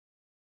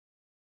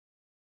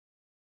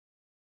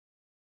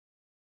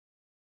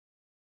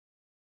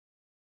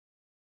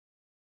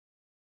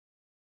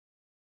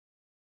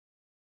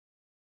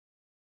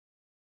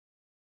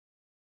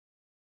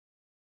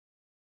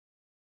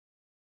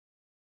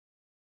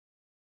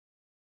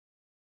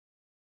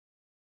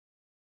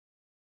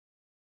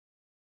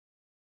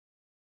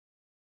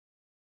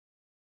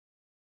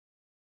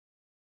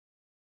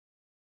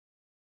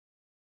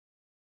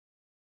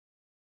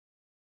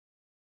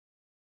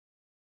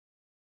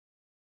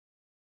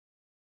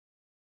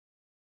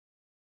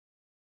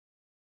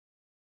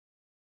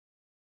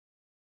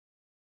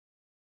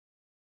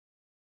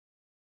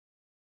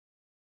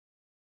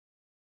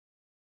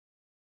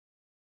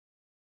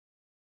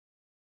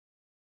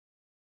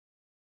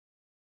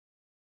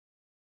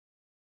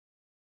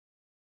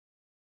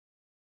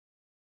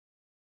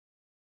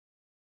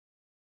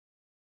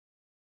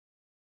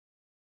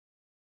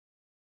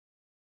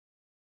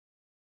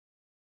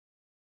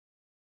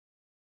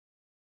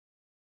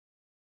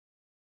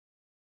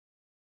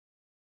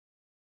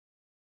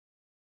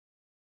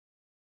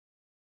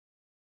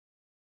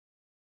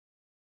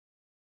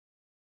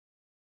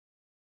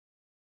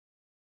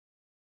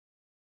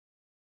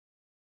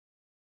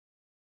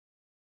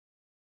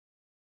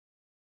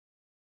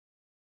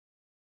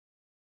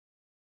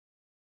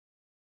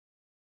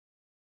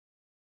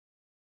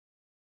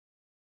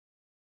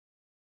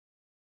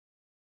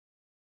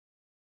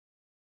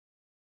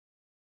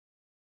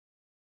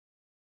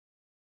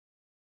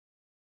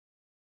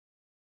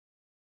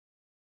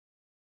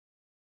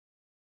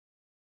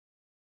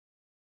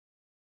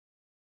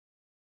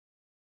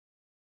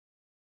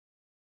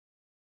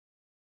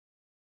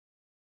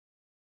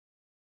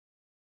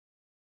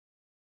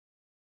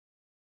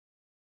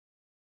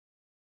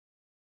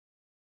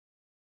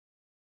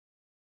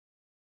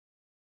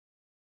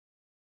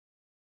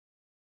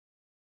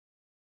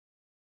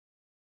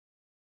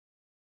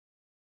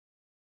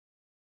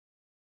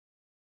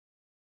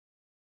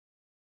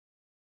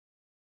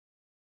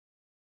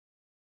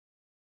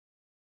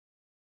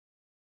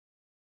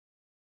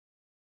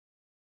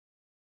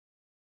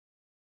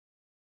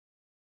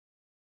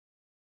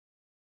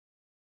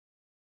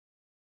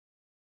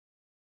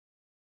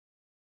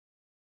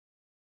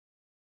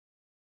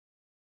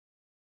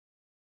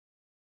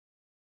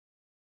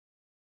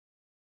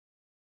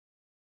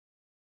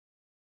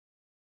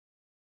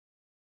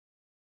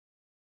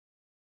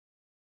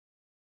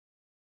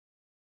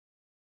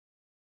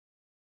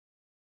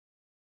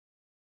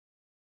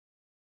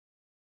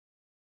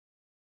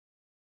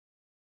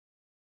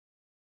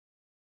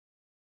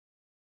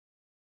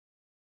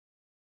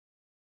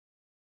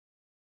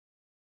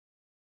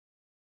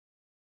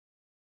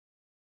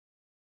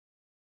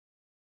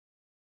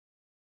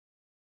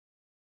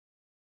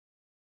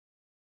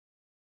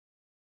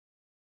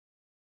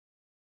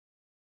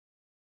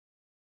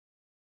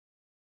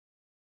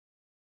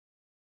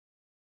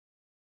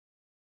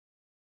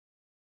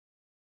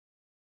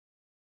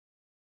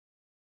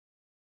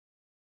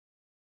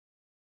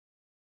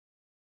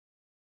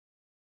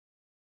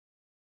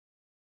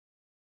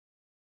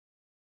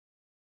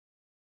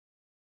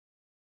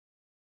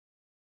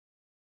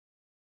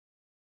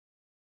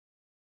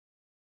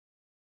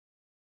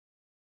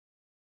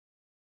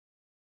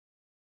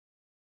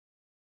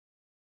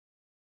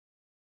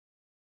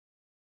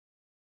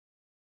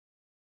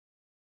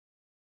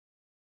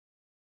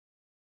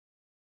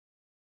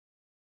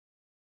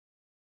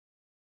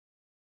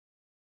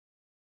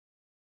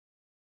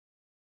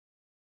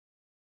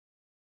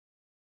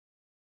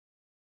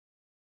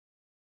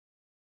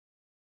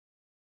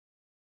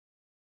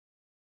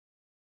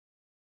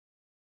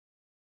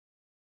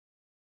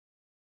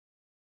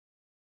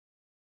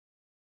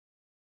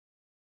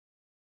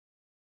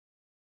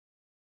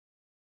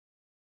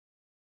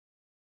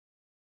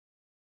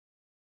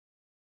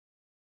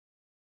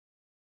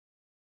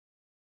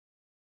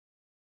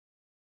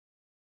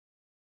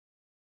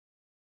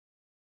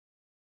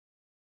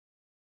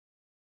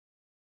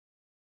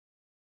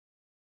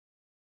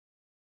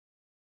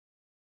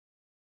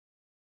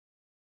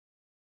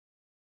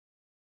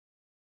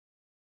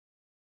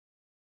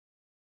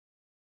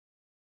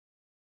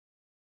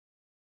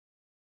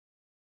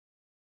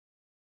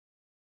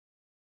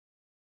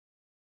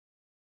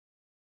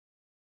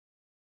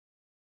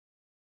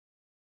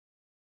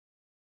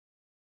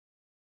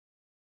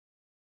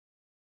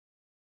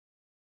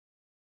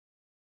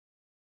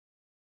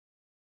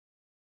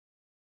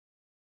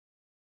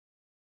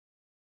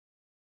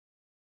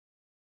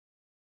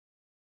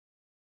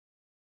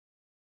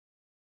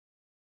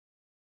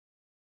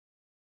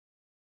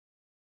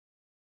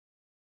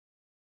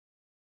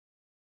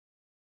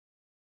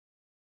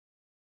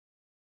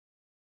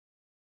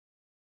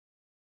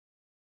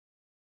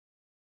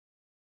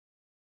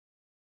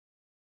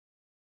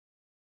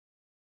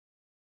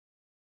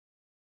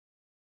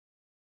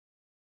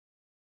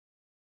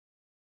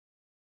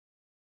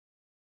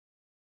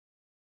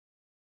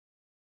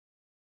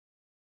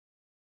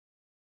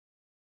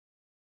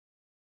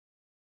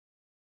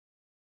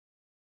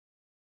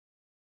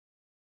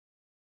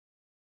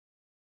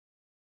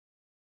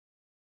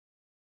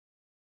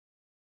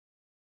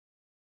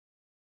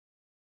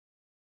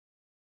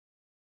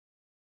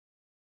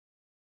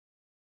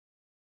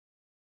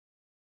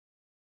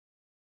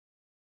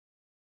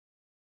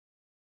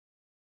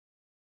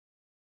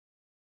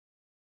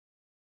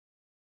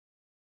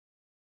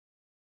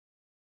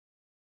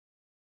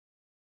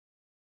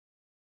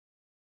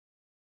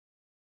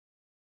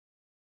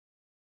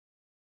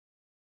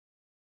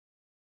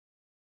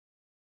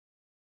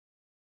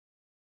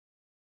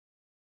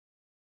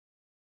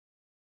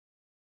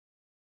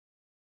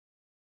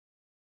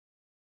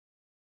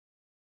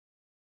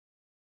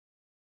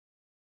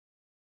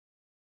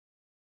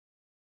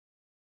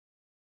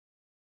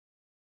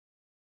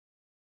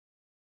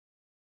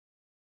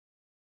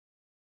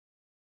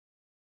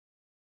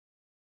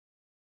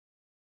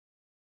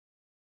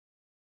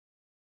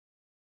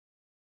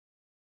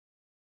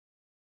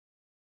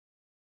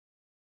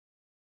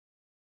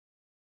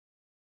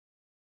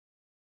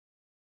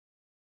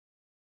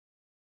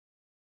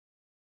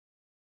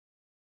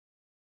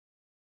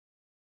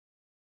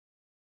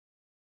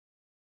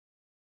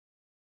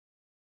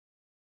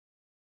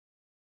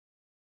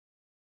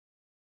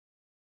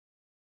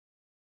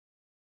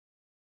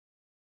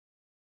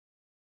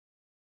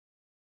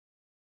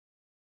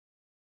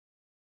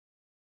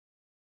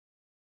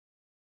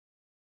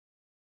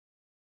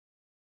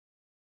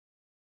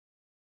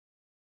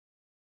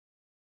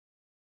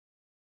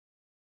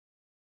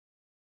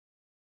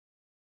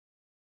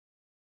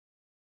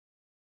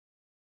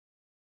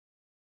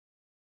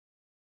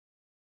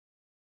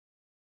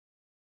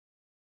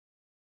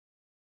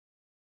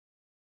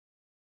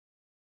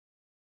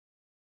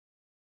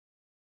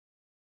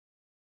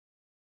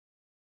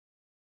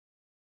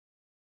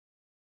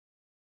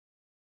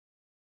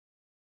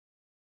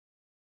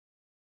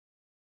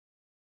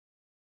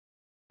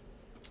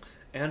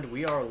And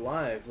we are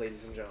live,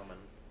 ladies and gentlemen.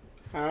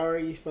 How are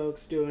you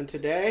folks doing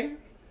today?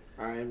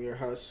 I am your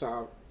host,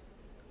 No,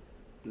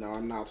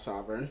 I'm not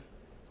Sovereign.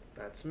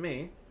 That's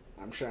me.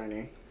 I'm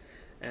Shiny.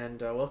 And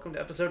welcome to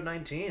episode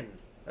 19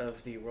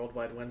 of the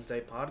Worldwide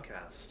Wednesday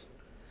podcast.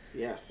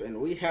 Yes,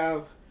 and we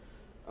have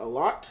a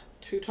lot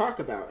to talk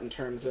about in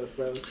terms of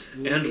both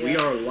media. And we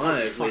are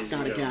live, oh, ladies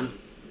and gentlemen. Again.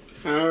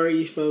 How are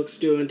you folks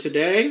doing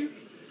today?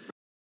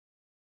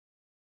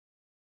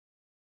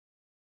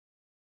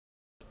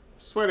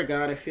 Swear to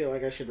God, I feel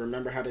like I should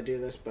remember how to do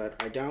this,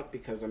 but I don't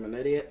because I'm an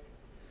idiot.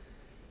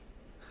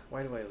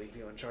 Why do I leave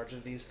you in charge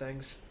of these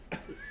things?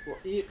 Well,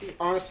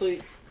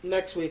 honestly,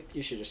 next week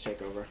you should just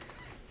take over.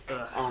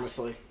 Ugh.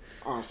 Honestly.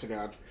 Honest to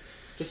God.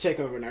 Just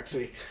take over next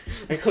week.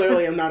 I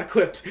clearly am not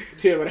equipped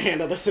to be able to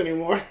handle this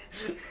anymore.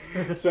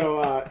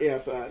 So,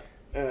 yes,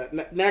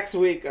 next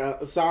week,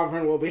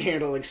 Sovereign will be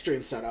handling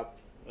stream setup.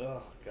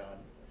 Oh, God.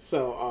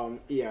 So,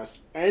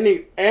 yes.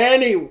 Anyways,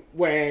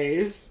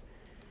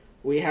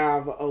 we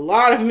have a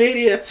lot of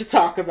media to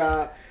talk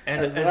about,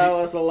 And as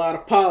well as a lot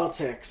of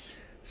politics.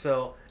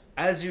 So,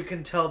 as you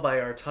can tell by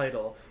our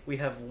title, we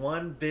have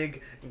one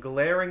big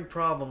glaring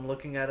problem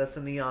looking at us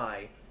in the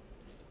eye.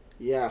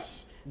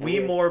 Yes. We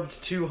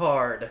morbed too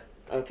hard.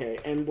 Okay,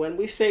 and when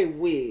we say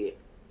we,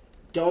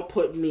 don't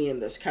put me in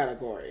this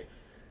category.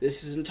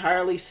 This is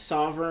entirely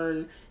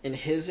Sovereign and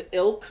his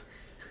ilk,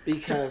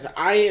 because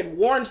I had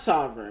warned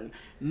Sovereign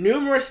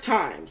numerous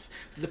times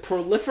the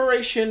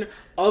proliferation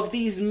of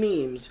these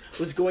memes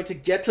was going to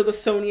get to the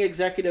Sony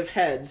executive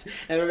heads,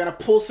 and they're going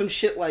to pull some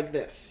shit like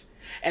this.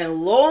 And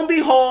lo and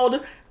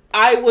behold,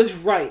 I was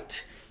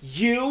right.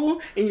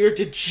 You and your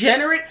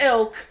degenerate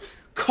ilk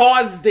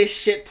caused this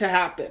shit to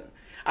happen.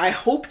 I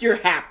hope you're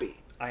happy.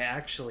 I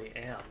actually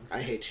am.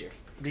 I hate you.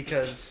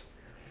 Because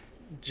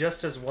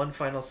just as one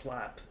final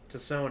slap to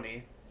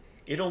Sony,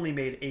 it only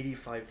made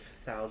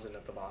 $85,000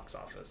 at the box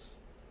office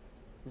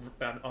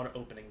on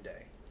opening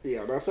day.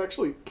 Yeah, that's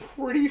actually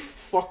pretty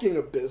fucking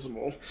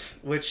abysmal.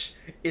 Which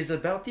is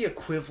about the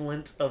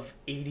equivalent of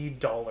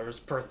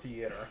 $80 per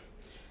theater.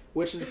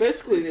 Which is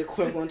basically the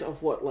equivalent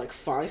of, what, like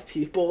 5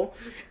 people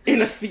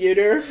in a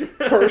theater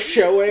per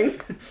showing?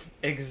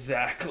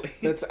 Exactly.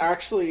 That's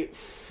actually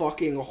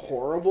fucking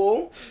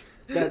horrible.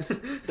 That's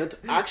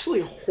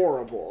actually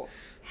horrible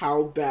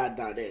how bad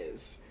that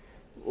is.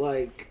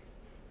 Like,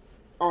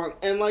 on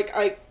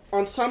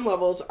some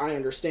levels, I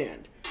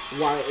understand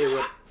why it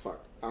would...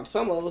 On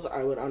some levels,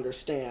 I would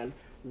understand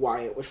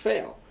why it would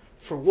fail.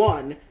 For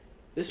one,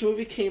 this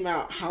movie came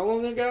out how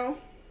long ago?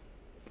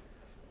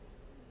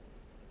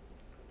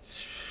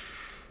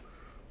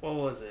 What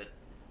was it?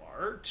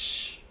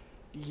 March?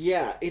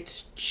 Yeah,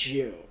 it's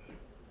June.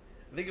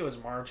 I think it was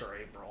March or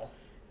April.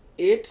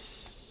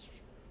 It's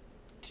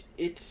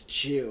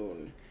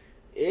June.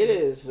 It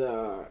is,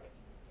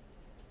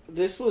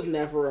 this was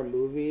never a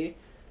movie.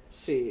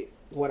 See,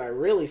 what I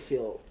really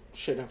feel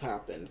should have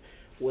happened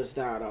was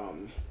that,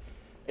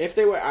 if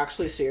they were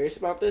actually serious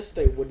about this,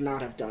 they would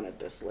not have done it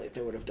this late.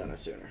 They would have done it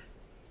sooner.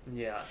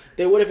 Yeah.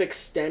 They would have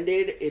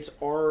extended its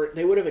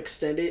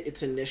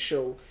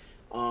initial,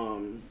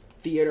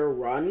 theater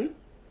run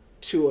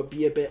to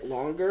be a bit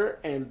longer,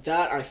 and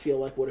that I feel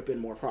like would have been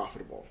more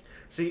profitable.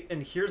 See,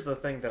 and here's the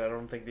thing that I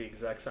don't think the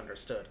execs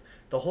understood.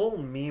 The whole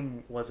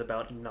meme was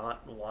about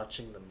not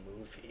watching the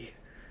movie.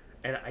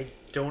 And I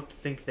don't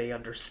think they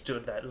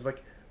understood that. It's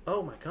like,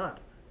 oh my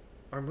god,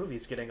 our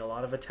movie's getting a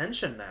lot of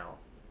attention now.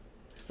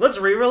 Let's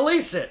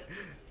re-release it!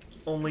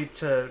 Only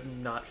to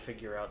not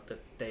figure out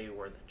that they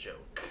were the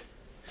joke.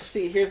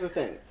 See, here's the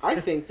thing. I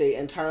think they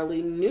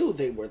entirely knew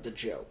they were the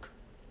joke.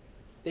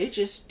 They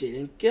just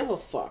didn't give a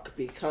fuck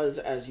because,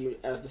 as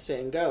the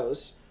saying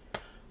goes,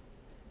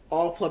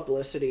 all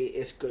publicity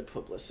is good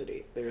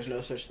publicity. There is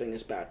no such thing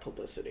as bad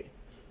publicity.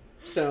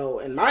 So,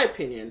 in my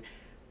opinion,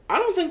 I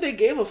don't think they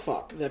gave a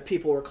fuck that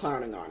people were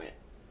clowning on it.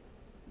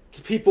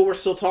 The people were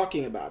still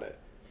talking about it.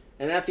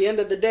 And at the end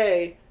of the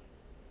day,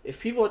 if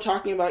people are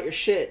talking about your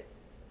shit,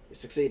 you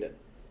succeeded.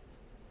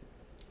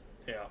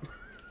 Yeah.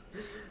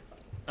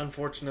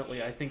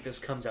 Unfortunately, I think this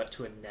comes out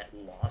to a net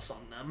loss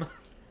on them.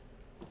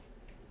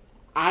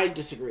 I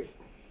disagree.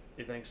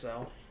 You think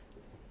so?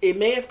 It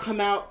may have come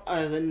out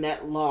as a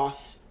net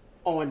loss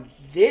on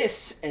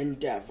this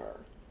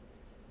endeavor,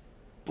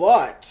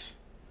 but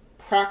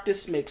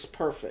practice makes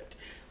perfect.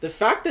 The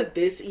fact that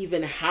this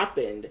even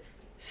happened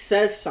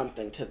says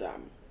something to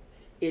them.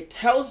 It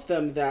tells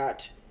them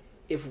that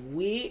if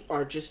we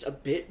are just a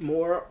bit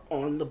more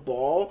on the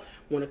ball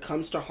when it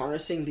comes to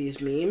harnessing these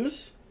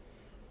memes,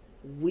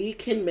 we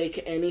can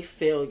make any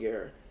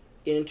failure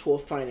into a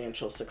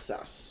financial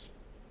success.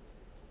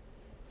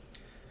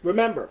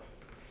 Remember,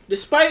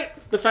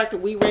 despite the fact that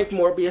we rank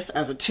Morbius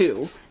as a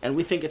 2, and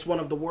we think it's one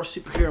of the worst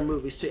superhero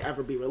movies to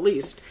ever be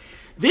released,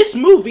 this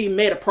movie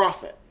made a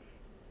profit.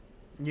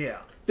 Yeah.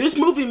 This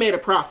movie made a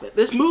profit.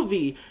 This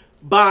movie,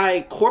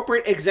 by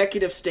corporate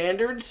executive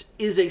standards,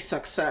 is a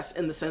success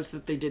in the sense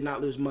that they did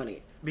not lose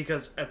money.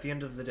 Because at the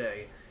end of the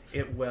day,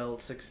 it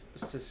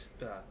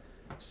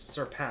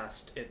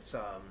surpassed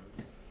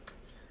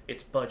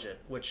its budget,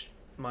 which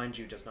mind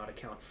you, does not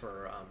account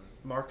for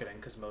marketing,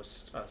 because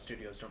most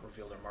studios don't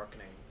reveal their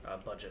marketing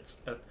budgets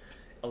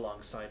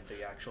alongside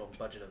the actual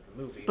budget of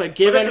the movie. But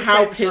given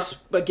how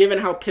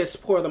piss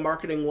poor the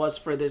marketing was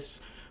for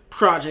this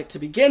project to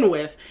begin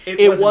with,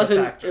 it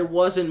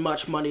wasn't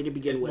much money to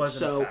begin with.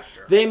 So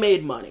they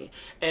made money.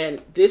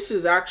 And this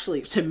is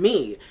actually, to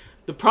me,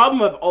 the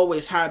problem I've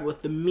always had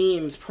with the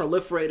memes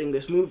proliferating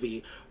this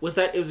movie was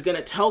that it was going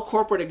to tell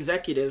corporate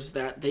executives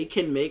that they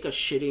can make a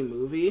shitty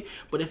movie,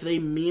 but if they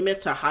meme it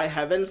to high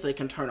heavens, they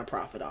can turn a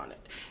profit on it.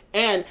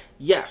 And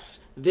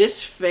yes,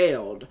 this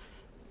failed.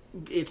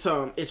 It's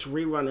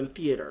rerun in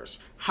theaters.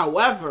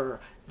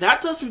 However,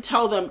 that doesn't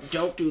tell them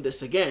don't do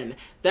this again.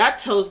 That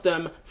tells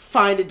them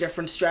find a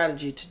different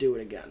strategy to do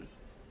it again.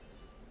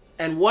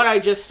 And what I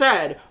just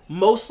said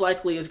most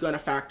likely is going to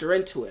factor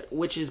into it,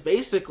 which is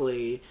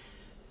basically,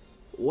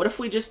 what if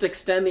we just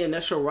extend the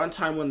initial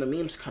runtime when the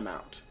memes come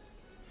out?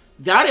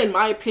 That, in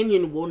my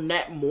opinion, will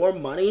net more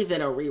money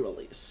than a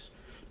re-release.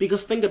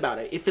 Because think about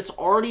it, if it's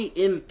already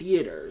in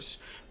theaters,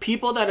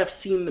 people that have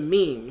seen the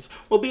memes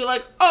will be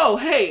like, oh,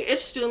 hey,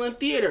 it's still in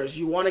theaters.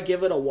 You want to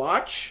give it a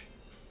watch?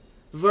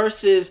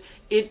 Versus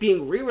it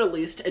being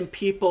re-released and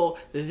people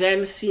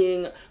then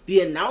seeing the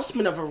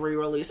announcement of a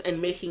re-release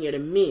and making it a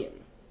meme.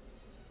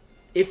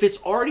 If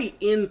it's already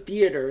in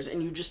theaters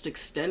and you just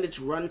extend its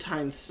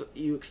runtime,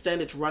 you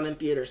extend its run in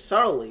theaters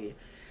subtly,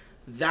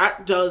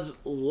 that does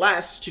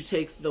less to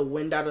take the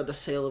wind out of the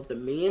sail of the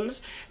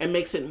memes and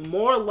makes it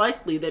more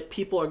likely that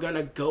people are going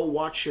to go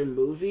watch your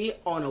movie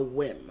on a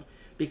whim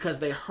because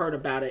they heard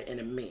about it in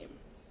a meme.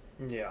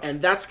 Yeah.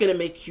 And that's going to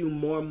make you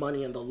more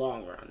money in the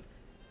long run.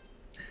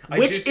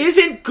 Which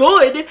isn't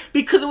good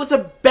because it was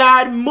a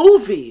bad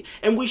movie.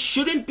 And we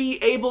shouldn't be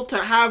able to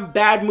have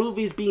bad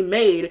movies be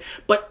made,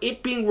 but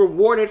it being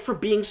rewarded for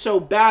being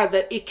so bad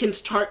that it can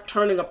start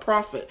turning a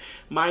profit.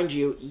 Mind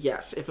you,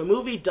 yes, if a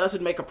movie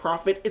doesn't make a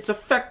profit, it's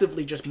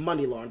effectively just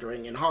money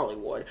laundering in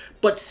Hollywood.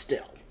 But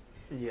still.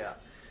 Yeah.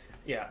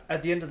 Yeah.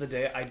 At the end of the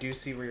day, I do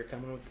see where you're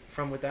coming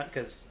from with that,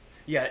 because,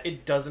 yeah,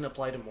 it doesn't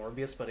apply to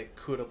Morbius, but it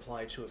could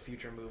apply to a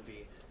future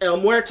movie. El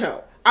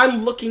Muerto.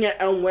 I'm looking at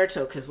El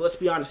Muerto because let's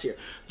be honest here.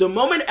 The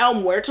moment El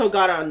Muerto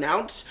got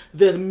announced,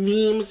 the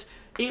memes,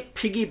 it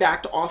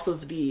piggybacked off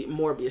of the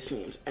Morbius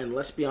memes. And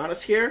let's be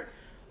honest here,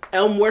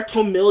 El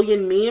Muerto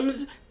million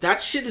memes,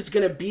 that shit is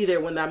going to be there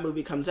when that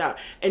movie comes out.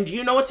 And do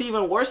you know what's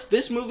even worse?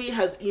 This movie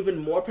has even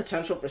more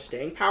potential for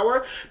staying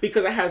power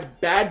because it has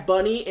Bad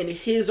Bunny and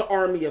his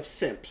army of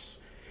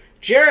simps.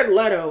 Jared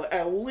Leto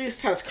at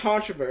least has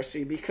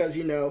controversy because,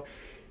 you know,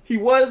 he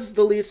was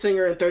the lead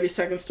singer in 30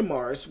 Seconds to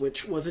Mars,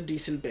 which was a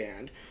decent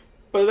band.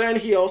 But then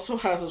he also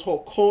has his whole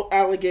cult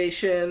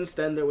allegations.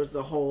 Then there was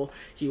the whole,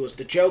 he was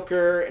the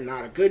Joker and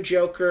not a good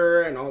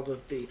Joker, and all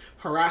of the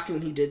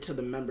harassment he did to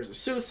the members of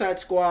Suicide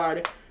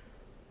Squad.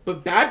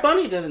 But Bad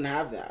Bunny doesn't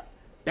have that.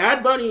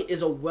 Bad Bunny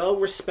is a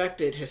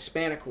well-respected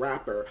Hispanic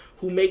rapper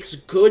who makes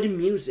good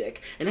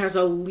music and has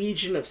a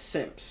legion of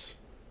simps.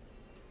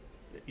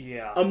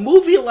 Yeah. A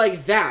movie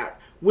like that,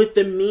 with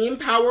the meme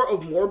power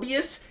of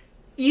Morbius,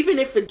 even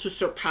if it's to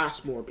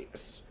surpass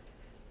Morbius,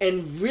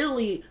 and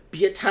really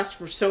be a test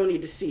for Sony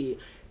to see,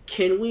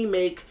 can we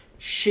make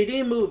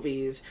shitty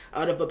movies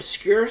out of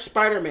obscure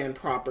Spider-Man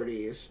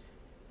properties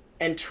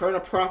and turn a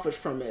profit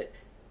from it,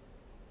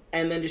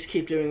 and then just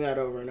keep doing that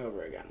over and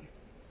over again.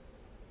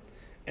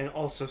 And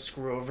also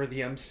screw over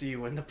the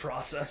MCU in the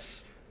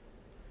process.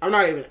 I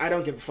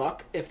don't give a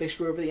fuck if they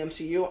screw over the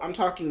MCU. I'm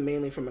talking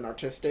mainly from an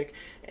artistic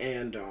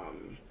and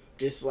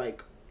just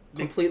like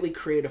completely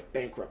creative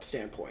bankrupt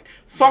standpoint.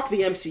 Fuck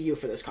the MCU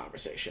for this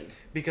conversation.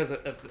 Because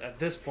at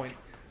this point,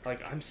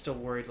 like, I'm still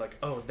worried, like,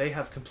 oh, they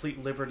have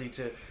complete liberty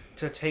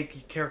to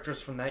take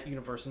characters from that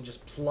universe and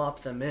just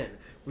plop them in.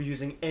 We're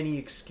using any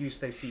excuse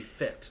they see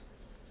fit.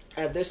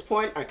 At this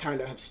point, I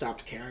kind of have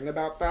stopped caring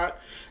about that,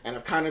 and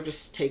I've kind of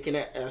just taken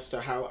it as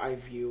to how I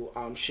view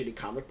shitty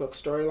comic book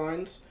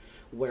storylines.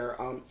 Where,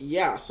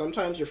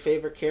 sometimes your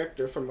favorite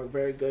character from a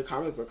very good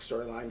comic book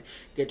storyline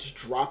gets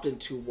dropped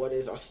into what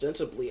is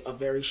ostensibly a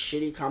very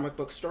shitty comic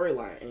book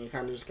storyline, and you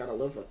kind of just gotta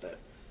live with it.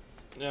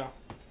 Yeah.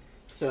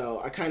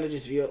 So, I kind of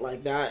just view it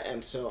like that,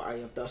 and so I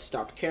have thus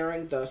stopped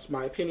caring. Thus,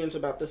 my opinions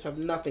about this have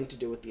nothing to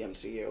do with the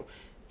MCU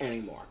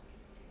anymore.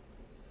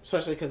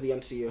 Especially because the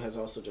MCU has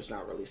also just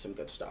not released some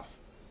good stuff.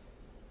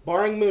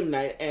 Barring Moon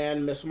Knight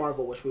and Ms.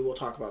 Marvel, which we will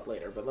talk about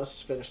later, but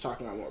let's finish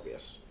talking on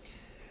Morbius.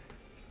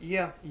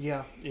 Yeah.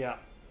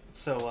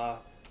 So,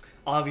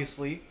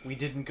 obviously, we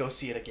didn't go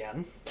see it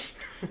again.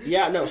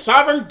 Yeah, no,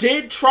 Sovereign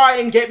did try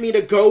and get me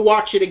to go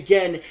watch it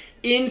again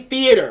in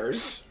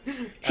theaters.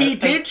 He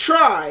did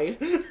try,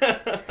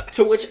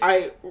 to which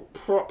I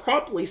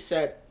promptly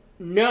said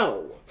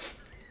no.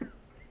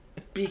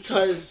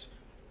 Because,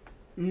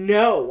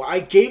 no, I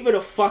gave it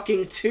a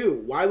fucking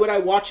 2. Why would I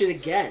watch it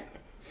again?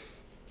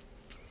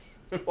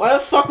 Why the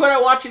fuck would I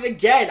watch it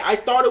again? I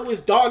thought it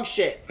was dog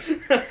shit.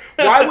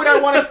 Why would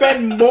I want to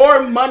spend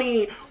more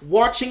money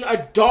watching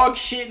a dog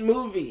shit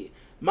movie?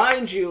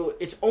 Mind you,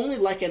 it's only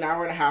like an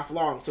hour and a half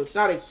long, so it's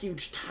not a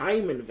huge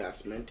time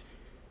investment.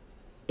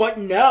 But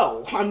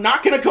no, I'm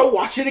not gonna go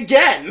watch it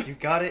again! You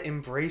gotta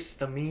embrace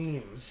the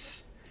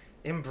memes.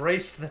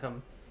 Embrace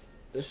them.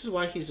 This is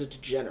why he's a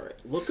degenerate.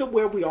 Look at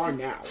where we are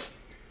now.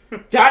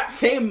 That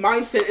same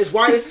mindset is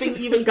why this thing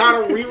even got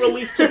a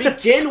re-release to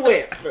begin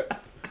with.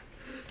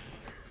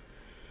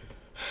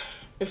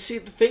 And see,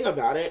 the thing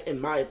about it, in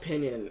my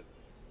opinion,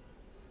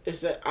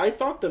 is that I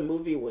thought the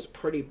movie was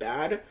pretty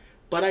bad,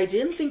 but I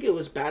didn't think it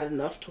was bad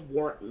enough to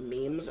warrant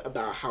memes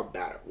about how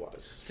bad it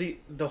was. See,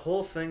 the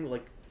whole thing,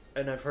 like,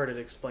 and I've heard it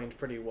explained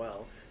pretty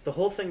well, the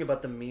whole thing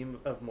about the meme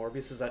of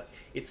Morbius is that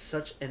it's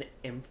such an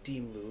empty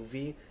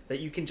movie that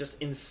you can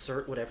just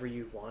insert whatever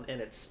you want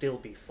and it still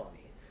be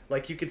funny.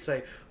 Like, you could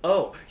say,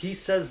 oh, he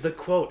says the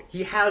quote,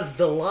 he has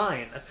the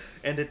line,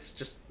 and it's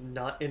just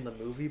not in the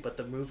movie, but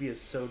the movie is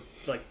so,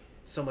 like,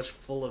 so much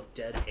full of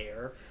dead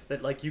air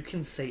that, like, you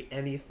can say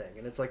anything,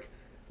 and it's like,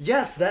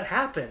 yes, that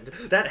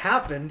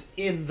happened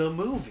in the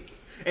movie,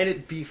 and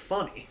it'd be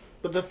funny.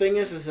 But the thing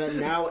is that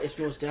now it's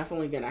most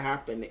definitely going to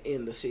happen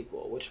in the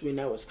sequel, which we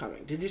know is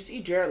coming. Did you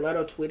see Jared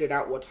Leto tweeted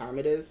out what time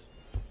it is?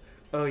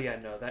 Oh yeah,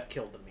 no, that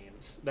killed the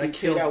memes. He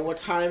tweeted out what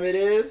time it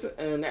is,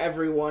 and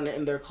everyone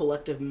and their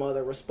collective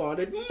mother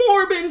responded,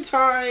 "Morbid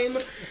time!"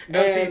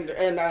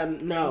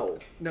 No.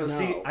 No,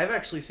 see, I've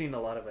actually seen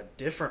a lot of a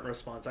different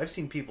response. I've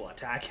seen people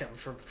attack him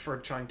for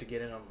trying to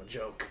get in on the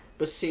joke.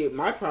 But see,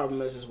 my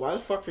problem is why the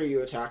fuck are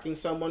you attacking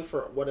someone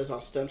for what is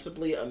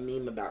ostensibly a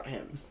meme about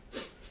him?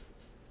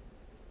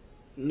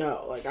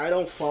 No, like, I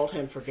don't fault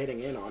him for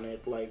getting in on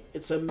it. Like,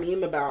 it's a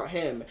meme about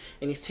him,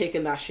 and he's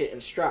taking that shit in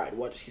stride.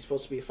 What, he's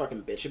supposed to be a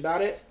fucking bitch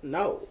about it?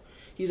 No.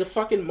 He's a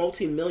fucking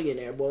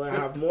multi-millionaire, will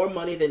have more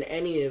money than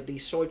any of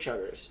these soy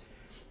chuggers.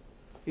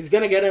 He's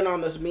gonna get in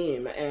on this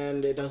meme,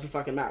 and it doesn't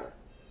fucking matter.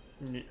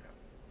 Yeah.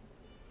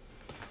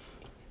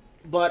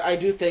 But I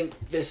do think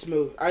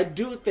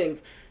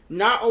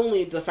not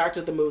only the fact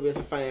that the movie is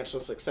a financial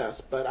success,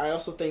 but I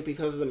also think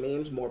because of the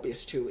memes,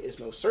 Morbius 2 is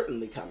most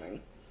certainly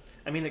coming.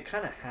 I mean, it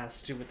kind of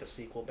has to with the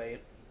sequel bait.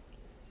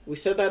 We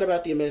said that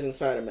about The Amazing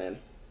Spider-Man.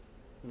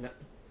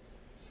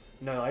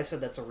 No, I said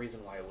that's a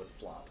reason why it would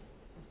flop.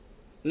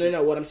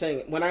 No, what I'm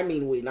saying, when I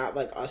mean we, not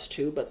like us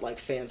two, but like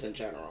fans in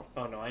general.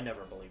 Oh, no, I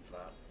never believed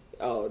that.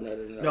 Oh, no.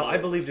 No, I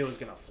believed it was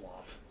going to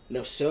flop.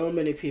 No, so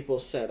many people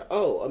said,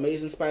 oh,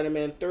 Amazing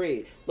Spider-Man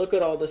 3, look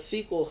at all the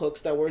sequel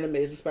hooks that were in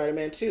Amazing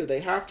Spider-Man 2.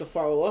 They have to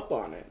follow up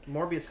on it.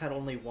 Morbius had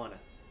only one.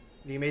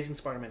 The Amazing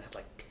Spider-Man had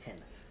like 10.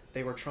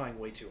 They were trying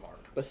way too hard.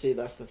 But see,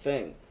 that's the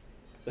thing.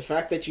 The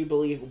fact that you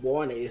believe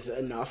one is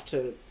enough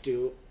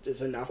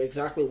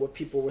exactly what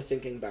people were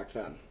thinking back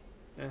then.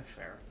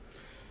 Fair.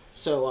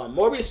 So,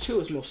 Morbius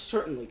 2 is most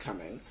certainly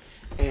coming,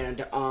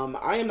 and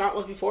I am not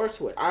looking forward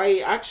to it. I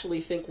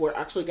actually think we're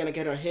actually going to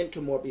get a hint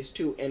to Morbius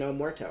 2 in El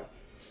Muerto.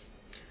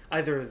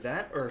 Either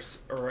that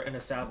or an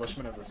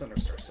establishment of the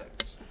Sinister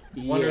Six.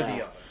 One or the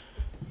other.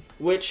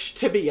 Which,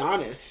 to be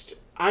honest,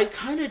 I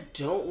kind of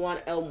don't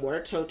want El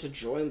Muerto to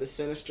join the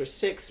Sinister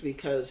Six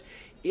because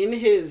in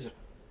his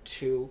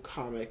 2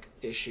 comic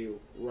issue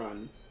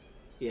run,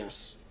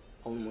 yes,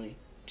 only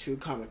 2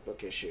 comic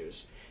book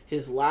issues,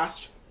 his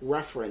last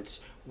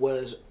reference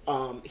was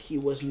he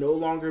was no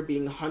longer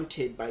being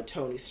hunted by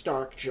Tony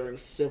Stark during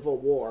Civil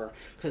War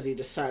because he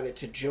decided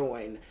to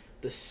join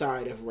the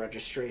side of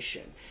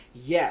registration.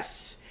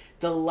 Yes,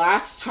 the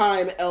last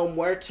time El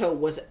Muerto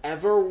was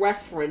ever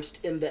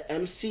referenced in the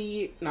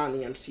MCU, not in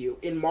the MCU,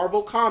 in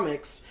Marvel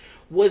Comics,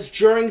 was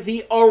during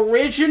the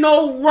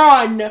original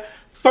run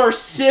for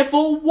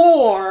Civil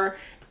War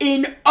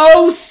in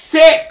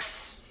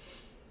 2006!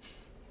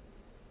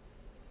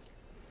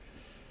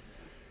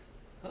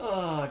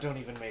 Oh, don't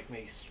even make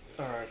me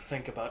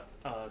think about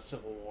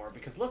Civil War,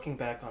 because looking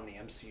back on the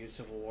MCU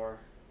Civil War,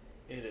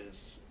 it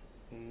is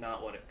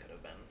not what it could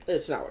have been.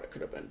 It's not what it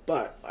could have been,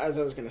 but as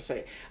I was going to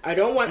say, I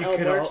don't want El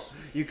Muerto...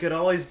 You could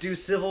always do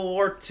Civil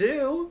War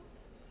 2.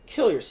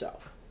 Kill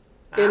yourself.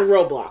 In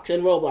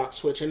Roblox,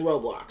 Switch, in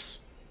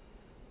Roblox.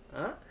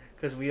 Huh?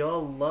 Because we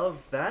all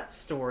love that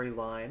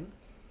storyline.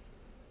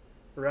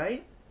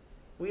 Right?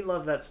 We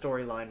love that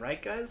storyline,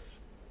 right, guys?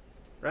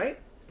 Right?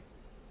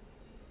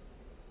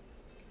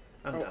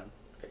 I'm done.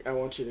 I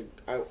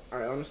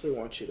honestly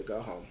want you to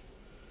go home.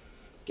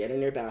 Get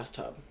in your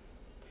bathtub.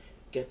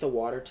 Get the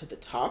water to the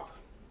top.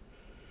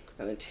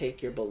 And then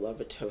take your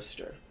beloved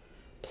toaster.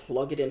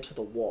 Plug it into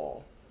the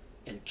wall.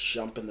 And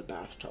jump in the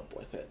bathtub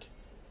with it.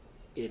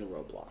 In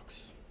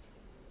Roblox.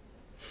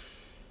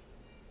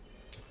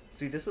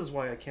 See, this is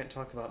why I can't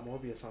talk about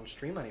Morbius on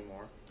stream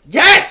anymore.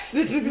 Yes!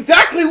 This is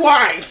exactly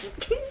why!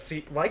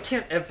 See, why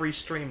can't every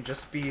stream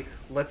just be,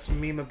 let's do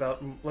a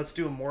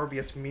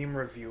Morbius meme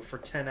review for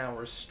 10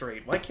 hours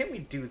straight? Why can't we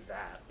do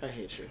that? I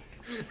hate you.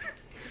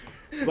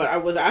 But I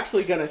was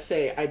actually going to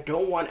say, I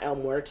don't want El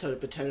Muerto to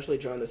potentially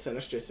join the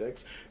Sinister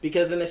Six,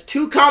 because in his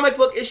 2 comic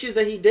book issues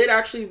that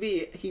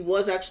he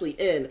was actually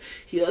in,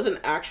 he doesn't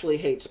actually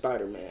hate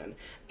Spider-Man.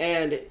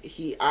 And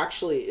he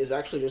is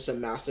just a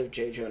massive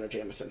J. Jonah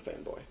Jameson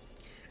fanboy.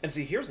 And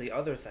see, here's the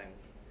other thing.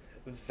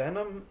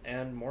 Venom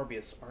and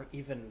Morbius aren't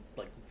even,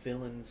 like,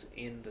 villains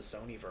in the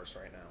Sonyverse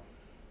right now.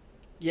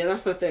 Yeah,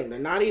 that's the thing. They're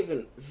not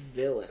even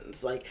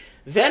villains. Like,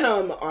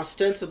 Venom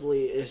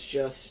ostensibly is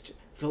just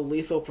the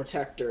lethal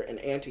protector and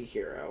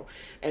anti-hero.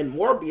 And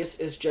Morbius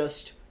is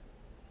just,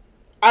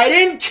 I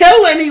didn't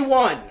kill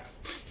anyone!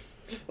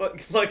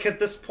 Like, at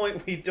this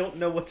point, we don't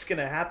know what's going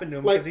to happen to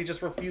him because he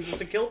just refuses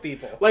to kill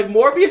people. Like,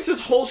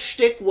 Morbius's whole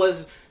shtick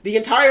was, the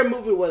entire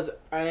movie was,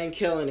 I didn't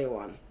kill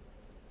anyone.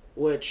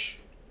 Which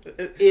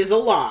is a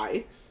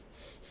lie.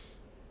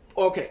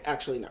 Okay,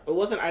 actually, no. It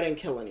wasn't I didn't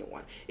kill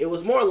anyone. It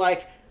was more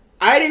like,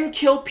 I didn't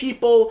kill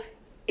people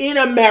in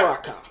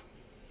America.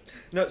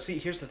 No, see,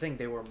 here's the thing.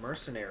 They were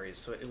mercenaries,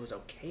 so it was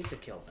okay to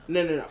kill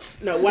them.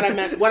 No, what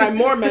I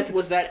more meant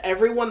was that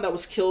everyone that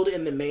was killed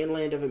in the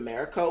mainland of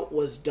America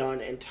was done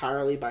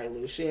entirely by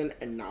Lucian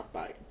and not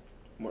by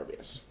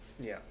Morbius.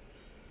 Yeah.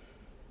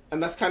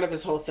 And that's kind of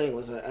his whole thing,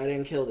 was that I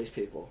didn't kill these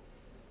people.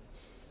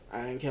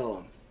 I didn't kill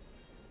them.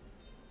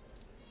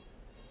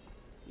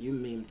 You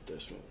memed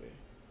this movie.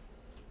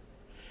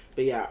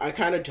 But yeah, I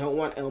kind of don't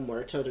want El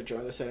Muerto to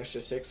join the Sinister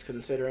Six,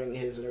 considering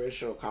his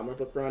original comic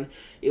book run.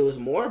 It was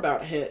more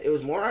about him. It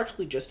was more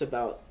actually just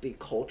about the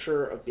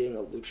culture of being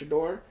a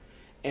luchador,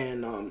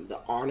 and the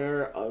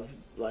honor of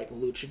like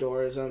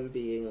luchadorism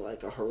being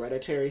like a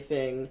hereditary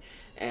thing.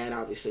 And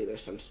obviously,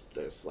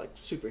 there's like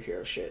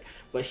superhero shit.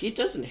 But he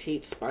doesn't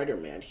hate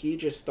Spider-Man. He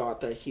just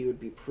thought that he would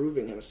be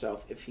proving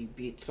himself if he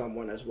beat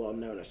someone as well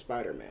known as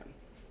Spider-Man.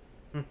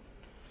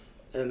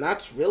 And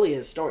that's really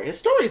his story. His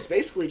story is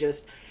basically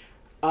just.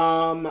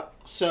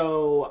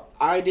 So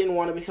I didn't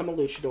want to become a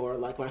luchador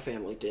like my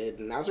family did,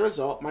 and as a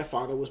result, my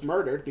father was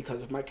murdered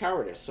because of my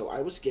cowardice. So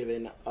I was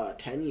given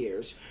 10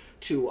 years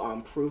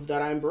to prove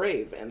that I'm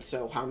brave, and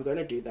so how I'm going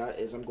to do that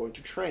is I'm going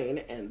to train,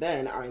 and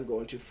then I'm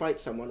going to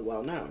fight someone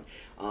well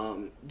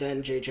known.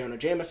 Then J. Jonah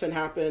Jameson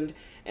happened,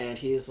 and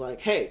he's like,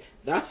 hey,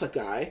 that's a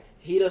guy.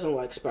 He doesn't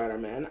like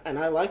Spider-Man, and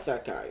I like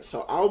that guy.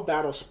 So I'll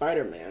battle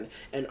Spider-Man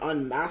and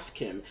unmask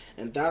him,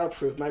 and that'll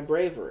prove my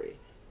bravery.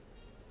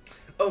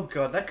 Oh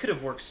god, that could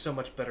have worked so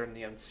much better in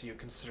the MCU,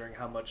 considering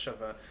how much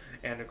of an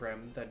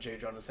anagram that J.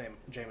 Jonah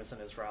Jameson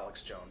is for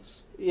Alex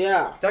Jones.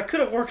 Yeah, that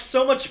could have worked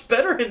so much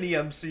better in the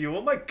MCU.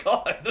 Oh my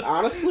god.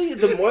 Honestly,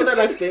 the more that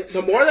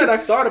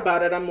I've thought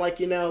about it, I'm like,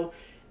 El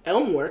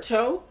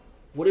Muerto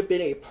would have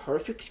been a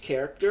perfect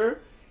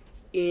character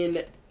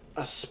in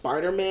a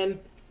Spider-Man,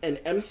 an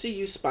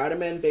MCU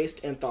Spider-Man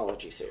based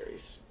anthology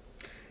series.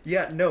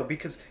 Yeah, no,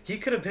 because he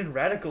could have been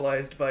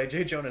radicalized by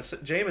J. Jonah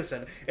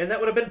Jameson, and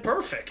that would have been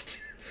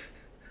perfect.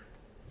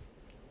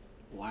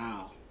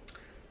 Wow.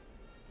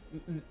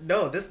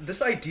 No,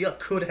 this idea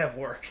could have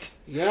worked.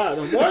 Yeah,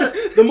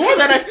 the more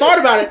that I've thought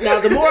about it now,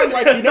 the more I'm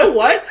like, you know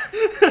what?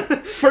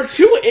 For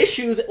 2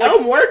 issues,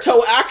 El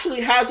Muerto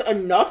actually has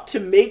enough to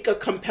make a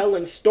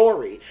compelling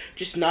story,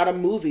 just not a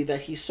movie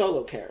that he's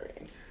solo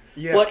carrying.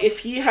 Yeah. But if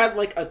he had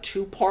like a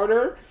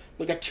 2-parter,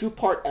 like a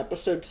 2-part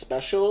episode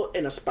special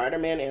in a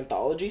Spider-Man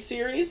anthology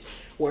series,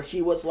 where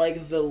he was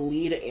like the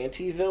lead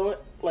anti-villain,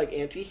 like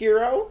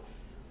anti-hero,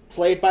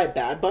 played by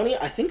Bad Bunny,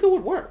 I think it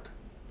would work.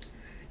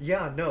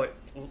 Yeah, no,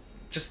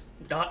 just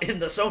not in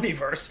the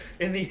Sonyverse,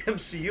 in the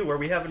MCU, where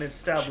we haven't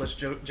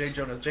established J.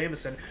 Jonah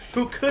Jameson,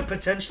 who could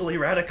potentially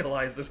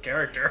radicalize this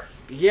character.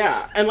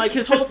 Yeah, and like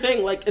his whole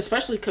thing, like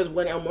especially because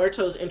when El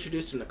Muerto is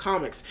introduced in the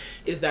comics,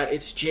 is that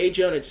it's J.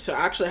 Jonah. So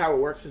actually, how it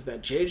works is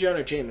that J.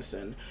 Jonah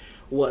Jameson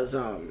was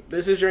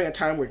this is during a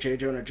time where J.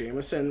 Jonah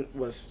Jameson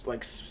was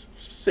like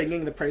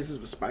singing the praises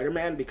of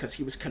Spider-Man because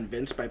he was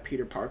convinced by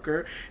Peter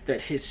Parker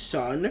that his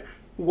son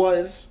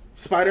was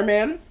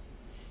Spider-Man.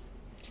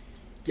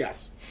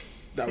 Yes,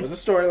 that was a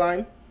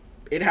storyline.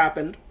 It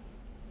happened.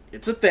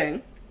 It's a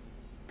thing.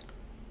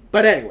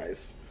 But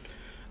anyways,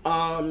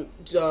 El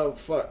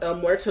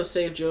Muerto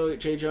saved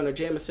J. Jonah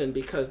Jameson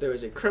because there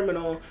was a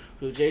criminal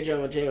who J.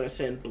 Jonah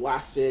Jameson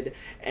blasted,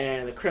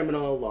 and the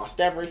criminal lost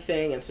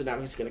everything, and so now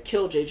he's going to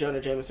kill J. Jonah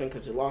Jameson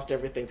because he lost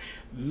everything.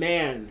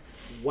 Man,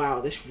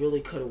 wow, this really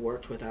could have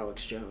worked with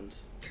Alex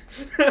Jones.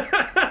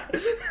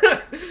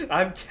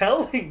 I'm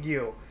telling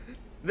you.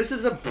 This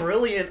is a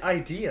brilliant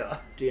idea.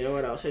 Do you know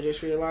what else I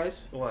just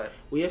realized? What?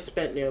 We have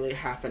spent nearly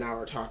half an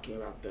hour talking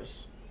about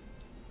this.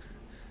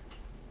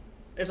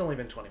 It's only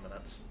been 20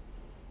 minutes.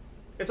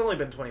 It's only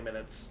been 20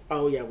 minutes.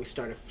 Oh yeah, we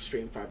started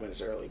stream 5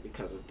 minutes early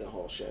because of the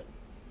whole shit.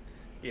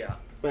 Yeah.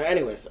 But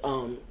anyways,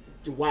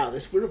 wow,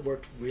 this would have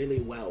worked really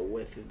well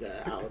with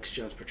the Alex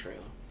Jones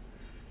portrayal.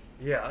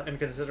 Yeah, and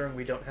considering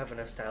we don't have an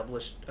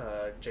established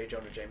J.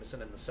 Jonah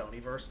Jameson in the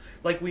Sonyverse,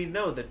 like we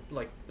know that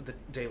like the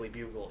Daily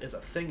Bugle is a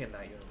thing in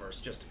that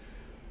universe, just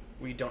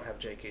we don't have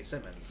J.K.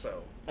 Simmons,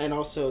 so. And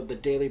also the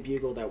Daily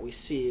Bugle that we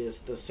see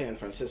is the San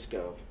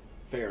Francisco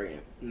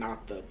variant,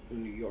 not the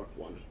New York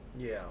one.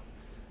 Yeah.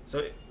 So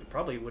it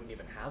probably wouldn't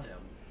even have him.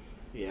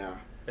 Yeah.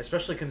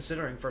 Especially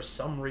considering for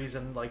some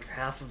reason like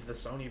half of the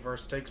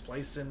Sonyverse takes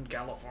place in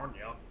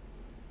California.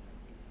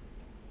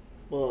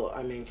 Well,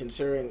 I mean,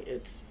 considering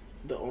it's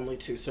the only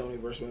 2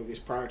 Sonyverse movies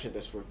prior to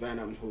this were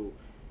Venom, who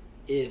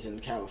is in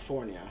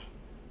California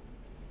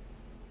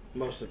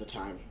most of the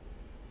time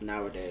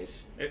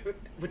nowadays.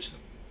 Which is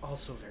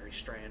also very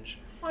strange.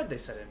 Why'd they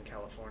set it in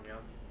California?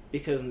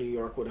 because New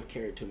York would have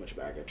carried too much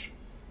baggage.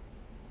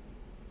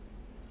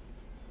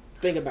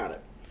 Think about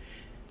it.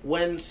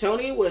 When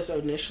Sony was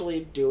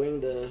initially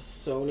doing the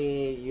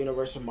Sony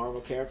Universal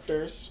Marvel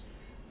characters,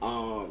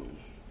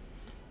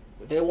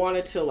 they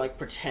wanted to like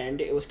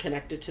pretend it was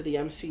connected to the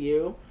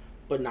MCU,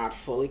 but not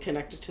fully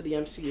connected to the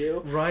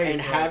MCU. Right.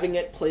 And having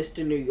it placed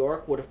in New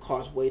York would have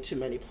caused way too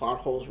many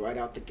plot holes right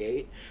out the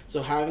gate.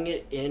 So having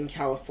it in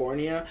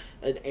California,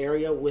 an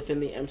area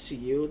within the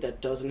MCU that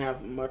doesn't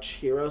have much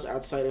heroes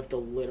outside of the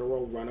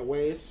literal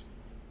Runaways,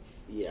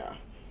 yeah.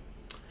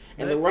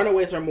 And the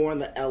Runaways are more in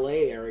the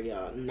LA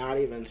area, not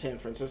even San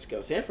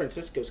Francisco. San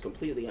Francisco is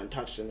completely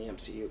untouched in the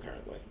MCU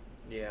currently.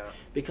 Yeah.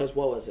 Because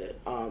what was it?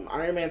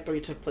 Iron Man 3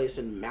 took place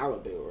in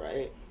Malibu,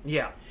 right?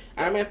 Yeah.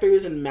 Iron Man 3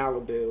 was in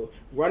Malibu.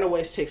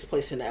 Runaways takes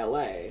place in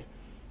LA.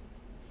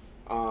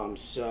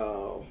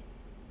 So...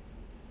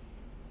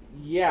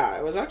 yeah,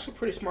 it was actually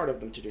pretty smart of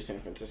them to do San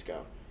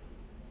Francisco.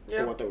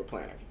 For what they were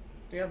planning.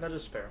 Yeah, that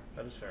is fair.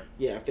 That is fair.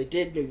 Yeah, if they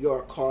did New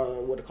York,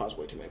 it would have caused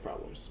way too many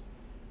problems.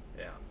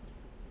 Yeah.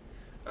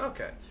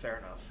 Okay, fair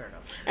enough, fair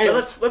enough. Anyway,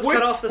 let's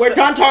cut off the We're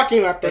done talking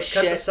about this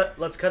shit.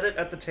 Let's cut it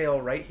at the tail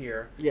right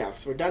here.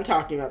 Yes, we're done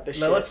talking about this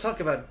shit. Now let's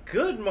talk about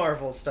good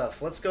Marvel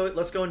stuff. Let's go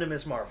into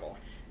Miss Marvel.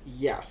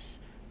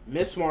 Yes.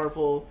 Miss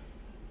Marvel,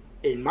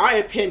 in my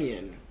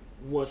opinion,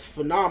 was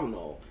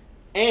phenomenal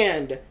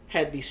and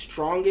had the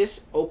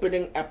strongest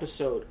opening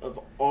episode of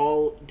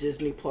all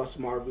Disney Plus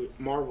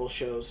Marvel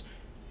shows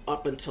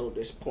up until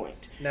this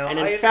point. Now, and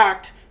in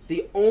fact,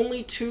 the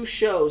only two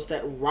shows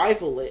that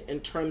rival it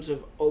in terms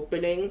of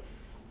opening,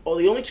 or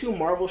the only two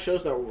Marvel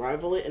shows that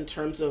rival it in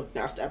terms of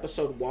best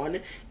episode 1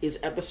 is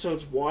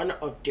episodes 1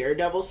 of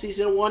Daredevil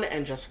season 1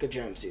 and Jessica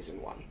Jones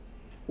season 1,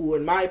 who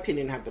in my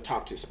opinion have the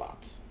top 2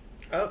 spots.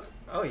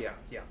 Oh yeah.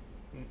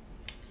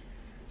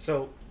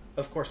 So,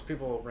 of course,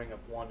 people will bring up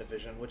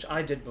WandaVision, which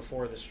I did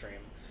before the stream.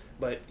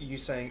 But you're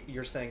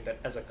saying that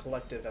as a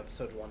collective,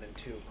 episode 1 and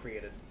 2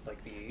 created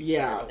like the...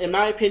 Yeah, in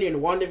my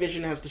opinion,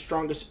 WandaVision has the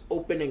strongest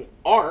opening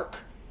arc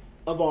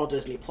of all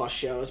Disney Plus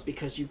shows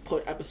because you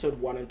put episode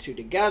 1 and 2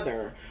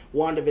 together.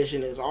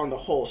 WandaVision is on the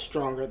whole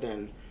stronger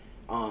than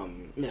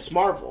Miss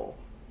Marvel,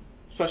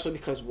 especially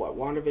because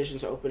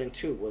WandaVision's opening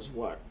 2 was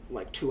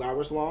like 2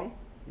 hours long.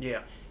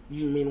 Yeah.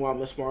 Meanwhile,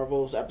 Miss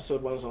Marvel's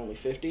episode 1 is only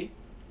 50.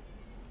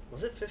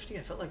 Was it 50?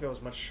 I felt like it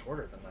was much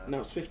shorter than that.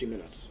 No, it's 50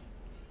 minutes.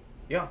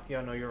 Yeah,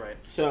 no, you're right.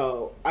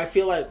 So, I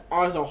feel like,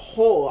 as a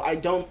whole, I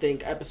don't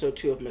think episode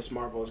 2 of Miss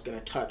Marvel is going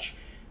to touch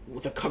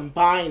with a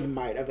combined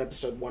might of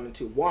episode 1 and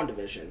 2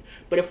 WandaVision.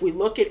 But if we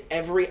look at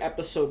every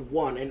episode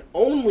 1, and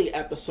only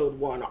episode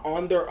 1,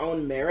 on their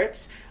own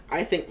merits,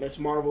 I think Miss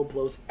Marvel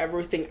blows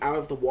everything out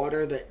of the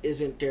water that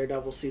isn't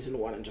Daredevil season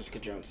 1 and Jessica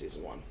Jones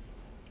season 1.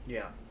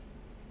 Yeah.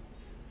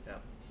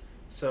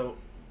 So,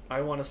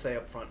 I want to say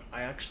up front,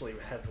 I actually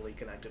heavily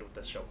connected with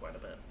this show quite a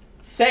bit.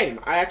 Same.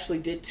 I actually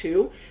did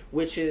too,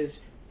 which is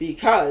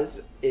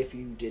because, if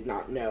you did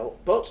not know,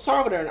 both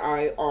Salvador and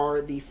I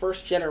are the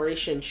first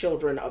generation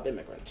children of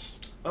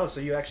immigrants. Oh,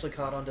 so you actually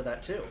caught on to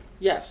that too?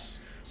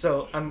 Yes.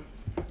 So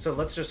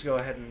let's just go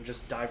ahead and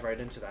just dive right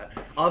into that.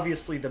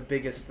 Obviously, the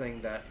biggest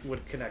thing that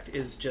would connect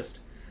is just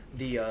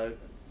the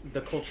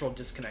cultural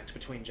disconnect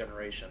between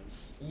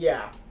generations.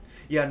 Yeah.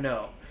 Yeah,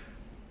 no.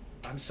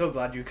 I'm so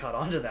glad you caught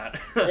on to that.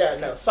 Yeah,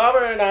 no.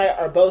 Salvador and I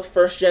are both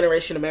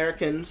first-generation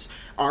Americans.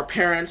 Our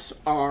parents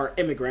are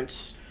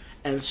immigrants.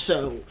 And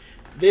so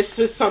this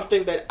is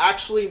something that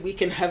actually we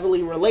can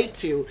heavily relate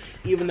to,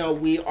 even though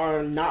we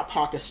are not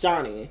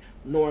Pakistani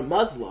nor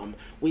Muslim.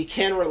 We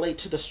can relate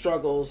to the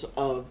struggles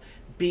of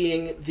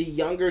being the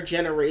younger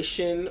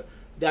generation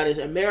that is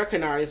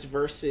Americanized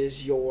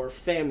versus your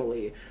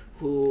family,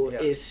 who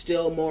is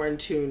still more in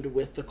tune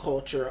with the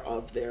culture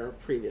of their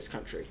previous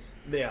country.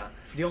 Yeah.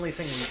 The only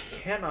thing we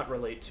cannot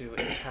relate to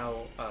is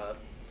how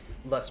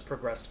less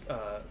progressed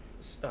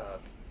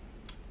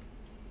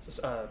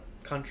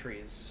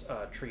countries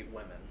treat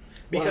women.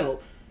 Because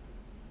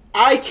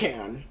I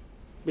can,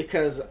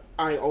 because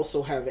I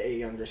also have a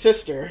younger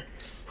sister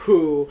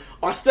who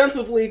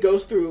ostensibly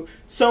goes through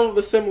some of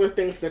the similar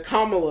things that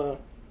Kamala,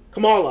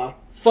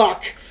 swear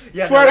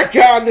to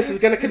God, this is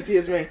going to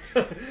confuse me.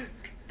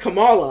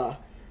 Kamala,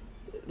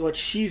 what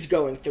she's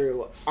going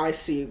through, I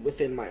see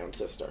within my own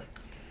sister.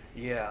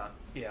 Yeah.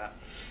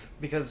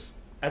 Because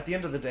at the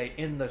end of the day,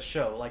 in the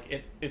show,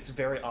 like it's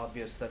very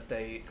obvious that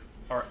they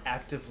are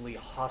actively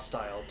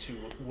hostile to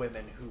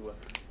women who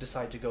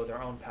decide to go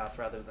their own path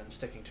rather than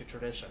sticking to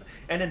tradition.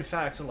 And in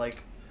fact,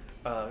 like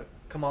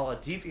Kamala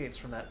deviates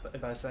from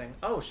that by saying,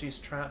 "Oh, she's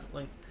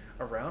traveling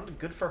around.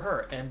 Good for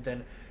her." And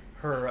then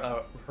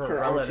her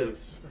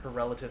relatives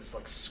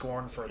like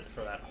scorn for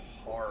that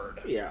hard.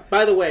 Yeah.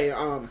 By the way,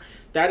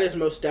 that is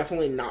most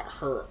definitely not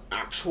her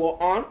actual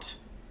aunt.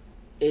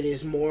 It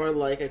is more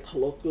like a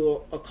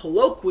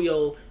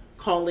colloquial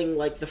calling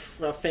like the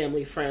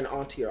family friend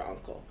auntie or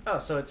uncle. Oh,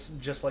 so it's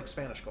just like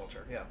Spanish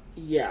culture, yeah.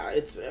 Yeah,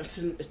 it's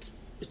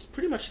it's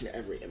pretty much in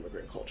every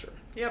immigrant culture.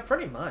 Yeah,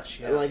 pretty much.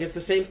 Yeah. Like, it's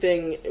the same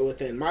thing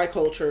within my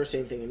culture,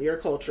 same thing in your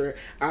culture.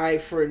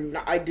 I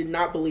did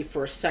not believe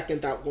for a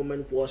second that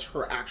woman was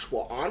her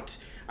actual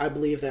aunt. I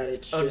believe that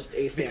it's just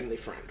a family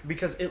friend.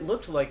 Because it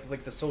looked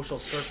like the social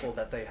circle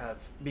that they have,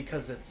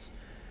 because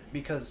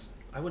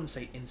I wouldn't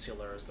say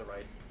insular is the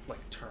right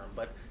term,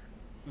 but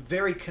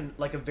very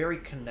very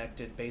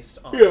connected based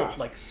on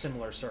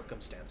similar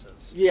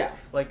circumstances. Yeah.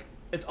 Like,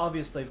 it's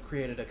obvious they've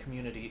created a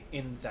community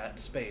in that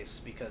space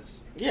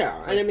because...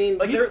 Yeah, and I mean...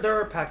 there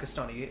are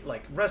Pakistani,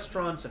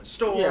 restaurants and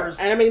stores.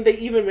 Yeah, and I mean, they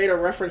even made a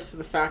reference to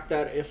the fact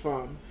that if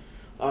a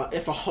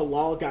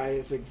halal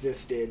guys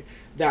existed,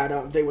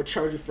 that they would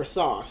charge you for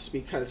sauce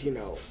because,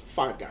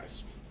 Five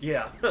Guys.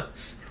 Yeah.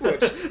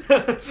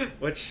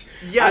 Which,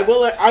 yes.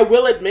 I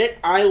will admit,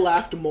 I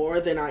laughed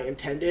more than I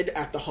intended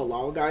at the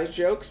halal guys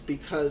jokes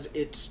because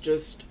it's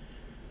just...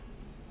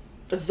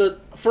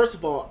 First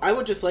of all, I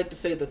would just like to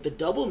say that the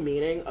double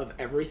meaning of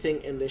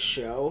everything in this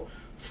show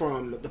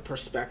from the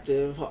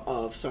perspective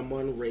of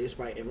someone raised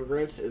by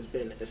immigrants has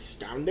been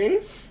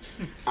astounding.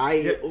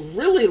 I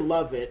really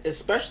love it,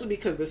 especially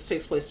because this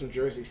takes place in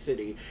Jersey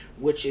City,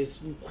 which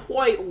is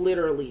quite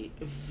literally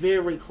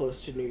very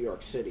close to New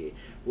York City,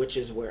 which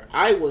is where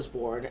I was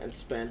born and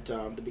spent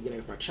the beginning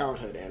of my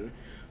childhood in.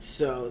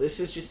 So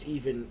this is just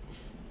even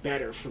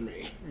better for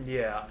me.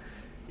 Yeah.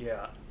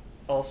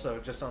 Also,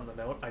 just on the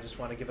note, I just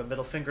want to give a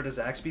middle finger to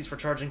Zaxby's for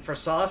charging for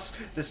sauce.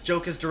 This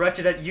joke is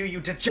directed at you,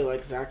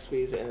 like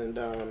Zaxby's, and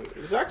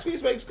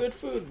Zaxby's makes good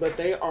food, but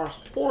they are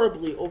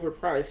horribly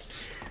overpriced,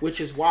 which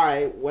is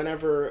why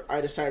whenever I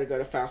decide to go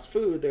to fast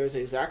food, there's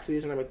a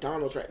Zaxby's and a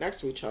McDonald's right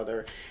next to each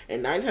other,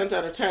 and 9 times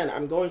out of 10,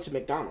 I'm going to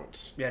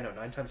McDonald's. Yeah, no,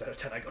 9 times out of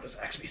 10, I go to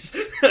Zaxby's.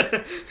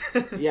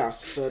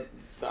 Yes, but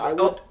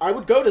I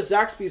would go to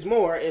Zaxby's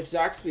more if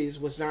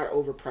Zaxby's was not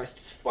overpriced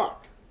as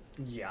fuck.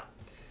 Yeah.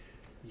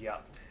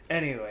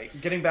 Anyway,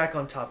 getting back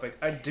on topic,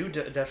 I do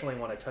definitely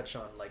want to touch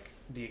on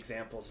the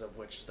examples of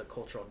which the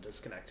cultural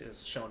disconnect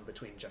is shown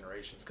between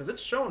generations, because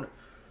it's shown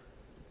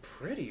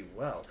pretty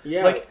well.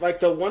 Yeah,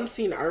 the one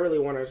scene I really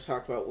wanted to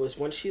talk about was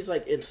when she's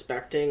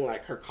inspecting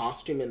her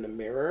costume in the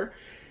mirror.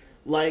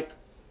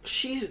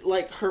 She's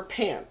her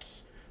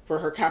pants for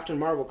her Captain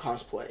Marvel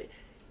cosplay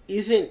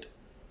isn't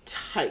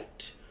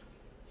tight,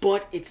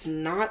 but it's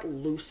not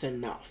loose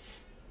enough.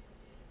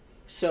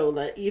 So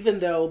that even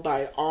though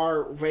by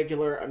our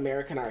regular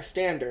Americanized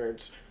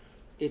standards,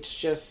 it's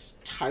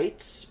just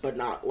tights, but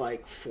not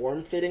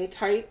form-fitting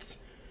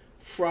tights,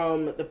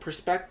 from the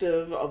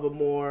perspective of a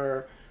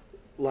more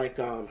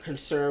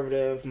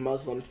conservative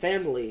Muslim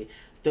family,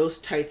 those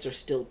tights are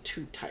still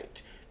too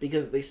tight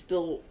because they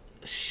still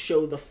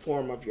show the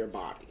form of your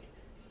body.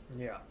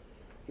 Yeah.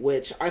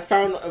 Which I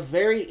found a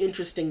very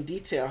interesting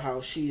detail,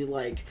 how she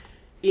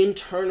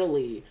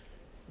internally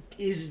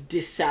is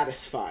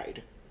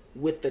dissatisfied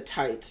with the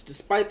tights,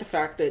 despite the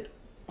fact that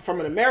from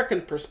an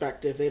American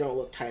perspective they don't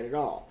look tight at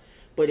all.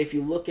 But if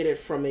you look at it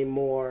from a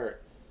more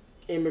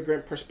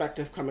immigrant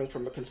perspective coming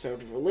from a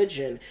conservative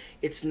religion,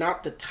 it's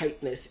not the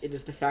tightness, it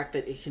is the fact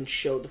that it can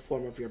show the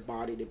form of your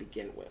body to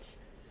begin with.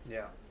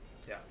 Yeah.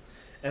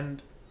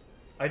 And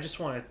I just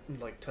want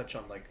to touch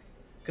on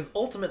because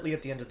ultimately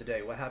at the end of the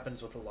day, what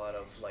happens with a lot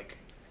of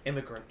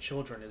immigrant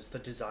children is the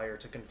desire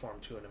to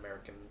conform to an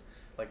American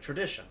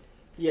tradition.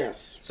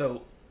 Yes.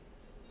 So,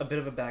 a bit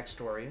of a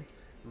backstory.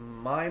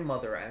 My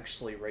mother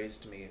actually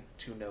raised me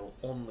to know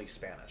only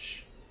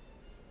Spanish.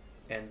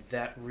 And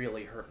that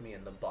really hurt me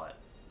in the butt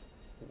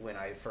when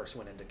I first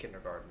went into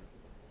kindergarten.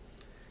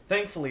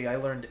 Thankfully, I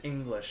learned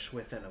English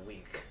within a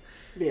week.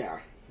 Yeah.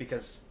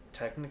 Because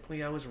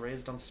technically I was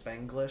raised on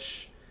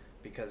Spanglish,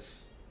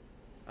 because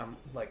I'm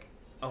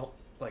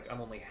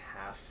I'm only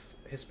half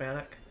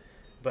Hispanic,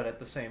 but at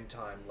the same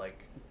time,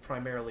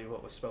 primarily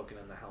what was spoken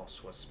in the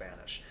house was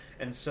Spanish.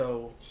 And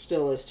so...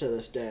 Still is to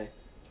this day.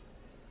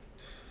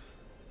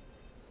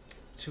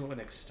 To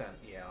an extent,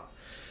 yeah.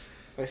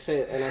 I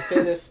say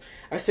this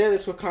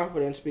with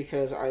confidence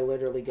because I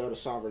literally go to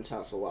Sovereign's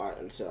house a lot,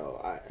 and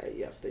so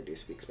yes, they do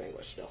speak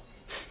Spanglish still.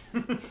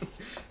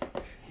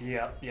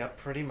 Yeah,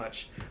 pretty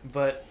much.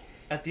 But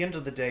at the end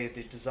of the day,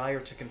 the desire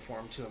to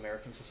conform to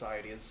American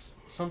society is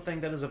something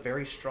that is a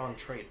very strong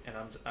trait, and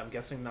I'm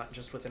guessing not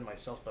just within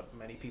myself, but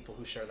many people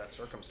who share that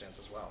circumstance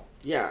as well.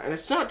 Yeah, and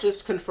it's not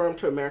just conform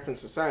to American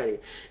society.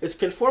 It's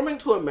conforming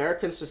to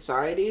American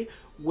society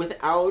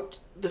without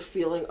the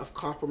feeling of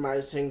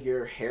compromising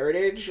your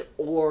heritage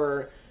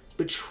or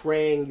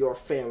betraying your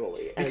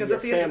family and your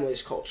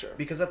family's culture.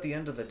 Because at the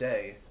end of the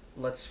day,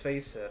 let's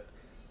face it,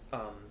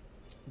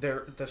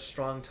 the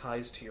strong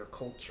ties to your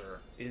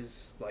culture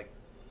is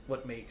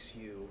what makes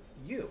you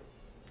you.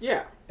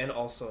 Yeah. And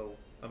also,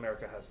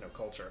 America has no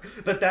culture.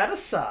 But that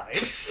aside,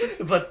 listen,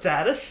 no.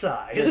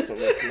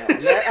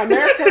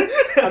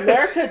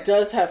 America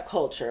does have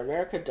culture.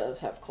 America does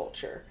have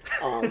culture.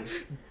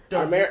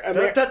 Does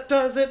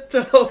it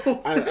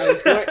though?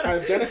 I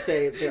was gonna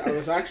say that I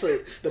was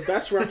actually the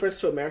best reference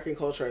to American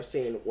culture I've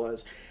seen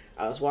was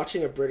I was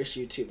watching a British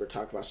YouTuber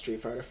talk about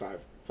Street Fighter V.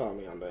 Follow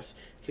me on this.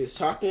 He was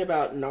talking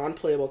about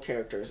non-playable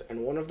characters,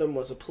 and one of them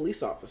was a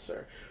police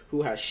officer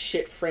who has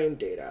shit frame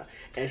data.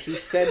 And he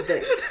said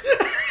this.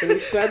 He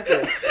said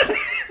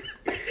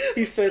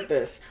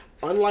this.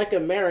 Unlike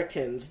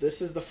Americans,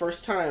 this is the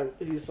first time.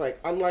 He's like,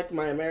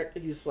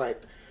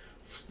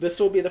 this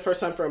will be the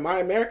first time for my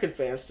American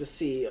fans to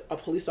see a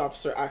police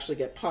officer actually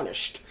get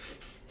punished.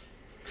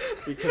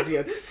 Because he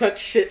had such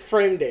shit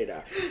frame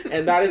data.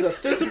 And that is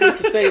ostensibly to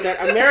say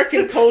that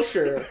American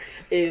culture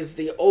is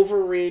the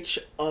overreach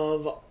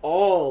of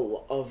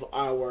all of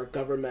our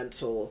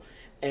governmental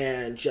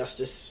and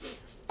justice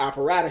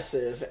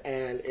apparatuses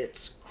and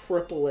its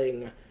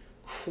crippling,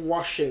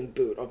 crushing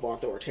boot of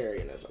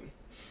authoritarianism.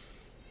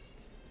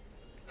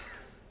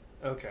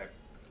 Okay.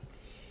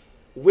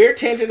 Weird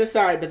tangent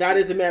aside, but that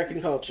is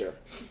American culture,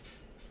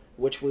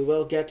 which we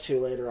will get to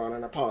later on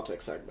in our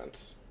politics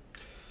segments.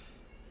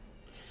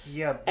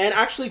 Yeah. And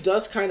actually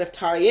does kind of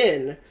tie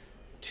in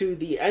to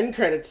the end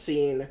credits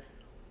scene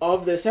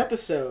of this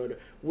episode,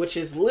 which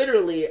is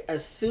literally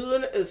as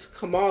soon as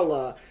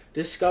Kamala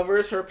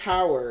discovers her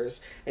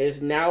powers and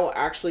is now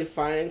actually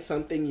finding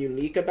something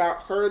unique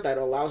about her that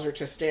allows her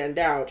to stand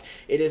out,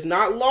 it is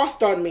not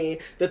lost on me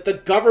that the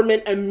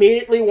government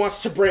immediately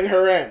wants to bring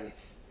her in.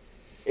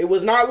 It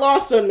was not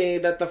lost on me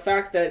that the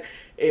fact that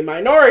a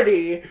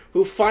minority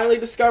who finally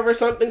discovers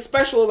something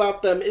special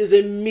about them is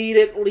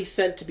immediately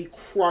sent to be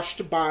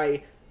crushed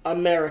by the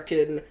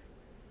American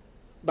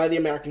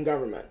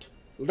government.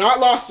 Not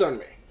lost on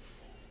me.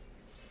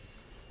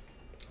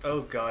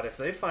 Oh god, if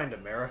they find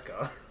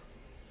America.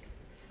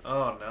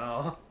 Oh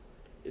no.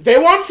 They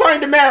won't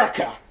find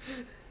America!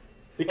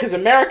 Because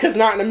America's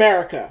not in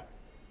America.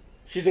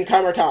 She's in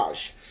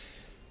Kamertage.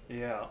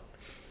 Yeah.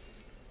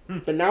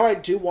 But now I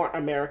do want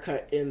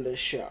America in this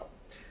show.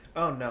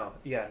 Oh no,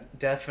 yeah,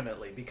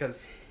 definitely,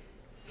 because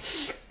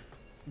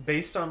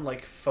based on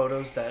like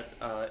photos that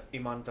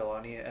Iman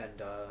Vellani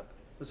and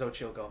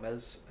Xochitl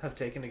Gomez have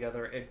taken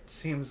together, it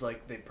seems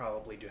like they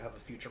probably do have a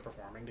future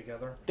performing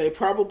together. They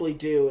probably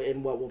do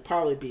in what will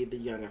probably be the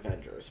Young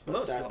Avengers,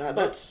 but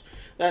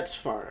that's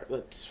far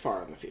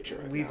in the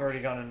future. We've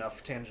already got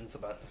enough tangents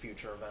about the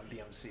future of the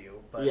MCU.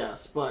 But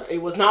yes, but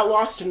it was not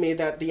lost to me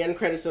that the end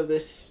credits of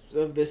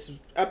this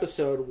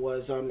episode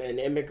was an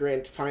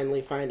immigrant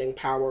finally finding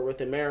power with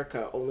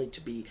America, only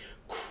to be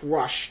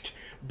crushed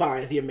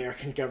by the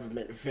American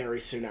government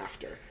very soon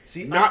after.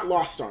 Not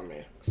lost on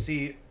me.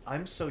 See,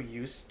 I'm so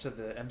used to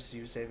the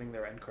MCU saving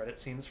their end credit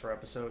scenes for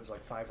episodes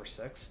like 5 or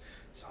 6,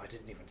 so I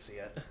didn't even see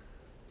it.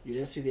 You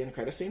didn't see the end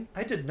credit scene?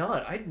 I did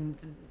not.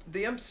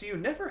 The MCU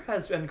never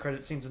has end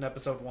credit scenes in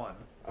episode 1.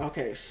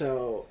 Okay,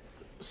 so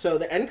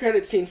the end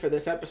credit scene for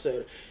this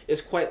episode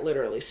is quite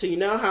literally. So you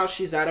know how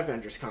she's at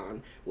Avengers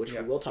Con, which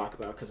we will talk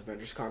about because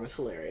Avengers Con is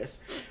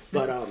hilarious.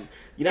 But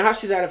you know how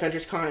she's at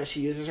Avengers Con and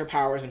she uses her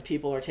powers and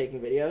people are taking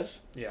videos?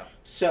 Yeah.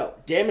 So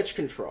Damage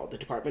Control, the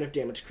Department of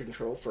Damage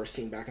Control, first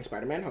seen back in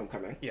Spider-Man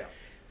Homecoming. Yeah.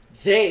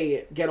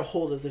 They get a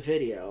hold of the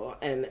video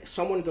and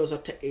someone goes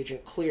up to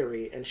Agent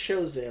Cleary and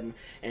shows him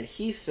and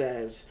he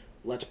says,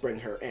 "Let's bring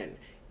her in."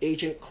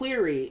 Agent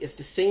Cleary is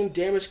the same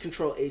damage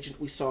control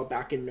agent we saw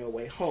back in No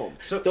Way Home.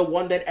 So the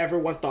one that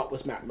everyone thought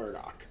was Matt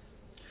Murdock.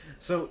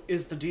 So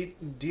is the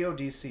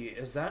DODC,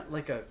 is that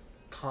like a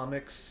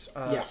comics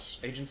yes.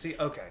 agency?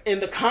 Okay.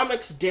 In the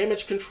comics,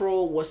 damage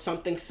control was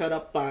something set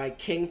up by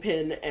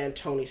Kingpin and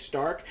Tony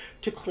Stark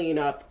to clean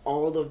up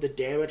all of the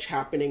damage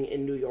happening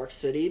in New York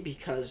City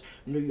because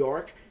New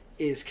York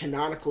is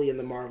canonically in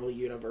the Marvel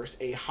Universe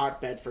a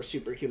hotbed for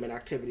superhuman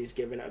activities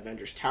given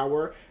Avengers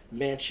Tower,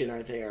 Mansion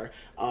are there,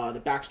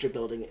 the Baxter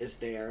Building is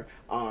there,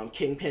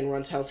 Kingpin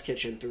runs Hell's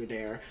Kitchen through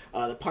there,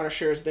 the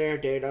Punisher is there,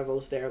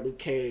 Daredevil's there, Luke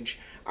Cage,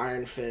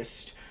 Iron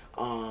Fist,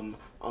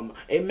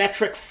 a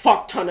metric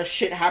fuck ton of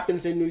shit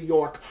happens in New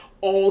York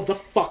all the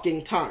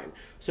fucking time.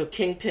 So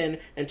Kingpin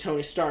and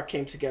Tony Stark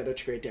came together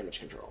to create damage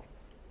control.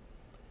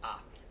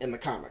 In the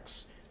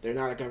comics. They're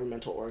not a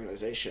governmental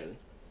organization,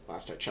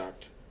 last I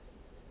checked.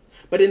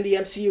 But in the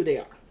MCU, they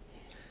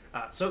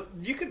are. So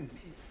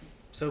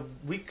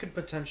we could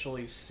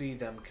potentially see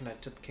them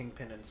connect to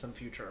Kingpin in some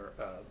future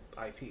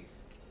IP.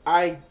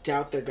 I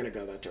doubt they're going to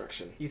go that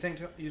direction. You think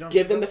you don't?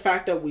 Given the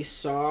fact that we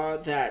saw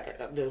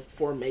that the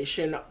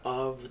formation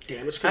of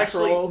damage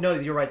control. Actually, no,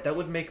 you're right. That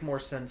would make more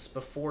sense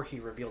before he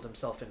revealed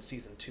himself in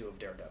season 2 of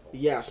Daredevil.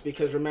 Yes,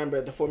 because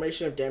remember, the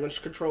formation of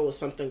damage control is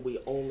something we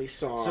only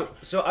saw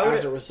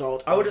as a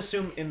result. I would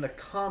assume in the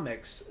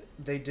comics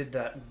they did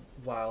that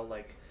while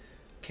like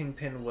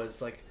Kingpin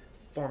was like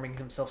forming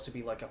himself to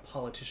be like a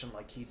politician,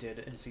 like he did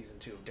in season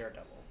 2 of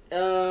Daredevil.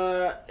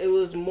 It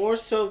was more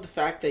so the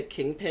fact that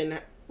Kingpin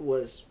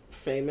was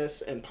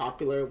famous and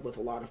popular with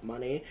a lot of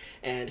money,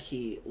 and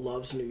he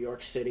loves New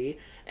York City,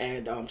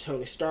 and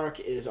Tony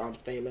Stark is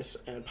famous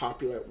and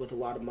popular with a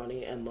lot of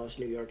money and loves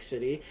New York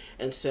City,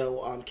 and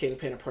so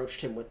Kingpin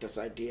approached him with this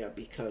idea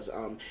because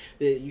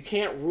you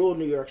can't rule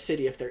New York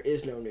City if there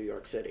is no New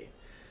York City.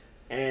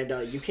 and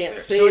you can't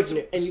Fair.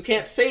 you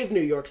can't save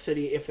New York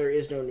City if there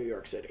is no New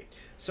York City.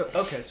 So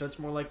it's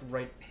more like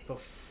right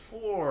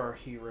before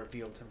he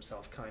revealed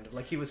himself, kind of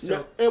like he was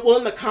still. Well,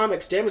 in the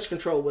comics, damage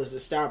control was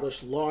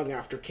established long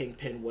after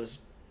Kingpin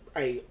was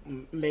a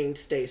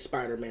mainstay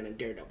Spider-Man and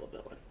Daredevil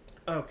villain.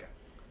 Okay.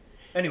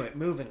 Anyway,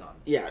 moving on.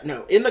 Yeah,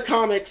 no. In the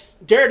comics,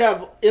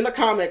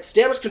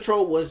 damage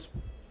control was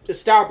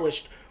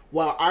established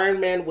while Iron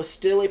Man was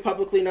still a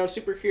publicly known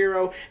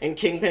superhero and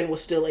Kingpin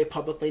was still a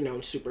publicly known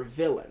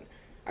supervillain.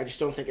 I just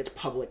don't think it's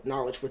public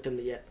knowledge within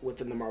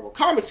the Marvel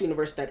Comics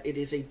universe that it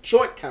is a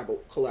joint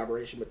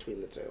collaboration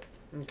between the two.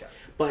 Okay.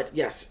 But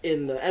yes,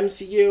 in the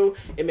MCU,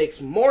 it makes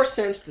more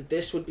sense that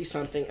this would be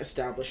something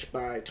established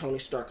by Tony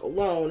Stark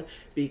alone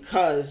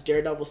because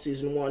Daredevil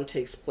Season 1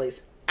 takes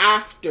place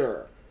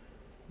after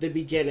the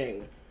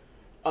beginning,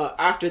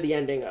 after the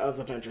ending of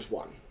Avengers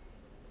 1.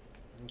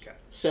 Okay.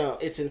 So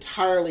it's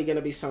entirely going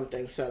to be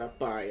something set up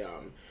by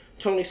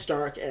Tony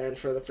Stark, and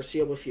for the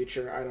foreseeable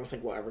future, I don't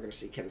think we're ever going to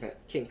see Kingpin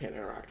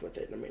interact with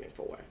it in a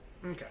meaningful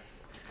way. Okay.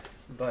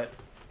 But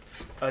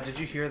did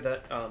you hear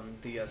that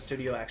the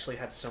studio actually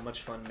had so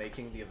much fun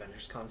making the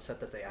Avengers concept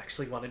that they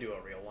actually want to do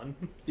a real one?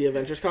 The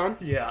Avengers Con?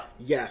 Yeah.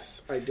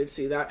 Yes, I did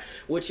see that,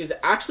 which is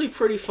actually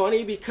pretty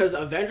funny because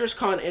Avengers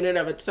Con in and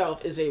of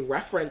itself is a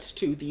reference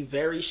to the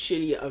very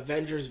shitty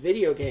Avengers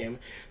video game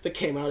that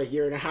came out a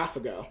year and a half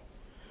ago.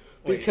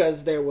 Wait.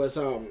 Because there was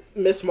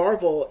Miss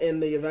Marvel in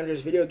the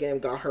Avengers video game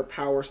got her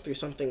powers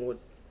through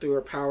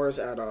her powers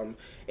at an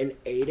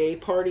A-Day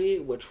party,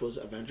 which was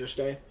Avengers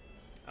Day.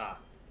 Ah.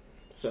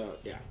 So,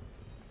 yeah.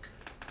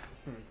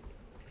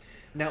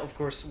 Now, of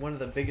course, one of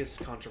the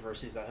biggest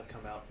controversies that have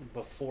come out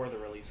before the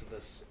release of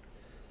this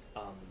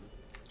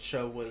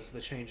show was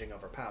the changing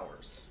of her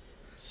powers.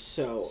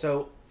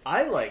 So,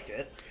 I like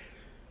it.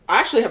 I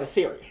actually have a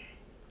theory.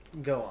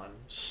 Go on.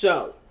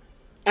 So,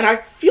 and I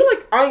feel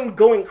like I'm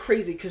going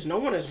crazy because no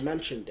one has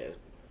mentioned it.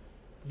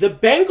 The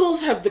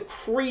Bengals have the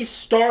Kree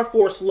Star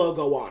Force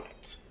logo on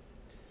it.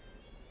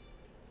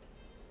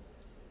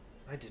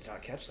 I did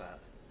not catch that.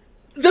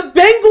 The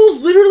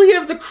Bengals literally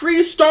have the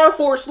Kree Star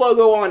Force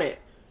logo on it.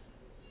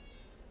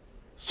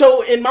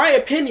 So, in my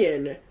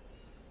opinion,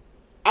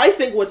 I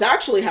think what's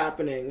actually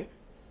happening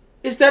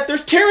is that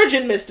there's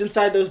Terrigen Mist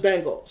inside those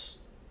Bengals.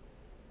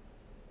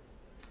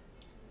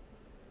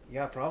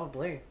 Yeah,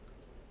 probably.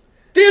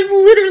 There's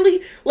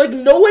literally,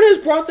 no one has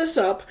brought this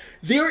up.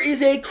 There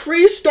is a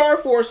Kree Star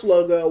Force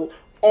logo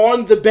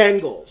on the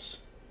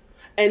Bengals.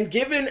 And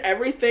given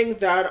everything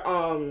that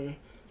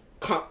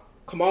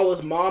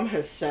Kamala's mom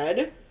has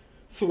said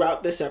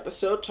throughout this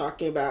episode,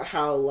 talking about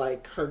how,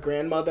 her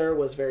grandmother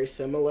was very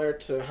similar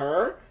to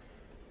her,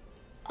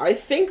 I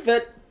think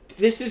that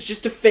this is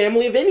just a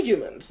family of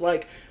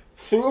Inhumans.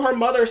 Through her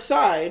mother's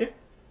side,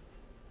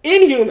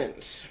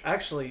 Inhumans.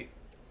 Actually,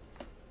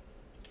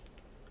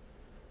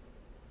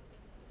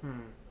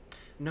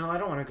 no, I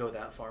don't want to go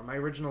that far. My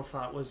original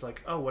thought was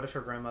what if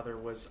her grandmother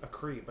was a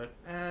Kree? But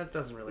it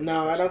doesn't really make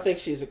No, I don't sense. think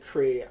she's a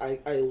Kree.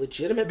 I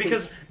legitimately...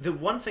 Because the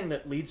one thing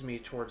that leads me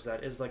towards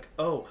that is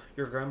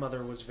your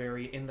grandmother was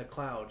very in the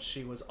clouds.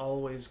 She was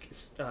always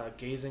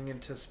gazing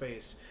into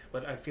space.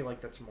 But I feel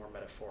like that's more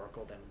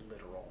metaphorical than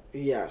literal.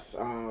 Yes.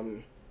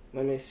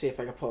 Let me see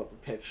if I can pull up a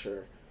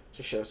picture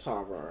to show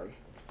Sovereign.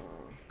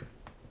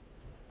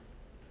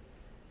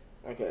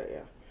 Okay,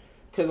 yeah.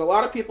 Because a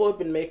lot of people have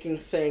been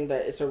saying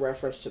that it's a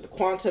reference to the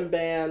quantum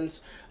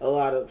bands. A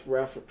lot of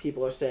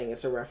people are saying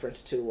it's a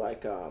reference to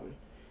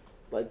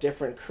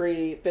different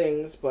Kree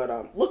things.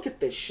 But look at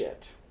this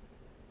shit.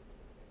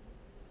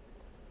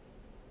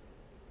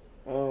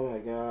 Oh my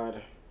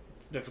god.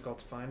 It's difficult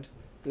to find.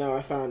 No,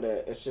 I found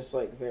it. It's just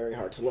very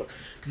hard to look.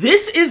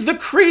 This is the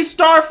Kree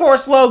Star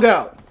Force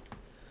logo.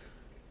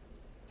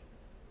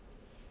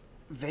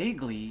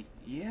 Vaguely,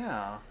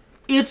 yeah.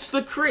 It's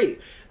the Kree.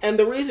 And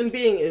the reason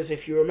being is,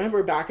 if you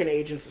remember back in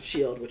Agents of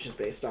S.H.I.E.L.D., which is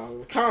based on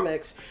the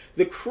comics,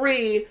 the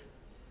Kree,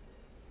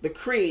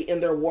 in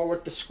their war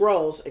with the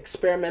Skrulls,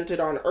 experimented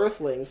on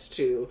Earthlings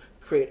to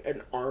create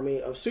an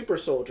army of super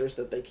soldiers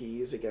that they could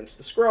use against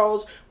the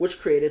Skrulls,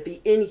 which created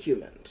the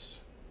Inhumans.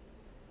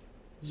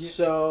 Yeah.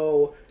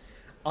 So...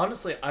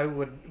 Honestly, I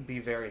would be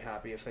very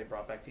happy if they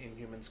brought back the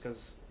Inhumans,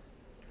 because,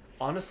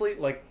 honestly,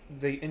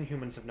 the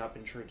Inhumans have not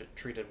been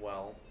treated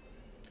well,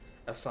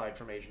 aside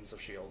from Agents of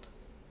S.H.I.E.L.D.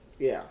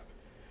 Yeah.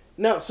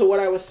 No, so what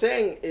I was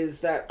saying is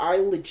that I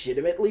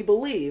legitimately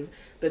believe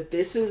that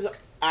this is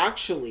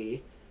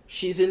actually,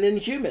 she's an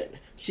Inhuman.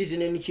 She's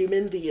an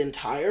Inhuman the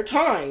entire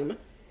time,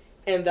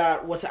 and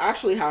that what's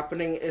actually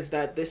happening is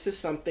that this is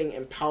something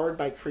empowered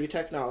by Kree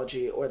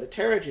technology or the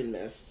Terrigen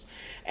Mists,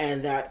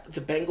 and that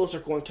the Bengals are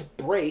going to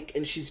break,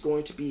 and she's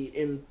going to be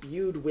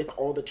imbued with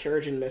all the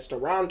Terrigen Mist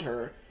around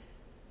her,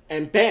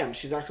 and bam,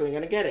 she's actually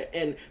going to get it.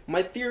 And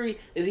my theory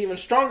is even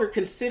stronger,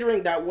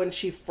 considering that when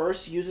she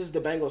first uses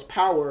the Bengals'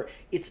 power,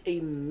 it's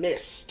a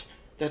mist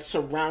that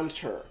surrounds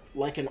her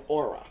like an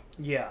aura.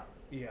 Yeah,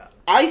 yeah.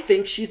 I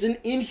think she's an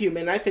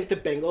Inhuman. I think the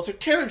Bengals are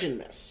Terrigen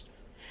Mist.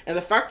 And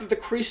the fact that the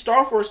Kree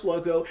Star Force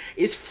logo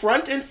is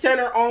front and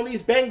center on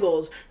these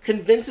bangles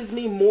convinces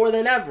me more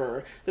than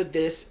ever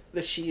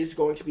that she is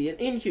going to be an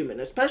Inhuman,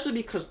 especially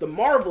because the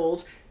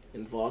Marvels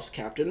involves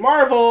Captain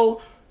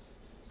Marvel,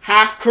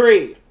 half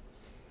Kree.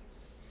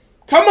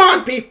 Come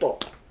on, people!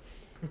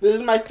 This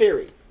is my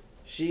theory.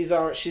 She's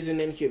an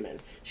Inhuman.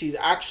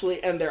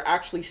 They're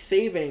actually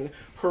saving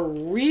her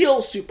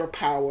real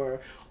superpower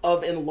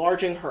of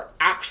enlarging her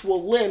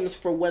actual limbs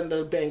for when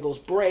the bangles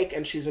break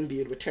and she's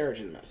imbued with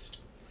Terrigen Mist.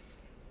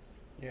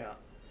 Yeah.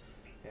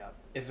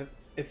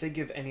 If they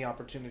give any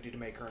opportunity to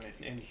make her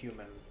an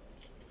Inhuman,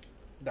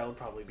 that would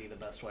probably be the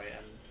best way.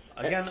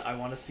 And again, I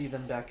want to see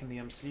them back in the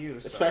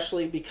MCU. So.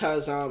 Especially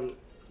because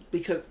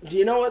do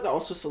you know what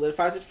also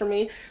solidifies it for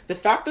me? The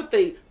fact that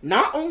they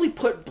not only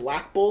put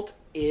Black Bolt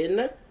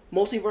in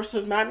Multiverse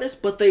of Madness,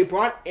 but they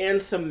brought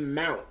Anson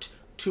Mount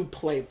to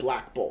play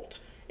Black Bolt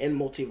in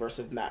Multiverse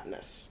of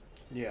Madness.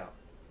 Yeah.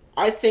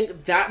 I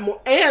think that more...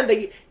 And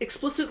they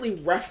explicitly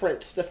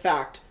reference the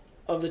fact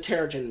of the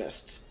Terrigen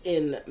Mists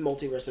in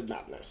Multiverse of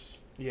Madness.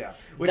 Yeah.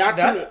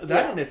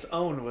 That in its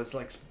own was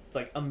like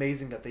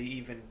amazing that they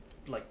even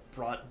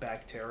brought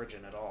back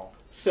Terrigen at all.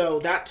 So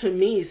that to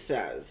me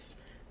says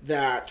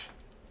that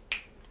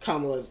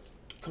Kamala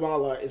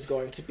is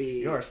going to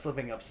be... You are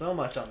slipping up so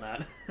much on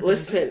that.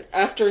 Listen,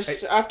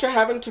 after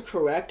having to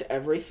correct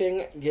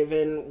everything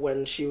given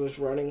when she was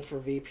running for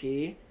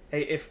VP...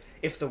 Hey,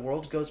 if the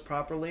world goes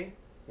properly,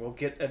 we'll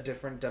get a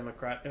different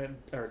Democratic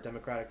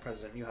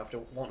president. You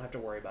won't have to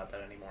worry about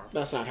that anymore.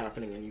 That's not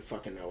happening, and you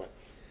fucking know it.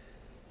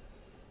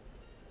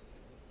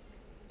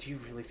 Do you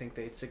really think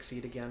they'd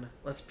succeed again?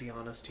 Let's be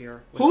honest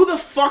here. Who the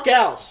fuck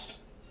else?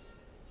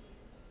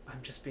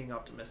 I'm just being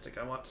optimistic.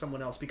 I want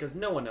someone else because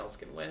no one else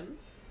can win.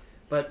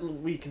 But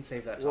we can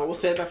save that. Well, we'll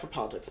save that for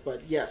politics.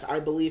 But yes, I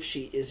believe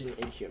she is an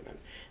Inhuman.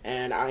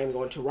 And I am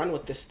going to run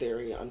with this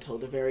theory until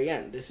the very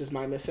end. This is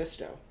my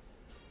Mephisto.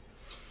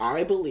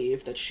 I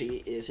believe that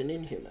she is an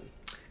Inhuman.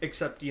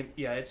 Except,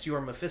 yeah, it's your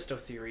Mephisto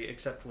theory,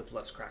 except with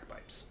less crack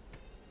pipes.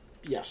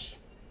 Yes.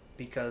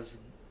 Because...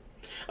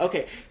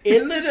 Okay,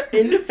 in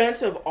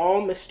defense of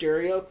all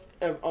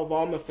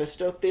all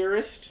Mephisto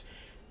theorists...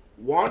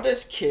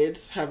 Wanda's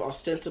kids have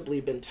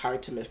ostensibly been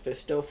tied to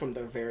Mephisto from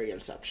their very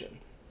inception.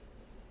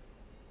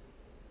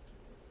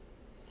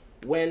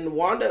 When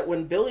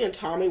Billy and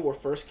Tommy were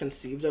first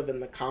conceived of in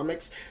the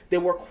comics, they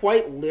were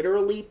quite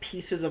literally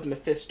pieces of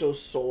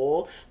Mephisto's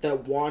soul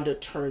that Wanda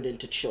turned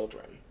into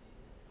children.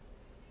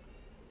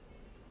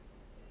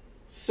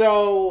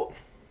 So,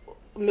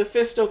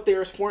 Mephisto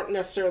theorists weren't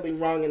necessarily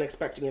wrong in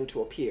expecting him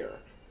to appear.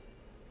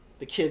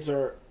 The kids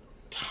are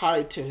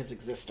tied to his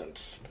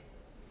existence.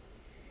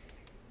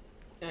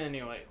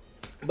 Anyway.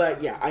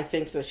 But yeah, I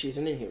think that she's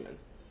an Inhuman.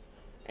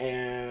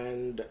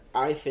 And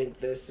I think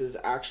this is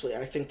actually,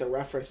 I think the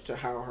reference to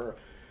how her...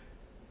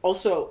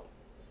 Also,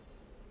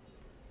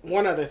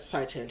 one other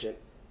side tangent.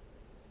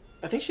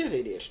 I think she has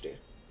ADHD.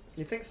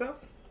 You think so?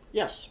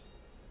 Yes.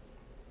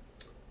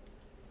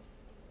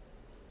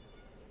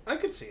 I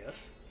could see it.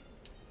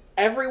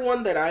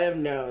 Everyone that I have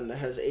known that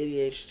has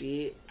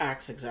ADHD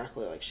acts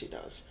exactly like she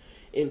does.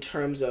 In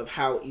terms of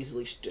how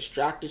easily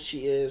distracted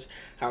she is,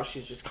 how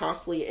she's just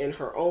constantly in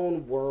her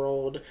own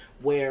world,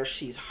 where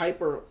she's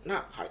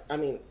not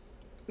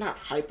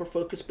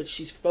hyper-focused, but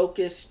she's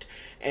focused,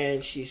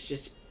 and she's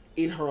just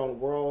in her own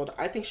world.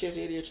 I think she has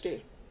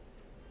ADHD.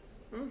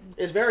 Mm-hmm.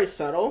 It's very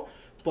subtle,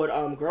 but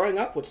growing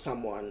up with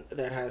someone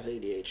that has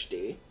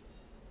ADHD,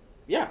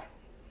 yeah.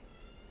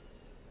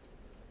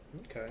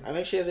 Okay. I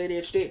think she has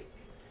ADHD.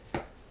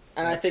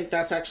 And I think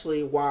that's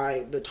actually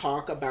why the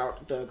talk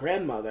about the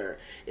grandmother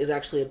is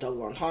actually a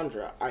double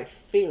entendre. I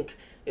think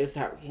is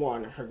that,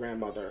 one, her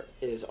grandmother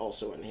is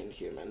also an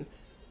Inhuman,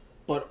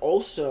 but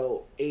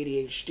also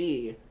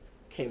ADHD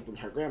came from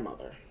her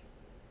grandmother.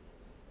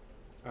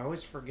 I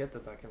always forget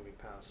that can be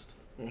passed.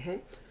 Mm-hmm.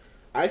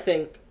 I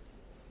think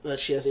that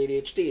she has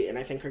ADHD, and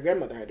I think her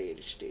grandmother had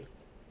ADHD.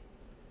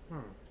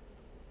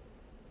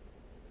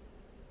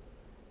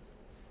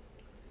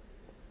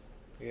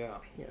 Yeah.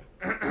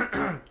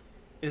 Yeah.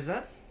 Is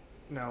that...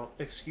 Now,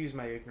 excuse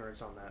my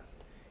ignorance on that.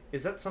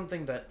 Is that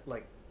something that,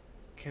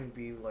 can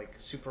be,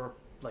 super,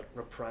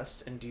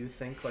 repressed? And do you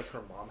think,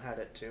 her mom had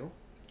it, too?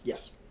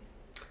 Yes.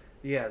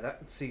 Yeah,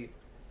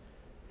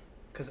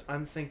 because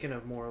I'm thinking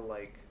of more,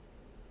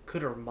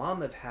 could her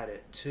mom have had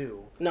it,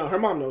 too? No, her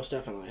mom most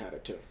definitely had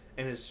it, too.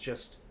 And is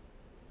just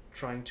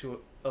trying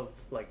to,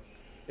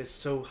 is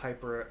so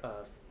hyper,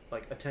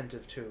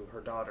 attentive to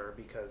her daughter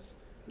because...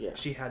 Yeah.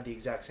 She had the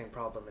exact same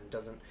problem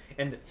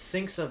and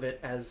thinks of it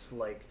as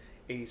a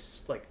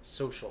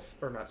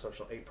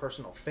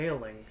personal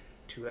failing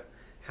to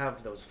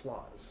have those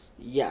flaws.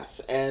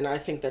 Yes, and I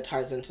think that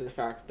ties into the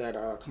fact that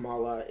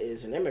Kamala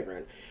is an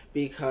immigrant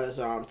because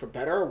for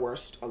better or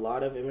worse, a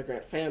lot of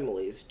immigrant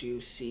families do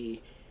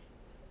see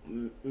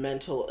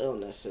mental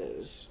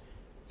illnesses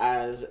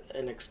as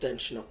an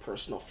extension of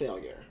personal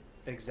failure.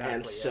 Exactly.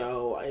 And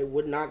so it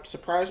would not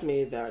surprise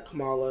me that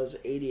Kamala's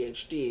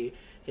ADHD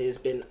has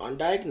been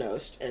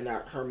undiagnosed, and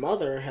that her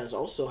mother has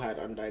also had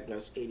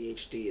undiagnosed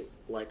ADHD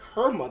like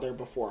her mother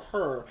before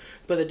her,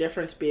 but the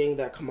difference being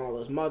that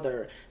Kamala's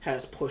mother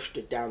has pushed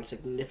it down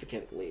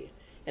significantly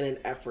in an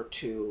effort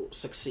to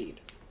succeed.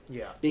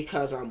 Yeah.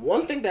 Because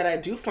one thing that I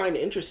do find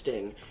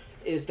interesting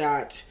is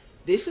that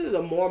this is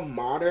a more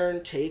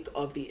modern take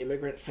of the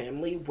immigrant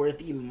family, where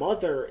the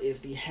mother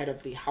is the head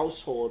of the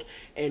household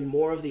and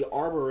more of the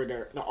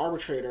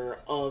arbitrator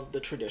of the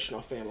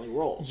traditional family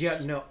roles. Yeah,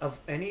 no, of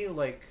any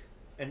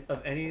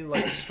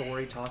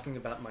story talking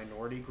about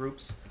minority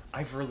groups,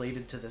 I've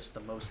related to this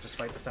the most,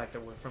 despite the fact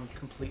that we're from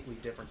completely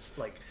different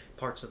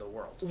parts of the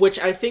world. Which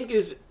I think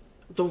is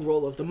the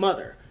role of the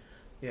mother.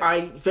 Yeah.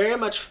 I very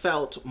much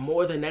felt,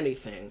 more than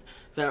anything,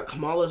 that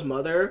Kamala's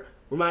mother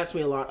reminds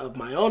me a lot of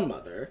my own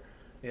mother.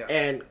 Yeah.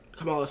 And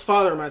Kamala's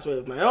father reminds me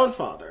of my own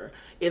father,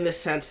 in the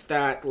sense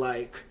that,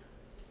 like,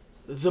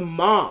 the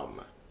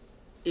mom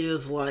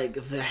is,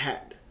 like, the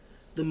head.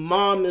 The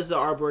mom is the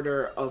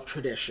arbiter of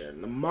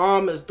tradition. The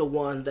mom is the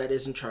one that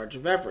is in charge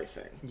of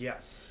everything.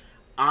 Yes.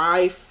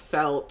 I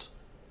felt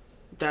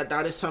that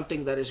that is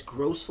something that is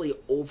grossly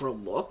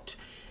overlooked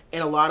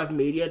in a lot of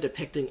media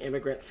depicting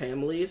immigrant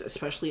families,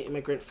 especially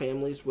immigrant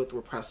families with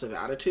repressive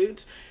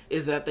attitudes,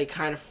 is that they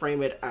kind of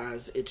frame it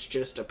as it's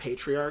just a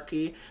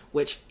patriarchy,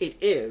 which it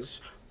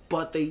is,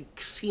 but they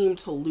seem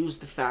to lose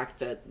the fact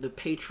that the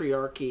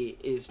patriarchy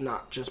is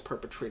not just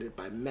perpetrated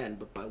by men,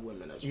 but by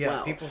women as well.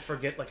 Yeah, people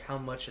forget how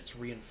much it's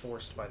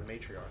reinforced by the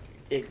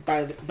matriarchy.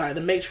 By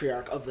the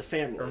matriarch of the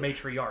family. Or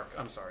matriarch,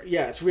 I'm sorry.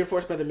 Yeah, it's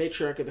reinforced by the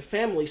matriarch of the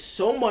family,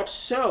 so much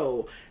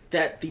so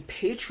that the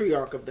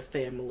patriarch of the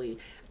family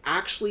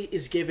actually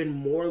is given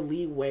more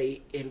leeway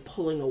in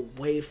pulling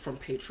away from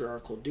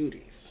patriarchal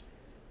duties.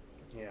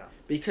 Yeah.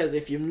 Because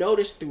if you've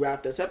noticed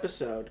throughout this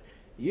episode,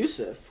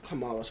 Yusuf,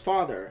 Kamala's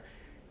father,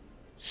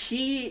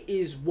 he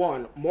is,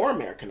 one, more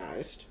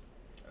Americanized,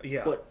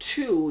 yeah, but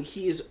two,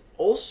 he is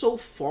also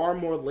far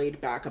more laid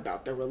back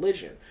about their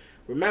religion.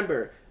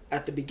 Remember,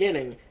 at the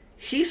beginning,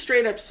 he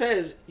straight up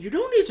says, you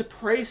don't need to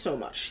pray so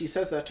much. She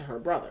says that to her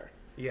brother.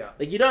 Yeah.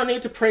 You don't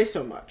need to pray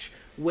so much,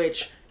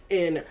 which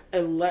in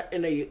a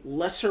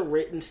lesser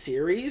written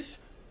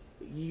series,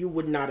 you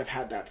would not have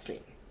had that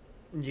scene.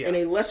 Yeah. In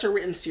a lesser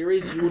written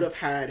series, you would have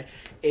had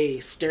a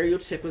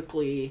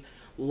stereotypically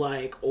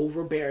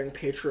overbearing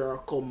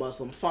patriarchal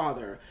Muslim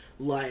father,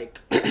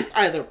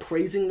 either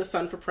praising the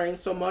son for praying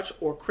so much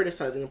or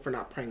criticizing him for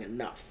not praying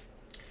enough.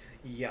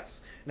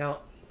 Yes. Now,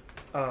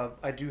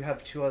 I do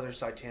have two other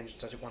side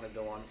tangents I want to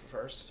go on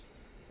first.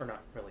 Or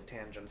not really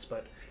tangents,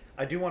 but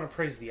I do want to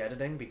praise the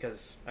editing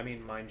because,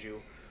 mind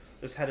you,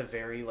 this had a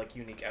very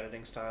unique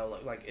editing style.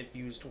 It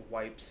used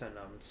wipes and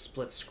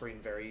split screen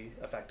very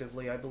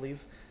effectively, I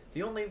believe.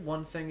 The only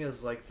one thing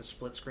is the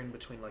split screen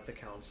between the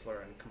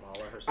counselor and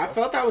Kamala herself. I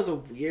felt that was a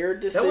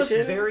weird decision. That was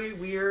very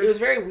weird. It was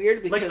very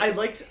weird because I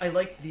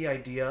liked the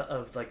idea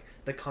of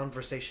the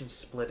conversation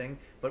splitting,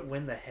 but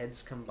when the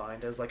heads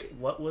combined, I was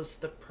what was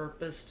the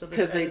purpose to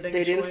this editing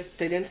choice?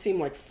 They didn't seem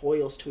like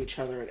foils to each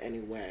other in any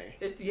way.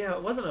 It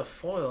wasn't a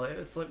foil.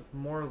 It's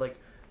more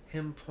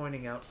him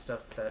pointing out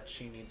stuff that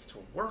she needs to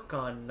work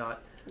on,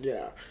 not...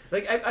 Yeah.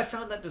 I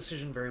found that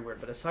decision very weird,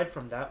 but aside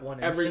from that one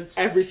instance...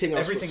 Everything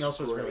else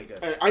was really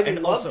good. I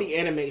love the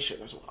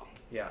animation as well.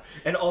 Yeah.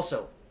 And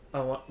also,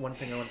 one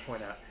thing I want to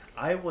point out,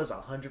 I was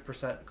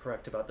 100%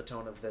 correct about the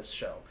tone of this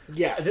show.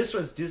 Yes. This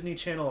was Disney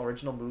Channel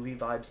original movie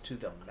vibes to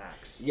the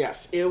max.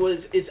 Yes.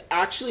 It's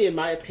actually, in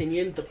my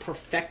opinion, the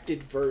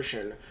perfected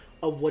version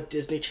of what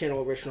Disney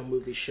Channel original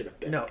movies should have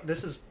been. No,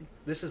 this is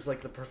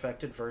the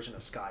perfected version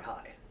of Sky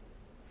High.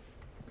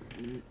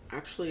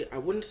 Actually, I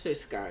wouldn't say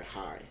Sky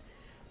High,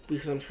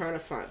 because I'm trying to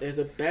find... There's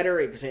a better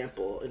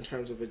example in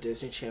terms of a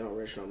Disney Channel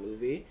original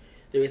movie.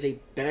 There is a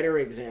better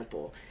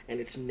example,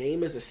 and its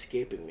name is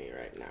escaping me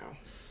right now.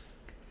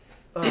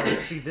 Oh,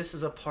 see, this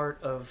is a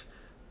part of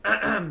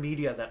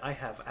media that I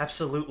have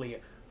absolutely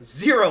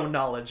zero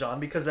knowledge on,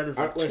 because that is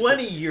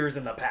 20 years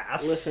in the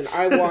past. Listen,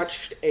 I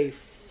watched a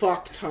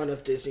fuck ton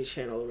of Disney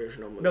Channel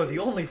original movies. No, the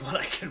only one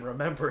I can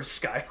remember is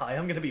Sky High.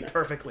 I'm going to be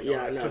perfectly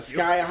honest with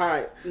Sky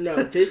High.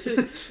 No, this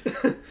is...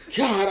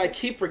 God, I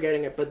keep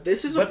forgetting it, but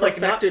this is a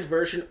perfected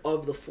version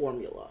of the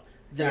formula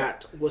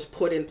that was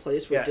put in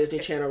place with Disney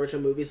Channel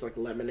original movies like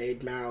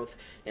Lemonade Mouth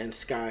and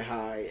Sky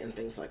High and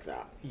things like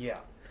that. Yeah.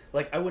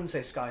 I wouldn't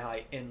say Sky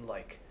High in,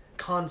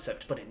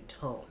 concept, but in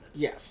tone.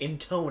 Yes. In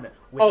tone.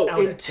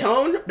 In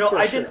tone? No,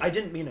 I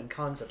didn't mean in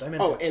concept. I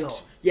meant in tone.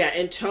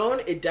 In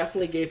tone, it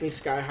definitely gave me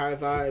Sky High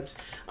vibes.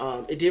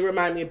 It did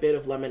remind me a bit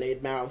of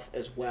Lemonade Mouth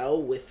as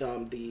well, with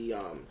the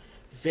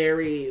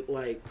very,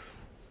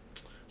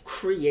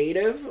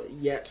 creative,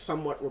 yet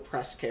somewhat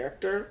repressed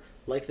character,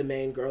 like the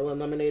main girl in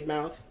Lemonade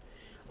Mouth.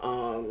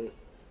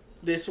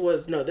 This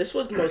was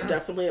most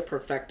definitely a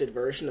perfected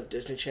version of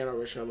Disney Channel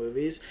original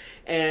movies,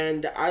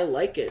 and I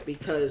like it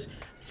because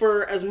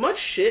for as much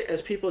shit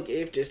as people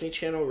gave Disney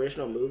Channel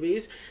original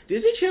movies,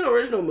 Disney Channel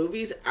original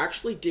movies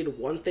actually did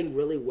one thing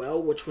really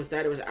well, which was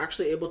that it was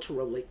actually able to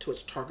relate to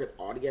its target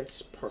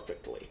audience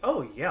perfectly.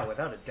 Oh, yeah,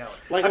 without a doubt.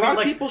 Like, a lot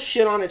of people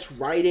shit on its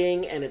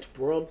writing and its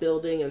world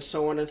building and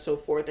so on and so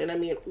forth, and I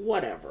mean,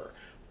 whatever.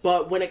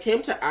 But when it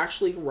came to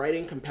actually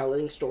writing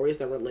compelling stories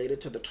that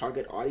related to the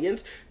target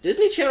audience,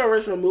 Disney Channel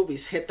original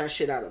movies hit that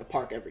shit out of the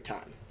park every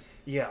time.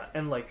 Yeah,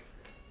 and, like,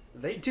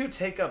 they do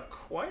take up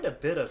quite a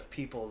bit of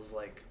people's,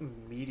 like,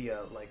 media,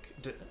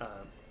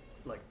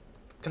 like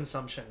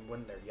consumption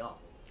when they're young.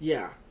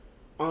 Yeah.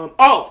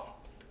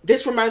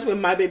 This reminds me of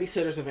My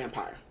Babysitter's a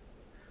Vampire.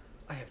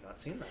 I have not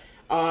seen that.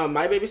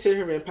 My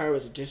Babysitter's a Vampire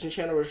was a Disney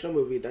Channel original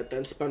movie that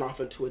then spun off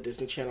into a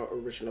Disney Channel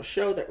original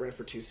show that ran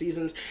for 2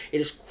 seasons.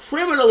 It is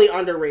criminally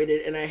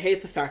underrated, and I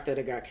hate the fact that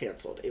it got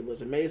canceled. It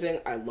was amazing.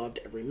 I loved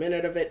every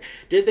minute of it.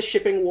 Did the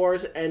shipping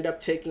wars end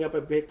up taking up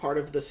a big part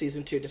of the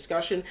season 2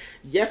 discussion?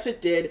 Yes,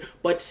 it did,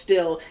 but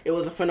still, it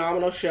was a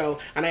phenomenal show,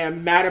 and I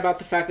am mad about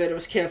the fact that it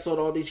was canceled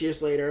all these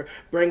years later.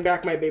 Bring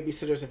back My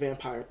Babysitter's a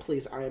Vampire.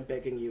 Please, I am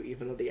begging you,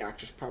 even though the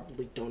actors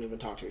probably don't even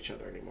talk to each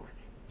other anymore.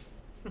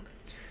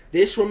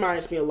 This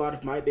reminds me a lot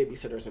of My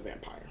Babysitter's a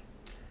Vampire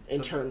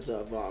in terms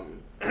of a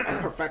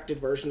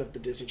perfected version of the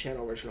Disney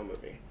Channel original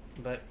movie.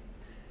 But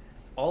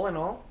all in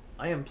all,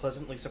 I am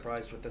pleasantly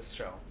surprised with this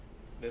show.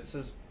 This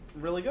is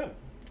really good.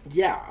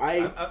 Yeah,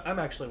 I'm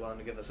actually willing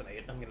to give this an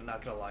 8. I'm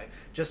not gonna lie,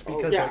 just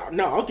because.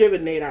 I'll give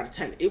it an 8 out of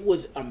 10. It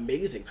was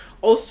amazing.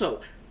 Also,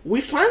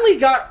 we finally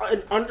got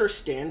an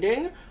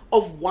understanding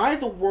of why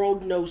the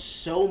world knows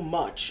so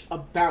much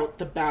about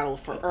the battle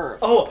for Earth.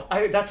 Oh,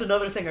 that's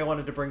another thing I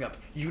wanted to bring up.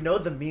 You know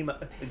the meme,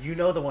 you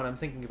know the one I'm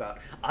thinking about.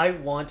 I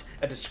want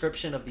a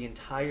description of the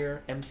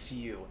entire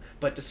MCU,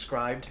 but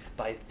described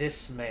by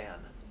this man.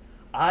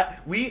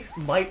 We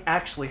might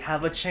actually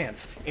have a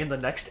chance in the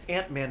next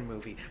Ant-Man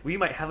movie. We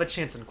might have a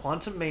chance in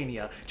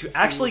Quantumania to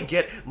actually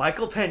get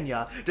Michael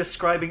Pena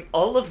describing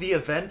all of the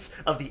events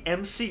of the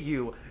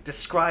MCU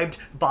described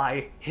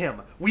by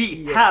him.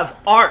 We have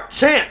our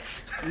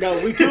chance! No,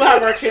 we do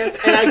have our chance,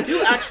 and I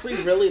do actually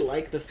really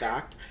like the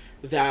fact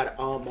that,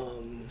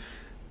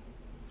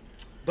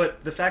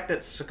 But the fact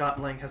that Scott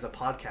Lang has a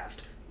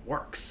podcast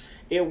works.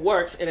 It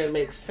works, and it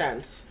makes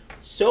sense.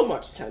 So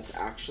much sense,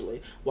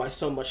 actually, why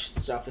so much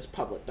stuff is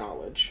public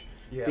knowledge.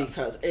 Yeah.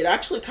 Because it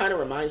actually kind of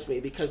reminds me,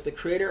 because the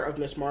creator of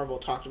Ms. Marvel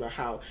talked about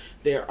how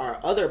there are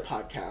other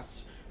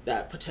podcasts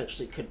that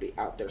potentially could be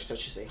out there,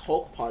 such as a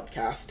Hulk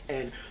podcast,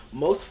 and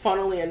most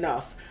funnily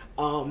enough,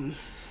 the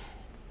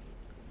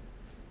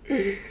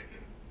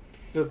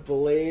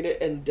Blade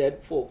and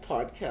Deadpool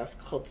podcast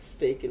called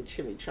Steak and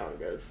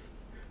Chimichangas.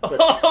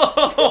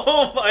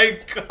 Oh my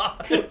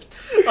god!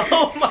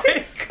 Oh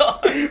my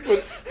god!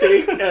 But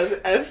steak as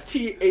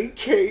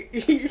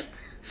S-T-A-K-E.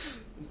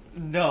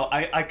 No,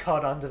 I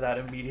caught on to that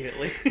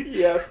immediately.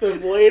 Yes, the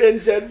Blade and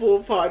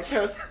Deadpool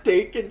podcast,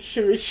 Steak and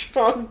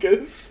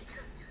Chimichangas.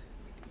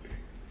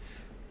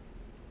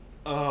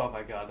 Oh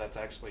my god, that's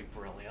actually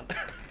brilliant.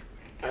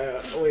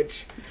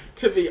 Which,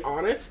 to be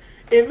honest,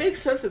 it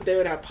makes sense that they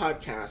would have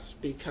podcasts,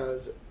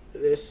 because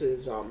this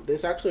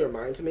actually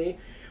reminds me,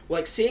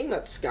 like, seeing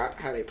that Scott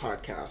had a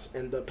podcast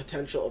and the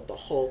potential of the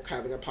Hulk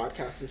having a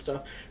podcast and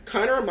stuff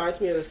kind of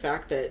reminds me of the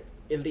fact that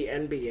in the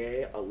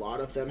NBA, a lot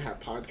of them have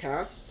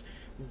podcasts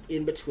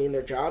in between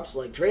their jobs.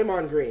 Like,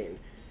 Draymond Green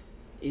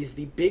is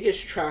the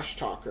biggest trash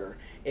talker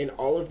in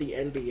all of the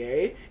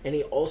NBA, and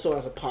he also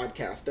has a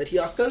podcast that he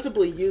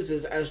ostensibly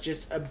uses as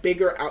just a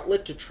bigger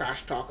outlet to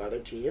trash talk other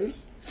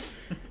teams.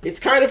 It's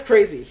kind of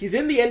crazy. He's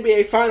in the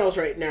NBA Finals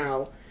right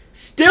now,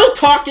 still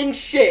talking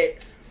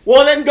shit,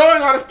 well, then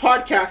going on his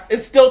podcast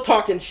and still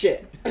talking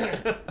shit.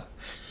 But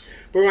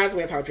reminds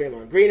me of how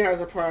Draymond Green has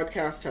a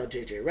podcast, how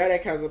JJ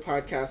Redick has a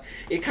podcast.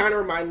 It kind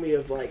of reminds me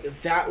of,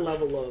 like, that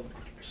level of,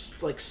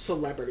 like,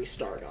 celebrity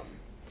stardom.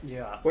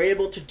 Yeah. Where you're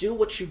able to do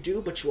what you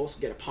do, but you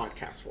also get a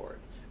podcast for it.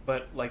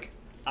 But, like,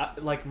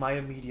 my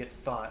immediate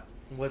thought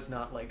was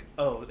not like,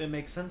 oh, it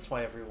makes sense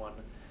why everyone,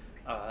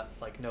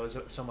 knows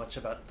so much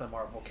about the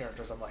Marvel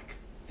characters. I'm like,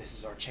 this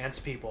is our chance,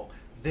 people.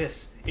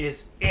 This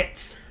is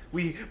it.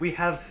 We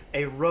have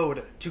a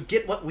road to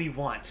get what we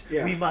want.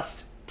 Yes. We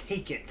must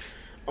take it.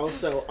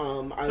 Also,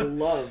 I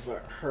love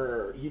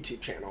her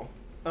YouTube channel.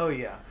 Oh,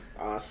 yeah.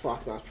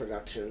 Slothmouth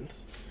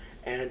Productions.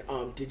 And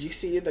did you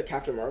see the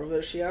Captain Marvel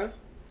that she has?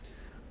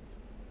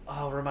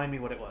 Oh, remind me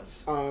what it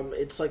was.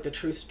 It's like the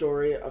true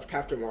story of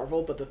Captain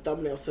Marvel, but the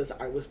thumbnail says,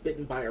 "I was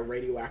bitten by a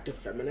radioactive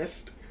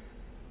feminist."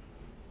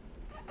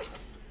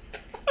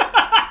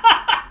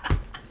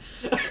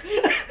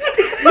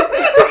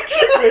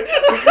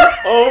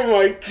 Oh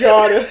my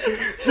god,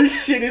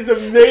 this shit is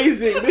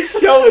amazing. This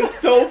show is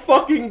so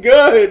fucking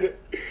good.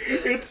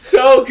 It's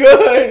so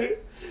good.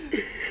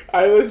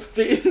 I was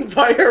bitten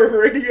by a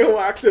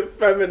radioactive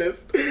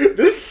feminist.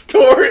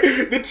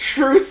 The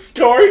true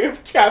story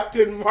of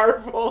Captain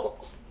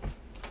Marvel.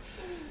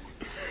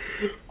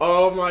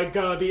 Oh my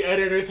god, the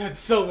editors had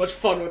so much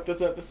fun with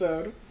this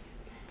episode.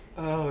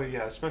 Oh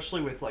yeah,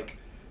 especially with, like,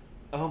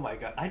 Oh my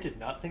god, I did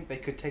not think they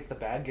could take the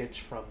baggage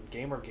from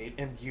Gamergate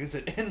and use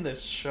it in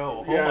this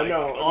show. Yeah, oh my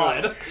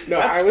god. No,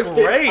 That's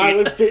great. I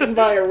was bitten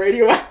by a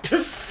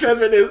radioactive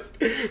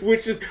feminist,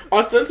 which is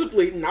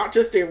ostensibly not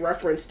just a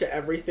reference to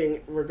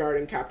everything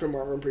regarding Captain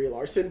Marvel and Brie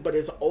Larson, but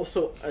is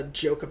also a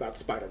joke about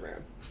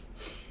Spider-Man.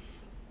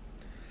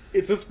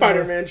 It's a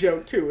Spider-Man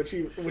joke too,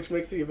 which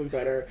makes it even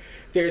better.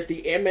 There's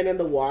the Ant-Man and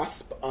the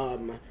Wasp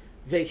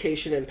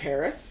vacation in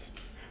Paris,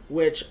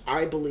 which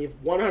I believe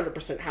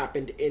 100%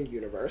 happened in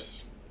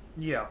universe.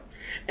 Yeah.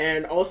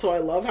 And also I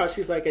love how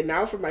she's like, and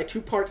now for my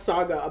 2-part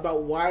saga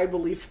about why I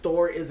believe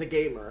Thor is a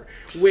gamer.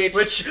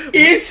 Which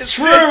is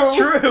true! It's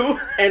true!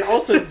 And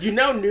also,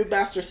 Noob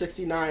Master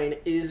 69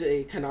 is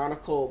a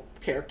canonical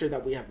character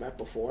that we have met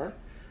before.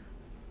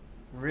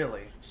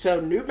 Really?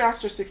 So, Noob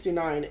Master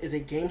 69 is a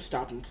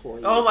GameStop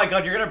employee. Oh my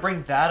god, you're gonna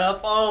bring that up?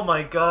 Oh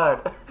my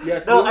god.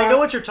 Yes. No, I know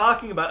what you're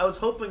talking about. I was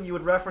hoping you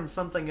would reference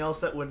something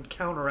else that would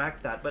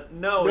counteract that, but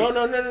no.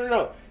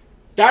 No.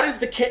 That is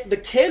the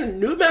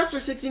canon. Noob Master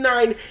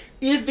 69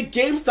 is the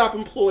GameStop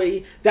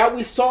employee that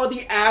we saw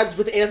the ads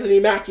with Anthony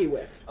Mackie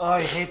with. Oh,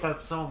 I hate that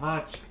so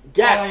much.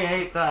 Yes. Oh, I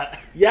hate that.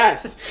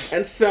 Yes.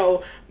 And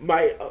so,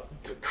 my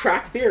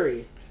crack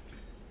theory,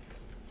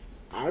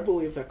 I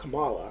believe that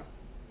Kamala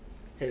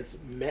has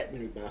met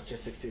Noob Master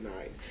 69,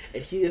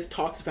 and he has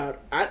talked about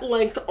at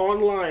length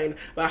online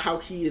about how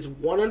he is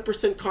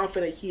 100%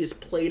 confident he has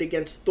played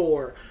against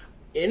Thor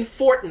in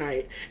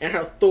Fortnite, and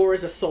how Thor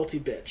is a salty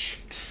bitch.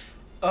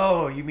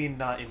 Oh, you mean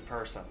not in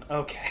person?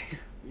 Okay.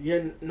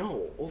 Yeah,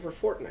 no, over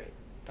Fortnite.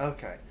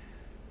 Okay.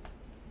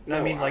 No,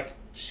 I mean, like,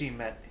 she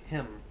met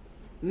him.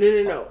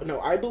 No.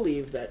 I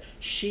believe that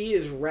she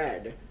is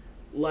read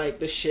like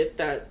the shit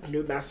that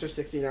Noob Master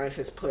 69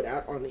 has put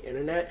out on the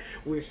internet,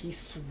 where he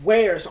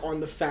swears on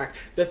the fact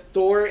that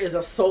Thor is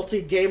a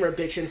salty gamer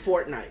bitch in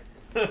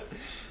Fortnite.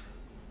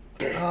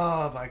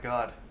 Oh my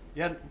god.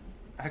 Yeah,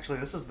 actually,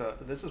 this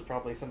is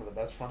probably some of the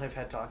best fun I've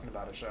had talking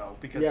about a show,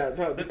 because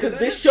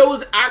this show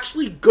is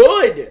actually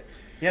good.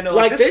 Yeah, no,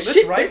 like this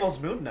shit rivals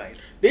Moon Knight.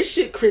 This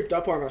shit creeped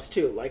up on us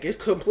too. Like, it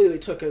completely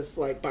took us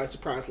like by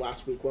surprise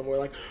last week when we're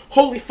like,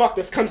 "Holy fuck,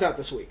 this comes out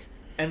this week!"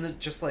 And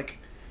just like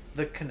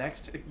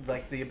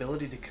the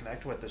ability to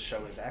connect with this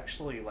show is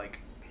actually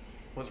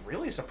was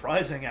really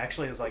surprising.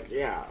 Actually, is like,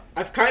 yeah,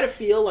 I kind of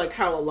feel like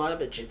how a lot of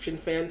Egyptian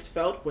fans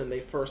felt when they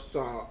first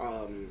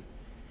saw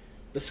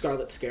the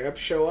Scarlet Scarab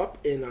show up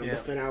in the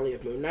finale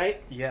of Moon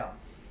Knight. Yeah,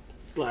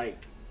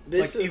 like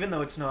this, even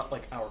though it's not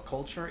like our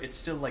culture, it's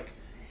still like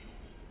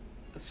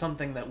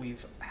something that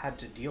we've had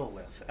to deal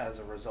with as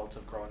a result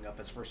of growing up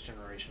as first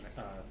generation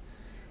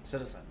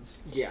citizens.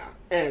 Yeah,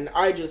 and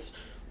I just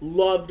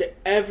loved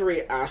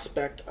every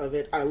aspect of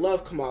it. I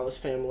love Kamala's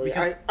family.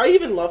 I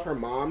even love her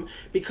mom,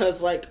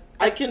 because like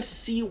I can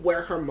see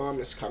where her mom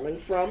is coming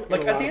from.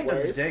 Like, at the end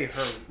of the day,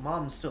 her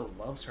mom still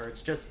loves her.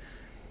 It's just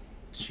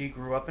she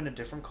grew up in a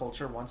different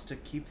culture, wants to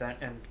keep that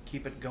and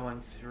keep it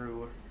going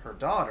through her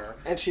daughter.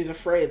 And she's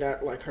afraid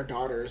that like her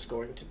daughter is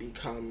going to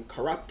become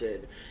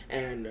corrupted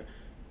and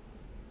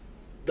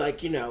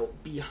like,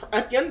 be hurt.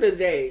 At the end of the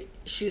day,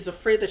 she's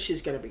afraid that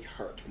she's going to be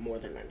hurt more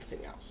than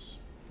anything else.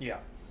 Yeah.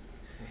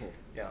 Mm-hmm.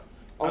 Yeah.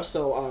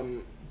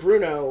 Also,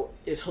 Bruno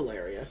is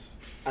hilarious.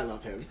 I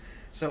love him.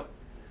 So,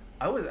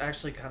 I was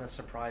actually kind of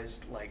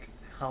surprised, like,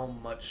 how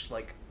much,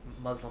 like,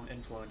 Muslim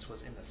influence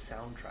was in the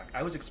soundtrack.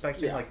 I was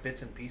expecting, like,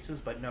 bits and pieces,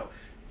 but no.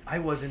 I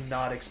was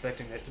not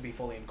expecting it to be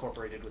fully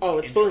incorporated with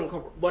it's fully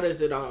incorporated. What is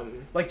it,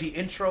 Like, the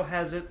intro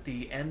has it,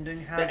 the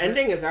ending has it. The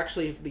ending is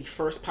actually the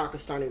first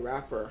Pakistani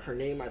rapper. Her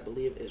name, I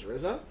believe, is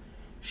Riza.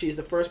 She's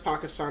the first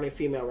Pakistani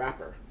female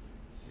rapper.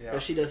 Yeah.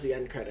 And she does the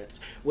end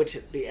credits, which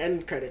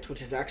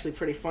is actually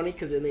pretty funny,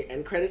 because in the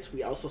end credits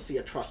we also see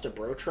a Trust a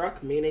Bro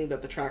truck, meaning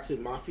that the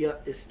Tracksuit Mafia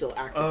is still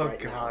active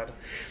now.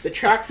 The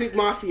Tracksuit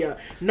Mafia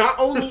not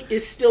only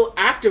is still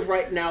active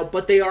right now,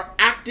 but they are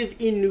active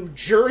in New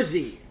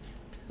Jersey.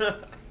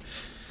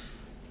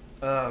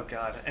 Oh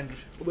god. And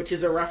which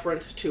is a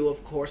reference to,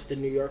 of course, the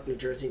New York, New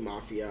Jersey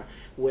Mafia,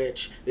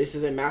 which this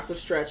is a massive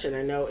stretch, and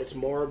I know it's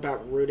more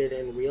about rooted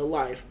in real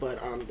life, but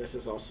this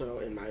is also,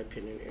 in my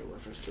opinion, a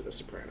reference to The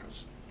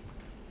Sopranos.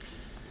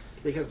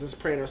 Because The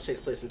Sopranos takes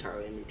place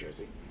entirely in New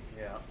Jersey.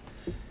 Yeah.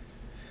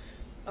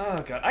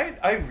 Oh god,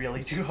 I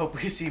really do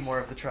hope we see more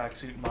of the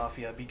Tracksuit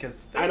Mafia,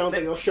 because I don't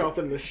think they'll show up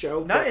in this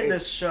show. Not in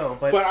this show,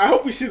 but I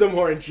hope we see them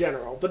more in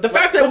general. But the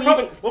fact that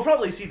we'll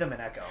probably see them in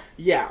Echo.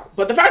 Yeah,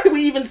 but the fact that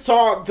we even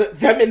saw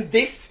them in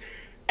this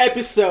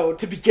episode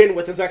to begin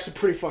with is actually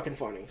pretty fucking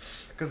funny.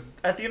 Because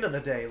at the end of the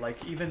day,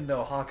 like, even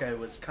though Hawkeye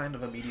was kind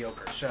of a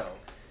mediocre show,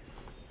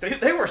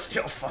 they were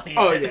still funny.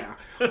 Oh yeah.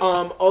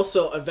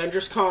 Also,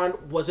 Avengers Con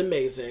was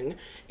amazing.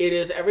 It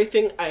is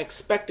everything I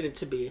expected it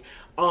to be.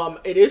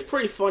 It is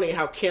pretty funny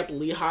how Camp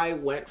Lehigh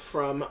went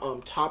from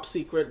top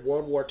secret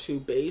World War II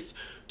base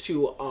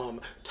to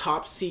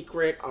top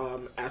secret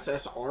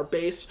SSR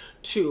base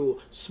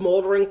to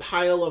smoldering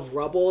pile of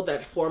rubble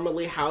that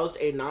formerly housed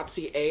a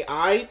Nazi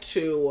AI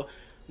to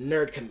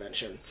nerd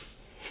convention.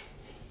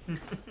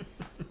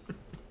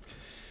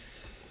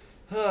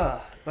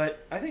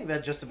 But I think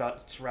that just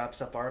about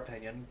wraps up our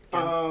opinion.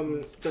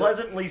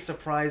 Pleasantly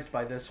surprised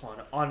by this one,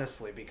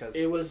 honestly, because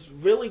it was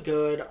really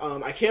good.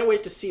 I can't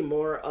wait to see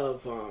more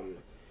of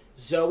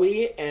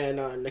Zoe and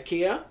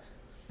Nakia.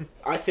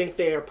 I think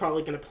they are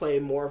probably going to play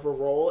more of a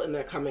role in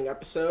the coming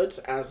episodes,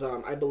 as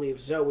I believe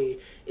Zoe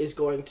is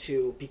going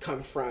to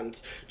become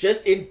friends.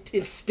 Just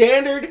in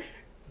standard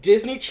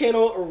Disney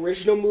Channel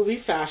original movie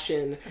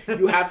fashion,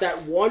 you have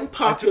that one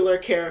popular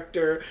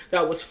character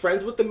that was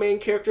friends with the main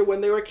character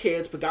when they were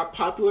kids, but got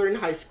popular in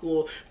high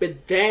school.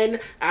 But then,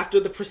 after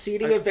the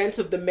preceding events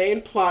of the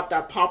main plot,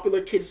 that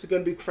popular kid is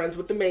going to be friends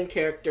with the main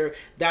character.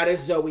 That is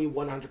Zoe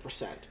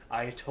 100%.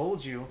 I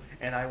told you,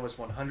 and I was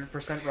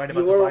 100% right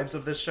about the vibes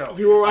of this show.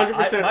 You were 100%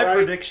 right. My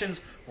predictions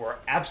were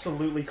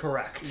absolutely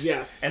correct.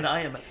 Yes. And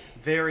I am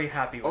very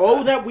happy with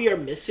All that we are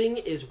missing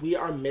is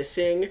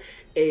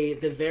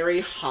the very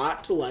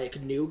hot,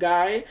 new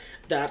guy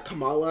that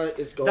Kamala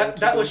is going to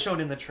That was shown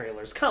in the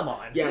trailers. Come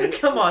on. Yeah.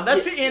 Come on.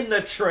 That's in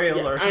the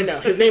trailers. Yeah, I know.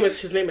 His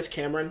name is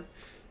Cameron.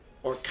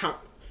 Or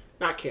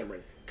not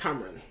Cameron.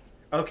 Cameron.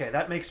 Okay,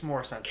 that makes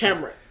more sense.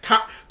 Cameron.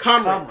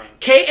 Cameron.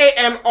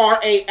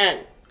 Kamran.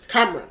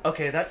 Cameron.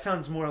 Okay, that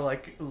sounds more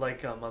like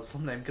a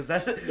Muslim name, because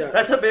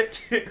that's a bit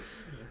too...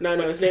 No,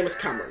 his name is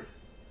Cameron.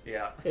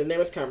 Yeah. His name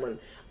is Cameron.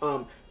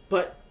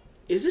 But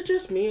is it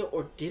just me,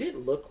 or did it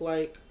look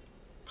like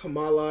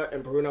Kamala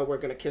and Bruno were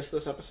going to kiss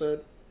this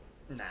episode?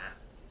 Nah.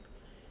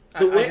 I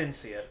didn't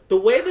see it. The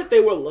way that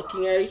they were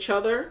looking at each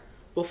other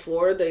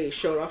before they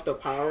showed off the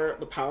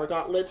power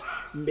gauntlets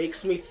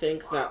makes me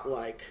think that,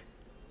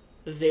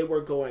 they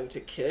were going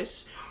to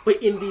kiss,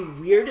 but in the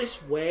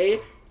weirdest way,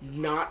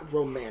 not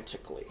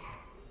romantically.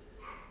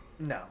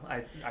 No,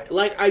 I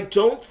don't. I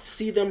don't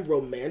see them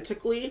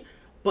romantically,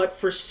 but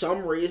for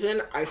some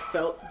reason, I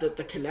felt that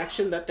the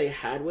connection that they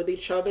had with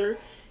each other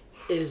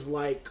is,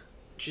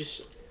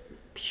 just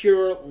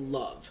pure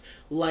love.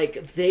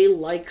 They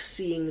like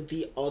seeing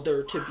the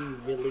other to be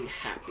really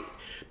happy.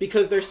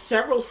 Because there's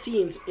several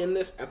scenes in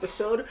this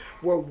episode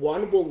where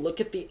one will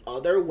look at the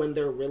other when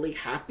they're really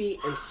happy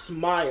and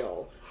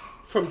smile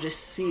from just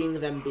seeing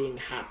them being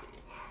happy.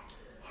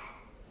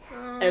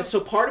 And so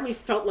part of me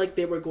felt like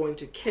they were going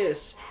to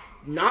kiss,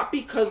 not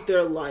because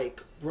they're,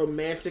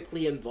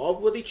 romantically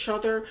involved with each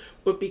other,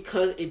 but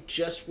because it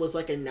just was,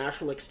 a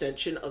natural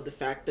extension of the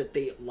fact that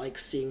they like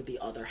seeing the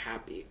other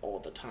happy all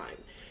the time.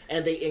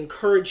 And they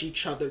encourage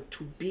each other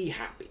to be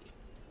happy.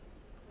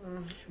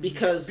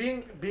 Because...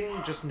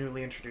 Being just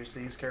newly introduced to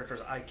these characters,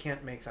 I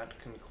can't make that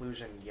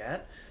conclusion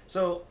yet.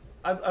 So...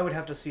 I would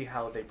have to see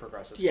how they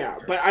progress as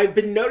characters. But I've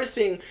been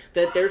noticing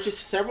that there's just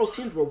several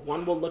scenes where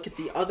one will look at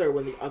the other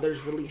when the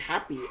other's really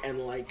happy,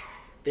 and,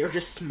 they're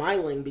just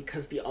smiling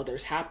because the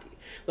other's happy.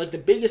 The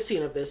biggest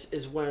scene of this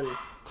is when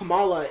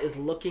Kamala is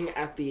looking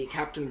at the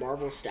Captain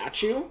Marvel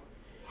statue,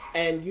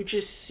 and you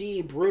just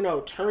see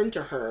Bruno turn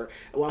to her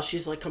while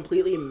she's,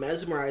 completely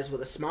mesmerized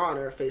with a smile on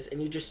her face,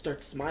 and you just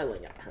start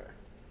smiling at her.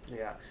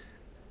 Yeah.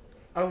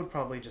 I would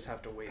probably just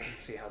have to wait and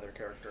see how their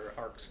character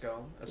arcs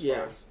go as far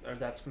as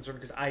that's concerned,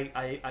 because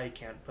I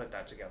can't put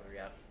that together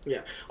yet.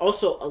 Yeah.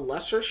 Also, a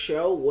lesser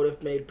show would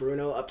have made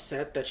Bruno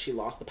upset that she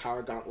lost the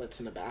power gauntlets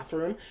in the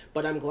bathroom,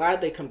 but I'm glad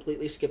they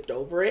completely skipped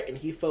over it and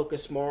he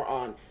focused more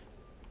on,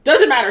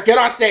 doesn't matter, get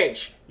on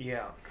stage!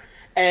 Yeah.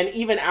 And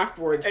even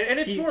afterwards... And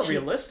it's more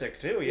realistic,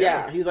 too,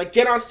 yeah. He's like,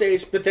 get on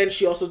stage, but then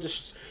she also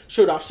just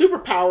showed off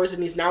superpowers,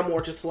 and he's now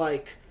more just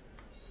like,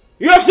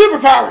 you have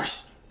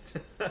superpowers!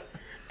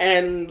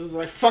 And was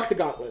like, fuck the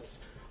gauntlets.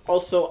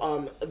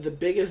 Also, the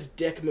biggest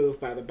dick move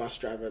by the bus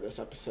driver this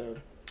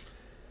episode.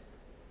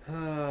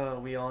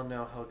 We all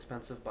know how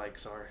expensive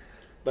bikes are.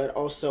 But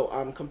also,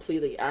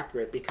 completely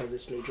accurate because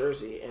it's New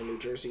Jersey, and New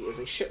Jersey is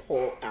a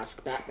shithole,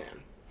 ask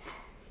Batman.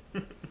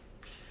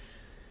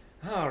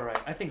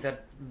 Alright, I think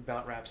that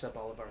about wraps up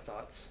all of our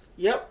thoughts.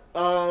 Yep,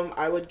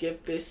 I would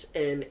give this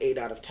an 8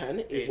 out of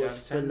 10. It was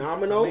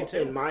phenomenal,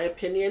 in my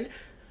opinion.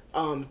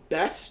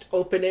 Best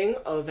opening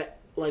of...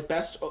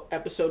 best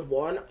episode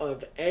 1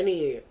 of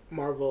any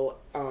Marvel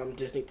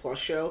Disney Plus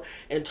show,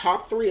 and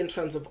top 3 in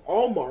terms of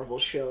all Marvel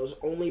shows,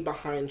 only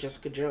behind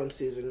Jessica Jones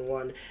Season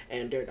 1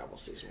 and Daredevil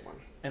Season 1.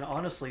 And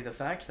honestly, the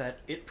fact that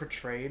it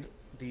portrayed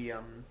the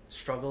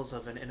struggles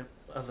of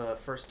a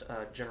first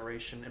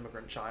generation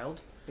immigrant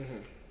child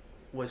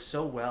was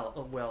so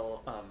well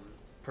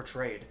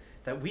portrayed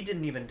that we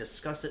didn't even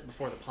discuss it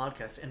before the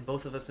podcast, and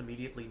both of us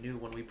immediately knew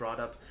when we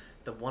brought up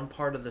the one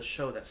part of the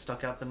show that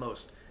stuck out the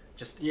most.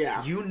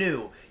 You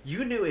knew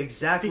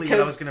exactly what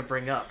I was going to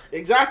bring up.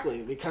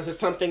 Exactly, because it's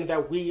something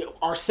that we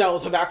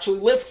ourselves have actually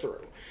lived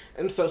through.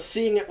 And so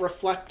seeing it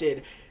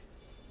reflected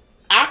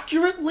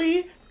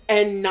accurately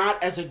and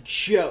not as a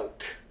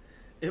joke.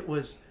 It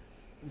was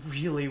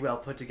really well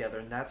put together,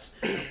 and that's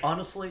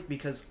honestly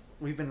because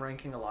we've been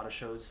ranking a lot of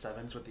shows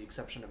 7s with the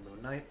exception of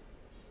Moon Knight.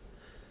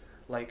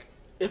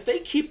 If they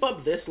keep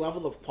up this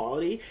level of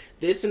quality,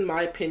 this, in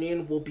my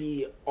opinion, will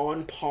be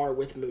on par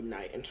with Moon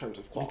Knight in terms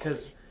of quality.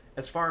 Because...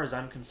 as far as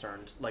I'm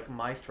concerned,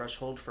 my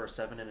threshold for a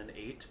 7 and an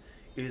 8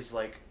 is,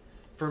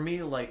 for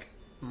me,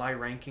 my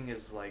ranking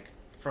is,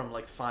 from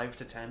like 5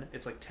 to 10.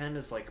 It's like 10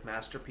 is like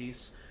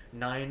masterpiece,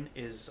 9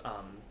 is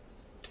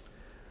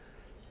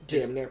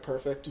damn near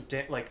perfect.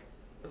 Like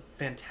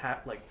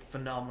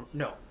phenomenal.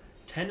 No,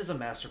 10 is a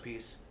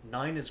masterpiece,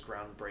 9 is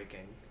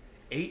groundbreaking,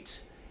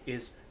 8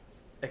 is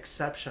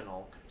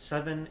exceptional,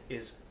 7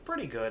 is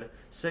pretty good,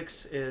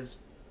 6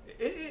 is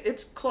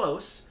it's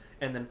close,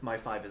 and then my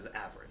 5 is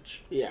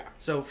average. Yeah.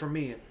 So for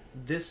me,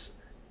 this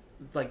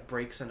like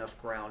breaks enough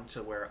ground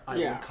to where I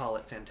would call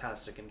it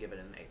fantastic and give it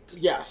an 8.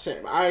 Yeah,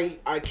 same. I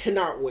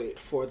cannot wait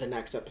for the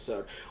next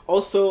episode.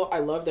 Also, I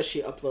love that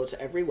she uploads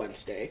every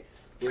Wednesday,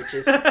 which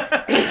is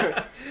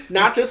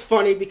not just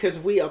funny because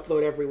we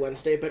upload every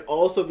Wednesday, but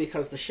also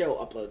because the show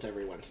uploads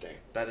every Wednesday.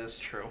 That is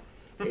true.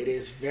 It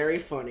is very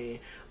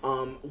funny.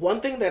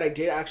 One thing that I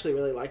did actually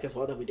really like as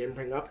well that we didn't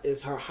bring up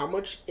is how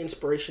much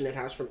inspiration it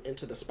has from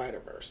Into the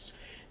Spider-Verse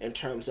in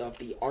terms of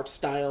the art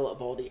style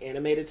of all the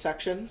animated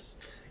sections.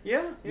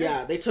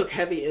 Yeah, they took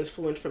heavy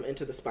influence from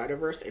Into the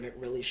Spider-Verse, and it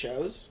really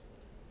shows.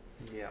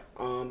 Yeah.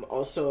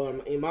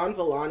 Also, Iman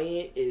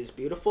Vellani is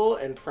beautiful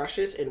and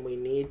precious, and we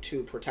need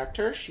to protect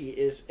her. She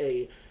is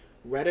a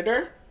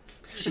Redditor.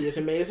 She is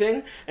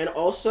amazing. And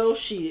also,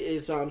 she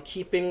is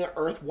keeping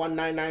Earth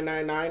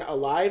 19999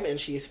 alive, and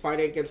she's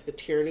fighting against the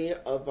tyranny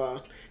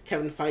of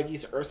Kevin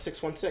Feige's Earth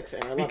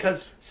 616. And I love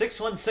because it.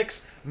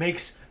 616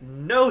 makes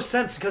no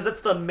sense because it's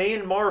the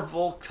main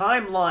Marvel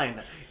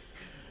timeline.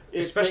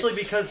 Especially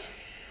because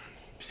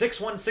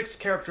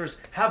 616 characters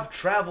have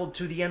traveled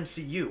to the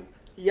MCU.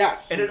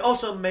 Yes. And it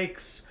also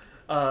makes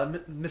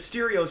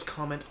Mysterio's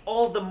comment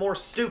all the more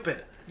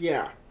stupid.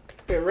 Yeah.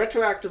 It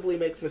retroactively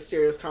makes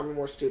Mysterio's comment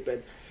more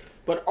stupid.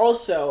 But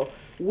also,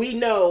 we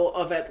know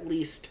of at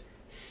least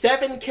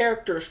 7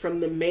 characters from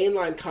the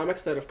mainline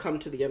comics that have come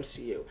to the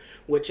MCU,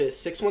 which is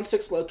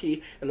 616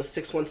 Loki and the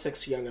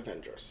 616 Young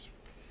Avengers.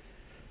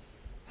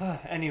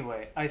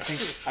 Anyway, I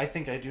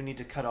think I do need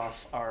to cut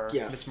off our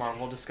Ms.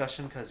 Marvel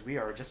discussion because we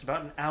are just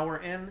about an hour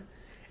in,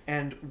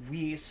 and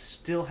we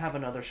still have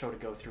another show to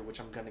go through, which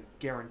I'm going to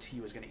guarantee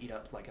you is going to eat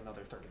up like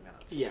another 30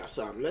 minutes. Yes,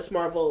 Ms.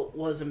 Marvel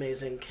was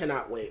amazing.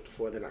 Cannot wait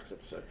for the next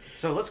episode.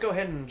 So let's go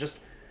ahead and just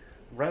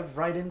rev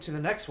right into the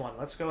next one.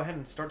 Let's go ahead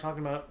and start talking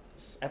about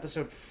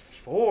episode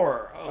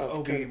 4 of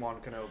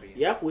Obi-Wan Kenobi.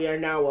 Yep, we are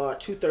now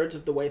 2/3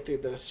 of the way through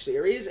the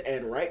series,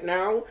 and right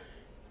now,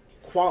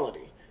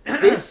 quality.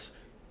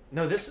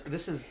 No,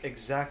 this is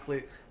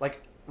exactly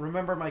like,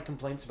 remember my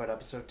complaints about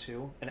episode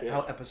 2 and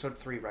how episode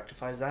 3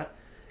 rectifies that?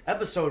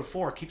 Episode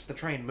 4 keeps the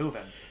train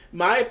moving.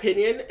 My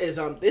opinion is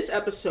this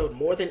episode,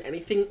 more than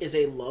anything, is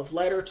a love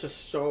letter to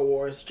Star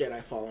Wars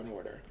Jedi Fallen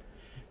Order.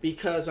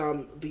 Because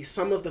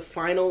some of the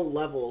final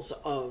levels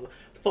of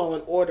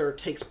Fallen Order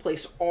takes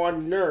place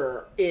on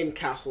Nur in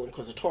Castle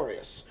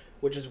Inquisitorius,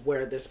 which is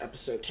where this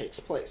episode takes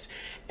place.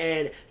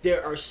 And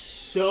there are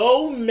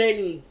so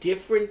many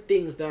different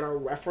things that are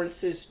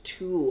references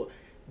to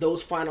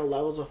those final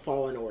levels of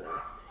Fallen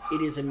Order.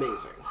 It is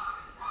amazing.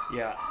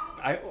 Yeah,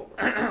 oh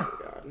my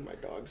god, my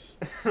dogs.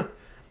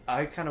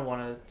 I kind of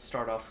want to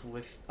start off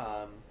with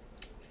the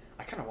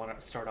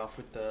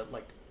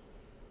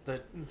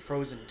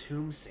frozen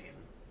tomb scene.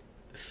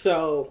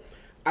 So,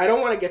 I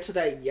don't want to get to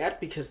that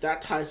yet because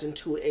that ties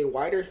into a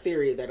wider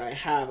theory that I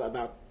have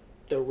about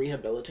the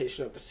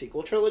rehabilitation of the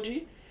sequel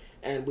trilogy,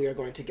 and we are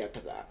going to get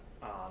to that.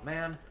 Aw,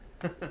 man.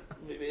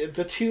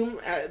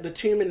 The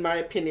tomb, in my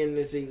opinion,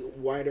 is a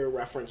wider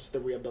reference to the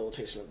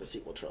rehabilitation of the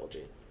sequel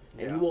trilogy.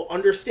 And you will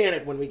understand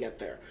it when we get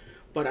there.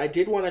 But I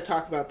did want to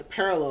talk about the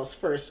parallels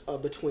first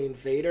between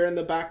Vader in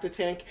the Bacta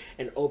tank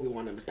and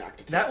Obi-Wan in the Bacta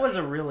tank. That was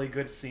a really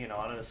good scene,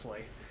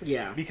 honestly.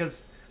 Yeah.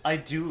 Because I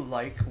do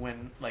like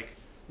when, like,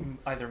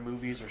 either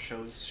movies or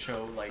shows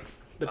show, like...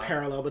 the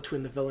parallel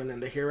between the villain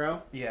and the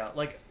hero? Yeah,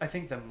 like, I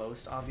think the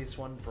most obvious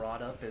one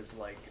brought up is,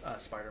 like,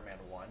 Spider-Man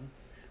 1.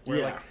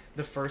 Where, like,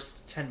 the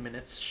first 10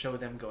 minutes show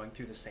them going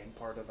through the same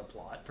part of the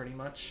plot, pretty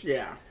much.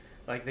 Yeah.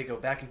 Like, they go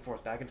back and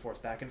forth, back and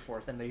forth, back and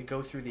forth, and they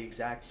go through the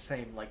exact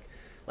same, like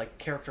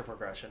character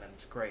progression, and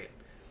it's great.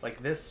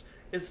 Like, this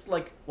is,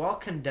 like, while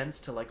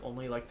condensed to, like,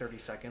 only, like, 30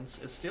 seconds,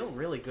 it's still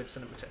really good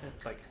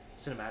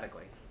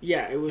cinematically.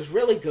 Yeah, it was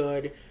really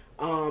good.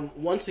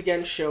 Once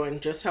again showing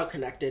just how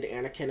connected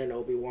Anakin and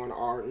Obi-Wan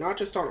are, not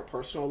just on a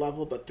personal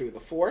level, but through the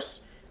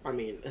Force. I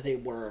mean, they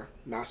were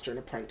master and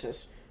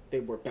apprentice.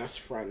 They were best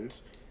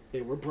friends.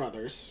 They were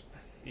brothers.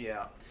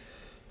 Yeah.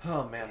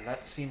 Oh, man,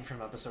 that scene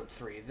from episode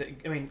 3.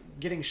 I mean,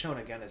 getting shown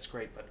again is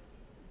great, but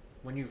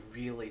when you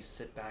really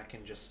sit back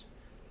and just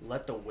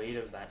let the weight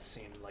of that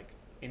scene, like,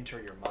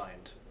 enter your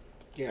mind.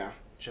 Yeah.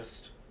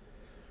 Just...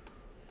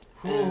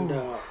 And,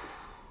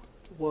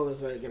 what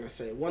was I going to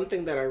say? One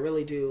thing that I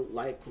really do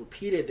like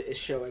repeated is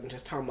showing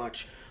just how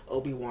much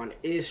Obi-Wan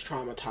is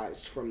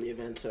traumatized from the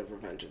events of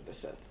Revenge of the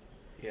Sith.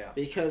 Yeah.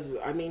 Because,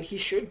 I mean, he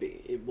should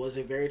be. It was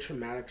a very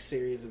traumatic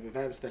series of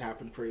events that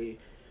happened pretty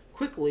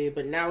quickly,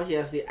 but now he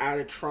has the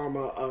added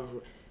trauma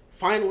of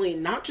finally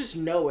not just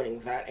knowing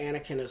that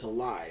Anakin is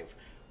alive,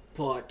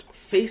 but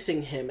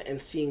facing him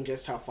and seeing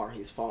just how far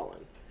he's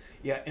fallen.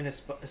 Yeah, and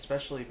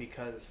especially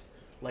because,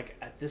 like,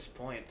 at this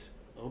point,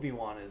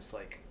 Obi-Wan is,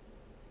 like,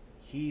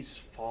 he's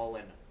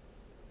fallen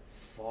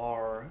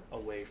far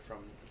away from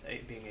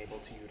being able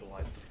to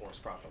utilize the Force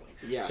properly.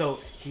 Yes. So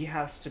he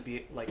has to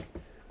be, like,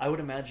 I would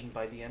imagine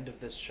by the end of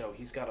this show,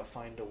 he's got to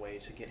find a way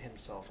to get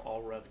himself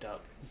all revved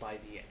up by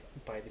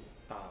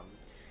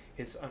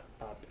his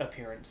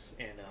appearance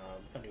in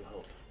A New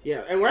Hope.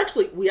 Yeah, and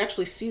we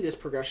actually see this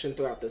progression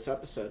throughout this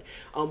episode.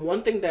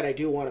 One thing that I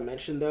do want to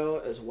mention though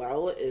as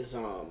well is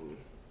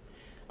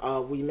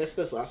we missed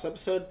this last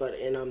episode, but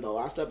in the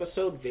last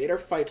episode, Vader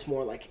fights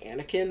more like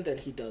Anakin than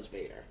he does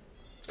Vader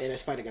in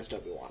his fight against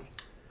Obi-Wan.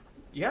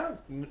 Yeah,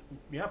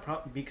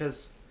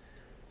 because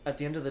at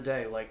the end of the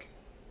day, like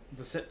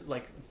the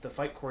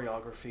fight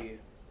choreography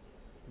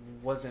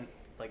wasn't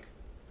like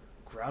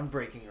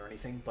groundbreaking or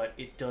anything, but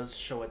it does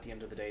show at the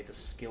end of the day the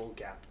skill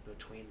gap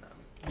between them.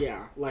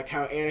 Yeah, like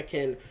how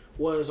Anakin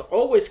was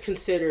always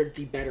considered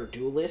the better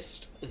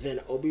duelist than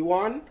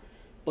Obi-Wan,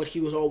 but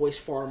he was always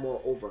far more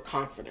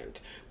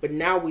overconfident. But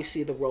now we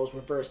see the roles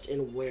reversed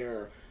in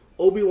where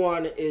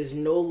Anakin is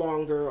no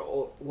longer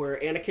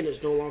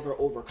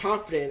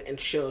overconfident and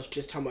shows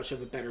just how much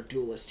of a better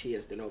duelist he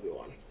is than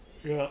Obi-Wan.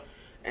 Yeah.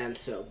 And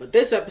so, but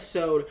this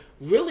episode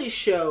really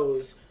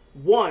shows,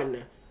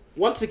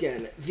 once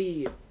again,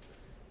 the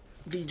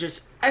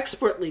just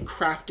expertly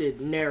crafted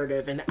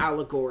narrative and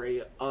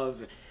allegory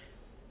of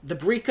the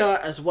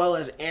Brika as well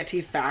as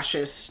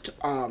anti-fascist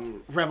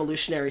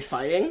revolutionary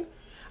fighting.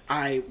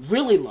 I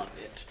really love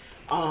it.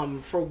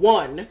 For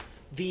one,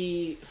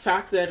 the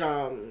fact that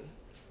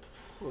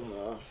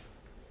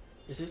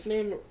is his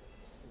name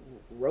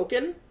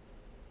Roken?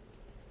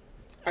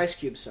 Ice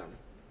Cube's son.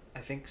 I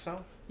think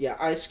so. Yeah,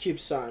 Ice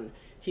Cube's son.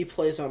 He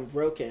plays on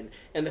Roken.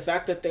 And the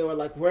fact that they were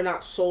like, we're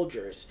not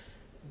soldiers.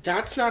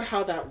 That's not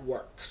how that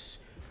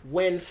works.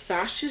 When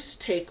fascists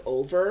take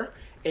over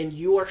and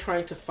you are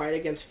trying to fight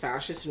against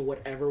fascists in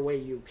whatever way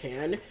you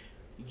can,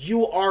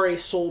 you are a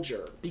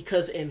soldier.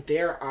 Because in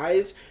their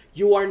eyes,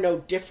 you are no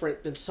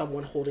different than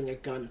someone holding a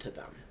gun to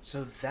them.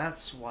 So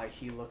that's why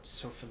he looked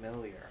so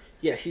familiar.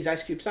 Yeah, he's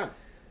Ice Cube's son.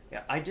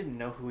 Yeah, I didn't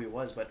know who he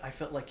was, but I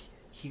felt like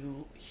he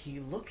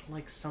looked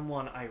like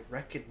someone I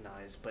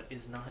recognize, but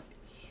is not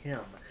him.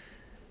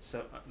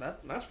 So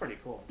that's pretty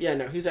cool. Yeah,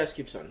 no, he's Ice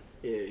Cube's son.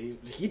 Yeah,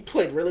 he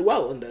played really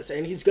well in this,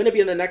 and he's going to be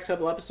in the next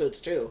couple episodes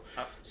too.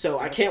 So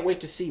I can't wait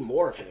to see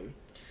more of him,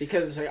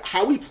 because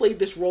how he played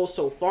this role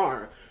so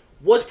far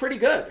was pretty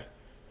good.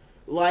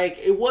 Like,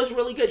 it was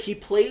really good.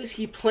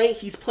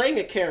 He's playing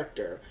a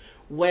character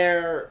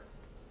where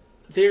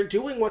they're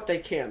doing what they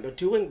can.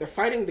 They're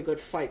fighting the good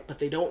fight, but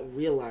they don't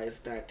realize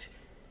that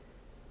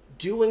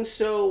doing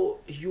so,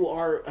 you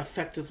are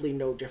effectively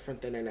no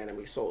different than an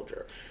enemy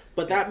soldier.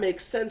 But that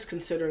makes sense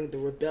considering the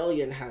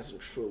rebellion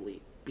hasn't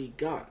truly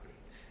begun.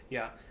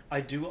 Yeah,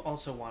 I do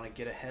also want to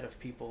get ahead of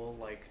people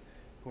like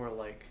who are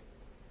like,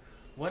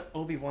 what,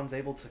 Obi-Wan's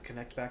able to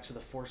connect back to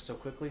the Force so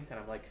quickly? And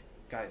I'm like,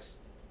 guys,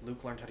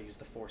 Luke learned how to use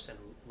the Force in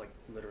like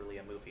literally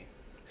a movie.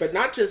 But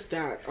not just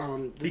that.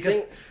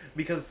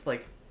 Because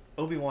like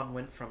Obi-Wan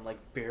went from like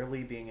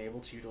barely being able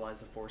to utilize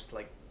the Force to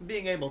like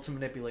being able to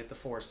manipulate the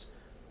Force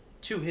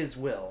to his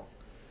will.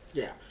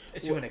 Yeah.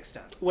 To an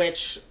extent.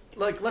 Which,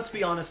 like, let's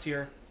be honest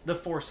here. The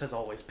Force has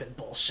always been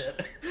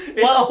bullshit.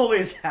 It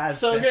always has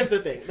so been. Here's the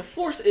thing. The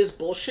Force is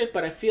bullshit,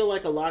 but I feel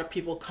like a lot of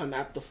people come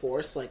at the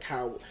Force, like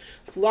how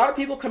a lot of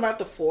people come at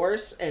the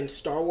Force and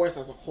Star Wars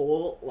as a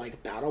whole,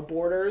 like battle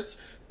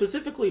borders,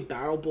 specifically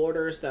battle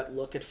borders that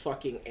look at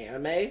fucking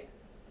anime.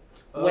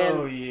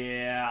 Oh,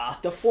 yeah.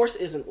 The Force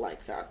isn't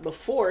like that. The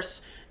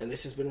Force, and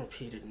this has been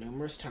repeated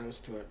numerous times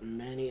throughout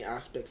many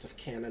aspects of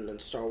canon and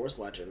Star Wars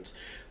legends,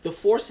 the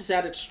Force is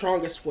at its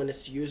strongest when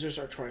its users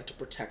are trying to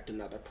protect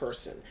another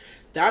person.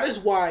 That is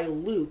why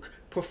Luke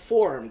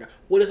performed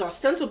what is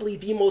ostensibly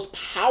the most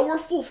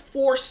powerful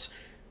Force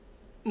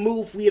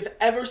move we have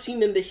ever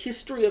seen in the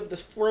history of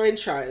this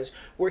franchise,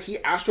 where he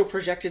astral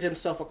projected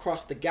himself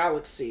across the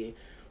galaxy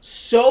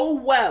so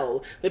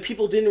well that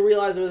people didn't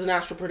realize it was an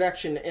astral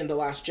projection in The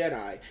Last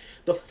Jedi.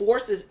 The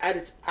Force is at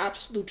its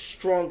absolute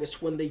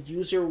strongest when the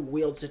user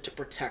wields it to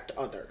protect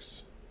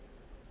others.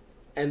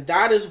 And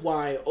that is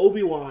why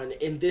Obi-Wan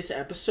in this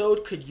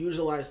episode could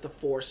utilize the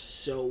Force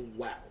so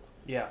well.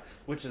 Yeah,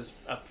 which is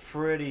a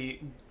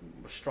pretty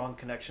strong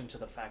connection to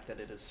the fact that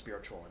it is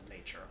spiritual in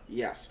nature.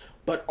 Yes,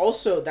 but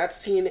also that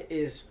scene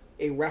is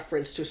a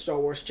reference to Star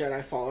Wars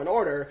Jedi Fallen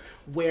Order,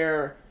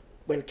 where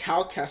when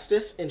Cal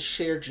Kestis and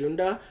Sher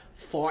Junda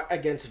fought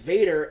against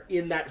Vader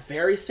in that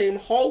very same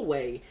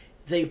hallway,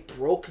 they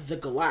broke the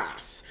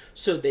glass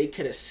so they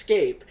could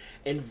escape,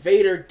 and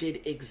Vader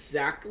did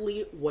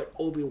exactly what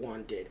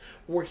Obi-Wan did,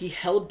 where he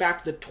held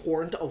back the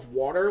torrent of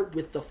water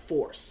with the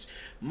Force.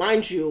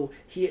 Mind you,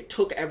 he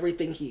took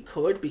everything he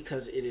could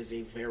because it is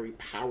a very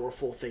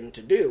powerful thing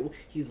to do.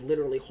 He's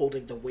literally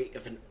holding the weight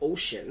of an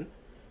ocean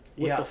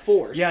with the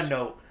Force. Yeah,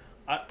 no.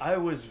 I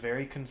was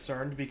very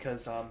concerned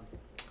because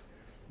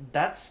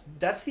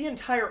that's the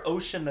entire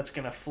ocean that's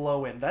going to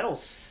flow in. That'll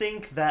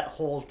sink that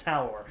whole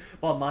tower.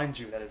 Well, mind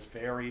you, that is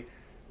very,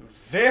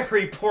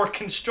 very poor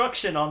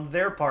construction on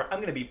their part. I'm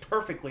going to be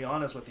perfectly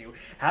honest with you.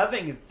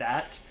 Having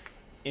that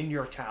in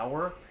your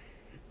tower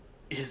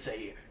is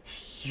a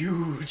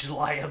huge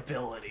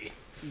liability.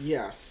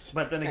 Yes.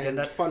 But then again,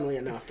 and funnily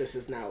enough, this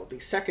is now the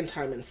second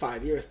time in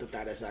 5 years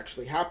that has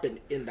actually happened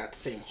in that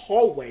same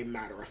hallway,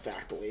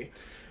 matter-of-factly.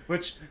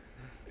 Which,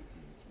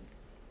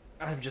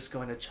 I'm just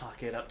going to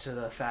chalk it up to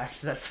the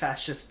fact that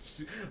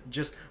fascists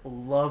just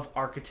love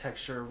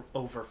architecture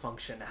over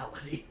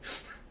functionality.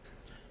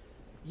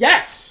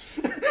 Yes!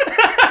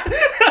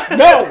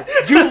 No,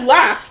 you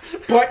laugh,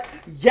 but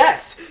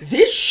yes,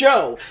 this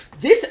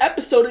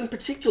episode in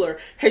particular,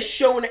 has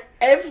shown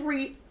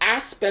every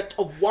aspect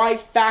of why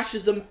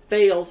fascism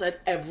fails at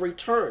every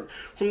turn.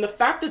 From the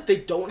fact that they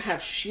don't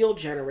have shield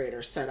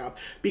generators set up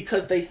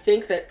because they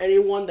think that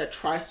anyone that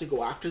tries to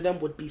go after them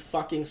would be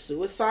fucking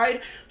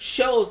suicide,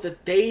 shows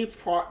that they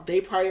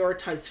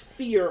prioritize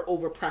fear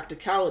over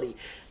practicality.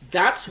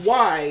 That's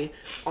why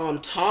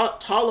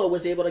Tala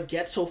was able to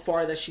get so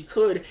far that she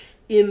could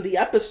in the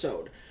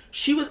episode.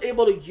 She was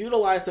able to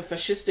utilize the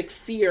fascistic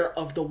fear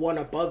of the one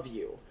above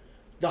you,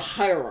 the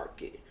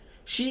hierarchy.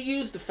 She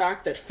used the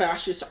fact that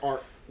fascists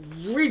are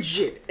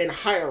rigid in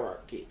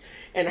hierarchy,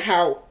 and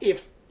how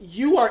if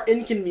you are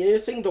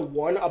inconveniencing the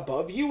one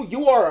above you,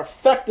 you are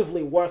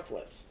effectively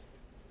worthless.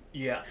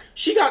 Yeah.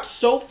 She got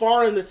so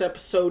far in this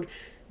episode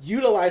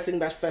utilizing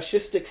that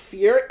fascistic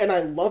fear, and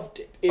I loved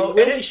it. It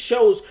really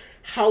shows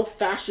how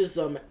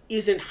fascism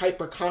isn't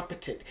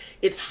hyper-competent.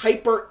 It's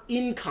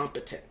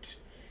hyper-incompetent.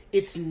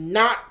 It's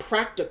not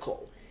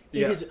practical.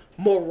 It is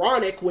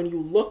moronic when you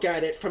look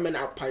at it from an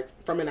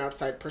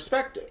outside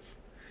perspective.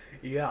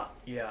 Yeah,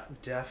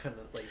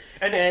 definitely.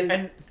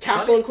 And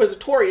Castle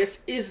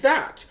Inquisitorius is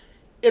that.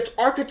 It's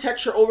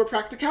architecture over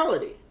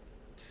practicality.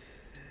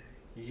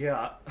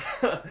 Yeah.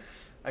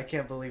 I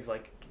can't believe, man,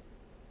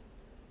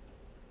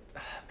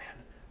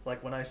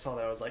 when I saw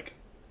that, I was like,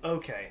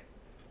 okay,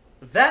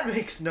 that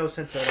makes no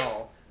sense at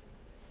all.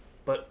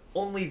 But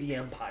only the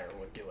Empire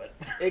would do it.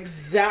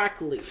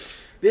 Exactly.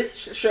 This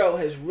show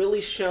has really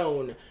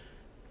shown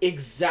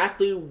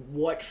exactly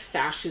what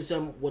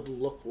fascism would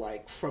look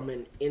like from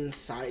an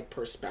inside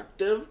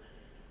perspective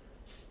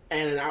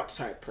and an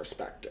outside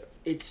perspective.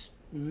 It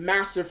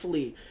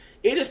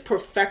has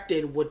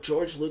perfected what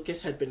George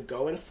Lucas had been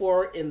going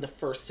for in the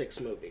first 6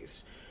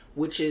 movies,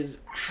 which is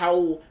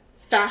how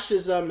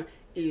fascism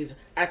is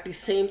at the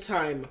same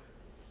time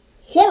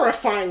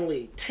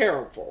horrifyingly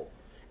terrible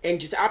and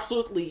just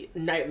absolutely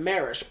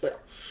nightmarish,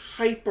 but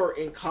hyper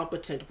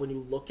incompetent when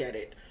you look at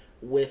it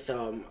with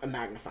a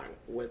magnifying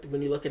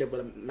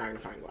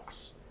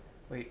glass.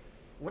 Wait,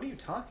 what are you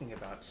talking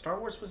about? Star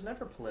Wars was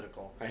never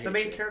political. The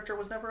main character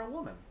was never a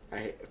woman.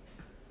 I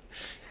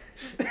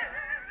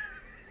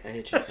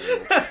hate you so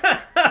much.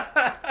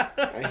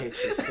 I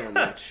hate you so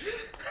much.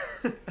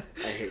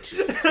 I hate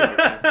you so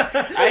much.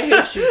 I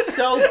hate you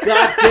so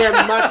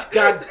goddamn much.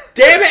 God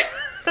damn it!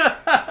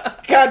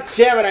 God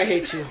damn it, I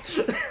hate you.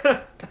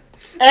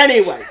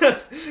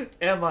 Anyways.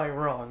 Am I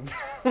wrong?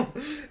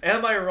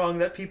 Am I wrong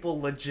that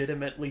people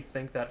legitimately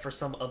think that for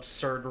some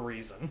absurd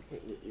reason?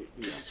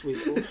 Yes, we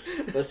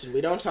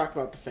don't talk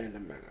about the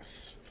Phantom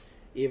Menace.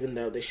 Even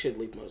though they should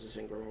leave Moses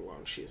Ingram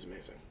alone. She is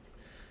amazing.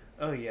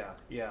 Oh, yeah.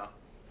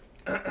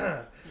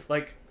 I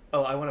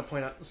want to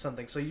point out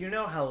something. So you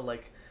know how,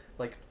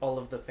 all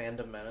of the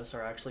Phantom Menace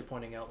are actually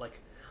pointing out,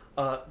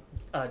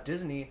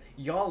 Disney,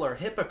 y'all are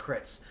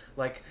hypocrites.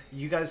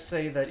 You guys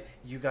say that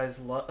you guys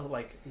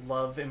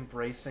love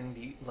embracing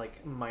the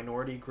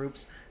minority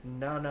groups.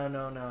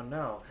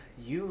 No.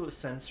 You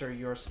censor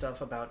your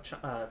stuff about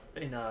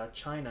in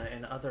China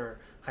and other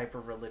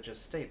hyper-religious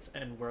states,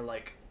 and we're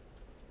like,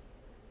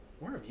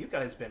 where have you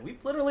guys been?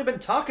 We've literally been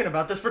talking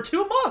about this for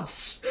 2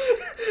 months.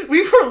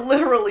 We were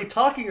literally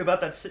talking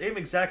about that same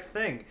exact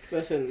thing.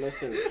 Listen.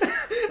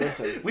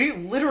 We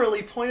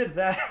literally pointed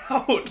that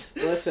out.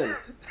 Listen.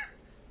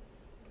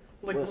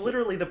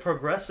 Literally, the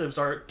progressives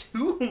are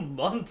 2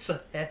 months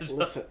ahead.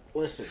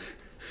 Listen.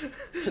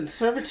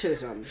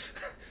 Conservatism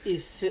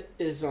is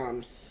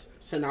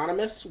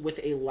synonymous with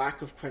a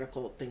lack of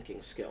critical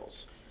thinking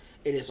skills.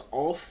 It is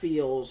all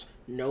feels,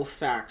 no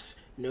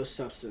facts, no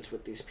substance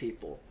with these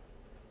people.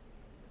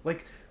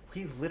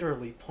 We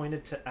literally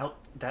pointed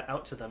that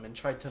out to them and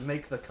tried to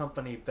make the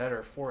company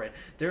better for it.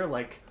 They're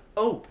like,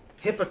 oh,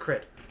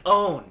 hypocrite,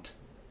 owned.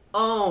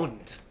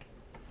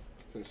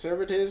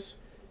 Conservatives,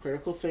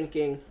 critical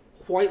thinking,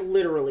 quite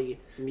literally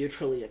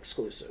mutually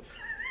exclusive.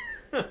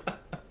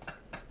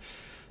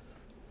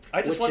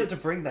 I just wanted to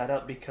bring that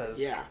up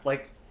because, yeah.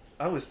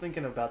 I was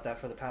thinking about that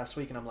for the past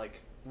week, and I'm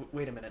like,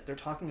 wait a minute, they're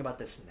talking about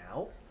this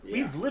now? Yeah.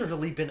 We've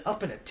literally been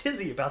up in a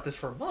tizzy about this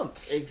for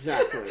months.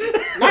 Exactly.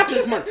 Not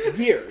just months,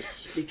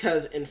 years.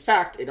 Because, in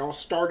fact, it all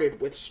started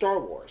with Star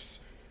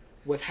Wars.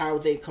 With how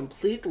they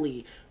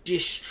completely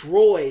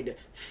destroyed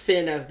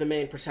Finn as the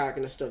main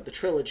protagonist of the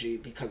trilogy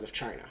because of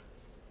China.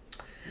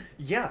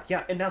 Yeah,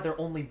 and now they're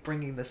only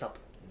bringing this up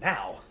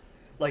now.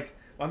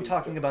 I'm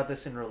talking about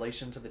this in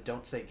relation to the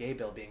Don't Say Gay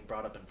bill being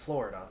brought up in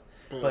Florida.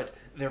 But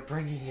they're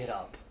bringing it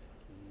up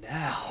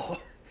now.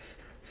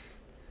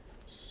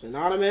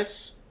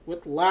 Synonymous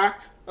with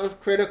lack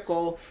of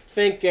critical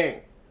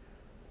thinking.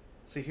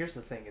 See, here's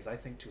the thing, is I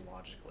think too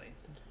logically.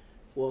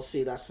 Well,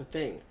 see, that's the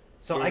thing.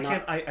 So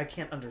I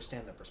can't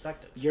understand the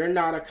perspective. You're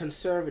not a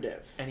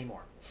conservative.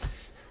 Anymore.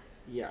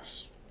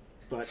 Yes.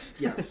 But,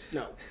 yes,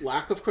 no.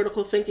 Lack of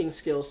critical thinking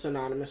skills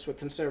synonymous with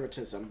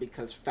conservatism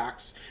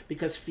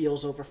because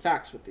feels over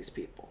facts with these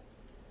people.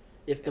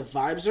 If the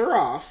vibes are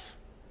off,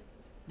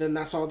 then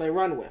that's all they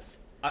run with.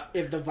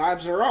 If the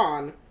vibes are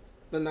on,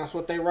 then that's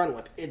what they run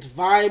with. It's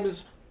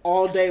vibes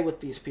all day with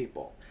these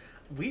people.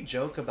 We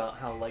joke about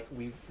how, like,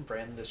 we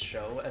brand this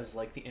show as,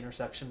 like, the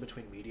intersection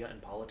between media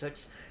and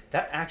politics.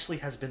 That actually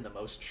has been the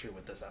most true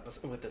with this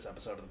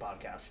episode of the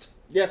podcast.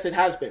 Yes, it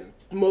has been.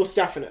 Most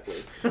definitely.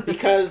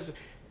 Because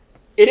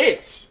it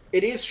is.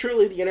 It is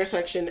truly the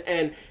intersection,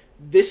 and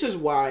this is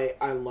why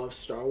I love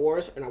Star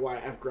Wars, and why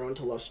I've grown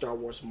to love Star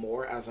Wars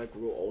more as I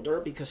grew older,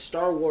 because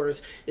Star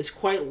Wars is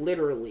quite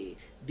literally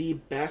the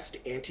best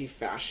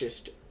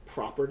anti-fascist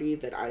property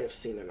that I have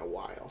seen in a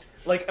while.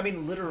 Like, I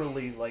mean,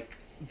 literally, like,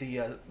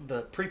 the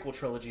prequel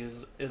trilogy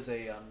is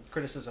a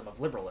criticism of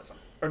liberalism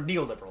or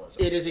neoliberalism.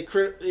 It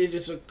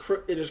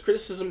is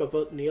criticism of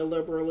both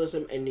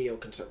neoliberalism and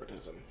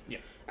neoconservatism. Yeah.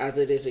 As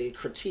it is a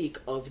critique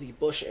of the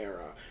Bush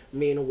era.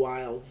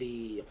 Meanwhile,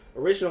 the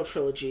original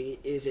trilogy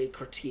is a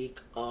critique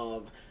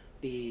of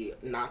the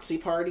Nazi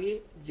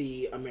Party,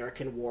 the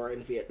American war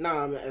in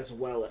Vietnam, as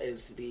well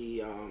as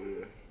the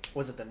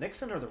was it the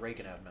Nixon or the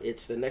Reagan admin?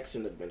 It's the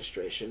Nixon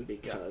administration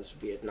because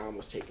Vietnam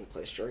was taking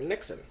place during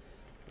Nixon.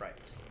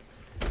 Right.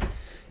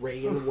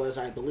 Reagan was,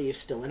 I believe,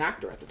 still an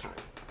actor at the time.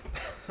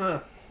 Huh.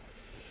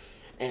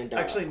 And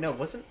actually, no,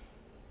 wasn't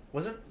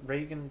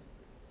Reagan?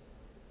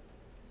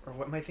 Or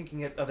what am I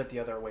thinking of it the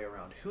other way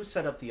around? Who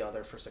set up the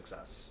other for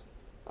success?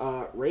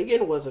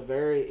 Reagan was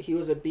he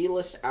was a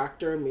B-list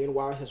actor.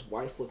 Meanwhile, his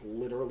wife was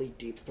literally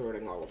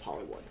deep-throating all of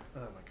Hollywood. Oh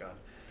my god.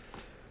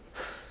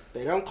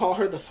 They don't call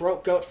her the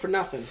throat goat for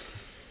nothing.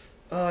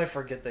 Oh, I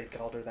forget they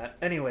called her that.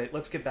 Anyway,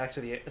 let's get back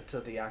to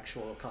the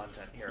actual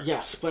content here.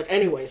 Yes, but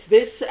anyways,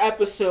 this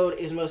episode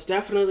is most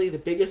definitely the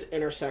biggest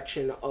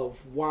intersection of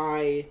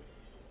why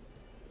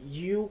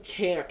you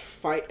can't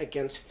fight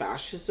against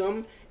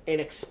fascism and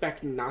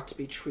expect not to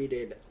be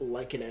treated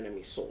like an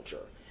enemy soldier.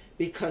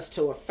 Because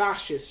to a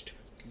fascist,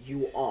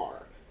 you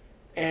are.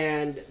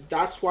 And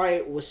that's why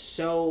it was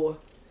so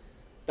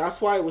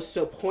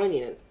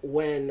poignant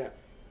when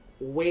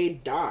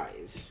Wade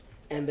dies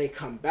and they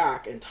come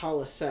back and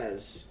Tala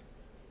says,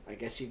 I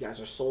guess you guys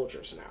are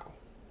soldiers now.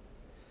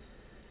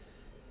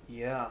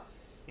 Yeah.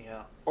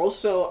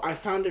 Also, I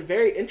found it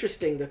very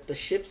interesting that the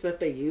ships that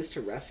they used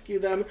to rescue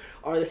them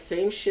are the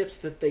same ships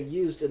that they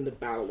used in the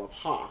Battle of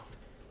Hoth.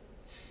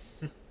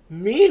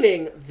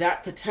 Meaning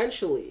that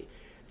potentially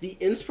the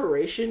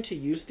inspiration to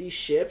use these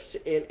ships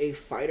in a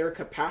fighter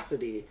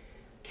capacity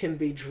can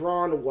be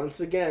drawn once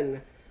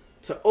again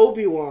to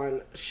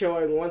Obi-Wan,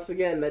 showing once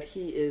again that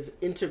he is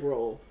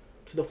integral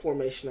to the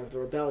formation of the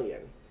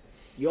rebellion.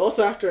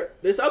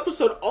 This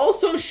episode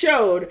also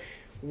showed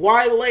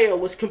why Leia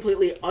was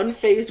completely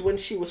unfazed when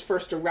she was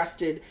first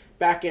arrested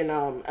back in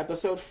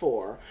episode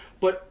 4,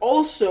 but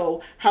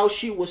also how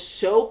she was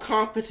so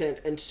competent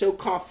and so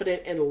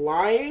confident in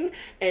lying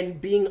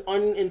and being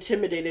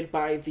unintimidated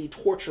by the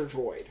torture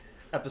droid.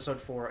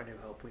 Episode 4, A New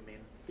Hope, we mean.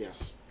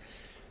 Yes.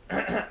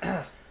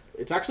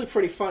 It's actually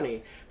pretty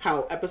funny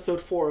how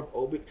episode 4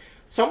 of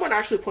someone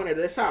actually pointed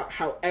this out,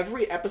 how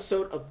every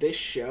episode of this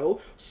show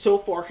so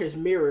far has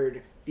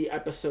mirrored the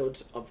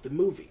episodes of the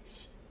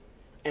movies.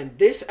 And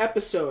this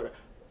episode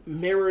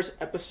mirrors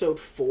episode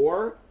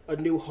 4, A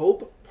New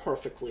Hope,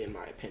 perfectly, in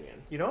my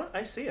opinion. You know what?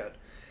 I see it.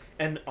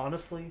 And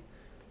honestly,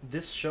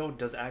 this show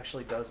does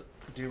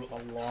do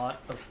a lot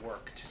of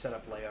work to set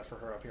up Leia for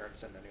her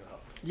appearance in A New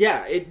Hope.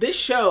 Yeah, this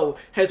show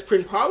has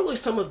been probably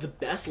some of the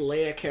best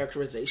Leia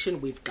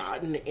characterization we've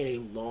gotten in a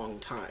long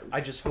time.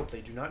 I just hope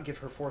they do not give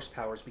her Force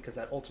powers, because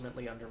that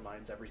ultimately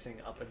undermines everything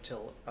up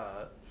until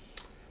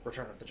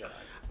Return of the Jedi.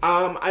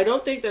 I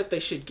don't think that they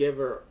should give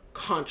her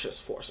conscious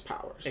Force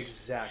powers.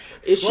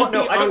 Exactly. It should be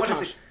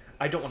unconscious.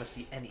 I don't want to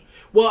see any.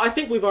 Well, I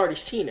think we've already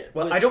seen it.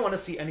 Well, I don't want to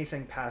see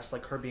anything past,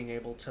 like, her being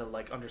able to,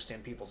 like,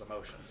 understand people's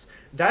emotions.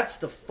 That's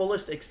the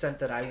fullest extent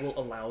that I will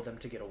allow them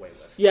to get away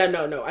with. Yeah,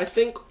 no. I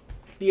think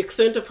the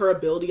extent of her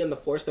ability in the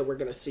Force that we're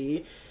going to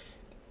see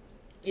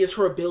is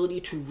her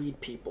ability to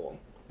read people.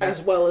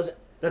 As well as...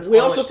 We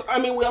also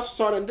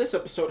saw it in this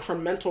episode, her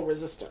mental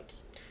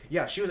resistance.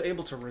 Yeah, she was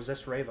able to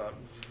resist Reva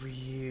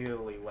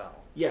really well.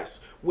 Yes,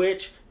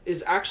 which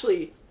is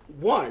actually,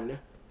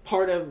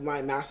 part of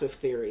my massive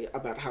theory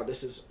about how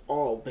this has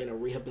all been a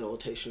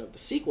rehabilitation of the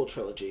sequel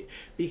trilogy,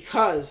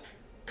 because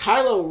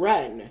Kylo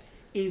Ren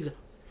is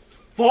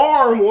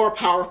far more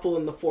powerful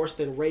in the Force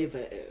than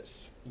Reva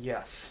is.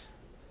 Yes.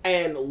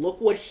 And look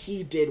what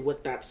he did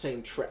with that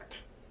same trick.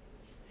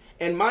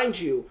 And mind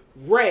you,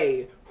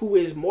 Rey, who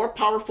is more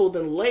powerful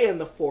than Leia in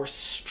the Force,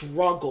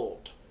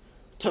 struggled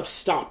to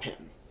stop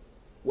him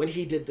when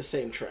he did the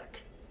same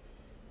trick.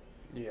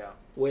 Yeah.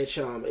 Which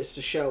is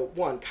to show,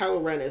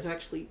 Kylo Ren is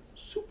actually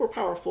super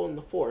powerful in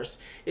the Force.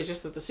 It's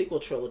just that the sequel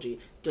trilogy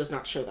does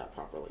not show that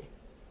properly.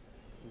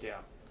 Yeah.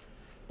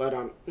 But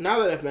now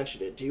that I've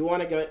mentioned it, do you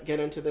want to get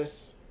into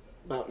this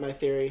about my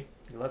theory?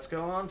 Let's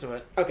go on to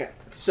it. Okay,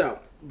 so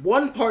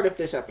one part of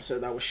this episode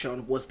that was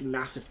shown was the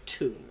massive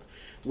tomb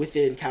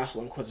within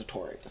Castle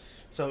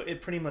Inquisitorius. So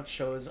it pretty much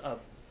shows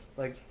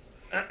like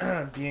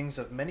beings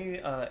of many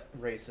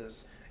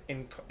races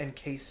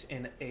encased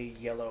in a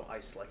yellow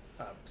ice-like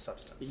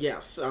substance.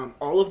 Yes,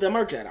 all of them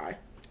are Jedi.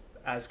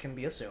 As can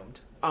be assumed.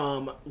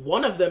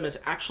 One of them is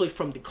actually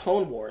from the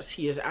Clone Wars.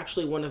 He is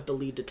actually one of the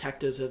lead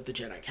detectives of the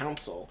Jedi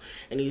Council,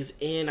 and he's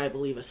in, I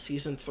believe, a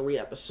Season 3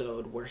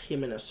 episode where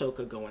him and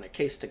Ahsoka go on a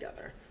case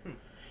together.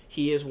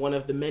 He is one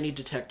of the many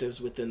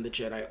detectives within the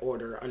Jedi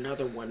Order,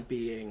 another one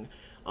being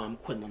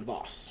Quinlan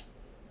Voss,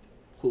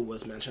 who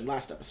was mentioned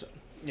last episode.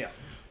 Yeah.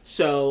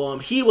 So,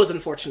 he was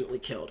unfortunately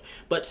killed.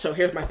 But, so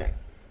here's my thing.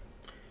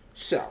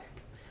 So,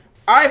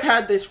 I've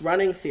had this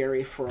running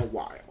theory for a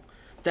while,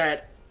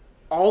 that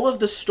all of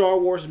the Star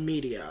Wars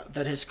media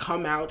that has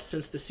come out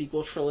since the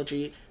sequel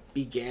trilogy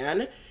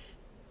began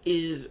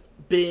is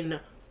been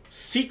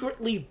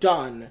secretly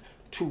done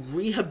to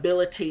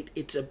rehabilitate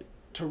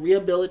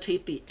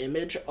the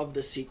image of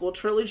the sequel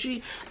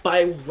trilogy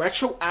by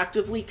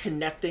retroactively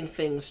connecting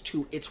things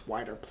to its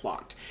wider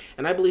plot.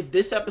 And I believe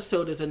this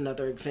episode is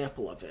another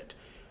example of it.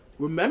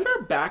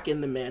 Remember back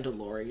in The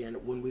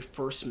Mandalorian when we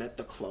first met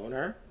the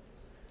cloner?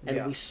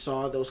 And we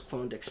saw those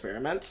cloned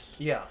experiments?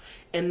 Yeah.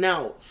 And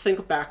now,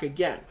 think back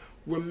again.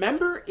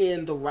 Remember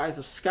in The Rise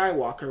of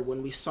Skywalker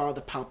when we saw the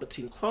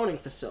Palpatine cloning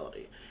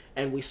facility,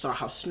 and we saw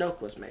how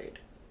Snoke was made?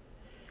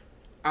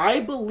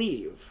 I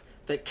believe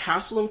that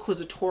Castle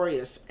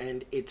Inquisitorius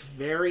and its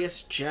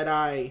various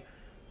Jedi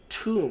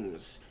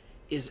tombs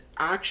is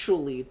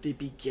actually the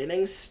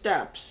beginning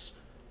steps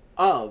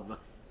of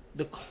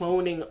the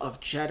cloning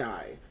of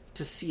Jedi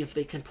to see if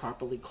they can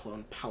properly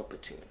clone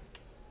Palpatine.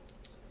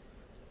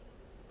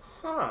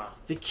 Huh.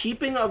 The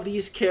keeping of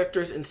these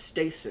characters in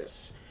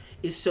stasis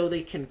is so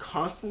they can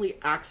constantly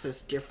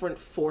access different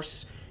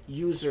Force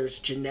users'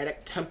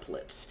 genetic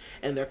templates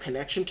and their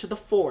connection to the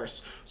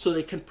Force so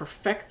they can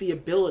perfect the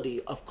ability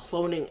of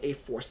cloning a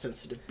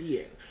Force-sensitive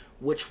being,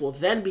 which will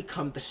then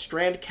become the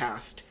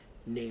Strandcast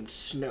named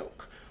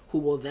Snoke, who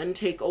will then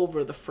take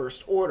over the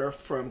First Order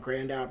from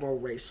Grand Admiral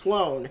Ray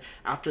Sloane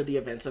after the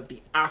events of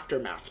the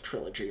Aftermath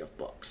trilogy of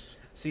books.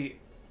 See,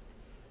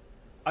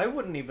 I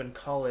wouldn't even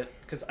call it,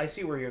 because I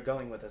see where you're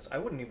going with this, I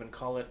wouldn't even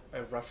call it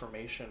a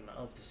reformation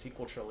of the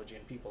sequel trilogy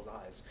in people's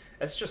eyes.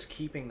 That's just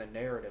keeping the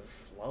narrative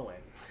flowing.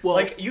 Well,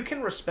 like, you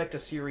can respect a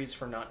series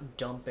for not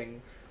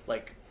dumping,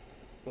 like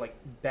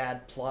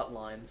bad plot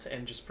lines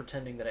and just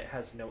pretending that it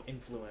has no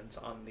influence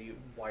on the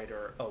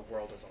wider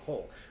world as a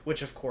whole.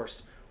 Which, of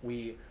course,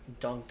 we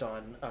dunked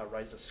on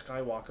Rise of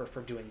Skywalker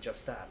for doing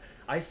just that.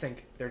 I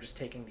think they're just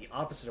taking the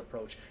opposite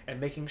approach and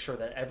making sure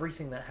that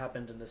everything that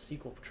happened in the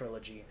sequel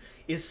trilogy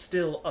is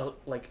still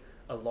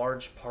a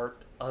large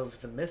part of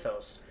the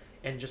mythos,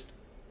 and just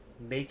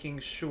making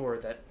sure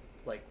that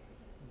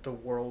the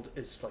world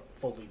is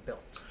fully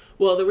built.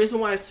 Well, the reason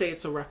why I say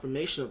it's a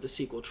reformation of the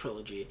sequel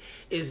trilogy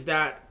is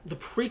that the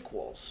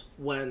prequels,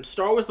 when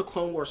Star Wars The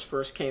Clone Wars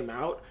first came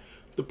out,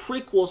 the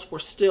prequels were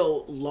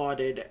still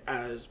lauded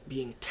as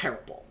being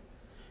terrible.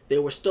 They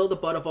were still the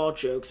butt of all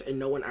jokes, and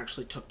no one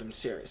actually took them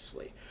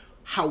seriously.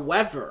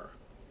 However,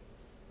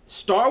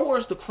 Star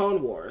Wars The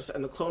Clone Wars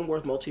and the Clone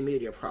Wars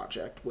Multimedia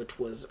Project, which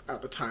was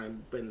at the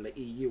time when the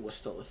EU was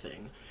still a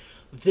thing,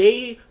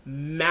 they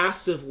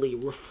massively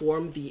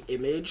reformed the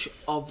image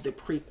of the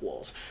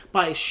prequels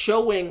by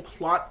showing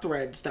plot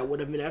threads that would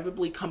have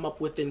inevitably come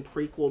up within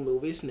prequel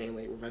movies,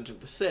 namely Revenge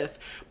of the Sith,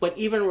 but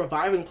even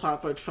reviving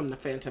plot threads from The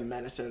Phantom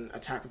Menace and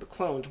Attack of the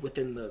Clones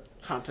within the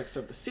context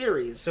of the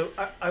series. So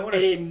I want to...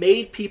 And it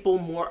made people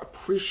more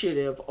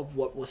appreciative of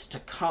what was to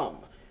come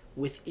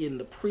within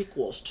the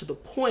prequels, to the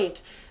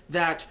point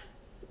that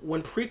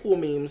when prequel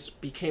memes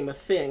became a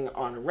thing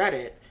on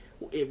Reddit,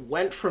 it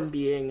went from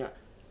being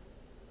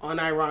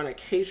unironic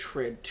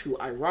hatred to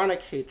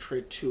ironic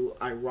hatred to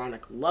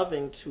ironic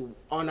loving to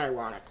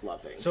unironic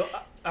loving. So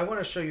I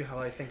want to show you how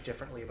I think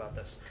differently about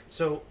this.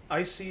 So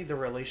I see the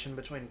relation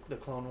between the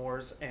Clone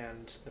Wars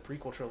and the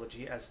prequel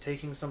trilogy as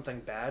taking something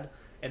bad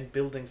and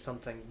building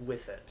something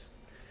with it.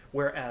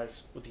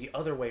 Whereas with the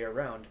other way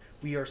around,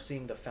 we are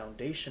seeing the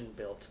foundation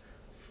built,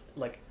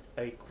 like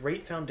a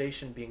great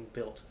foundation being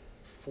built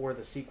for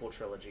the sequel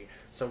trilogy.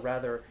 So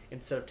rather,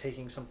 instead of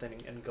taking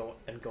something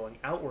and going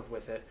outward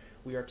with it,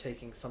 we are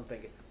taking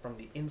something from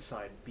the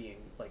inside being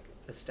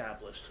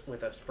established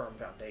with a firm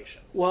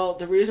foundation. Well,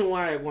 the reason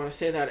why I want to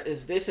say that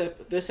is this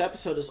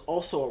episode is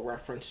also a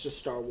reference to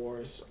Star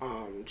Wars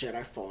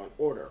Jedi Fallen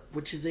Order,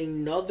 which is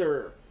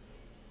another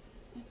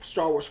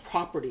Star Wars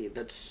property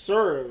that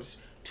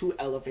serves to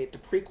elevate the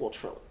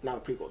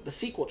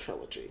sequel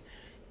trilogy.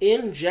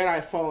 In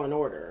Jedi Fallen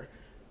Order,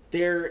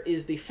 there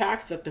is the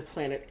fact that the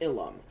planet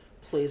Ilum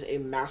plays a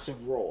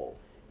massive role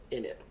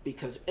in it,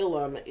 because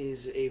Ilum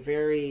is a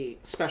very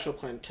special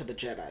planet to the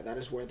Jedi. That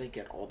is where they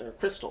get all their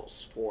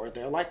crystals for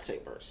their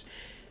lightsabers.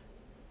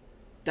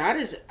 That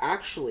is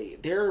actually,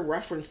 there are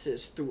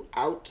references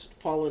throughout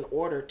Fallen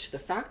Order to the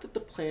fact that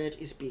the planet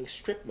is being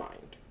strip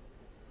mined,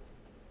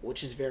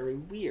 which is very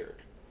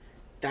weird.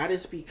 That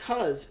is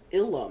because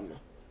Ilum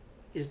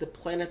is the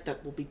planet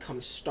that will become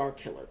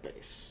Starkiller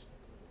Base.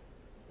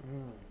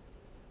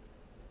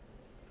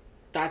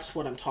 That's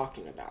what I'm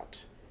talking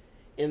about.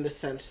 In the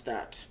sense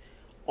that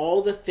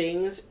all the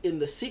things in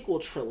the sequel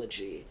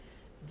trilogy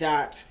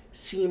that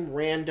seem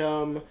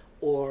random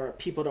or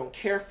people don't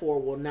care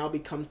for will now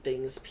become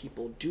things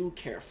people do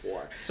care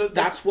for. So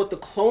that's what the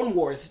Clone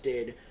Wars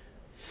did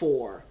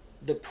for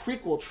the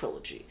prequel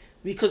trilogy.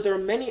 Because there are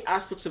many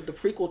aspects of the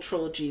prequel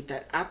trilogy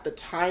that at the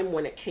time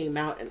when it came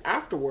out and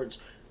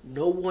afterwards,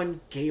 no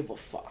one gave a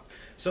fuck.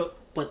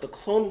 But the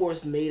Clone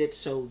Wars made it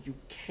so you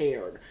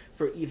cared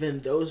for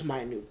even those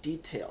minute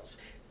details.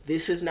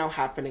 This is now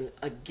happening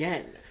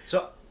again.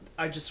 So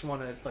I just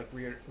want to like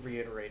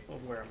reiterate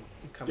where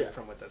I'm coming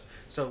from with this.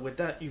 So with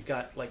that, you've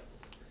got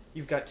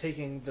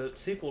taking the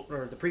sequel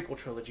or the prequel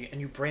trilogy,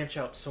 and you branch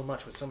out so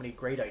much with so many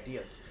great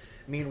ideas.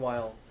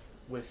 Meanwhile,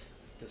 with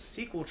the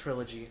sequel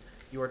trilogy,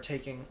 you are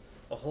taking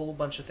a whole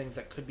bunch of things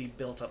that could be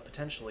built up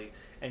potentially,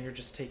 and you're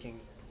just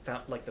taking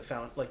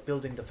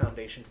building the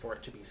foundation for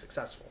it to be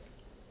successful.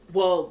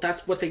 Well,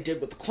 that's what they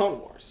did with the Clone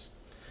Wars.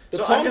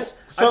 I'm just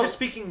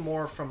speaking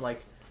more from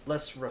like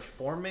less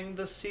reforming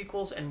the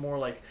sequels and more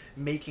like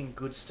making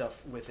good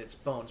stuff with its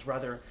bones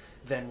rather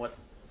than what.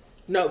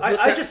 No,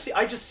 I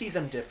just see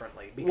them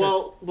differently.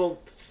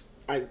 Because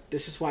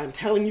this is why I'm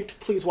telling you to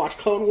please watch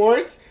Clone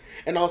Wars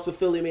and also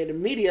affiliated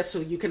media so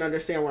you can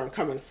understand where I'm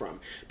coming from.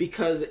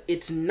 Because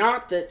it's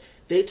not that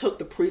they took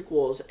the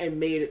prequels and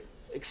made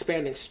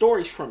expanding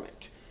stories from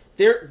it.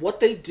 What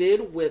they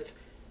did with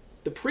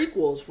the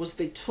prequels was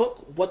they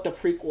took what the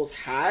prequels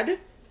had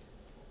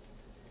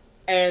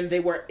and they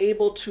were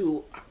able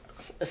to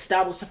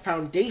establish a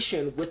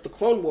foundation with the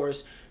Clone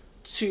Wars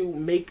to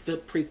make the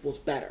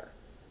prequels better.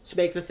 To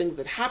make the things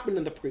that happened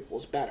in the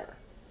prequels better.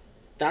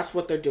 That's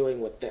what they're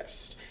doing with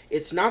this.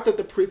 It's not that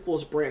the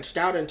prequels branched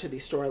out into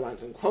these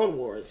storylines in Clone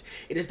Wars.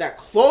 It is that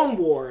Clone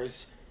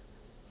Wars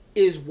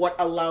is what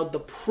allowed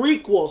the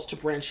prequels to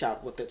branch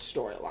out with its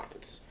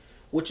storylines,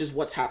 which is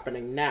what's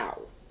happening now.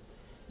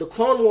 The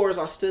Clone Wars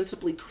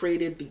ostensibly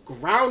created the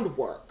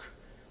groundwork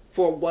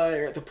for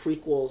where the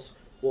prequels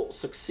will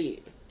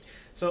succeed.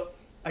 So,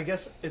 I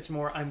guess it's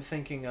more, I'm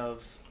thinking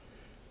of...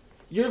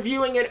 You're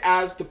viewing it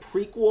as the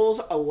prequels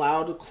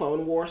allowed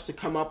Clone Wars to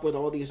come up with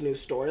all these new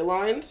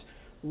storylines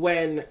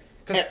when...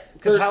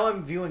 Because how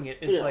I'm viewing it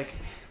is like,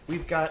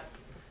 we've got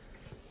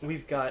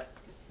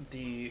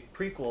the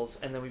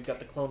prequels and then we've got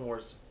the Clone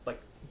Wars like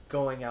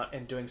going out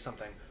and doing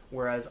something.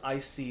 Whereas I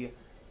see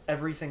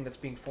everything that's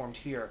being formed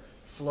here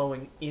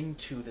flowing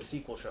into the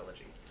sequel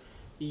trilogy.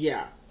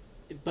 Yeah,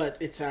 but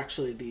it's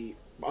actually the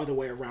other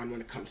way around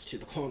when it comes to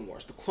the Clone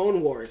Wars. The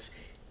Clone Wars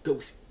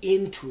goes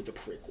into the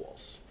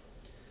prequels.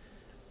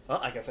 Well,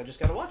 I guess I just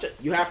gotta watch it.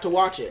 You have to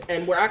watch it.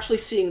 And we're actually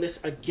seeing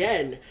this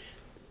again.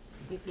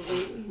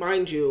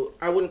 Mind you,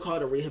 I wouldn't call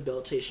it a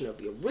rehabilitation of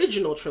the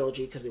original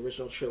trilogy, because the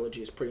original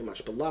trilogy is pretty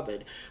much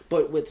beloved.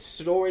 But with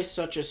stories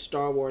such as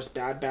Star Wars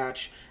Bad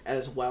Batch,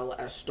 as well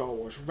as Star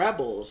Wars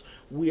Rebels,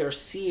 we are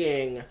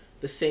seeing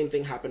the same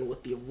thing happen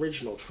with the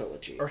original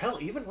trilogy. Or hell,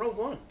 even Rogue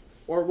One.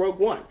 Or Rogue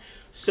One.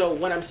 So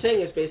what I'm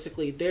saying is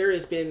basically there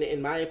has been,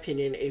 in my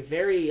opinion, a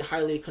very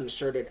highly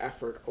concerted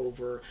effort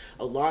over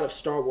a lot of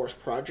Star Wars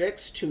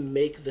projects to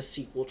make the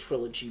sequel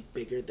trilogy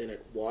bigger than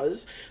it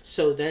was.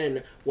 So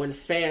then when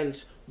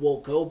fans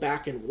will go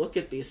back and look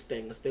at these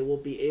things, they will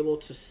be able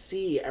to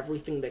see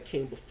everything that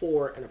came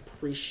before and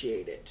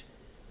appreciate it.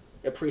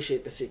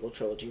 Appreciate the sequel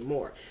trilogy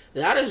more.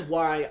 That is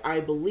why I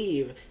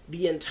believe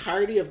the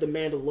entirety of The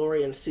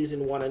Mandalorian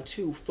Season 1 and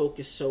 2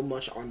 focus so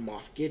much on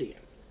Moff Gideon.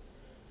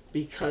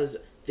 Because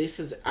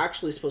this is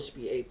actually supposed to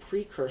be a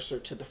precursor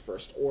to the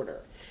First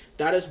Order.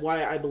 That is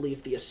why I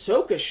believe the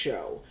Ahsoka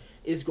show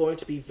is going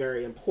to be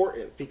very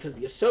important, because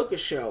the Ahsoka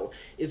show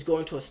is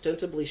going to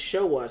ostensibly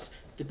show us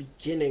the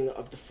beginning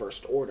of the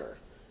First Order.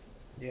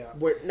 Yeah.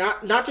 Where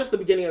not just the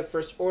beginning of the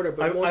First Order,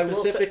 but more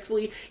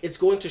specifically, it's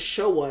going to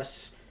show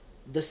us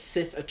the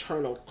Sith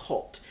Eternal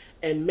cult,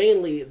 and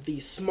mainly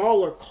the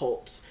smaller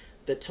cults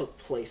that took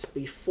place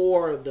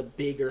before the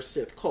bigger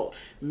Sith cult,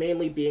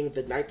 mainly being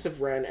the Knights of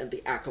Ren and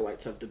the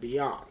Acolytes of the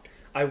Beyond.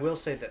 I will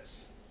say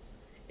this.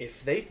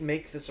 If they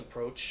make this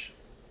approach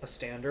a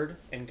standard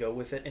and go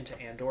with it into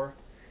Andor,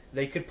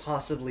 they could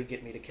possibly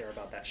get me to care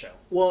about that show.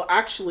 Well,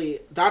 actually,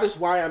 that is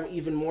why I'm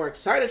even more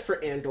excited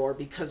for Andor,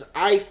 because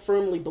I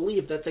firmly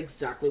believe that's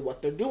exactly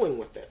what they're doing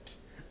with it.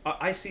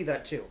 I see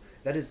that too.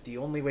 That is the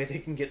only way they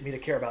can get me to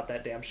care about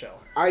that damn show.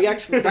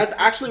 That's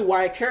actually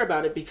why I care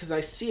about it, because I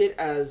see it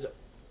as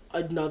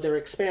another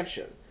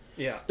expansion.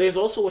 Yeah. There's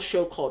also a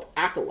show called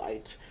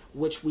Acolyte,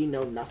 which we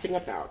know nothing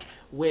about,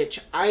 which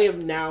I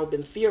have now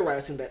been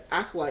theorizing that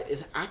Acolyte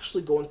is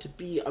actually going to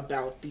be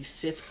about the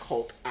Sith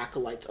cult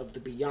Acolytes of the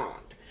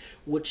Beyond,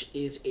 which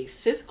is a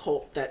Sith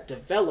cult that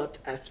developed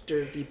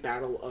after the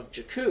Battle of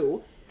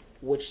Jakku,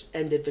 which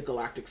ended the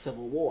Galactic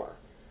Civil War.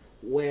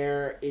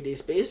 where it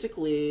is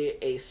basically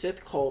a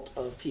Sith cult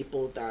of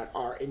people that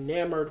are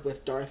enamored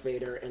with Darth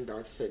Vader and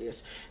Darth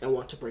Sidious and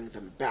want to bring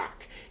them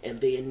back. And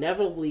they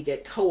inevitably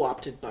get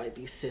co-opted by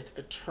the Sith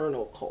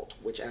Eternal cult,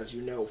 which, as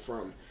you know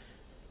from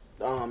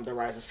The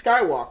Rise of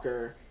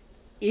Skywalker,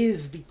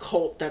 is the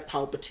cult that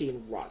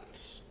Palpatine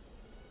runs.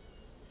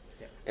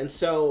 Yeah. And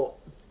so,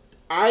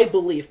 I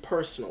believe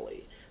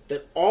personally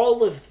that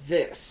all of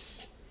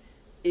this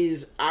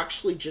is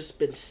actually just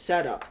been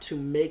set up to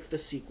make the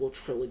sequel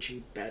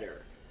trilogy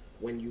better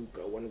when you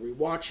go and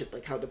rewatch it,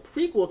 like how the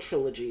prequel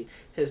trilogy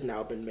has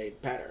now been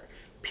made better.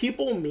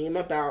 People meme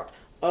about,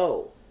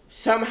 oh,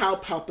 somehow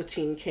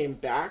Palpatine came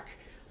back,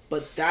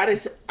 but that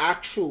is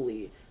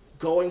actually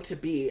going to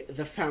be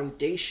the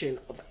foundation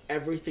of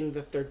everything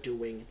that they're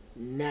doing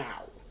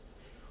now.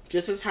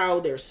 Just as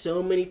how there's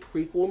so many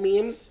prequel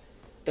memes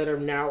that are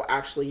now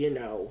actually,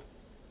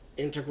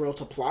 integral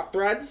to plot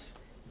threads,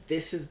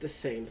 this is the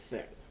same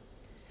thing.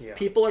 Yeah.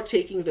 People are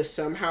taking the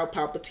somehow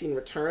Palpatine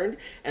returned,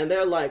 and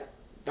they're like,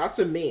 that's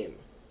a meme.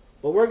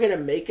 But we're going to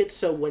make it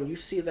so when you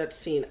see that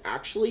scene,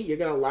 actually, you're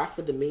going to laugh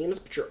at the memes,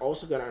 but you're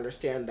also going to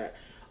understand that,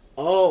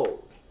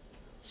 oh,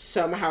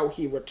 somehow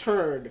he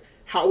returned.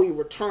 How he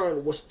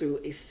returned was through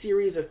a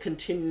series of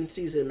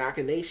contingencies and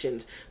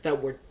machinations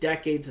that were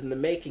decades in the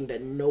making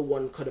that no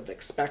one could have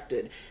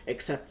expected,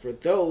 except for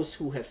those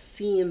who have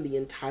seen the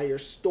entire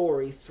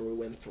story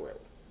through and through.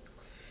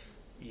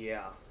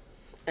 Yeah.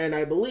 And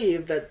I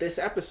believe that this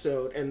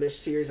episode and this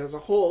series as a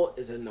whole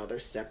is another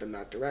step in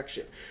that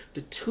direction.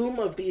 The Tomb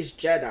of these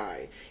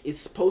Jedi is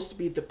supposed to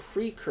be the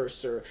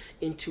precursor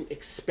into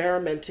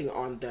experimenting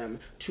on them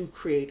to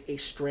create a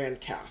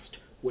strand cast,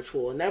 which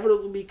will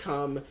inevitably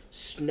become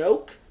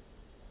Snoke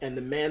and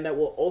the man that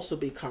will also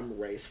become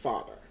Rey's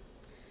father.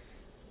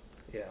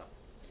 Yeah.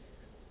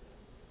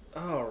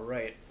 All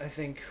right. I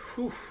think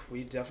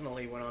we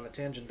definitely went on a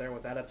tangent there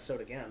with that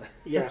episode again.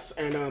 Yes,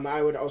 and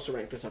I would also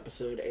rank this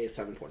episode a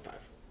 7.5.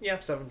 Yeah,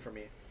 7 for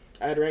me.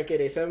 I'd rank it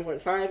a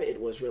 7.5.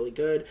 It was really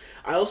good.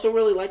 I also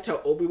really liked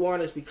how Obi-Wan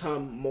has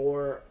become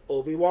more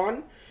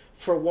Obi-Wan.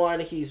 For one,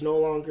 he's no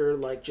longer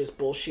like just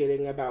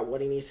bullshitting about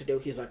what he needs to do.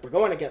 He's like, we're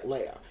going to get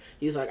Leia.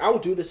 He's like, I will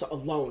do this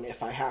alone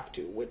if I have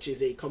to, which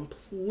is a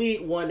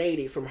complete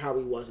 180 from how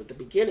he was at the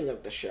beginning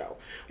of the show,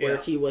 where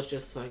he was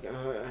just like,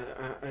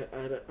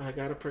 I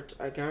gotta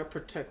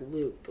protect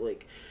Luke.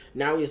 Like,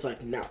 now he's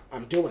like, no,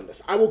 I'm doing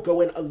this. I will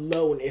go in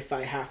alone if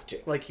I have to.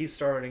 Like, he's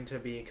starting to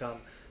become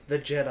the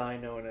Jedi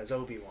known as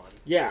Obi-Wan.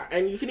 Yeah,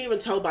 and you can even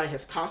tell by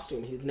his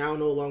costume, he's now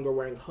no longer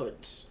wearing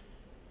hoods.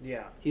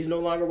 Yeah. He's no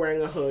longer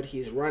wearing a hood.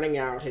 He's running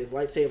out. His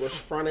lightsaber's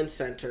front and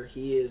center.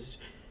 He is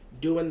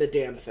doing the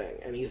damn thing,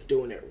 and he's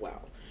doing it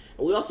well.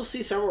 And we also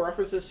see several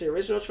references to the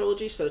original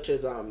trilogy, such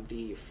as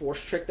the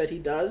force trick that he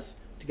does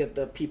to get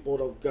the people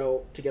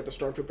to get the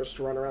stormtroopers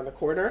to run around the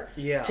corner.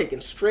 Yeah. Taken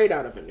straight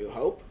out of A New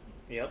Hope.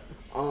 Yep.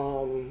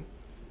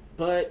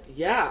 But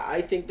yeah,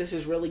 I think this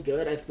is really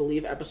good. I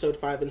believe episode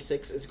 5 and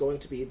 6 is going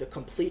to be the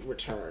complete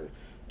return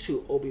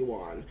to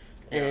Obi-Wan.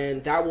 Yeah.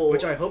 And that will...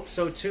 Which I hope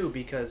so too,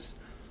 because...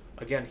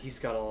 Again, he's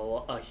got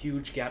a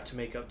huge gap to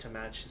make up to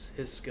match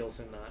his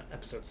skills in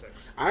episode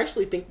 6. I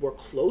actually think we're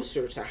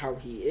closer to how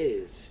he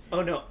is.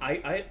 Oh no,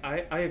 I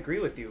agree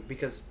with you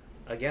because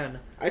again,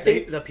 I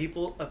think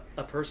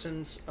a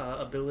person's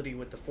ability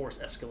with the Force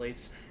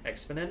escalates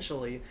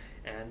exponentially,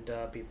 and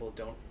people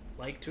don't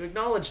like to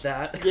acknowledge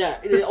that. Yeah,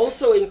 it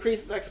also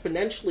increases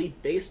exponentially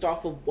based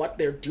off of what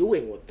they're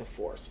doing with the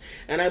Force,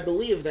 and I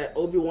believe that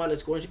Obi-Wan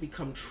is going to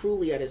become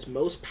truly at his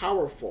most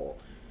powerful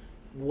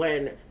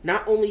when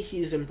not only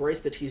he's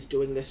embraced that he's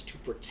doing this to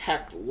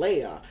protect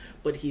Leia,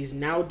 but he's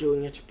now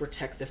doing it to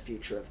protect the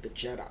future of the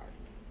Jedi.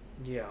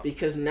 Yeah.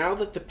 Because now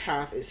that the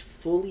path is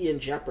fully in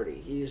jeopardy,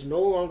 he is no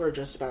longer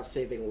just about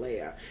saving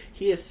Leia.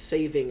 He is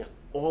saving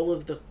all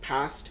of the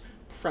past,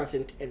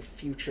 present, and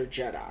future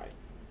Jedi.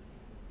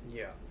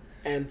 Yeah.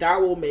 And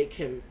that will make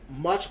him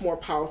much more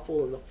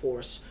powerful in the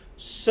Force,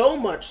 so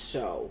much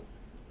so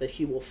that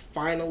he will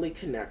finally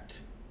connect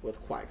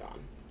with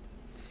Qui-Gon.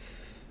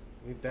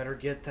 We better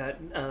get that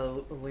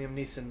Liam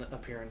Neeson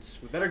appearance.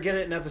 We better get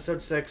it in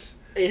episode 6.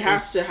 It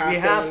has to happen. We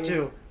have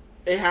to.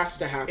 It has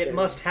to happen. It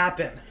must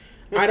happen.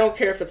 I don't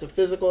care if it's a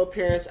physical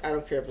appearance. I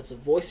don't care if it's a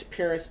voice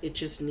appearance. It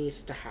just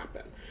needs to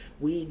happen.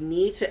 We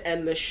need to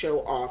end this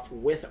show off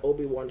with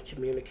Obi-Wan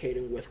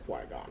communicating with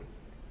Qui-Gon.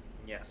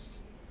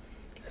 Yes.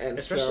 And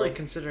especially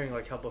considering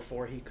like how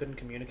before he couldn't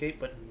communicate,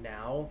 but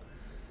now,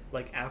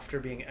 like after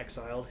being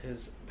exiled,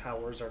 his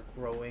powers are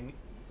growing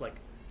like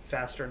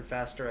faster and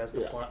faster as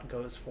the plot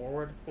goes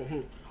forward.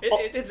 Mm-hmm.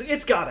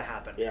 It's gotta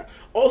happen. Yeah.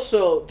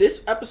 Also,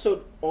 this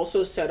episode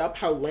also set up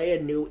how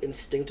Leia knew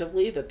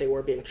instinctively that they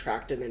were being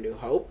tracked in A New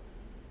Hope,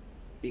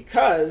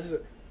 because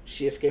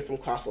she escaped from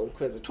Castle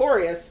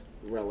Inquisitorius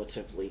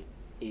relatively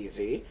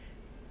easy,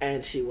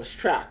 and she was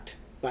tracked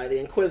by the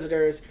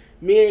Inquisitors,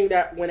 meaning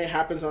that when it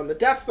happens on the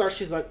Death Star,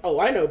 she's like, oh,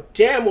 I know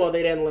damn well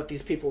they didn't let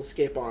these people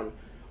escape on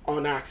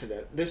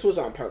accident. This was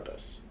on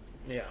purpose.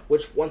 Yeah.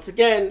 Which, once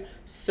again,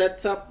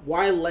 sets up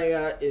why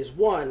Leia is,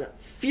 one,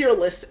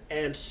 fearless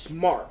and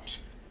smart,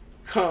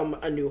 come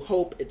A New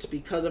Hope. It's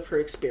because of her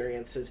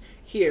experiences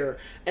here.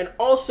 And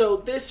also,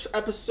 this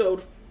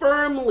episode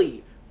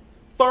firmly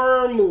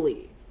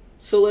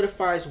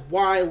solidifies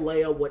why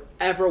Leia would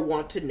ever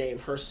want to name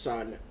her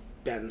son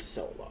Ben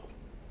Solo.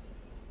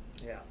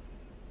 Yeah.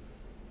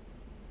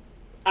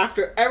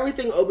 After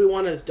everything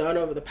Obi-Wan has done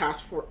over the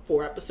past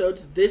four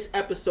episodes, this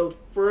episode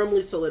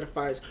firmly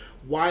solidifies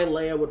why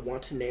Leia would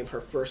want to name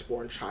her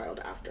firstborn child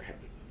after him.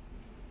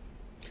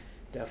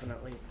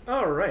 Definitely.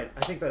 All right.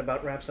 I think that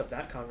about wraps up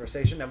that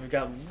conversation. Now we've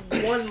got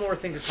one more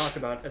thing to talk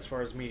about as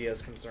far as media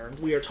is concerned.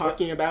 We are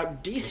talking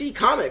about DC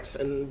Comics,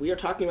 and we are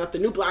talking about the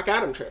new Black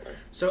Adam trailer.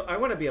 So I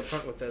want to be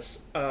upfront with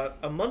this.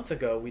 A month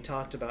ago, we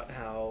talked about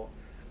how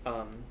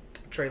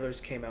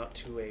trailers came out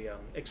to a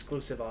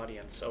exclusive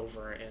audience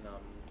over in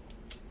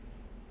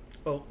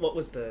what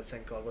was the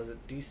thing called? Was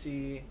it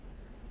DC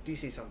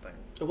something?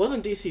 It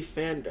wasn't DC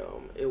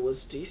Fandom. It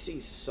was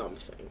DC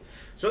something.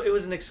 So it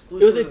was an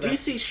exclusive. It was a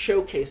DC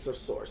showcase of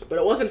sorts, but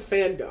it wasn't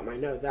Fandom. I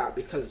know that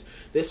because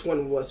this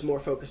one was more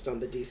focused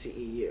on the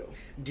DCEU.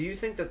 Do you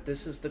think that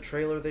this is the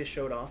trailer they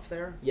showed off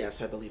there?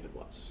 Yes, I believe it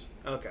was.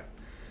 Okay.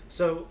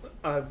 So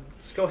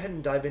let's go ahead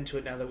and dive into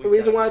it now that we. The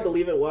reason why I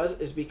believe it was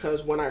is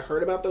because when I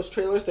heard about those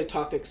trailers, they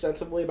talked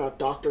extensively about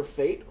Dr.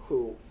 Fate,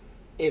 who,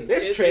 in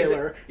this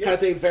trailer,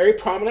 has a very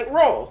prominent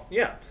role.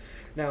 Yeah.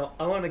 Now,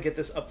 I want to get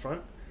this up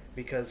front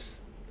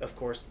because, of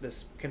course,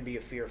 this can be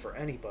a fear for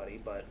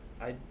anybody, but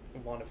I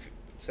want to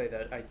say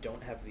that I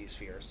don't have these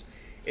fears.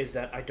 Is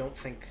that I don't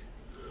think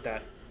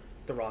that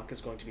The Rock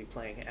is going to be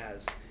playing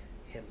as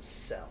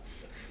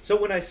himself. So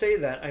when I say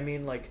that, I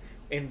mean, like,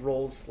 in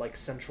roles like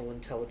Central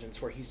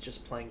Intelligence where he's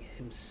just playing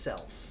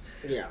himself.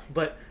 Yeah.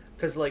 But,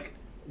 because, like,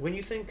 when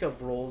you think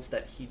of roles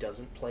that he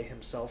doesn't play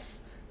himself,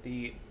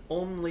 the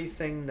only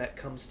thing that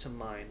comes to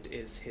mind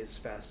is his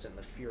Fast and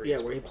the Furious.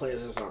 Yeah, where he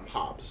plays as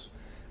Hobbs.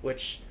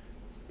 Which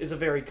is a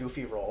very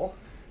goofy role.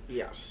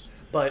 Yes.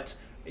 But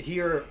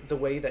here, the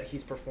way that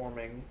he's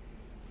performing,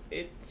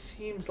 it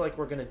seems like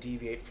we're going to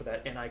deviate for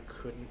that, and I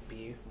couldn't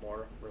be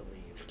more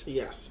relieved.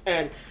 Yes,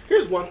 and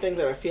here's one thing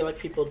that I feel like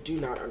people do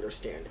not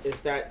understand,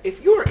 is that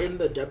if you're in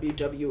the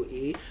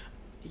WWE,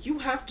 you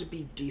have to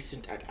be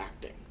decent at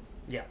acting.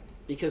 Yeah.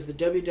 Because the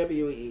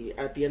WWE,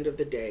 at the end of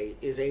the day,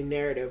 is a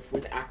narrative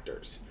with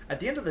actors. At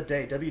the end of the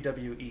day,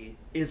 WWE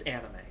is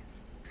anime.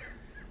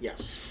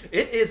 Yes.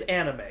 It is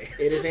anime.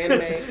 It is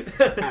anime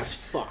as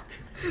fuck.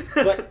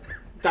 But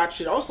that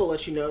should also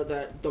let you know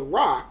that The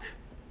Rock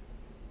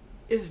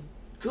is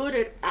good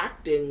at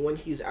acting when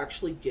he's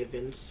actually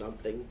given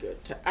something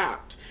good to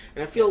act.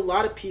 And I feel a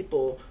lot of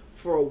people,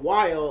 for a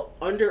while,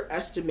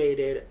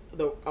 underestimated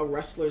a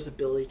wrestler's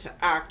ability to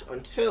act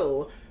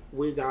until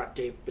we got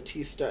Dave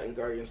Bautista in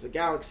Guardians of the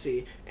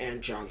Galaxy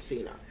and John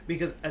Cena.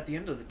 Because at the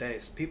end of the day,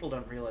 people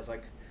don't realize,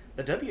 like,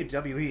 the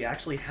WWE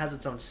actually has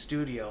its own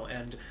studio,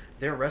 and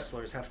their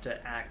wrestlers have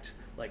to act,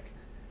 like,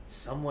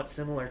 somewhat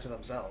similar to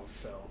themselves,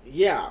 so...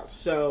 Yeah,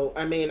 so,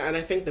 I mean, and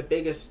I think the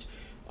biggest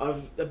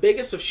of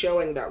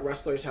showing that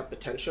wrestlers have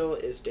potential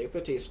is Dave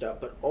Bautista,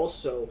 but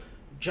also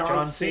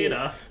John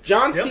Cena.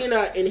 John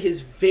Cena in his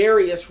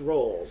various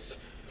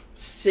roles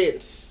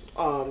since...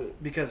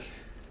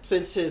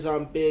 Since his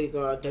big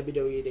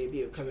WWE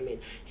debut, because, I mean,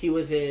 he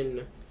was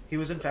in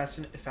Fast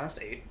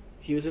 8.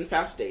 He was in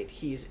Fast 8.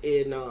 He's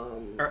in...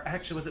 Or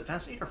actually, was it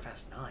Fast 8 or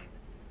Fast 9?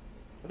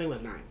 I think it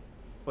was 9.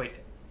 Wait.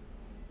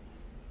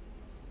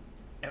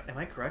 Am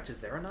I correct?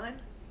 Is there a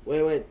 9?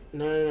 Wait.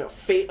 No.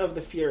 Fate of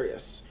the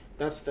Furious.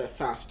 That's the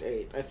Fast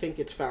 8. I think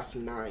it's Fast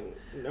 9.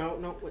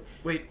 No, wait.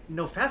 Wait,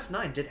 no, Fast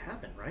 9 did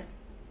happen, right?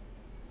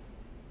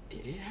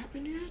 Did it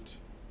happen yet?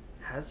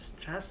 Has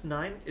Fast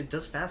 9...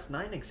 Does Fast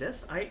 9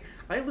 exist? I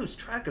lose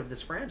track of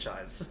this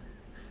franchise.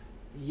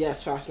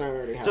 Yes, Fast 9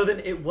 already happened. So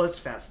then it was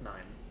Fast 9.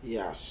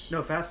 Yes.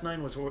 No, Fast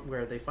 9 was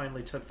where they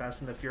finally took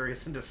Fast and the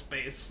Furious into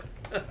space.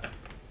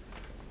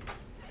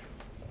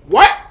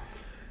 What?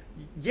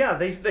 Yeah,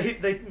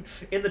 they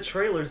in the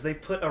trailers, they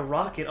put a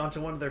rocket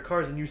onto one of their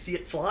cars and you see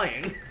it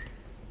flying.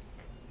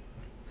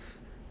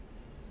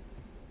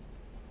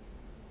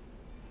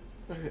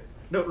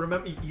 No,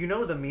 remember, you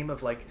know the meme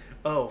of, like,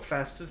 oh,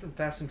 Fast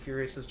and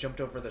Furious has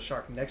jumped over the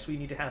shark. Next we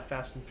need to have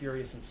Fast and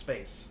Furious in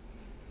space.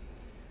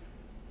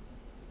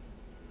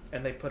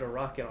 And they put a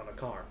rocket on a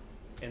car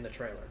in the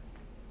trailer.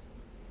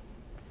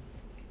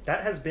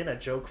 That has been a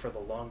joke for the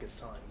longest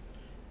time.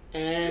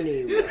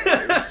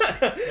 Anyways,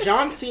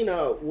 John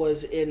Cena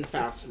was in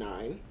Fast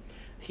 9.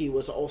 He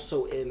was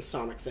also in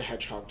Sonic the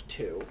Hedgehog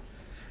 2.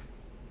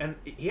 And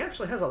he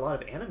actually has a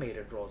lot of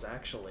animated roles,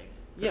 actually.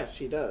 Yes,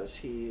 he does.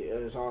 He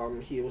is.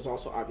 He was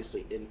also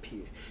obviously in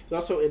He's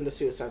also in the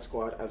Suicide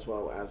Squad as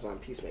well as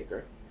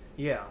Peacemaker.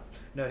 Yeah.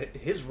 No,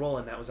 his role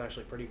in that was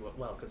actually pretty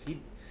well because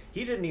he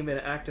didn't even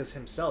act as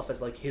himself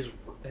as like his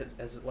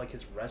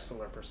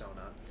wrestler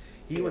persona.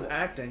 He was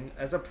acting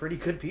as a pretty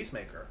good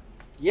Peacemaker.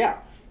 Yeah,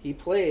 he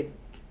played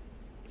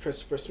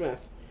Christopher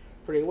Smith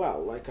pretty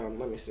well. Like,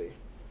 let me see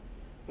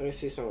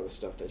some of the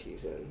stuff that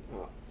he's in.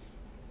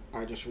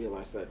 I just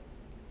realized that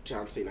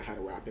John Cena had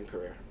a rapping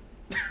career.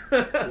 we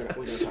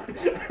don't talk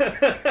about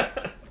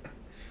that.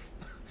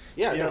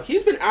 Yeah, no,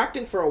 he's been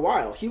acting for a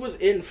while. He was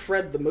in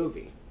Fred the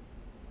movie.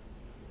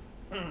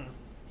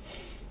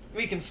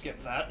 We can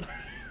skip that.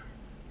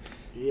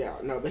 Yeah,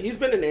 no, but he's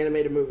been in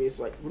animated movies.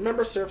 Like,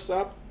 remember Surf's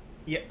Up?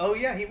 Yeah. Oh,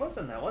 yeah, he was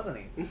in that, wasn't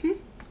he? Mm-hmm.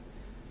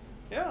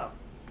 Yeah.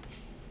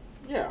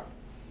 Yeah.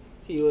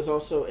 He was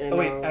also in... Oh,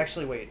 wait,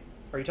 actually, wait.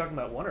 Are you talking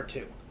about 1 or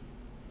 2?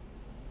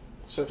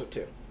 Surf's Up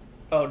 2.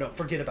 Oh, no,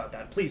 forget about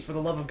that. Please, for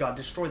the love of God,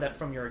 destroy that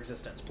from your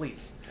existence,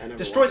 please.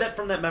 Destroy watched... that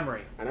from that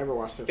memory. I never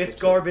watched Surf's Up 2. It's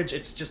garbage.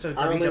 It's just a WWE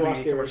commercial. I only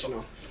watched the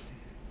original.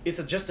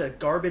 It's just a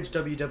garbage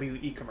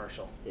WWE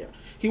commercial. Yeah.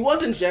 He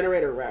was in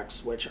Generator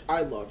Rex, which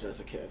I loved as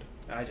a kid.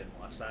 I didn't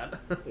watch that.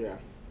 Yeah.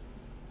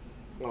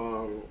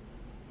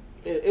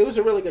 It was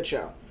a really good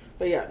show.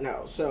 But yeah,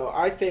 no. So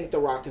I think The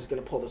Rock is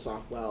going to pull this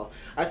off well.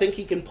 I think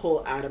he can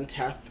pull Adam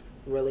Teth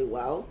really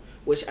well,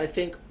 which I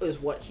think is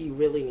what he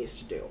really needs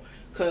to do.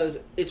 Because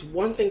it's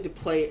one thing to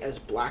play as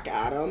Black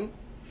Adam,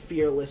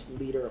 fearless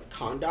leader of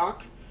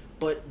Kahndaq,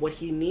 but what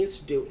he needs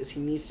to do is he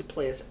needs to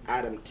play as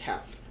Adam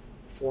Teth,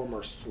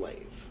 former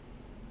slave.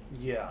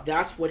 Yeah.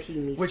 That's what he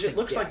needs Which to it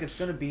looks get. like it's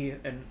going to be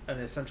an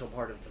essential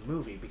part of the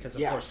movie, because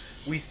of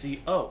course we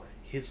see,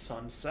 his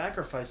son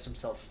sacrificed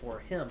himself for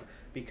him,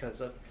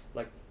 because of,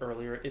 like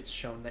earlier, it's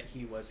shown that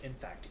he was in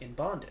fact in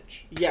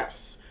bondage.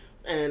 Yes.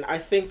 And I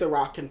think The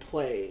Rock can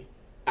play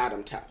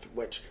Adam Teth,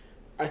 which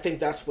I think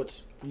that's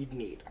what we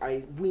need.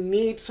 We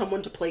need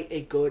someone to play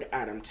a good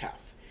Adam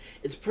Teth.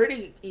 It's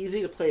pretty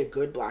easy to play a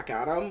good Black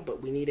Adam,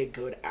 but we need a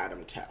good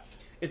Adam Teth.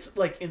 It's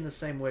like in the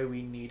same way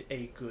we need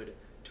a good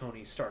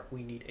Tony Stark.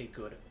 We need a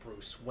good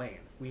Bruce Wayne.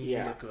 We need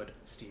a good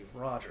Steve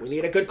Rogers. We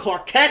need a good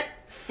Clark Kent,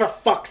 for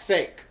fuck's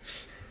sake.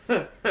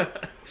 But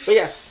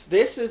yes,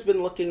 this has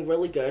been looking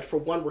really good. For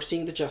one, we're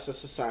seeing the Justice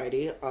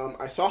Society.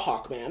 I saw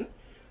Hawkman,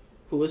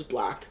 who is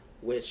black,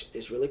 which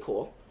is really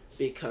cool,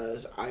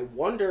 because I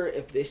wonder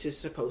if this is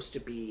supposed to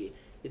be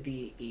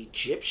the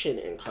Egyptian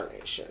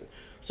incarnation.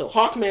 So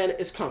Hawkman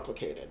is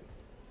complicated,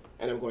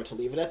 and I'm going to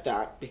leave it at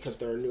that, because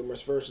there are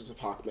numerous versions of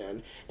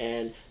Hawkman,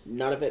 and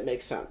none of it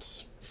makes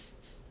sense.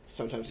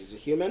 Sometimes he's a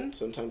human,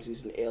 sometimes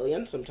he's an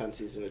alien, sometimes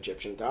he's an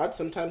Egyptian god,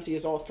 sometimes he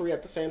is all three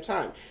at the same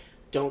time.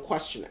 Don't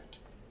question it.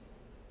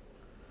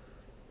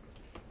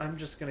 I'm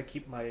just going to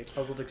keep my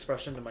puzzled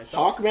expression to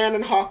myself. Hawkman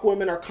and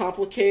Hawkwoman are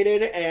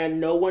complicated,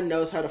 and no one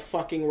knows how to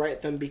fucking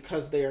write them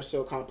because they are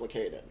so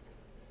complicated.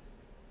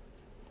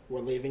 We're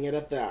leaving it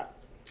at that.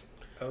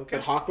 Okay.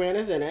 But Hawkman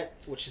is in it,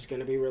 which is going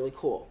to be really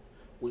cool.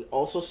 We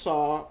also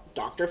saw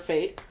Dr.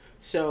 Fate,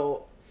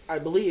 so I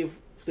believe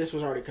this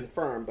was already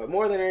confirmed, but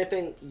more than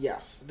anything,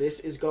 yes, this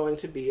is going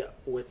to be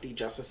with the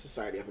Justice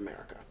Society of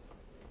America.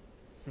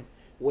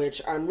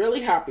 Which I'm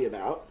really happy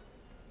about,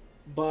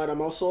 but I'm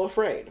also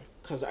afraid,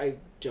 because I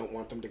don't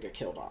want them to get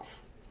killed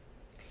off.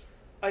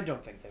 I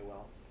don't think they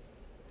will.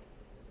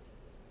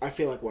 I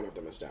feel like one of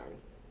them is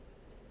dying.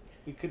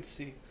 We could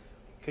see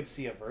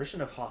a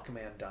version of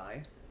Hawkman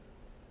die,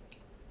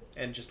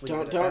 and just leave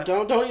it at that.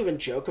 Don't even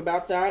joke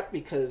about that,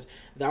 because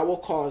that will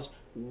cause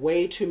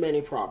way too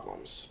many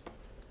problems.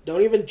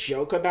 Don't even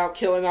joke about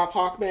killing off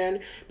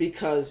Hawkman,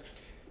 because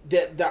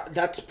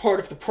that's part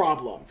of the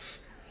problem.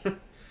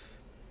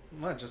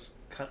 Well, just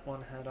cut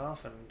one head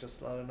off and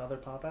just let another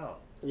pop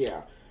out.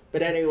 Yeah.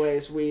 But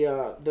anyways, we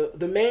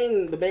the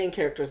main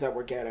characters that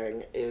we're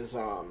getting is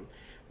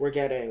we're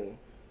getting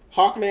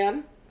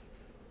Hawkman.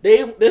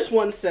 This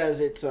one says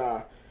it's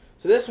so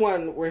this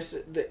one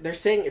they're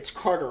saying it's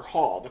Carter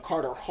Hall, the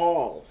Carter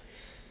Hall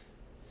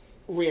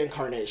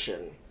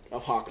reincarnation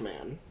of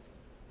Hawkman.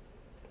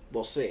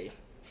 We'll see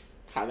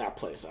how that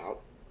plays out.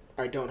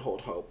 I don't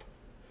hold hope,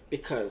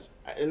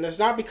 and it's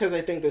not because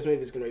I think this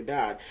movie is going to be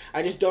bad.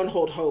 I just don't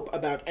hold hope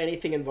about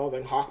anything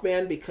involving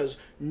Hawkman, because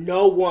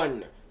no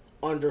one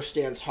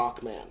understands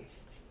Hawkman.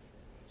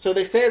 So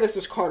they say this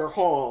is Carter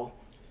Hall.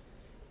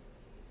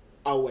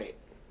 I'll wait.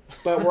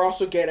 But we're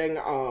also getting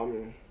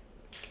Al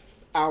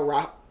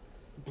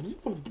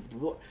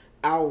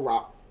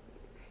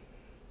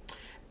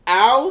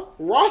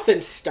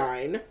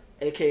Rothenstein,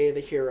 aka the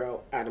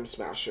hero Atom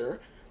Smasher.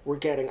 We're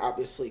getting,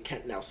 obviously,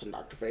 Kent Nelson,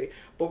 Dr. Fate.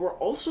 But we're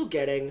also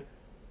getting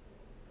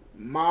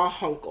Ma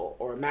Hunkel,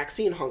 or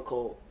Maxine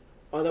Hunkel,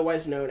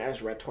 otherwise known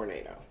as Red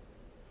Tornado.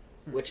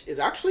 Which is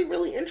actually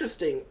really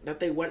interesting that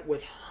they went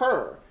with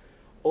her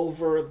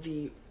over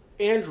the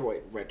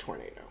android Red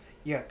Tornado.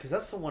 Yeah, because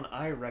that's the one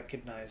I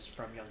recognized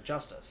from Young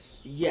Justice.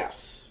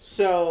 Yes.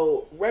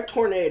 So, Red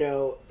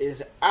Tornado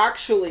is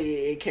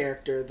actually a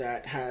character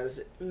that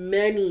has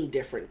many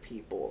different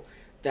people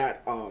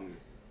that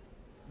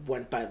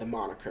went by the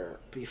moniker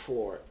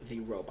before the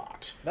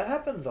robot. That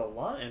happens a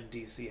lot in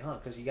DC, huh?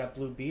 Because you got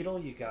Blue Beetle,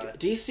 you got...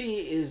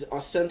 DC is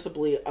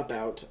ostensibly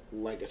about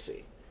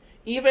legacy.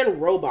 Even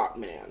Robot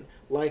Man.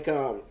 Like,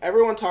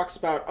 everyone talks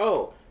about,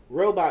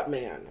 Robot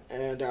Man,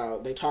 and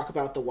they talk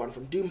about the one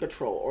from Doom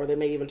Patrol, or they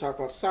may even talk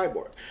about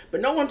Cyborg.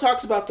 But no one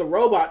talks about the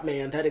Robot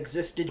Man that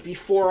existed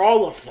before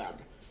all of them.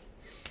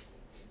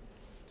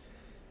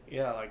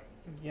 Yeah,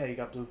 you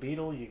got Blue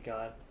Beetle, you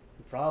got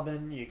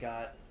Robin, you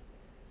got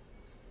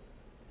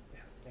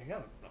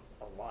a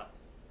lot.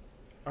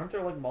 Aren't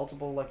there,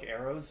 multiple,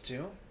 arrows,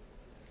 too?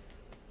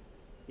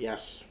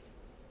 Yes.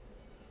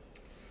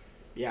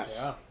 Yes.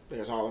 Yeah.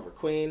 There's Oliver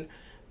Queen.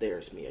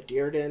 There's Mia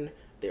Dearden.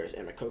 There's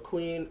Emiko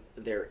Queen.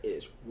 There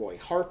is Roy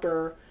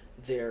Harper.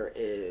 There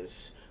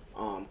is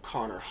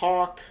Connor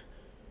Hawke.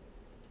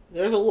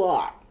 There's a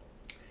lot.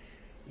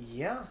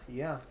 Yeah,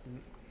 yeah.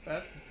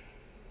 That,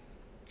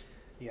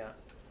 yeah.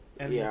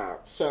 And, Yeah.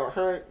 So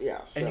her.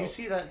 Yeah. So. And you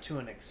see that to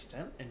an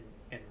extent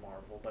in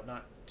Marvel, but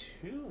not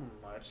too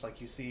much. Like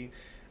you see,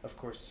 of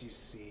course, you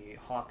see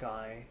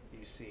Hawkeye.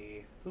 You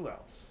see who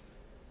else?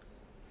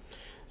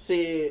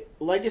 See,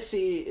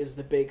 legacy is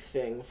the big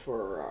thing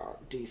for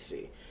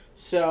DC.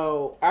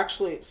 So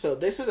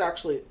this is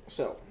actually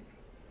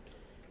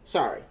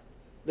sorry,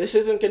 this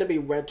isn't going to be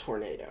Red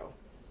Tornado.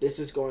 This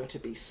is going to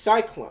be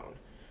Cyclone,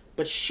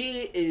 but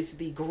she is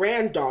the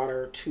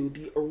granddaughter to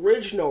the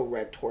original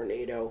Red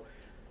Tornado,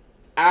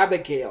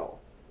 Abigail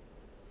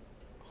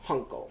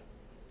Hunkel.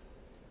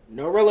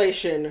 No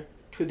relation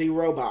to the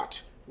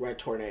robot Red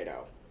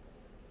Tornado.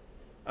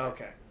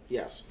 Okay.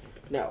 Yes.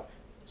 No.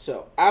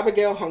 So,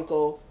 Abigail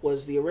Hunkel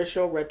was the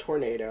original Red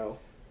Tornado,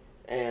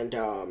 and,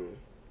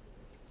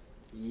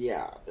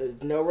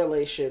 no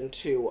relation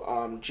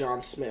to,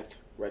 John Smith,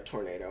 Red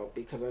Tornado,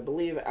 because I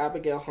believe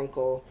Abigail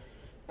Hunkel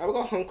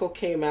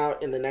came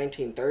out in the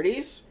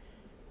 1930s.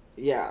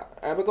 Yeah,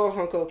 Abigail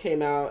Hunkel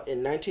came out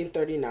in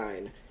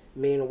 1939.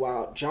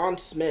 Meanwhile, John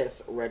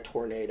Smith, Red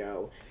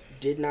Tornado,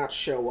 did not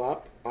show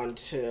up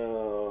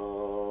until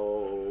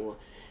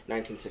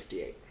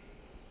 1968.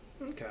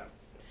 Okay.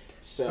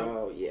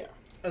 So yeah.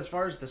 As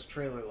far as this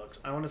trailer looks,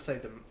 I want to say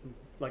the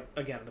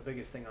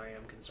biggest thing I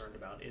am concerned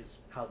about is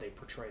how they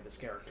portray this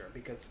character,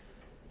 because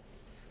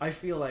I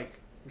feel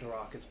like The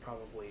Rock is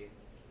probably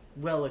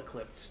well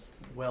equipped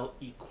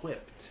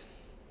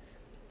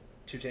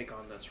to take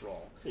on this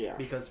role. Yeah.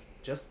 Because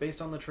just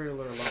based on the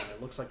trailer alone,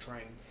 it looks like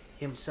trying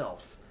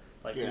himself,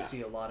 like we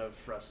see a lot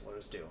of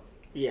wrestlers do.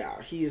 Yeah,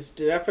 he's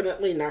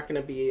definitely not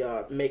going to be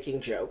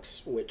making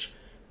jokes, which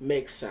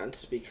makes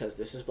sense because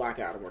this is Black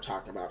Adam we're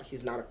talking about.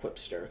 He's not a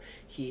quipster.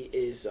 He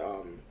is.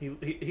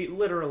 He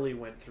literally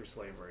went through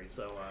slavery,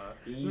 so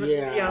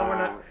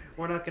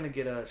we're not going to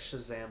get a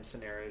Shazam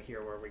scenario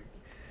here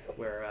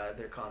where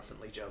they're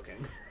constantly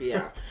joking.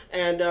 Yeah,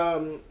 and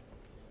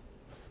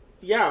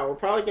we're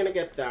probably going to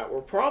get that.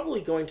 We're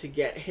probably going to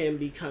get him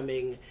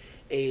becoming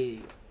a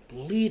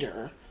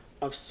leader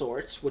of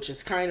sorts, which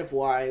is kind of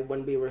why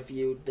when we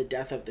reviewed the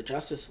Death of the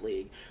Justice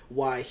League,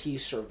 why he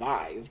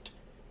survived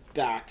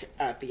back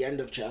at the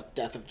end of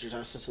Death of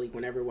Justice League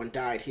when everyone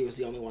died. He was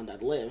the only one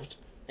that lived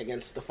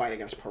against the fight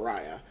against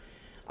Pariah.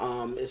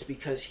 Is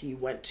because he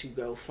went to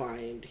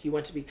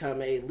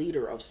become a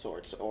leader of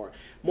sorts, or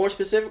more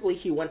specifically,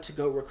 he went to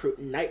go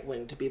recruit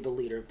Nightwing to be the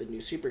leader of the new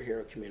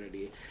superhero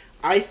community.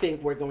 I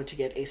think we're going to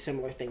get a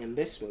similar thing in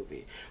this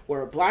movie,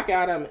 where Black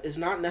Adam is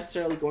not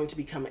necessarily going to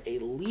become a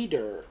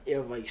leader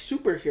of a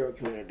superhero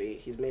community.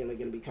 He's mainly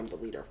going to become the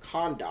leader of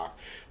Kahndaq,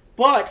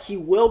 but he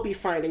will be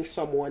finding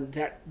someone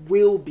that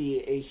will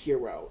be a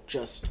hero,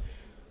 just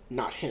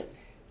not him.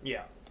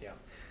 Yeah.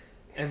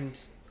 And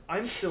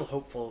I'm still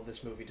hopeful of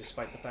this movie,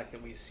 despite the fact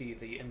that we see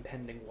the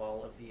impending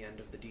wall of the end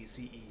of the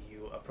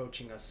DCEU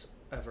approaching us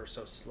ever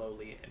so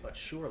slowly but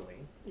surely.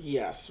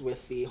 Yes,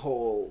 with the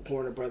whole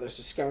Warner Brothers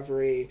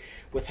Discovery,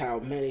 with how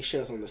many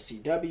shows on the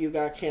CW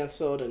got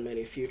canceled and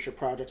many future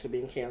projects are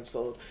being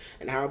canceled,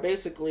 and how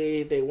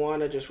basically they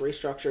want to just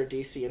restructure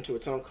DC into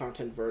its own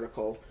content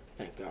vertical.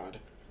 Thank God.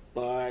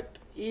 But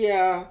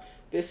yeah,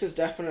 this is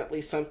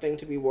definitely something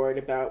to be worried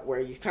about, where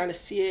you kind of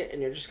see it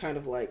and you're just kind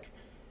of like,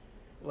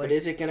 but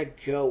is it going to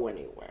go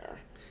anywhere?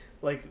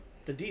 Like,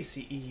 the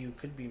DCEU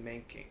could be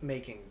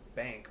making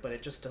bank, but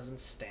it just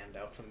doesn't stand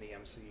out from the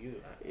MCU.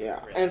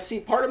 Yeah, really. And see,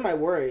 part of my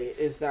worry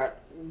is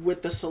that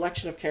with the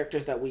selection of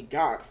characters that we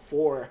got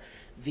for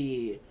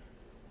the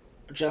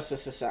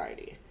Justice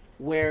Society,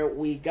 where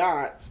we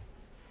got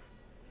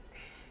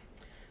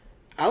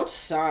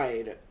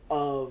outside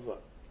of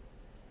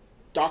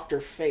Dr.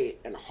 Fate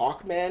and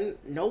Hawkman,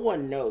 no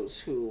one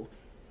knows who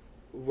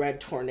Red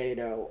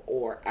Tornado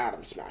or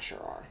Atom Smasher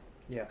are.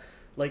 Yeah,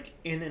 like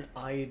in an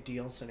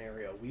ideal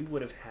scenario, we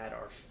would have had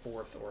our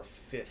 4th or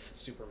 5th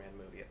Superman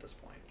movie at this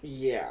point.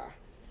 Yeah.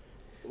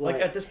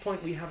 Like at this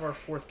point, we have our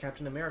 4th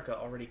Captain America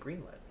already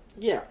greenlit.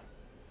 Yeah.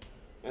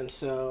 And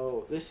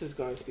so this is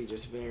going to be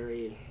just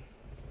very...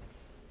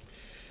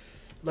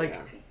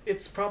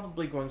 It's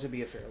probably going to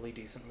be a fairly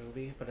decent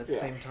movie, but at the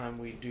same time,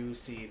 we do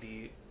see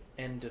the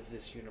end of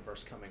this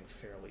universe coming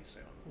fairly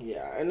soon.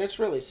 Yeah, and it's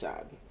really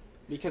sad.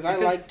 Because I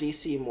like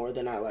DC more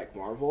than I like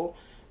Marvel,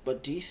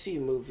 but DC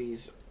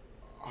movies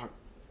are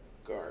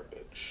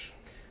garbage.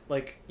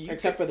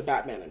 Except for the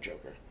Batman and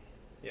Joker.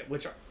 Yeah,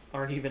 which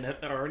aren't even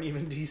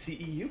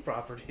DCEU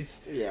properties.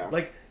 Yeah.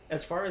 Like,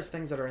 as far as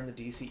things that are in the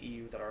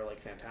DCEU that are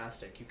like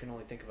fantastic, you can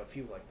only think of a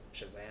few, like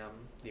Shazam,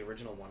 the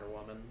original Wonder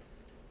Woman,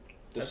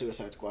 the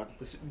Suicide Squad.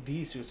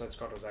 The Suicide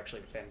Squad was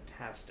actually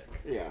fantastic.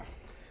 Yeah.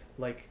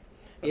 Like,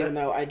 even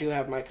though I do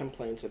have my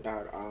complaints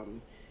about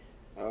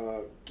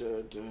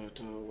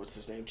what's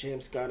his name,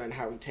 James Gunn, and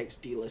how he takes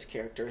D-list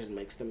characters and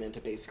makes them into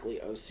basically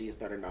OCs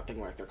that are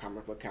nothing like their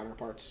comic book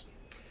counterparts.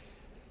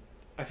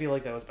 I feel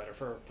like that was better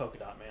for Polka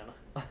Dot Man.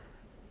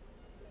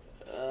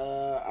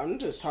 I'm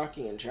just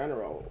talking in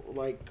general.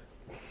 Like,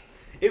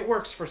 it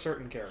works for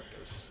certain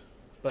characters.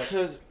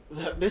 Because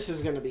this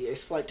is going to be a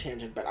slight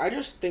tangent, but I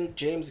just think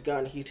James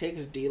Gunn, he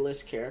takes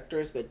D-list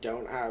characters that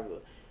don't have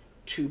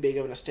too big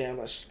of an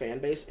established fan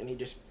base, and he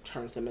just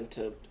turns them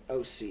into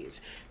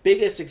OCs.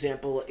 Biggest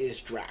example is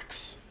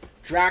Drax.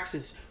 Drax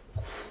has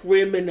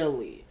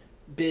criminally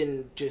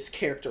been just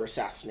character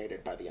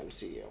assassinated by the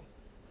MCU.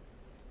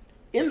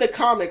 In the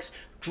comics,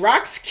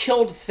 Drax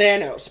killed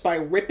Thanos by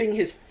ripping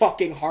his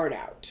fucking heart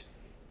out.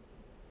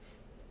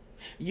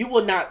 You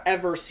will not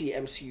ever see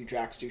MCU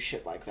Drax do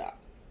shit like that.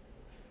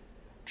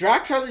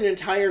 Drax has an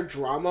entire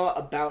drama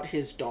about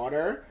his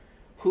daughter,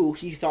 who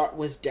he thought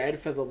was dead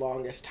for the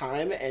longest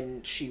time,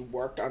 and she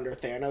worked under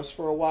Thanos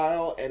for a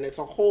while, and it's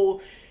a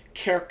whole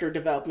character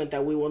development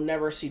that we will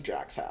never see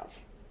Drax have.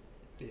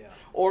 Yeah.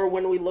 Or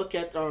when we look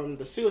at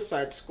the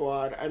Suicide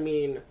Squad, I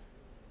mean,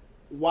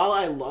 while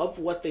I love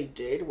what they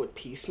did with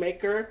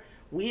Peacemaker,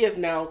 we have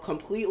now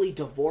completely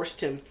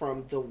divorced him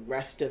from the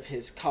rest of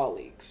his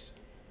colleagues.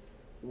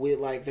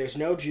 There's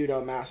no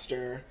Judo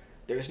Master,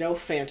 there's no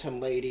Phantom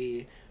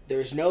Lady,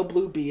 there's no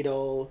Blue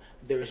Beetle,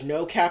 there's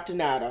no Captain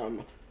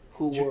Atom,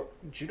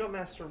 Judo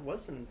Master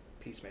was in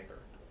Peacemaker.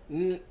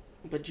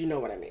 But you know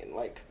what I mean,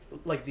 like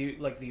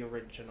the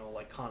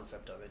original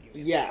concept of it. You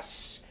mean?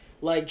 Yes,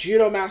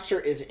 Judo Master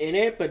is in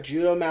it, but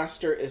Judo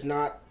Master is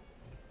not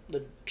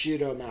the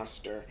Judo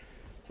Master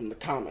from the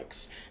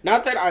comics.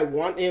 Not that I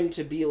want him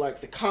to be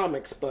like the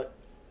comics, but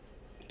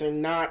they're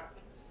not.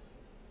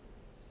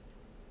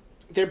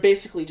 They're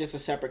basically just a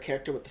separate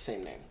character with the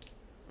same name.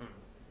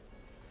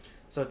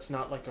 So it's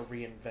not like a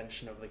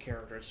reinvention of the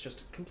character; it's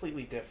just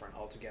completely different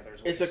altogether.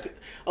 It's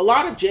a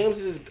lot of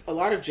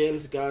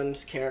James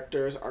Gunn's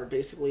characters are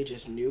basically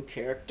just new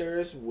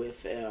characters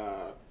with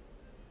a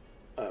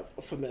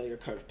familiar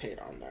coat of paint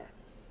on there.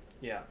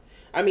 Yeah.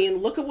 I mean,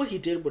 look at what he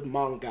did with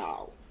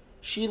Mongol.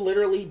 She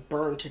literally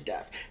burned to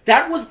death.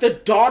 That was the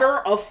daughter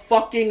of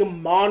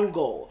fucking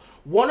Mongol,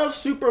 one of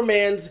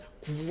Superman's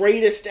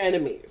greatest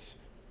enemies.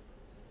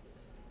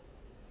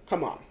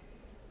 Come on.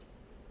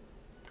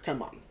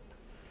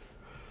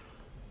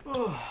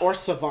 Or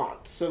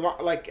Savant.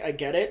 I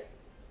get it.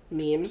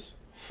 Memes.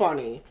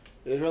 Funny.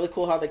 It was really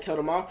cool how they killed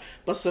him off.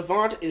 But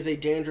Savant is a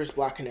dangerous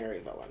Black Canary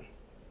villain.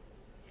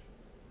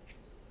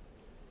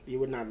 You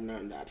would not have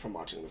known that from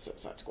watching the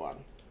Suicide Squad.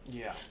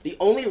 Yeah. The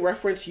only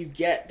reference you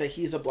get that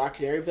he's a Black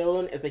Canary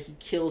villain is that he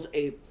kills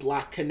a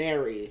Black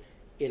Canary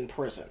in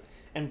prison.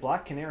 And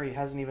Black Canary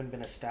hasn't even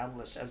been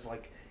established as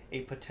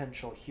a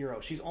potential hero.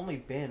 She's only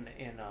been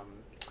in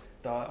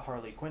the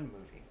Harley Quinn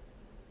movie.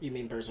 You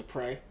mean Birds of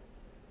Prey?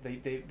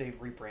 They've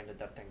rebranded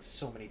that thing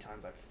so many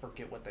times, I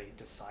forget what they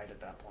decided at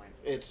that point.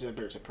 It's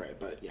Birds of Prey,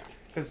 but yeah.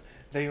 Because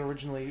they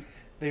originally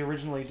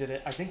did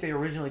it. I think they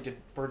originally did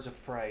Birds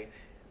of Prey,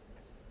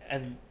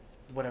 and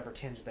whatever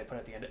tangent they put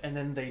at the end, and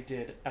then they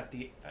did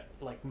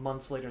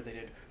months later they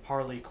did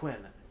Harley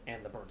Quinn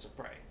and the Birds of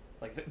Prey.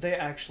 They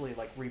actually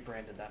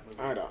rebranded that movie.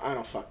 I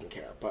don't fucking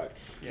care, but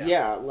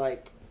yeah,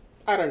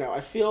 I don't know. I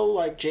feel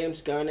like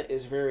James Gunn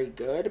is very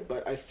good,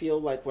 but I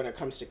feel like when it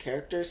comes to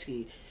characters,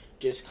 he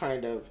just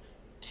kind of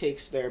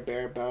takes their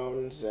bare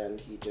bones and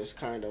he just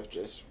kind of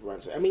just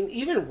runs it. I mean,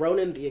 even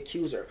Ronan the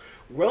Accuser.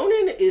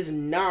 Ronan is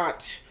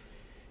not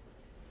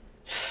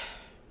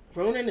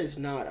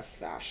a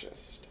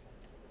fascist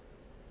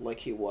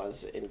like he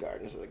was in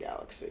Guardians of the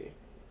Galaxy.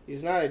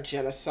 He's not a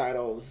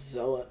genocidal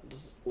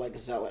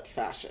zealot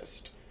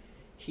fascist.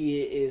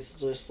 He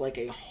is just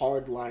a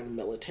hardline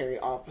military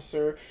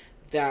officer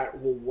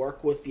that will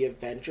work with the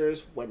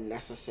Avengers when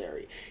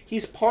necessary.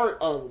 He's part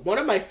of one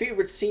of my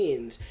favorite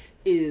scenes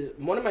in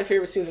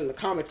the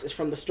comics is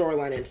from the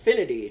storyline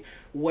Infinity,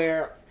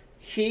 where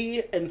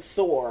he and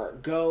Thor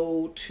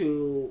go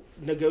to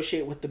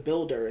negotiate with the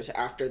Builders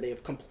after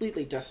they've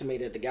completely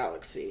decimated the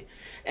galaxy.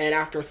 And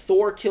after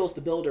Thor kills the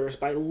Builders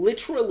by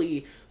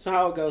literally... So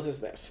how it goes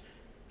is this.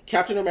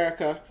 Captain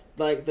America,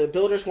 the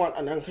Builders want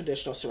an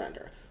unconditional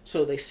surrender.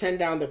 So they send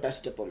down their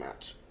best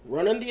diplomats.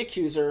 Ronan the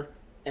Accuser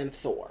and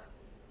Thor.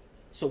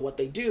 So what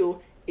they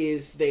do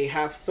is they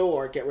have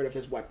Thor get rid of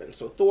his weapon.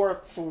 So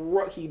Thor,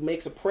 he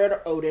makes a prayer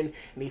to Odin,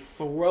 and he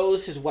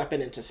throws his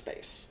weapon into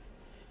space.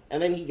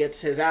 And then he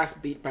gets his ass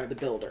beat by the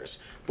Builders.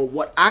 But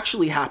what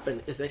actually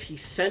happened is that he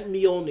sent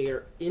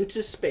Mjolnir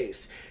into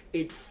space.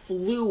 It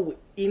flew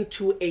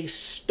into a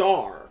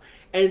star,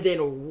 and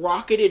then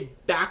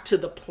rocketed back to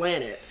the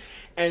planet.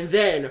 And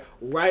then,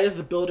 right as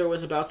the Builder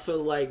was about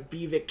to,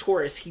 be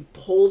victorious, he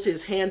pulls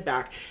his hand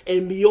back,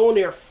 and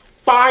Mjolnir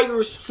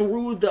fires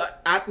through the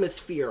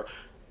atmosphere,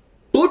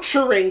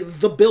 butchering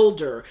the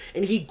Builder,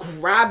 and he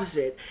grabs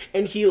it,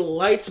 and he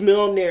lights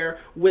Mjolnir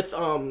with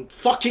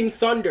fucking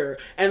thunder,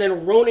 and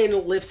then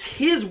Ronan lifts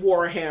his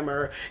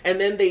warhammer, and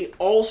then they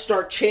all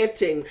start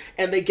chanting,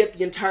 and they get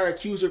the entire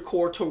Accuser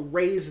Corps to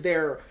raise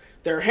their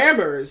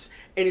hammers,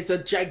 and it's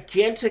a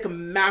gigantic,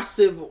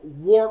 massive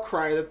war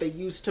cry that they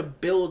use to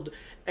build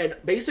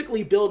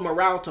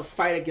morale to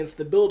fight against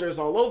the Builders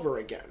all over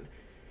again.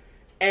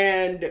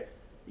 And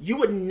You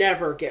would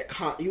never get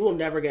you will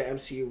never get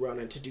MCU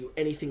Ronan to do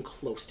anything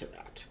close to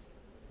that.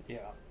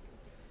 Yeah.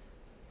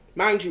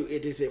 Mind you,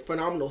 it is a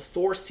phenomenal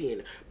Thor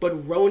scene,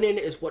 but Ronan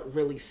is what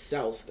really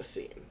sells the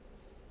scene.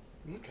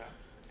 Okay.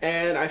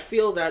 And I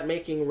feel that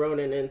making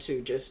Ronan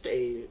into just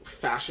a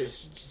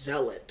fascist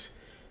zealot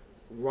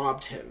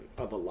robbed him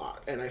of a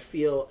lot. And I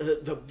feel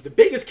the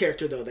biggest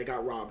character, though, that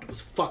got robbed was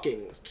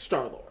fucking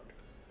Star-Lord.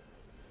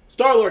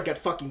 Star-Lord got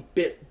fucking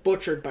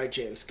butchered by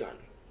James Gunn.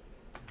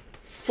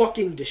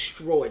 Fucking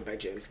destroyed by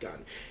James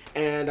Gunn.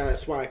 And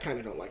that's why I kind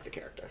of don't like the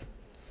character.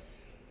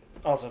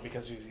 Also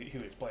because who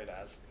he's played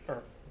as,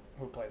 or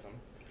who plays him.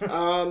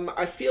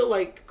 I feel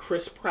like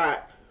Chris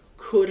Pratt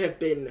could have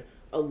been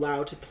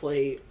allowed to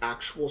play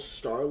actual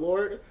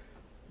Star-Lord,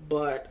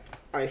 but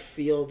I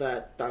feel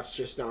that that's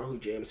just not who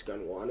James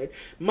Gunn wanted.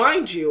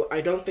 Mind you,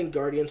 I don't think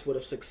Guardians would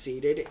have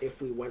succeeded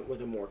if we went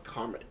with a more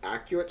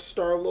comic-accurate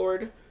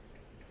Star-Lord,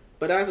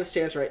 but as it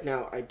stands right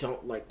now, I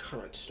don't like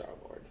current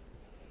Star-Lord.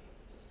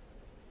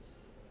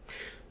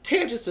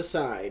 Tangents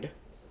aside,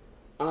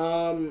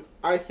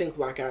 I think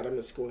Black Adam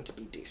is going to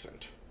be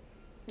decent.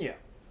 Yeah.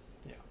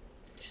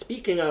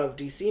 Speaking of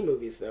DC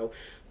movies, though,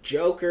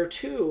 Joker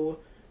 2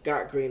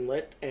 got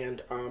greenlit,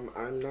 and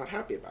I'm not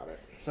happy about it.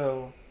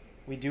 So,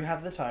 we do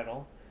have the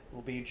title. It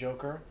will be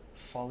Joker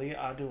Folie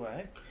à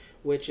Deux.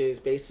 Which is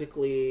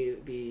basically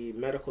the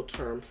medical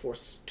term for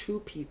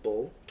two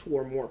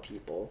or more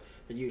people,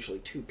 but usually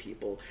two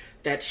people,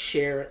 that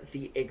share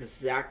the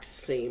exact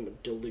same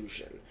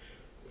delusion.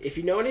 If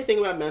you know anything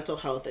about mental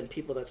health and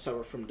people that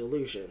suffer from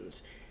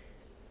delusions,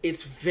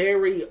 it's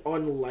very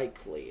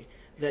unlikely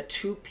that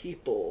two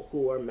people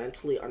who are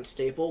mentally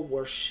unstable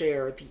will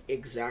share the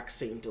exact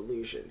same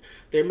delusion.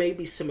 There may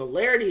be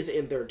similarities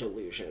in their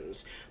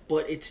delusions,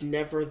 but it's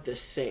never the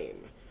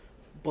same.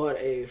 But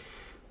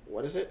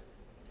what is it?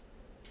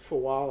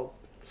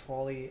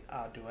 Folie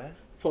à Deux.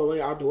 Folie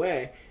à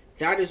Deux.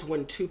 That is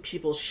when two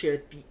people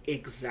share the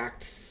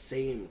exact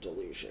same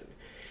delusion.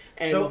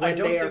 And so when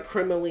they are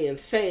criminally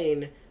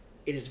insane,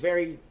 it is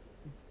very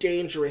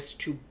dangerous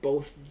to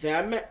both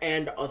them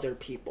and other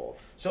people.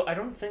 So I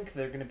don't think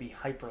they're going to be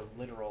hyper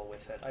literal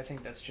with it. I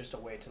think that's just a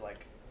way to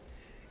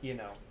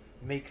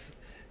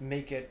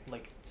make it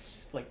like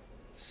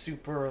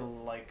super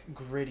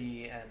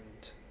gritty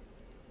and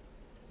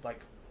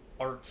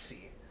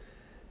artsy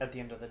at the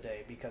end of the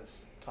day,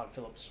 because Todd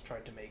Phillips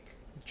tried to make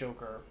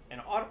Joker an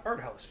art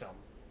house film,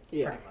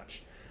 pretty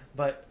much.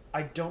 But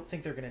I don't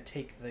think they're going to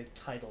take the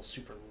title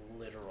super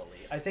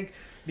literally. I think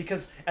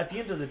because at the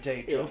end of the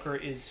day, Joker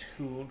is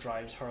who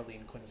drives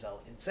Harleen Quinzel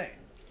insane.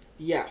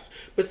 Yes,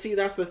 but see,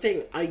 that's the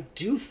thing. I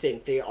do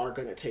think they are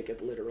going to take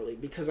it literally,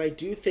 because I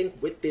do think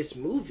with this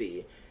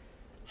movie,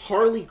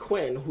 Harley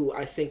Quinn, who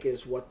I think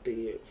is what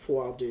the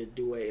Folie à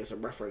Deux is a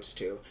reference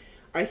to,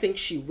 I think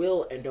she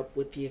will end up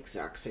with the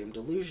exact same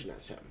delusion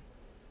as him.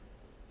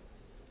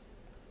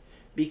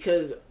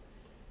 Because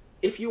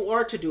if you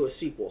are to do a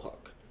sequel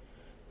hook,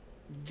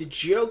 the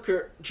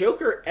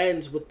Joker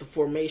ends with the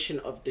formation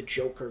of the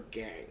Joker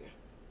gang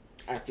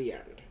at the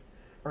end.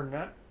 Or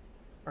not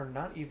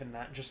even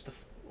that, just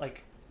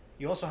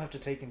you also have to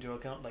take into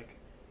account,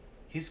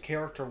 his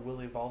character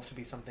will evolve to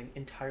be something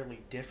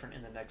entirely different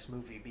in the next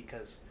movie,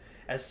 because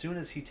as soon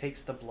as he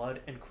takes the blood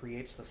and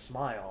creates the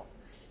smile,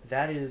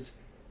 that is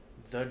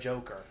the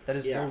Joker. That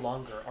is no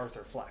longer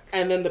Arthur Fleck.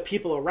 And then the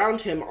people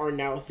around him are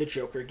now the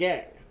Joker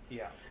gang.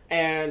 Yeah.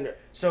 And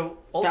so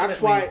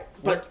that's why,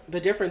 but the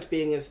difference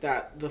being is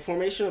that the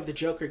formation of the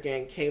Joker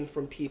gang came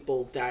from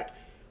people that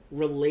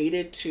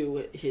related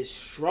to his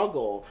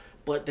struggle,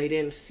 but they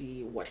didn't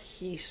see what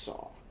he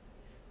saw.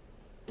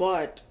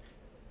 But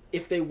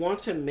if they want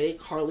to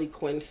make Harley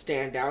Quinn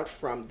stand out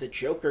from the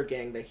Joker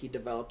gang that he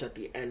developed at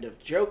the end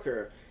of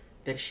Joker,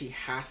 then she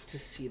has to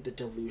see the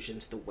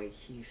delusions the way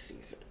he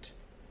sees it,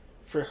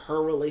 for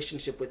her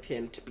relationship with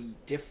him to be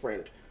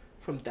different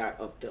from that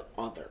of the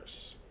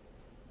others.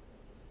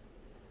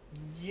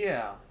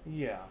 Yeah.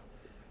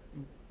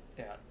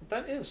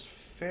 That is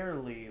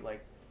fairly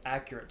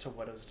accurate to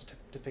what is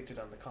depicted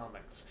on the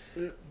comics.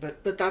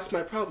 But that's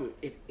my problem.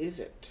 It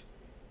isn't.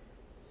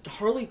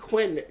 Harley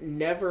Quinn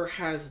never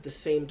has the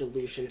same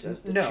delusions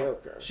as the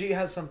Joker. She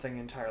has something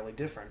entirely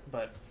different,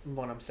 but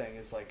what I'm saying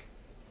is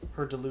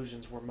her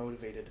delusions were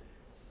motivated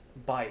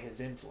by his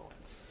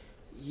influence.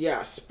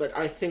 Yes, but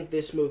I think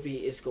this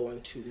movie is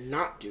going to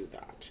not do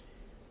that.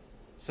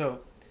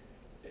 So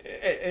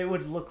it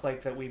would look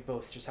like that we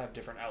both just have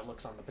different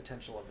outlooks on the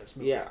potential of this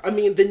movie. Yeah, I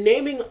mean, the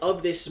naming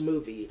of this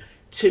movie,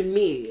 to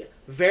me,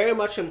 very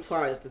much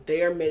implies that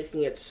they are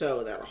making it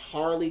so that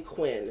Harley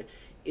Quinn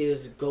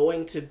is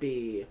going to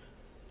be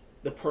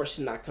the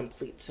person that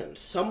completes him.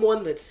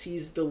 Someone that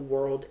sees the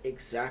world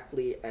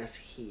exactly as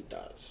he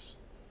does.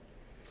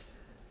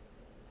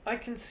 I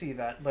can see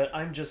that, but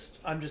I'm just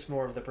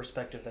more of the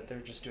perspective that they're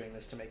just doing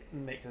this to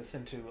make this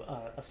into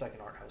a second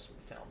art house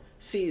film.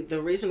 See,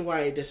 the reason why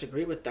I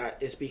disagree with that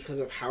is because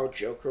of how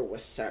Joker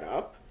was set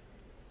up.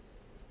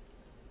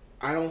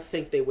 I don't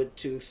think they would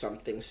do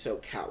something so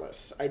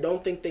callous. I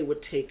don't think they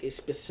would take a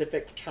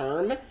specific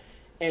term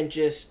and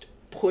just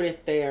put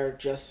it there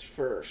just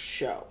for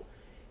show.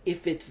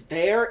 If it's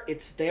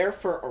there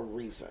for a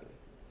reason.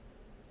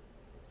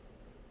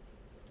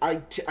 I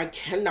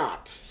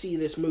cannot see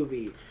this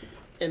movie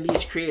and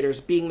these creators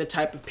being the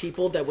type of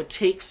people that would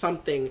take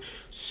something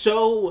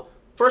so...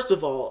 First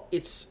of all,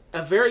 it's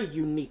a very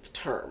unique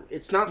term.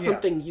 It's not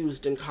something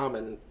used in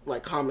common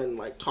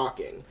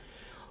talking.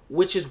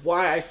 Which is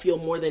why I feel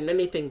more than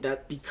anything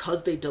that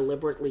because they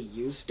deliberately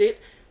used it,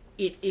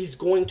 it is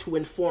going to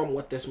inform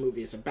what this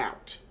movie is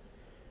about.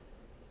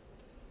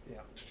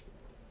 Yeah.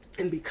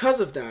 And because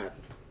of that,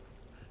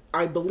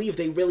 I believe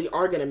they really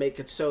are going to make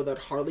it so that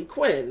Harley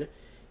Quinn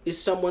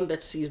is someone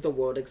that sees the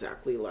world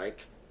exactly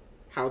like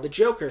how the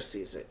Joker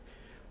sees it.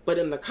 But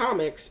in the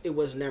comics, it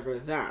was never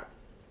that.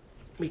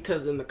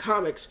 Because in the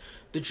comics,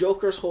 the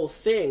Joker's whole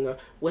thing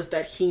was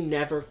that he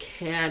never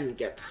can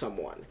get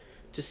someone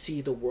to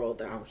see the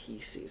world how he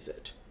sees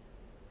it.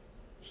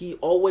 He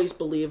always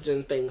believed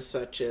in things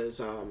such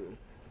as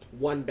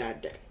one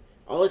bad day.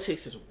 All it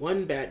takes is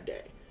one bad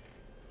day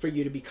for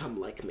you to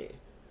become like me.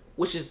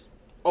 Which has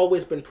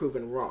always been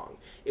proven wrong.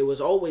 It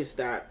was always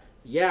that,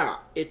 yeah,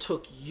 it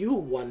took you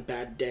one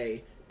bad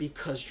day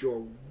because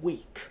you're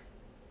weak.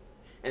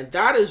 And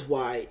that is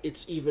why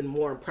it's even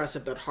more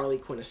impressive that Harley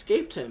Quinn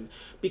escaped him,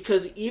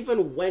 because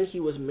even when he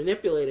was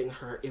manipulating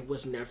her, it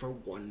was never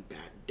one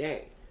bad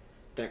day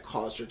that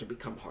caused her to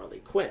become Harley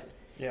Quinn.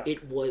 Yeah.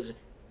 It was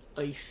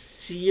a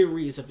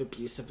series of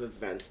abusive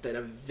events that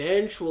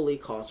eventually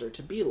caused her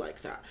to be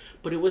like that.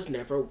 But it was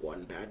never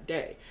one bad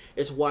day.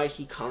 It's why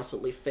he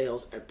constantly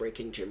fails at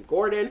breaking Jim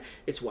Gordon.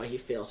 It's why he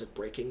fails at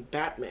breaking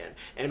Batman.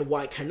 And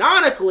why,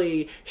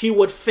 canonically, he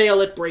would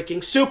fail at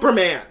breaking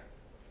Superman.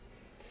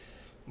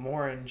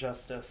 More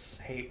injustice,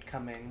 hate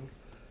coming.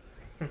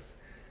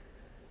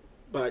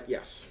 But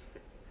yes.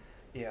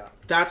 Yeah.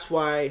 That's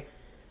why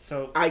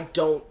I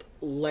don't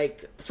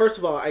like... First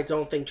of all, I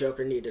don't think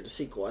Joker needed a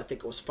sequel. I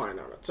think it was fine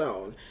on its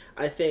own.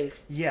 I think...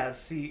 Yeah,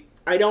 see...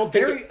 I don't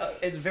think...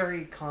 it's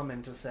very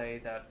common to say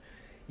that,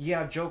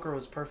 yeah, Joker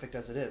was perfect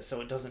as it is, so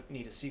it doesn't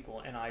need a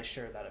sequel, and I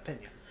share that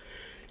opinion.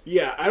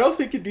 Yeah, I don't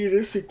think it needed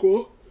a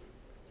sequel.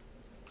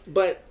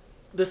 But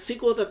the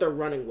sequel that they're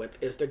running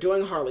with is they're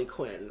doing Harley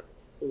Quinn,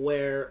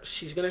 where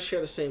she's going to share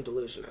the same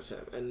delusion as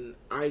him. And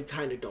I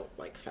kind of don't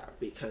like that,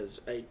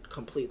 because I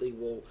completely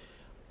will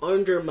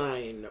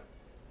undermine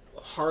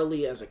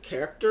Harley as a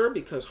character,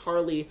 because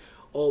Harley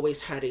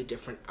always had a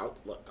different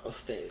outlook of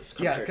things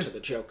compared to the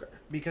Joker.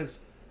 Because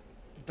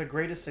the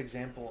greatest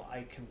example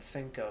I can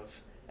think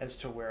of as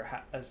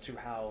to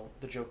how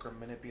the Joker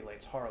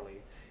manipulates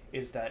Harley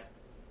is that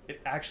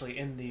actually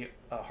in the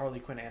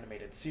Harley Quinn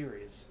animated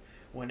series,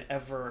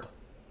 whenever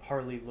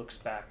Harley looks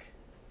back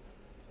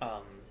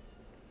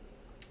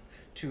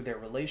to their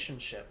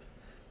relationship,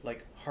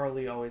 like,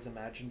 Harley always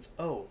imagines,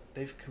 oh,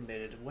 they've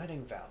committed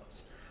wedding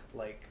vows,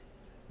 like,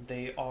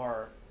 they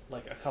are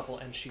like a couple,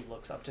 and she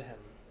looks up to him,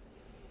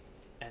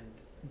 and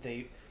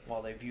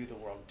while they view the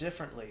world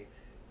differently,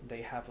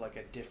 they have like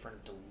a different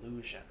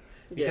delusion,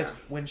 because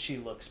when she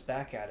looks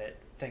back at it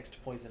thanks to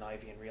Poison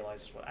Ivy and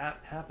realizes what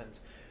happens,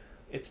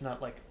 it's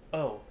not like,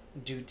 oh,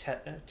 do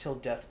till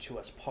death to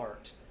us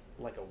part,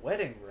 like a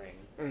wedding ring.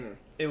 Mm-hmm.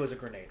 It was a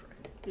grenade ring.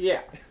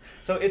 Yeah.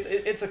 So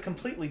it's a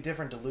completely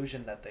different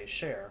delusion that they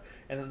share,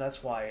 and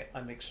that's why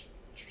I'm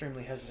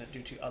extremely hesitant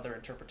due to other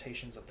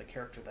interpretations of the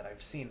character that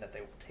I've seen that they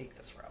will take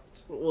this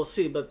route. We'll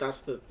see, but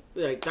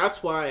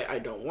that's why I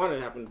don't want it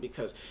to happen,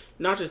 because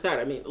not just that,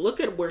 I mean, look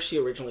at where she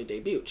originally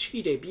debuted.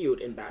 She debuted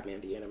in Batman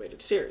the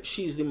Animated Series.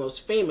 She's the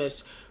most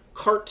famous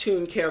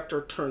cartoon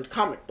character turned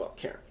comic book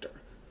character.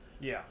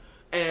 Yeah.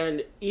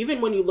 And even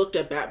when you looked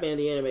at Batman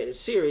the Animated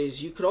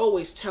Series, you could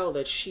always tell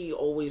that she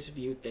always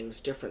viewed things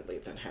differently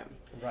than him.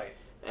 Right.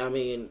 I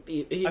mean,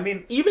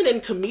 even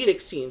in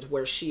comedic scenes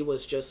where she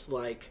was just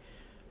like,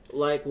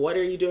 what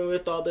are you doing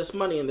with all this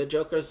money? And the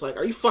Joker's like,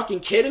 are you fucking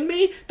kidding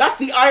me? That's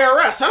the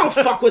IRS. I don't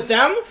fuck with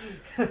them.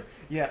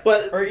 Yeah.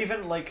 But, or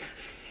even, like,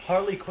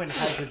 Harley Quinn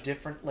has a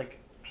different, like,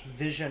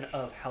 vision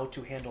of how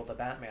to handle the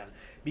Batman.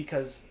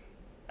 Because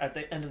at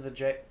the end of the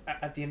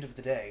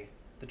day,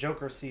 the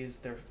Joker sees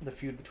the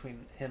feud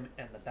between him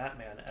and the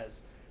Batman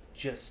as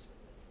just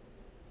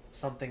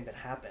something that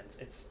happens.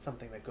 It's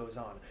something that goes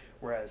on.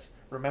 Whereas,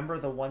 remember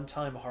the one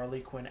time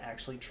Harley Quinn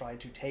actually tried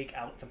to take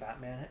out the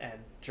Batman and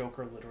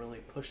Joker literally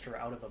pushed her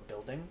out of a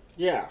building?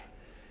 Yeah.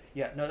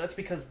 Yeah, no, that's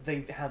because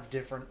they have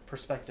different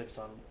perspectives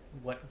on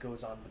what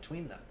goes on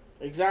between them.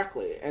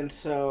 Exactly. And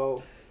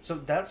so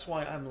that's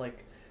why I'm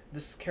like,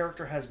 this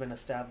character has been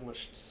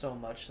established so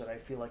much that I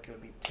feel like it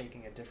would be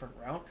taking a different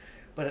route.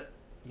 But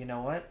you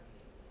know what?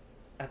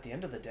 At the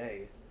end of the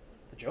day,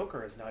 the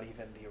Joker is not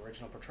even the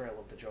original portrayal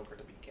of the Joker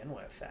to begin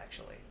with,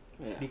 actually.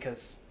 Yeah.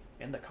 Because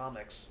in the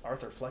comics,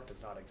 Arthur Fleck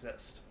does not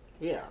exist.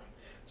 Yeah.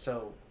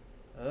 So,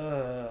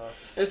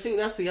 and see,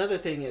 that's the other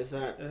thing is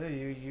that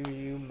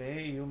you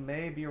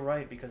may be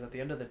right, because at the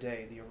end of the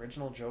day, the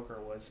original Joker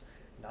was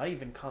not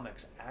even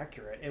comics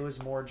accurate. It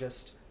was more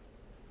just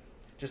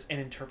just an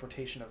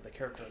interpretation of the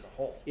character as a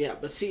whole. Yeah,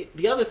 but see,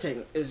 the other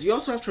thing is you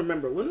also have to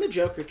remember, when the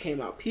Joker came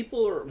out,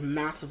 people were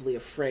massively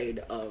afraid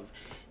of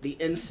the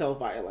incel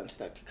violence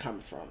that could come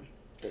from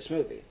this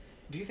movie.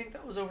 Do you think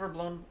that was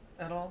overblown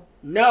at all?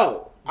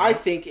 No, I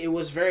think it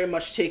was very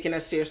much taken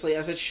as seriously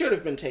as it should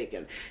have been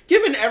taken.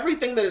 Given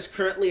everything that has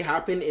currently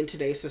happened in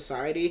today's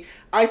society,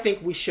 I think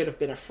we should have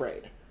been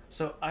afraid.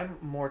 So I'm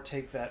more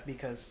take that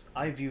because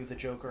I view the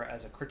Joker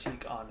as a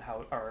critique on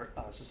how our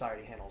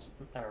society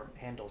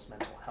handles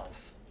mental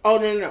health. Oh,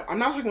 no. I'm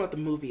not talking about the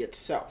movie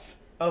itself.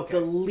 Okay. The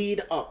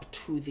lead up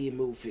to the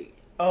movie.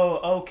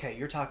 Oh, okay.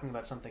 You're talking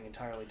about something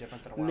entirely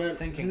different than what I'm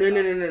thinking about.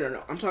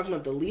 No. I'm talking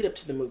about the lead up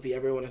to the movie.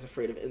 Everyone is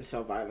afraid of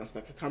incel violence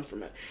that could come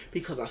from it.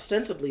 Because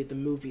ostensibly, the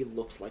movie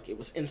looked like it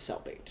was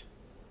incel bait.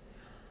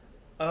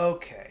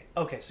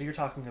 Okay, so you're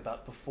talking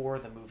about before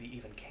the movie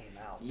even came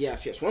out.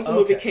 Yes. Once the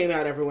movie came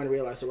out, everyone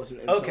realized it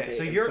wasn't incel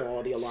bait, so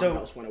all the alarm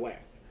bells went away.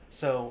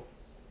 So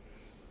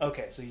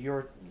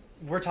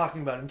we're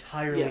talking about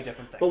entirely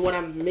different things. But what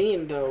I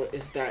mean, though,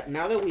 is that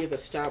now that we have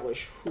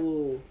established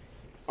who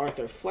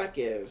Arthur Fleck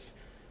is,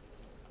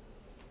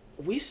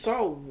 we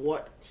saw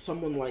what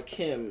someone like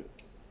him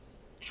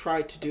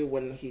tried to do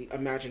when he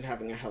imagined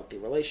having a healthy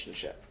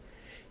relationship.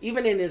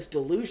 Even in his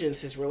delusions,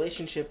 his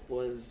relationship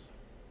was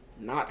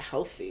not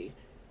healthy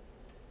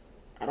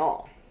at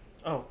all.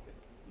 Oh,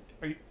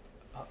 are you?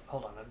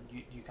 Hold on,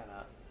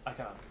 I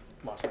kind of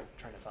lost my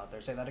train of thought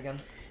there. Say that again.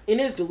 In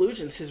his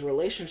delusions, his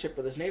relationship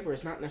with his neighbor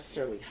is not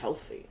necessarily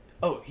healthy.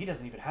 Oh, he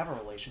doesn't even have a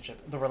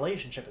relationship. The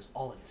relationship is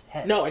all in his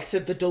head. No, I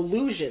said the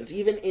delusions.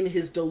 Even in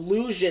his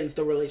delusions,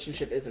 the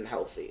relationship isn't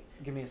healthy.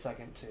 Give me a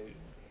second to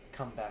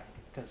come back,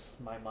 because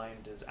my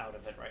mind is out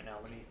of it right now.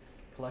 Let me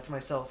collect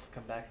myself,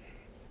 come back.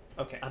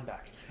 Okay, I'm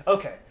back.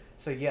 Okay,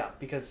 so yeah,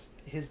 because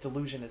his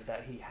delusion is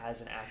that he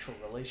has an actual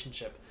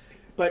relationship.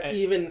 But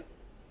even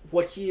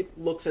what he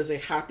looks as a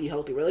happy,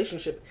 healthy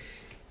relationship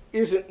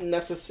isn't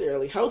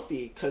necessarily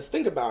healthy, because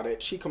think about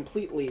it, she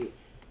completely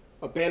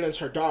abandons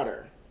her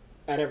daughter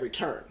at every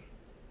turn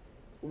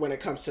when it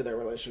comes to their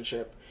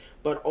relationship.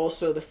 But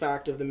also the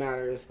fact of the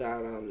matter is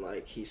that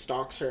he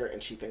stalks her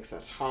and she thinks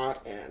that's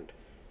hot and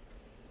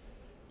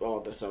all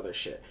this other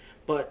shit.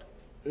 But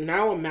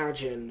now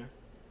imagine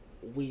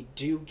we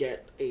do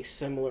get a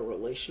similar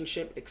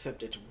relationship,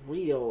 except it's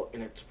real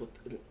and it's with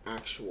an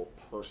actual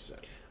person.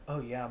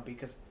 Oh yeah,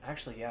 because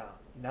actually, yeah,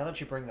 now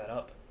that you bring that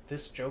up,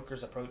 this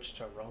Joker's approach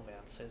to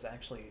romance is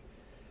actually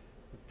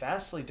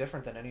vastly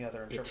different than any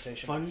other interpretation.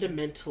 It's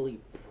fundamentally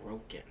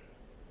broken.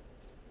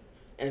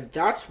 And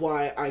that's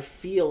why I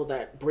feel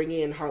that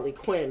bringing in Harley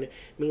Quinn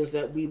means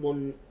that we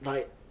will,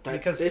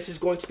 because this is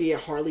going to be a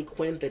Harley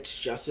Quinn that's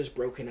just as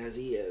broken as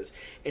he is.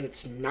 And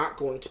it's not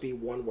going to be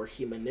one where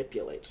he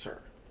manipulates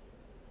her.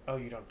 Oh,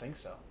 you don't think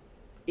so?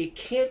 It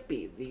can't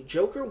be. The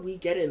Joker we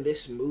get in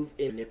this movie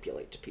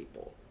manipulates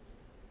people.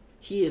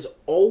 He is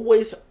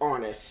always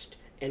honest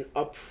and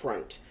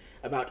upfront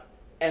about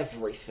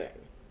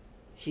everything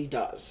he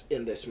does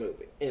in this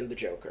movie, in the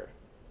Joker.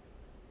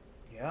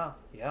 Yeah.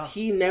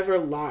 He never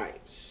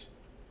lies.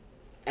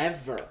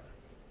 Ever.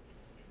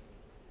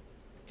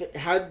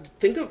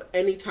 Think of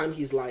any time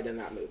he's lied in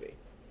that movie.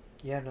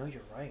 Yeah, no,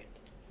 you're right.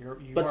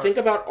 But think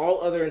about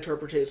all other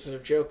interpretations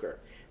of Joker.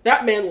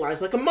 That man lies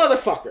like a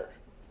motherfucker.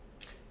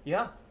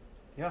 Yeah.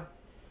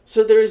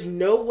 So there is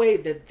no way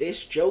that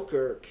this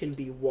Joker can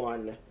be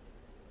one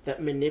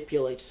that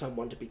manipulates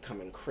someone to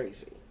becoming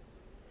crazy.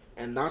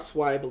 And that's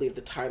why I believe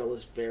the title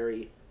is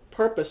very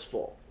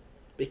purposeful.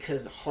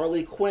 Because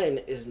Harley Quinn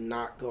is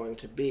not going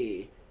to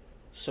be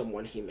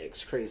someone he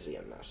makes crazy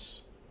in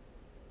this.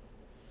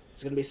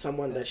 It's going to be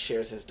someone that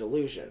shares his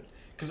delusion.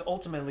 Because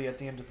ultimately, at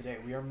the end of the day,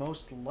 we are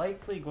most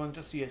likely going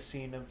to see a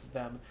scene of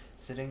them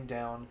sitting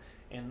down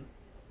in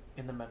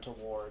the mental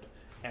ward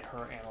and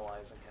her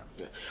analyzing him.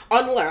 Yeah.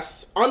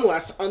 Unless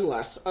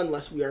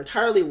we are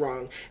entirely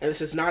wrong, and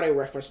this is not a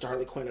reference to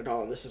Harley Quinn at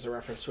all, and this is a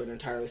reference to an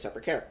entirely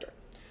separate character.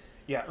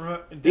 Yeah.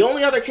 The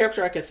only other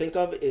character I could think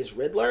of is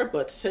Riddler,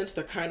 but since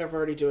they're kind of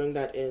already doing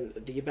that in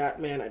The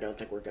Batman, I don't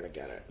think we're going to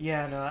get it.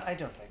 Yeah, no, I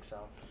don't think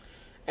so.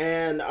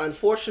 And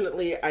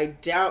unfortunately, I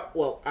doubt...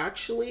 Well,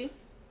 actually,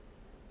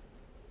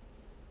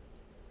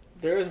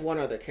 there is one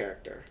other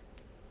character.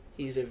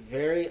 He's a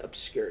very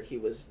obscure... He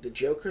was the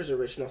Joker's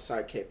original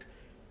sidekick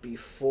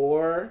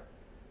before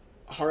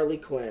Harley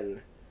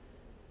Quinn.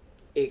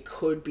 It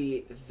could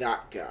be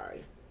that guy,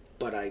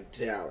 but I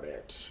doubt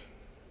it.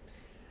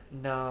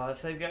 No,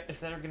 if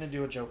they're gonna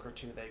do a Joker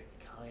 2, they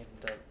kind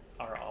of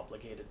are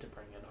obligated to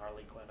bring in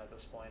Harley Quinn at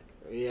this point.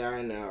 Yeah,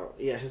 I know.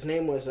 Yeah, his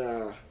name was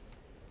Gagsworth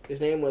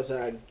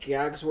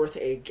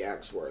A.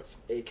 Gagsworth,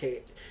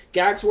 aka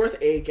Gagsworth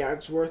A.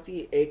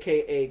 Gagsworthy,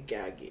 aka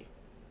Gaggy.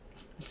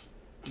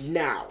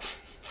 Now,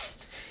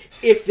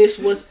 if this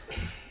was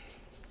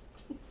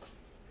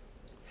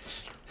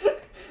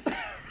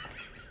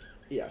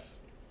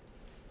yes.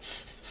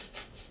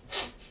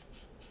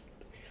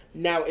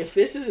 Now, if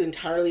this is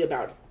entirely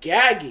about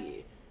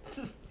Gaggy,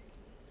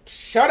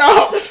 shut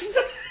up!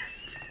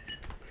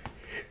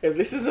 If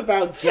this is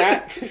about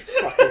fucking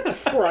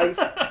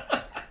Christ.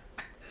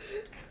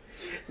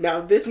 Now,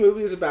 if this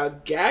movie is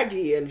about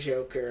Gaggy and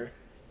Joker,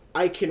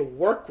 I can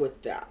work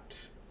with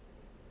that.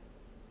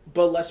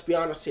 But let's be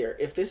honest here.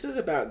 If this is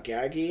about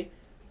Gaggy,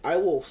 I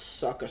will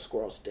suck a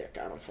squirrel's dick.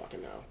 I don't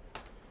fucking know.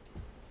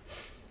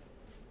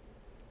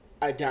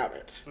 I doubt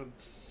it.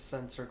 It's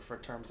censored for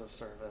terms of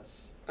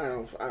service. I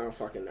don't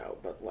fucking know,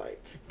 but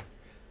like...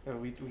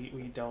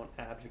 We don't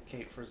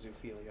advocate for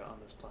zoophilia on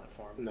this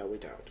platform. No, we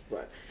don't.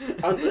 But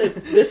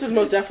this is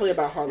most definitely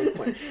about Harley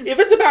Quinn. If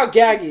it's about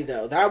Gaggy,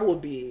 though, that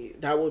would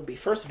be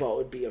first of all, it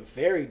would be a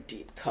very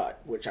deep cut,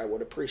 which I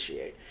would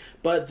appreciate.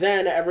 But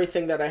then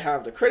everything that I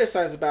have to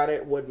criticize about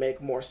it would make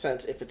more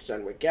sense if it's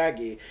done with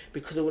Gaggy,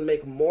 because it would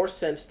make more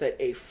sense that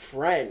a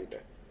friend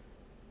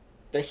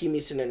that he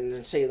meets in an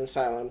insane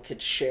asylum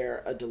could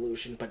share a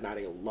delusion, but not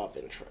a love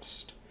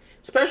interest.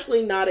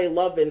 Especially not a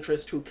love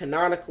interest who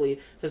canonically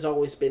has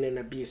always been an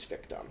abuse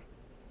victim.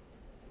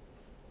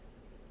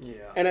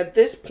 Yeah. And at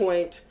this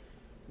point,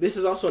 this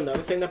is also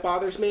another thing that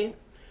bothers me.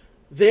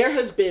 We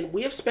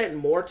have spent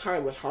more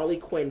time with Harley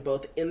Quinn,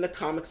 both in the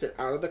comics and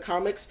out of the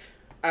comics,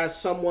 as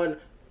someone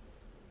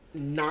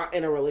not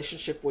in a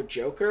relationship with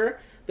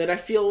Joker, that I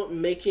feel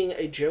making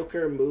a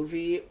Joker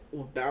movie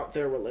about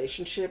their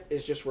relationship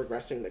is just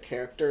regressing the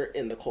character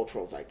in the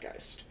cultural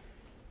zeitgeist.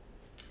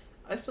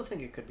 I still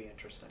think it could be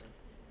interesting.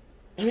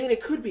 I mean,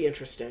 it could be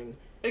interesting.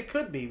 It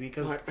could be,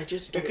 because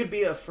it could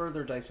be a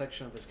further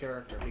dissection of his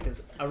character,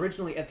 because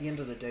originally, at the end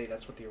of the day,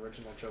 that's what the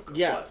original Joker was.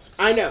 Yes,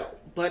 I know,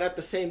 but at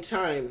the same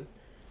time,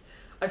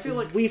 I feel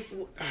like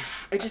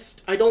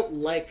I don't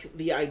like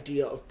the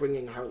idea of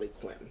bringing Harley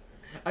Quinn.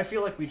 I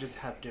feel like we just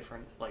have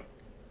different,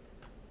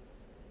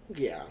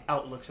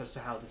 outlooks as to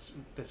how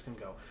this can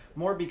go.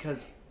 More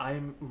because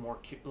I'm more,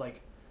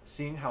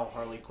 seeing how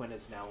Harley Quinn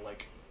is now,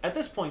 at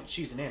this point,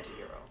 she's an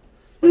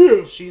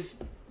anti-hero. She's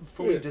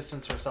fully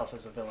distanced herself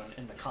as a villain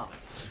in the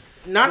comics.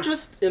 Not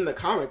just in the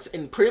comics,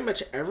 in pretty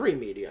much every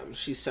medium,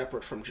 she's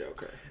separate from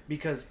Joker.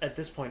 Because at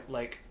this point,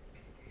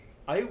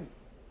 I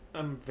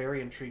am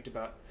very intrigued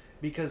about,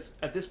 because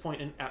at this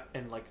point in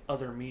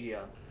other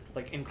media,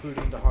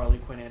 including the Harley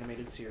Quinn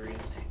animated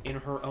series, in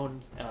her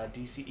own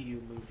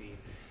DCEU movie,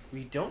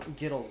 we don't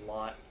get a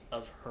lot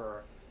of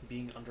her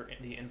being under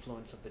the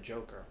influence of the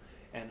Joker.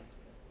 And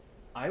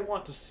I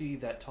want to see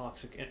that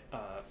toxic,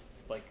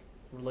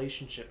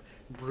 relationship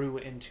brew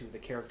into the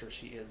character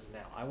she is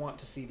now. I want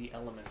to see the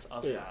elements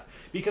of that,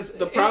 because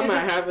the problem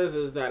I have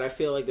is that I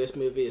feel like this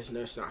movie is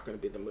just not going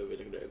to be the movie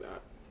to do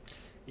that.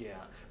 Yeah,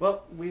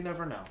 well, we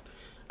never know.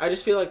 I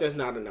just feel like there's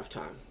not enough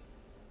time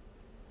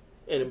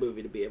in a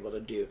movie to be able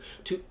to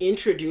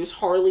introduce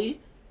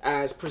Harley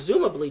as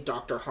presumably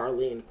Dr.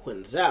 Harleen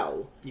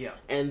Quinzel,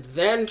 and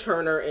then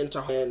turn her into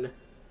Harleen,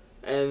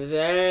 and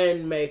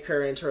then make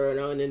her into her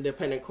own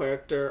independent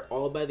character,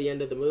 all by the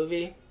end of the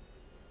movie.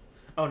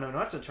 Oh, no,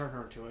 not to turn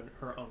her into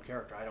her own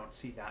character. I don't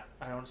see that.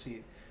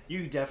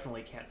 You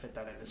definitely can't fit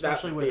that in,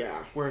 especially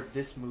where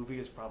this movie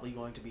is probably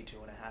going to be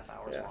 2.5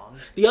 hours long.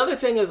 The other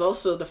thing is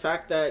also the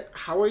fact that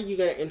how are you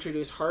going to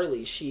introduce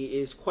Harley? She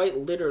is quite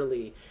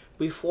literally,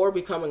 before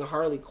becoming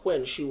Harley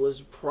Quinn, she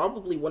was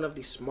probably one of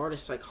the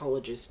smartest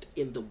psychologists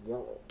in the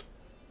world.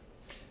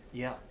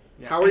 Yeah.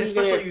 How are you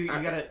going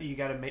to... You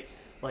gotta make,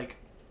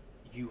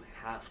 you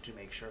have to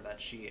make sure that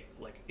she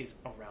is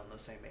around the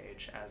same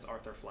age as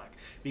Arthur Fleck,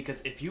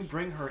 because if you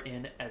bring her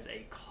in as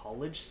a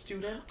college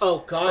student,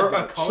 or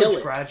a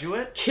college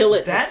graduate, kill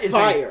it. That is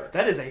fire.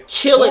 That is a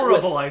kill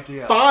horrible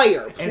idea.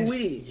 Fire, and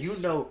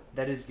please.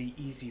 That is the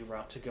easy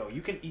route to go.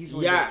 You can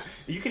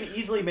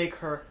easily make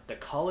her the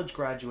college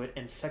graduate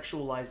and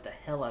sexualize the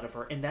hell out of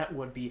her, and that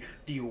would be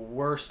the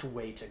worst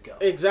way to go.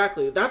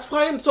 Exactly. That's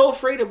why I'm so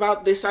afraid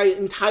about this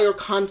entire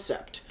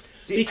concept.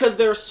 Because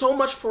there's so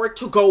much for it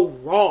to go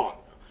wrong.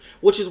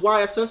 Which is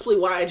essentially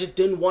why I just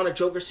didn't want a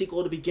Joker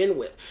sequel to begin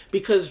with.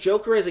 Because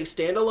Joker is a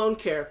standalone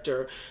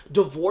character,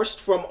 divorced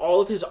from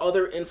all of his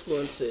other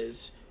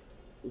influences,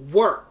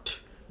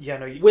 worked. Yeah,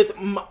 no, with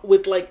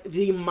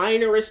the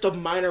minorest of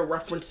minor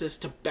references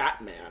to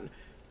Batman.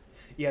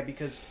 Yeah,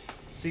 because,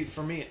 see,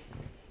 for me,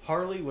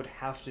 Harley would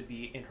have to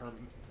be in her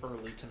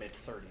early to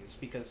mid-30s,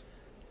 because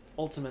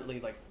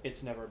ultimately,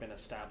 it's never been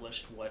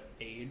established what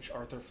age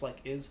Arthur Fleck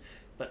is,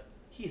 but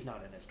he's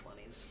not in his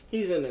 20s.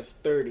 He's in his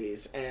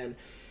 30s, and...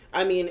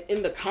 I mean,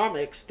 in the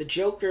comics, the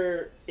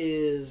Joker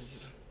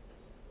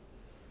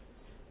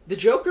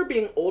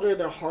being older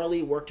than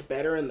Harley worked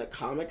better in the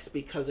comics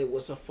because it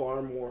was a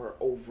far more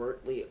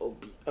overtly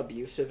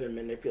abusive and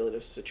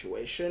manipulative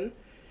situation.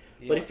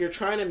 Yeah. But if you're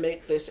trying to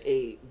make this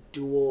a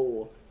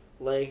dual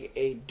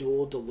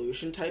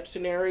delusion type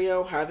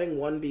scenario, having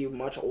one be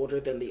much older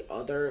than the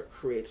other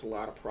creates a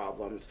lot of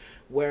problems.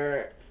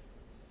 Where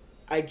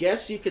I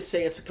guess you could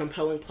say it's a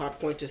compelling plot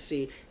point to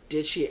see,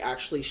 did she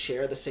actually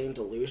share the same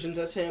delusions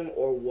as him,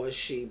 or was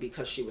she,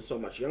 because she was so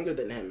much younger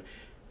than him,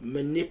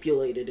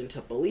 manipulated into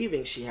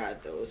believing she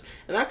had those?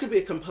 And that could be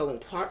a compelling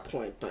plot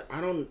point, but I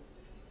don't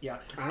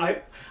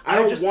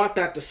want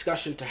that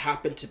discussion to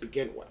happen to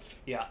begin with.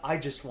 Yeah, I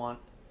just want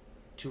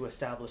to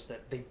establish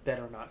that they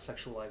better not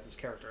sexualize this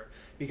character,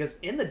 because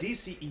in the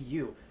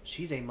DCEU,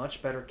 she's a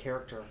much better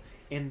character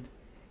in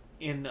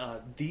in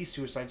the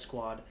Suicide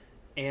Squad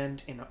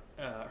and in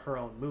her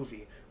own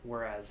movie,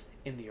 whereas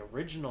in the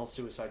original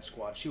Suicide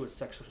Squad, she was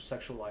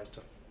sexualized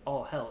to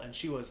all hell, and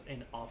she was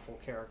an awful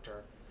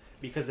character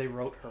because they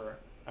wrote her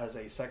as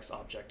a sex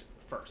object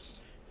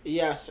first.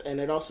 Yes, and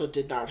it also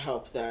did not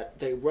help that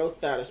they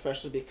wrote that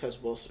especially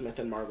because Will Smith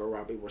and Margot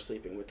Robbie were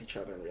sleeping with each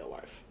other in real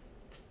life.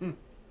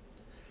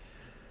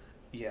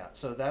 Yeah,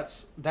 so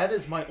that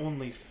is my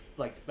only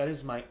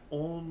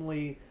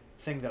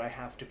thing that I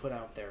have to put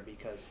out there,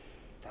 because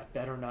that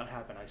better not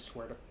happen. I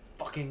swear to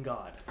fucking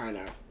God. I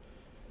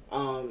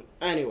know.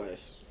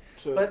 Anyways,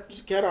 so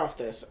to get off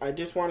this, I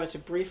just wanted to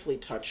briefly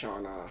touch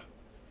on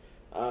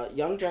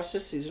Young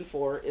Justice Season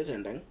 4 is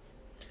ending.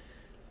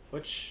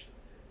 Which,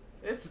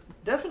 it's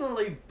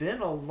definitely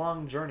been a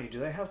long journey. Do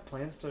they have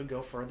plans to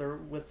go further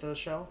with the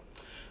show?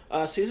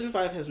 Season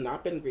 5 has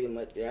not been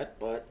greenlit yet,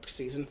 but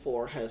Season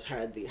 4 has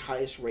had the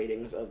highest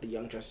ratings of the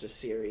Young Justice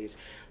series.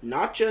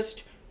 Not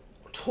just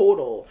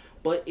total,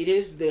 but it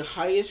is the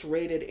highest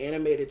rated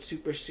animated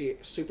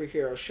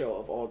superhero show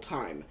of all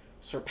time,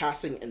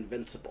 surpassing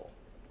Invincible.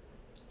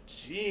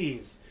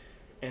 Jeez.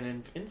 And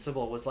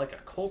Invincible was like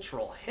a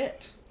cultural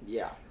hit.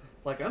 Yeah.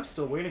 Like, I'm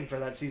still waiting for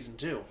that Season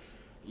 2.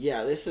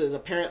 Yeah, this is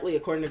apparently,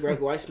 according to Greg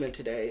Weisman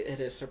today, it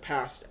has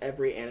surpassed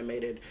every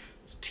animated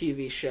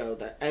TV show,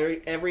 that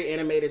every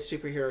animated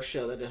superhero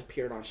show that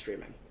appeared on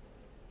streaming.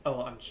 Oh,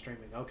 on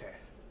streaming, okay.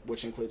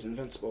 Which includes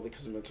Invincible,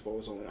 because Invincible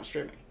was only on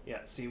streaming.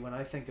 Yeah, see, when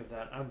I think of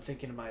that, I'm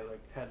thinking in my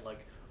head,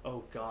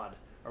 oh God,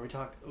 are we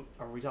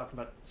talking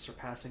about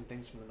surpassing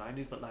things from the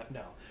 90s? But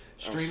no,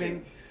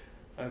 streaming.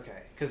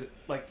 Okay, because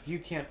you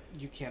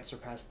can't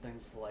surpass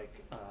things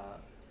like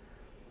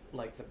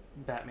the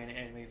Batman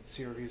animated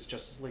series,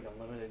 Justice League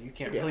Unlimited. You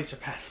can't really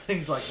surpass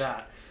things like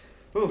that.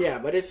 Oof. Yeah,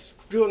 but it's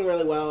doing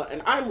really well,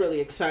 and I'm really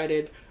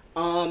excited.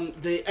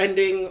 The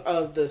ending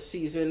of the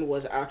season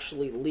was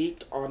actually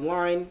leaked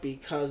online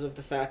because of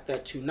the fact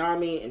that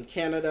Toonami in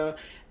Canada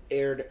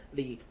aired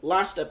the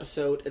last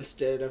episode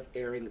instead of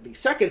airing the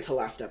second to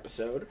last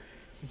episode.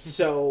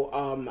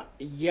 So,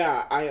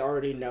 yeah, I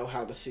already know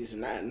how the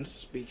season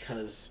ends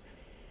because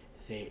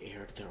they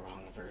aired the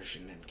wrong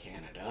version in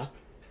Canada.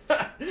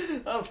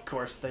 Of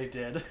course they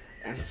did.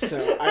 And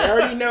so I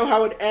already know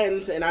how it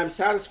ends, and I'm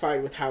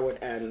satisfied with how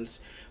it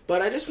ends.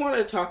 But I just wanted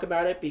to talk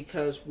about it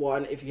because,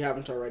 one, if you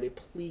haven't already,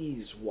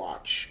 please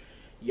watch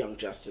Young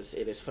Justice.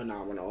 It is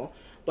phenomenal.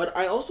 But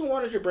I also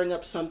wanted to bring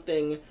up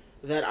something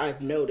that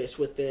I've noticed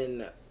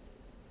within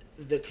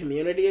the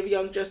community of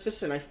Young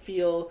Justice, and I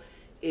feel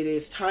it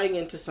is tying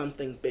into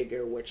something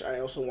bigger, which I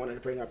also wanted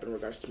to bring up in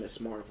regards to Ms.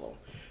 Marvel,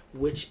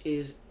 which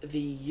is the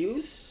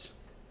use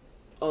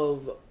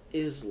of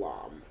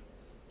Islam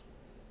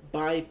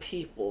by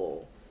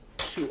people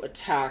to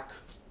attack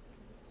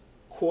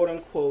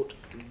quote-unquote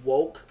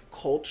woke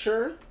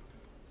culture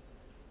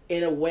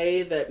in a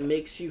way that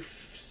makes you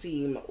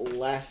seem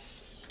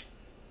less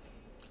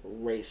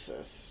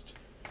racist,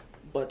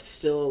 but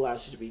still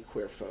allows you to be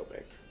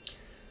queerphobic.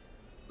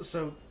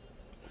 So,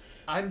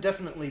 I'm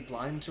definitely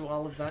blind to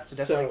all of that, so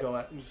definitely go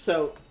at...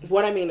 So,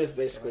 what I mean is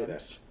basically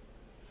this.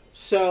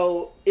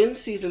 So, in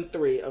Season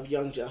 3 of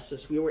Young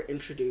Justice, we were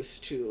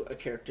introduced to a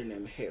character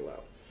named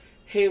Halo.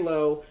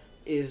 Halo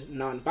is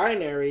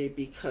non-binary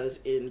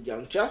because in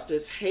Young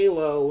Justice,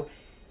 Halo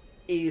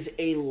is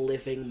a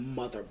living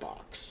mother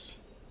box.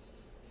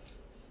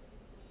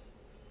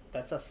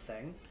 That's a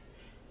thing?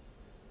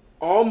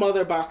 All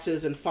mother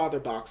boxes and father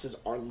boxes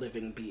are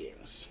living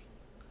beings.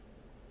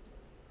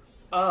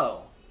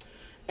 Oh.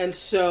 And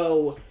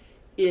so,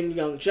 in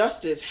Young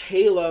Justice,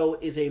 Halo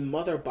is a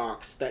mother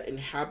box that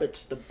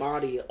inhabits the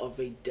body of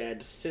a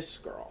dead cis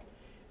girl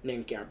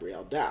named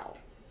Gabrielle Dow.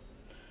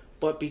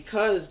 But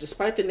because,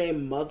 despite the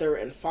name mother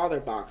and father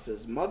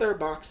boxes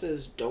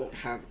don't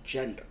have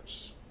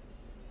genders.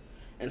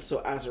 And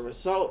so as a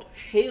result,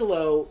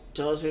 Halo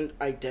doesn't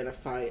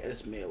identify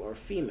as male or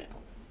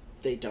female.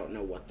 They don't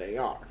know what they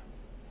are.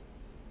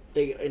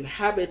 They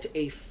inhabit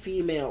a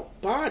female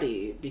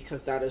body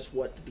because that is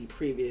what the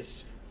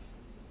previous...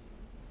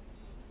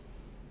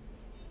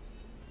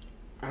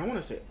 I don't want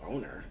to say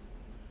owner,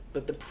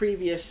 but the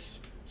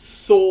previous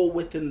soul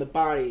within the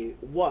body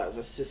was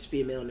a cis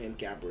female named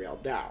Gabrielle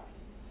Dow.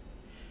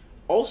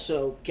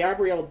 Also,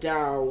 Gabrielle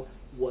Dow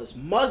was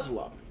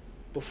Muslim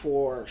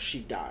before she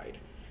died.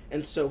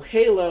 And so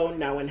Halo,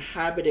 now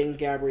inhabiting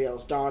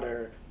Gabrielle's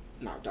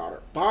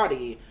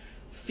body,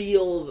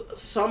 feels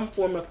some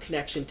form of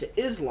connection to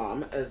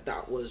Islam, as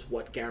that was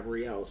what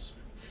Gabrielle's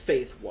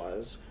faith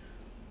was,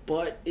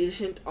 but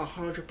isn't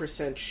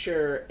 100%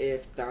 sure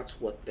if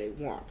that's what they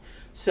want.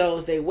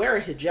 So they wear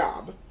a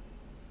hijab,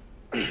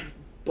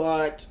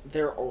 but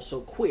they're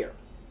also queer.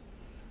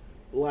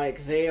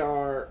 Like, they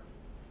are...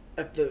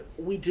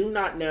 we do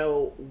not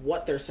know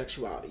what their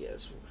sexuality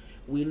is.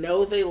 We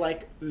know they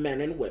like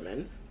men and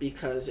women,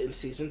 because in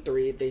Season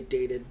 3, they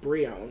dated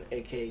Brion,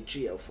 aka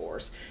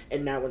Geoforce,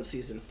 and now in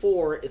Season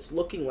 4, it's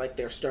looking like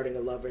they're starting a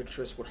love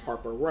interest with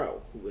Harper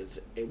Row, who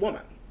is a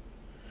woman.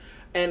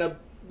 And a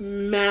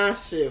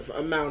massive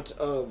amount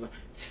of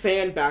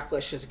fan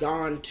backlash has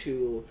gone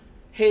to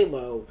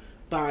Halo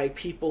by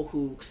people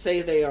who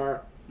say they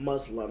are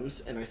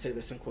Muslims, and I say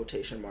this in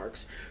quotation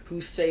marks,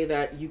 who say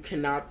that you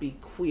cannot be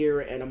queer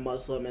and a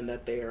Muslim and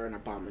that they are an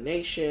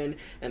abomination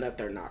and that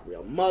they're not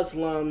real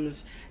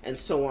Muslims and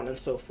so on and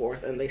so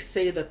forth. And they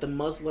say that the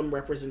Muslim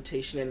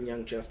representation in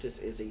Young Justice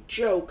is a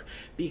joke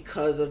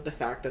because of the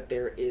fact that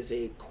there is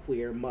a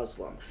queer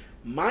Muslim.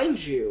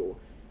 Mind you,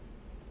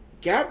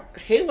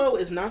 Halo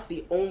is not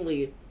the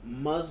only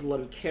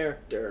Muslim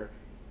character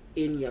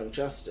in Young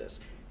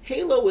Justice.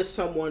 Halo is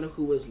someone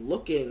who is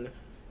looking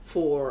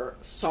for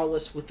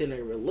solace within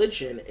a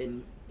religion,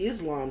 and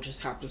Islam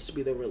just happens to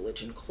be the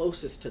religion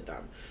closest to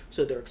them,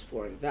 so they're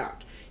exploring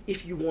that.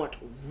 If you want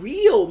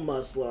real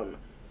Muslim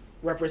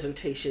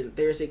representation,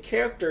 there's a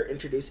character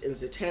introduced in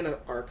Zatanna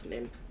arc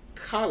named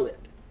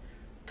Khalid.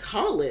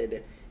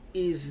 Khalid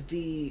is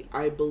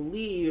I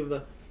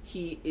believe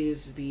he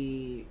is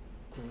the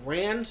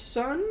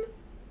grandson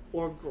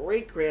or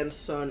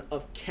great-grandson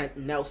of Kent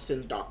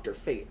Nelson, Dr.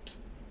 Fate.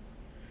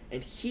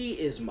 And he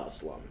is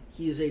Muslim.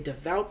 He is a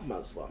devout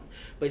Muslim.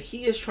 But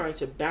he is trying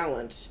to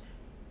balance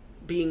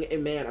being a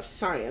man of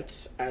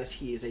science, as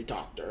he is a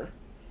doctor,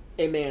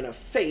 a man of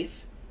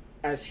faith,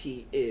 as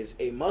he is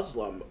a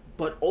Muslim,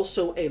 but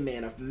also a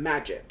man of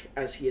magic,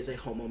 as he is a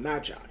homo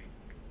magi.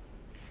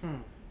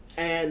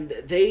 And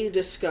they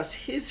discuss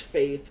his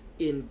faith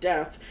in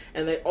depth,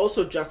 and they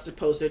also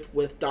juxtapose it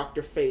with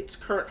Dr. Fate's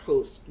current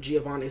host,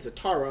 Giovanni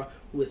Zatara,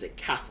 who is a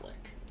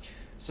Catholic.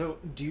 So,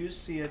 do you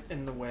see it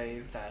in the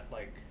way that,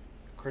 like,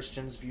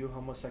 Christians view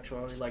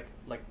homosexuality, like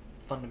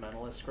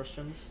fundamentalist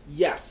Christians?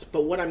 Yes,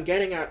 but what I'm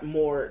getting at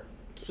more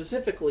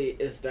specifically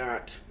is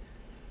that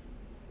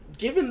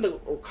given the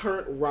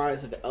current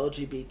rise of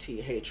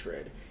LGBT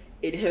hatred,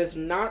 it has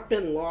not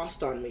been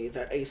lost on me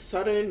that a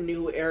sudden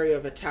new area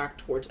of attack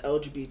towards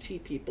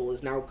LGBT people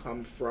has now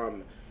come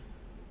from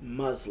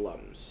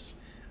Muslims.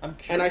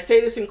 And I say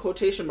this in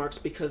quotation marks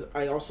because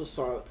I also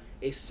saw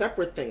a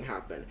separate thing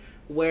happen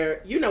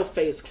where, you know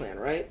FaZe Clan,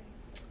 right?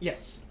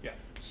 Yes, yeah.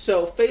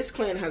 So FaZe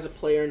Clan has a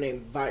player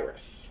named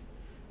Virus.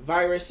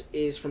 Virus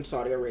is from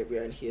Saudi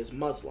Arabia and he is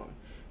Muslim.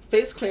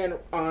 FaZe Clan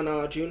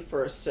on June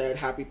 1st said,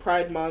 "Happy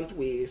Pride Month,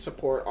 we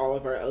support all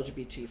of our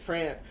LGBT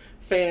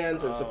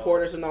fans and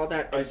supporters and all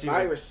that." And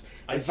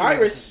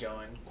Virus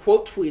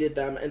quote tweeted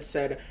them and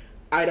said,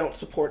 "I don't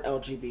support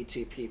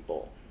LGBT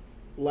people.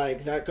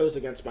 Like, that goes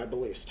against my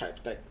beliefs," type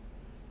thing.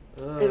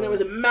 And there was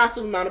a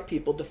massive amount of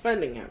people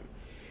defending him.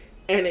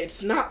 And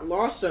it's not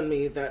lost on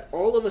me that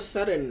all of a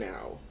sudden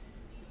now,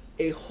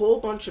 a whole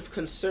bunch of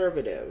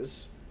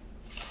conservatives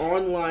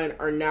online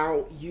are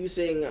now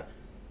using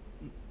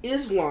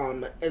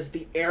Islam as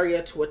the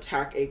area to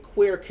attack a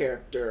queer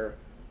character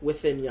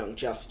within Young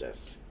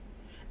Justice.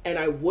 And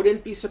I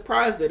wouldn't be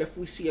surprised that if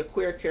we see a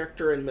queer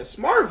character in Ms.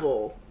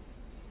 Marvel,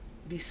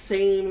 the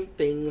same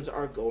things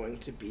are going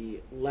to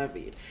be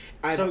levied.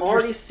 I've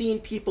already seen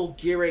people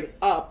gearing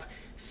up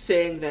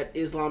saying that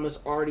Islam is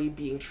already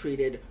being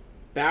treated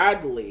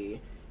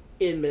badly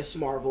in Ms.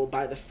 Marvel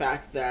by the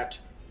fact that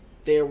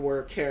there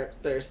were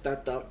characters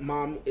that the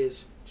mom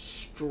is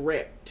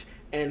strict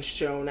and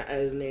shown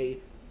as in a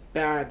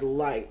bad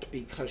light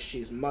because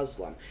she's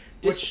Muslim.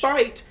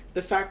 Despite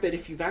the fact that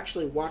if you've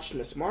actually watched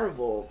Ms.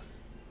 Marvel,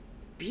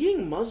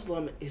 being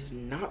Muslim is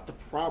not the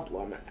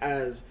problem,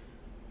 as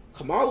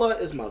Kamala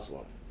is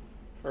Muslim.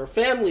 Her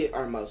family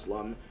are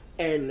Muslim,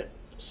 and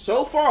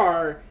so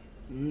far,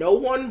 no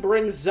one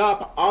brings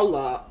up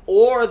Allah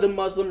or the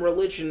Muslim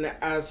religion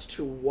as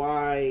to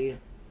why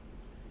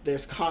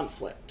there's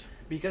conflict.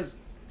 Because,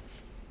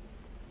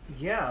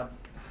 yeah.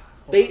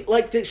 They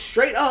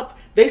straight up,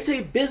 they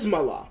say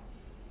Bismillah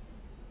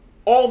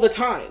all the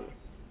time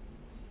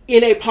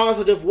in a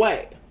positive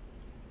way.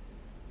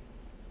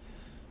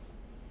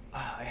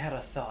 I had a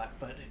thought,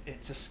 but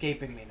it's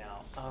escaping me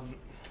now.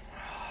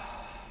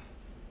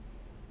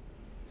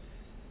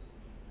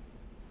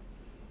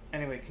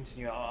 Anyway,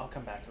 continue. I'll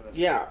come back to this.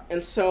 Yeah,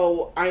 and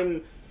so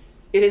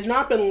it has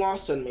not been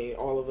lost on me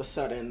all of a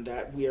sudden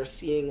that we are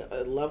seeing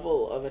a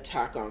level of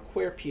attack on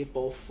queer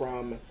people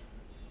from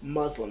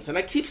Muslims. And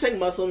I keep saying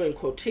Muslim in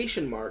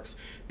quotation marks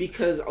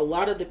because a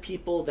lot of the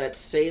people that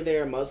say they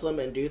are Muslim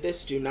and do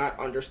this do not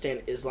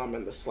understand Islam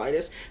in the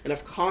slightest and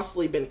have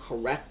constantly been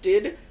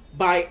corrected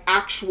by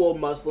actual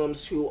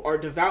Muslims who are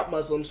devout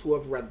Muslims who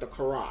have read the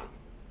Quran.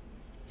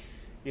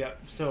 Yeah,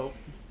 so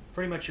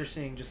pretty much you're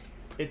seeing just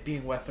it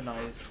being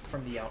weaponized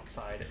from the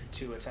outside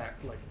to attack,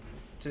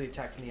 to the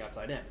attack from the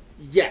outside in.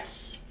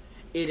 Yes.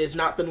 It has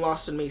not been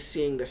lost on me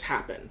seeing this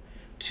happen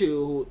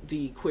to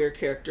the queer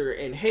character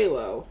in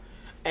Halo,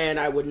 and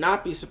I would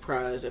not be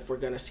surprised if we're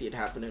going to see it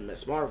happen in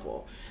Ms.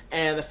 Marvel.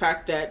 And the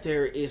fact that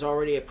there is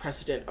already a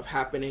precedent of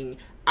happening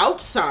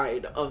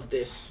outside of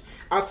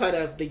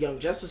the Young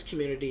Justice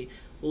community,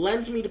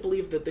 lends me to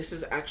believe that this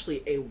is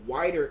actually a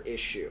wider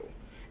issue,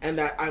 and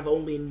that I've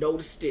only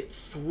noticed it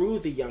through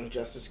the Young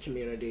Justice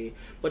community,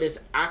 but it's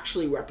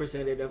actually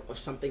representative of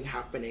something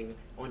happening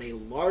on a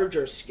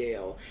larger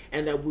scale,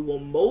 and that we will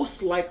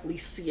most likely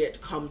see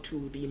it come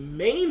to the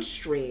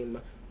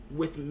mainstream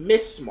with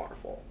Miss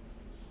Marvel.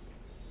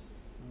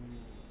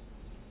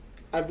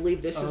 I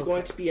believe this is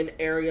going to be an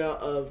area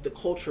of the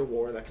culture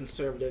war that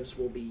conservatives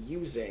will be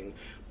using,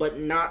 but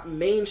not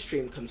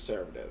mainstream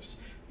conservatives.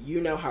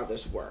 You know how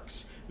this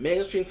works.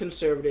 Mainstream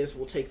conservatives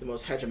will take the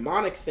most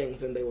hegemonic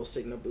things and they will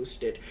signal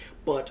boost it,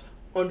 but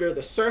under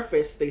the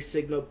surface, they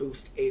signal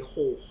boost a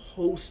whole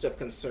host of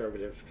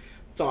conservative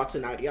thoughts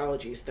and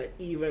ideologies that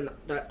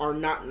are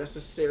not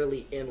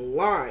necessarily in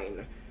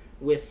line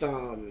with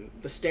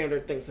the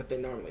standard things that they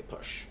normally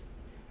push.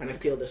 And I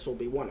feel this will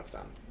be one of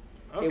them.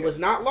 Okay. It was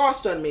not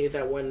lost on me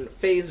that when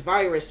FaZe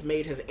Virus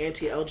made his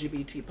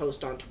anti-LGBT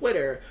post on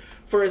Twitter,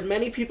 for as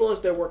many people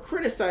as there were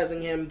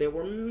criticizing him, there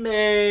were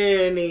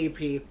many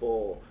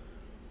people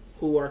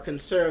who are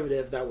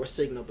conservative that were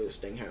signal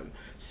boosting him,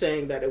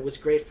 saying that it was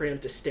great for him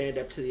to stand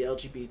up to the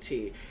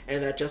LGBT,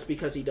 and that just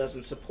because he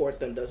doesn't support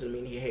them doesn't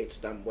mean he hates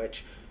them,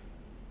 which,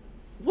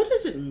 what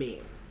does it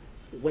mean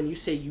when you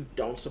say you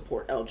don't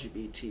support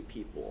LGBT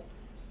people?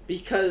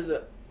 Because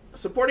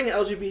supporting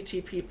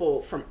LGBT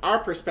people, from our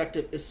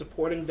perspective, is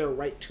supporting their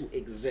right to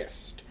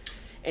exist.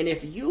 And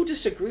if you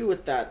disagree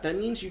with that, that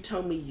means you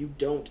tell me you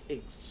don't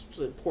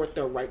support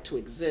their right to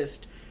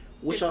exist,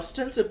 which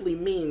ostensibly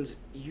means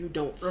you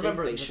don't think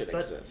they should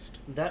exist.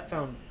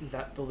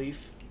 That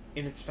belief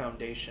in its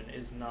foundation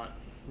is not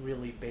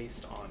really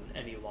based on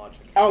any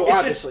logic. Oh, it's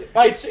obviously.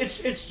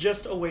 It's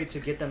just a way to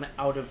get them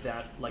out of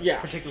that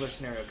particular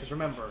scenario. Because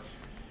remember,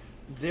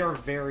 they're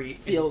very...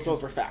 Feels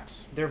over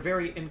facts. They're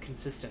very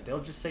inconsistent. They'll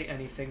just say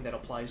anything that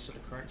applies to the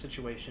current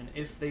situation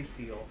if they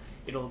feel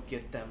it'll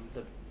get them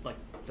the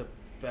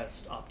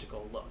best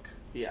optical look.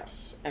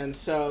 Yes, and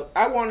so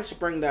I wanted to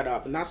bring that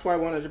up, and that's why I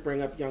wanted to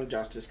bring up Young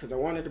Justice, because I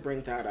wanted to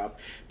bring that up,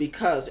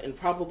 because in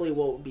probably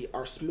what will be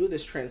our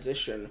smoothest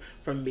transition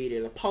from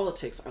media to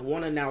politics, I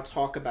want to now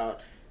talk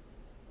about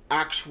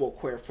actual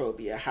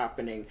queerphobia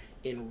happening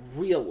in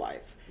real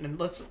life. And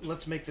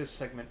let's make this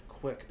segment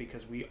quick,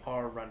 because we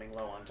are running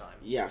low on time.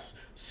 Yes,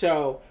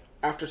 so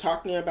after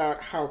talking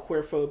about how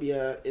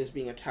queerphobia is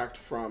being attacked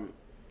from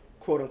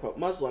quote-unquote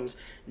Muslims,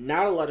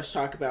 now let us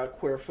talk about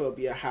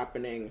queerphobia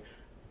happening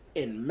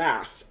in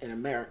mass in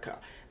America.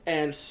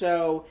 And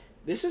so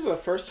this is the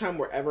first time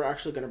we're ever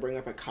actually going to bring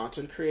up a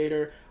content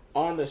creator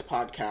on this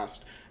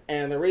podcast.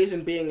 And the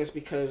reason being is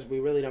because we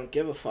really don't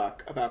give a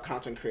fuck about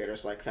content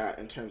creators like that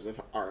in terms of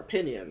our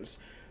opinions.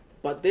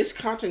 But this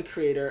content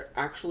creator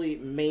actually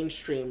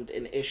mainstreamed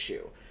an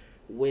issue,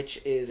 which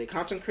is a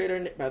content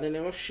creator by the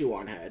name of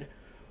Shoeonhead,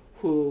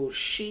 who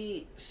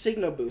she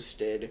signal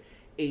boosted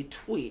a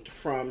tweet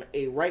from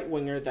a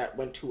right-winger that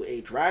went to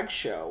a drag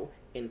show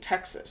in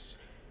Texas,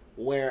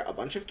 where a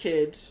bunch of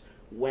kids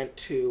went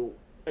to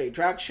a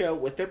drag show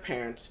with their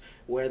parents,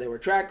 where they were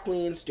drag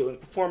queens doing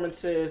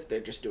performances.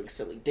 They're just doing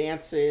silly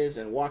dances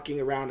and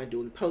walking around and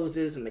doing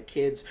poses, and the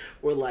kids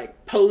were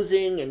like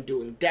posing and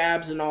doing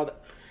dabs and all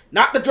that.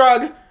 Not the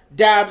drug,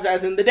 dabs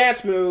as in the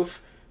dance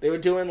move. They were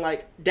doing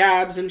like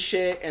dabs and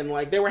shit, and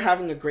like they were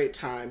having a great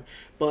time.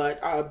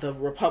 But the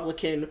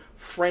Republican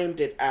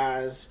framed it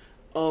as,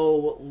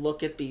 oh,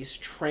 look at these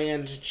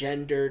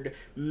transgendered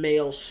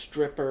male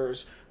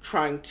strippers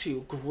trying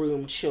to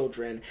groom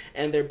children.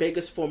 And their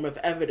biggest form of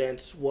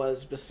evidence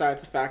was,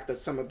 besides the fact that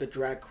some of the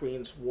drag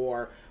queens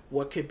wore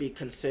what could be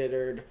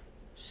considered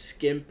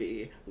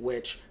skimpy,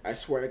 which I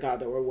swear to God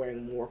they were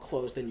wearing more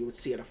clothes than you would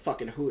see at a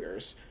fucking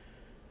Hooters.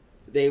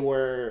 They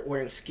were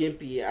wearing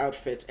skimpy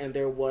outfits, and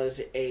there was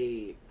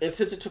and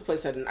since it took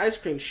place at an ice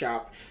cream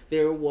shop,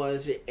 there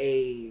was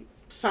a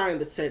sign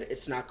that said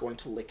it's not going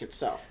to lick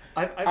itself.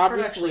 I've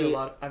actually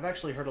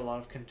heard a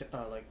lot of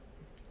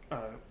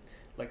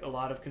a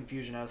lot of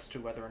confusion as to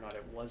whether or not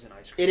it was an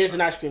ice cream shop. It is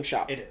an ice cream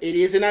shop. It is. It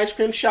is an ice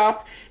cream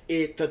shop.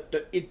 It's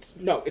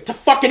a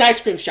fucking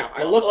ice cream shop.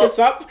 I looked this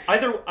up.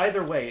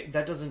 Either way,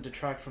 that doesn't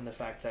detract from the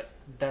fact that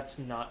that's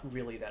not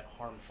really that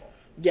harmful.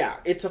 Yeah,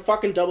 it's a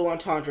fucking double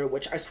entendre,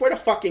 which I swear to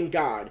fucking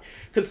God,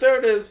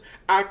 conservatives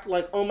act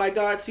like, oh my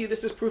God, see,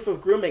 this is proof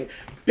of grooming.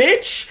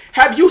 Bitch,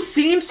 have you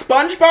seen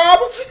SpongeBob?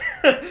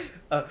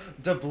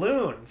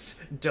 Doubloons,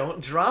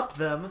 don't drop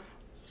them.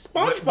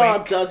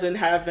 SpongeBob doesn't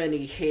have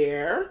any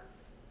hair.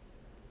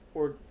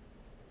 Or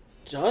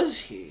does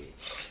he?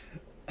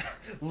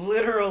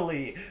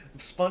 Literally,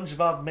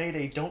 SpongeBob made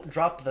a don't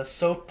drop the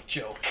soap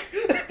joke.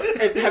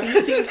 Have you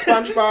seen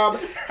SpongeBob?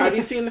 Have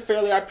you seen The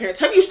Fairly Odd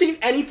Parents? Have you seen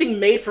anything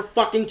made for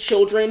fucking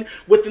children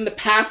within the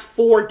past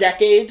 4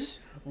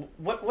 decades?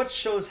 What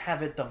shows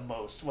have it the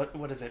most?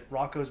 What is it?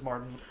 Rocco's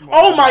Modern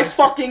Oh my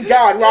fucking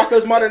God,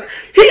 Rocco's Modern...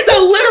 He's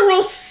a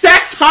literal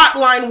sex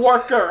hotline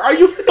worker! Are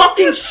you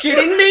fucking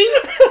shitting me?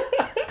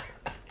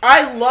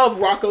 I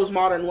love Rocco's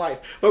Modern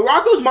Life, but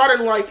Rocco's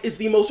Modern Life is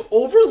the most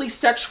overly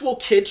sexual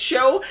kids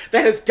show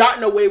that has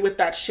gotten away with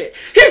that shit.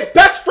 His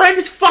best friend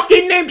is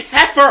fucking named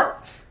Heifer!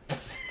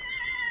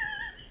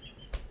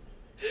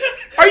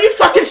 Are you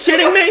fucking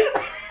shitting me?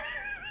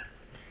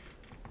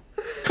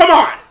 Come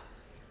on!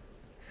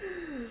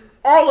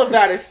 All of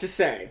that is to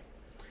say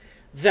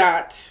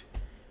that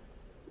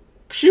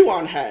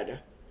Shoeonhead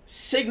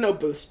signal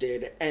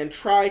boosted and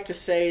tried to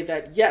say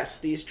that yes,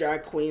 these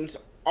drag queens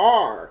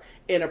are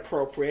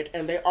inappropriate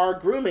and they are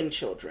grooming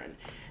children.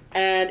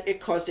 And it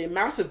caused a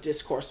massive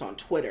discourse on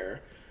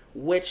Twitter,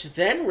 which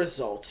then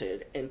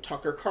resulted in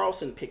Tucker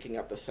Carlson picking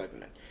up the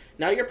segment.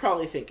 Now you're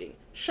probably thinking,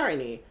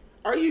 Shiny,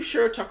 are you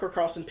sure Tucker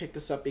Carlson picked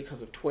this up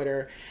because of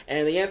Twitter?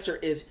 And the answer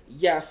is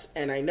yes,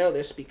 and I know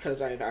this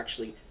because I've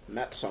actually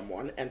met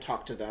someone and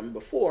talked to them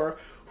before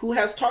who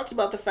has talked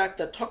about the fact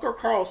that Tucker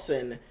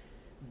Carlson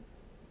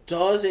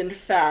does in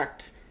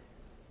fact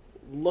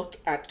look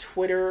at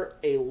Twitter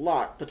a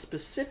lot, but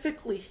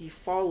specifically he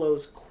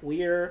follows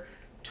queer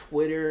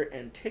Twitter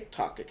and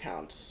TikTok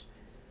accounts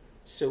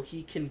so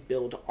he can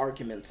build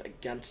arguments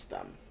against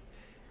them.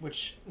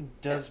 Which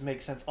does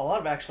make sense. A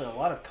lot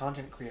of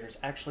content creators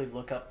actually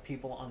look up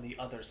people on the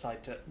other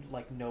side to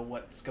know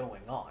what's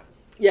going on.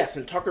 Yes,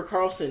 and Tucker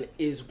Carlson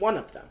is one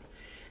of them.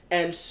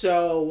 And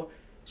so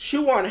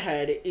Shoe on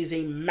Head is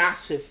a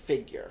massive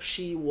figure.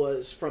 She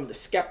was from the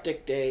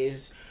skeptic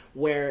days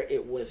where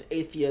it was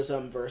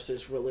atheism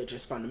versus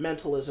religious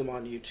fundamentalism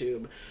on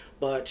YouTube,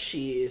 but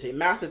she is a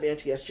massive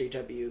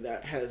anti-SJW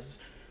that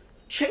has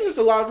changed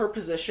a lot of her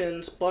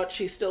positions, but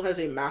she still has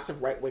a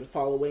massive right-wing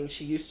following.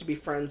 She used to be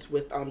friends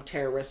with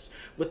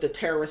the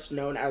terrorist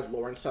known as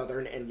Lauren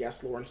Southern, and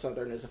yes, Lauren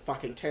Southern is a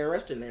fucking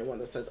terrorist, and anyone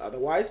that says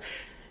otherwise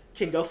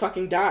can go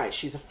fucking die.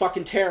 She's a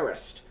fucking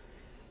terrorist.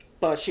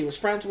 But she was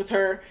friends with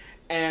her,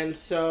 and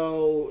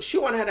so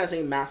Shoe on Head has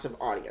a massive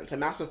audience, a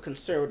massive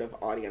conservative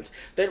audience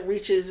that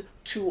reaches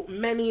to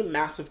many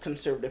massive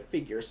conservative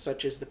figures,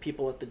 such as the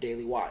people at the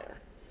Daily Wire.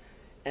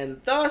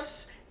 And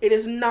thus, it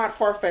is not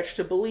far-fetched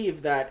to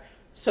believe that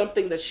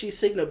something that she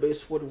signal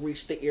boosts would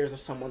reach the ears of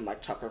someone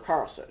like Tucker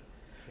Carlson.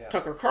 Yeah.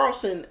 Tucker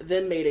Carlson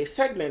then made a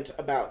segment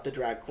about the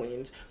drag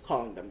queens,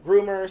 calling them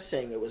groomers,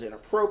 saying it was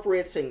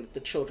inappropriate, saying that the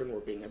children were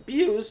being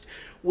abused,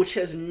 which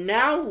has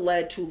now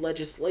led to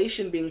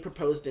legislation being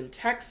proposed in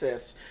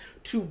Texas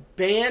to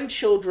ban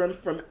children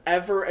from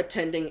ever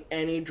attending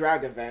any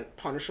drag event,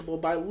 punishable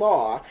by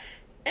law,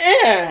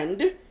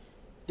 and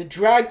the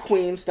drag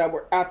queens that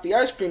were at the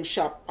ice cream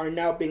shop are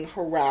now being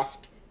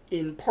harassed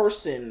in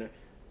person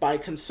by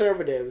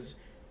conservatives,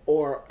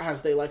 or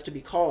as they like to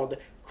be called,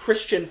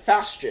 Christian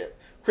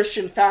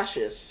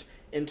fascists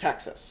in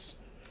Texas.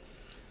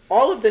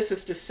 All of this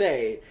is to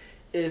say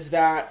is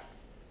that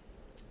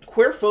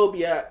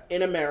queerphobia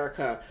in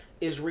America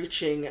is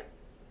reaching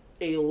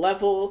a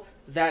level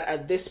that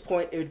at this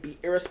point it would be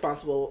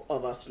irresponsible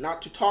of us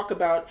not to talk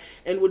about,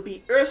 and would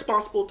be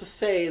irresponsible to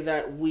say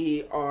that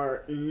we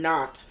are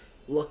not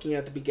looking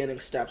at the beginning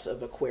steps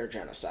of a queer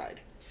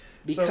genocide.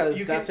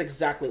 Because that's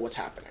exactly what's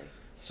happening.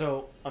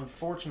 So,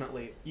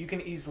 unfortunately, you can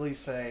easily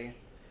say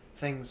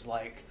things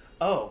like,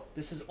 oh,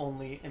 this is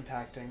only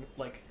impacting,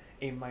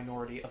 a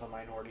minority of a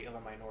minority of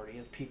a minority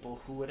of people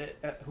who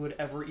would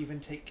ever even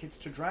take kids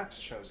to drag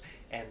shows.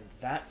 And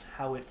that's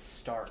how it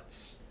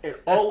starts.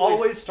 It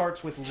always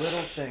starts with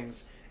little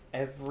things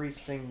every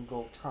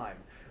single time.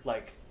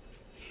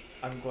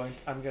 I'm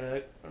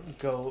gonna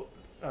go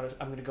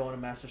on a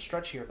massive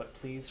stretch here, but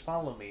please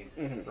follow me.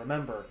 Mm-hmm.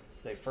 Remember,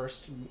 they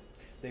first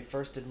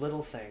did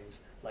little things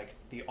like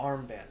the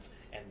armbands,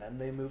 and then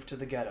they moved to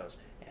the ghettos,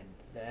 and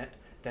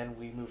then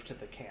we moved to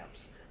the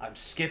camps. I'm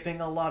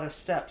skipping a lot of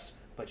steps,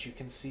 but you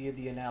can see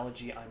the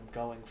analogy I'm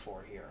going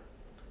for here.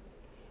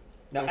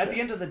 Now, okay. At the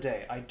end of the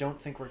day, I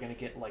don't think we're going to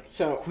get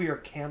queer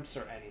camps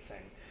or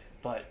anything,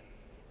 but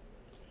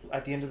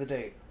at the end of the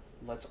day,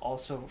 let's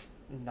also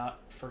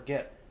not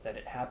forget that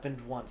it happened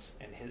once,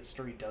 and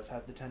history does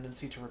have the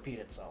tendency to repeat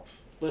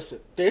itself. Listen,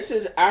 this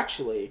is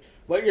actually,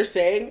 what you're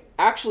saying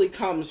actually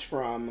comes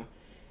from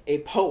a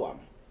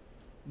poem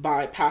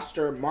by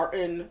Pastor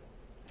Martin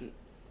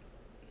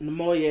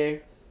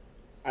Nmoye.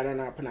 I don't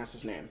know how to pronounce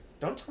his name.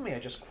 Don't tell me I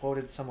just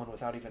quoted someone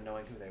without even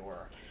knowing who they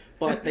were.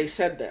 But they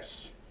said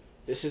this.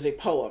 This is a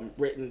poem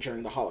written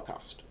during the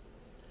Holocaust.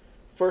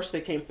 First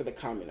they came for the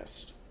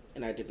communist,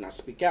 and I did not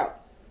speak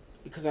out,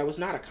 because I was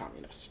not a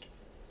communist.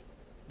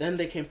 Then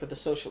they came for the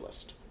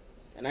socialist,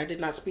 and I did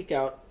not speak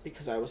out,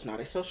 because I was not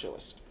a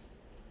socialist.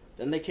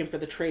 Then they came for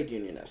the trade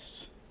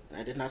unionists, and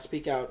I did not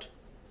speak out,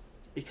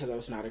 because I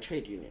was not a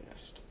trade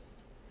unionist.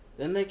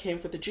 Then they came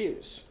for the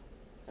Jews,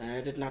 and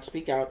I did not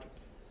speak out,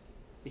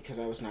 because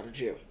I was not a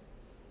Jew.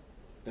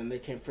 Then they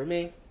came for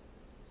me,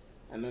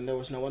 and then there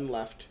was no one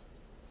left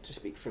to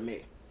speak for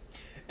me.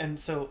 And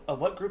so,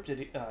 what group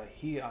did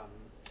he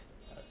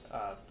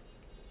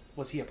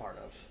was he a part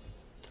of?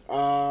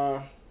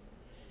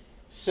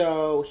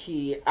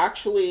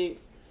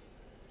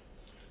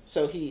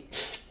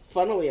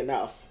 Funnily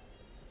enough,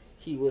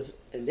 he was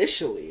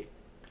initially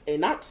a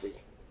Nazi.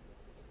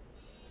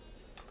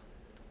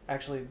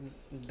 Actually,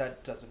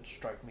 that doesn't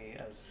strike me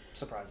as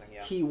surprising,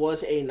 yeah. He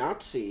was a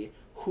Nazi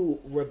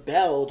who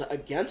rebelled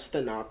against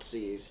the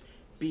Nazis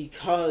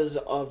because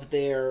of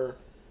their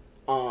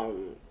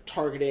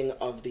targeting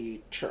of the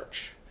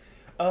church.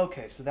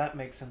 Okay, so that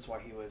makes sense why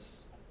he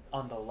was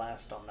on the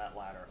last on that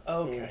ladder.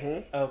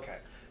 Okay, mm-hmm. Okay.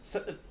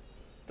 So,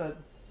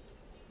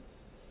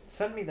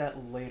 send me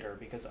that later,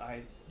 because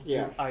I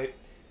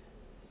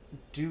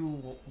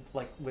do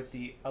with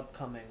the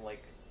upcoming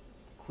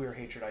queer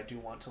hatred, I do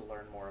want to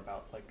learn more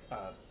about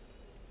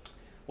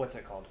what's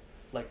it called?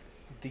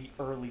 the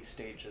early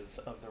stages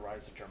of the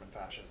rise of German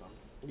fascism.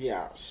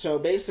 Yeah, so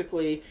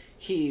basically,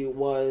 he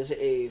was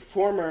a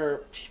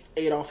former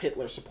Adolf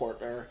Hitler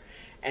supporter,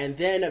 and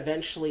then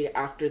eventually,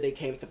 after they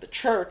came for the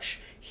church,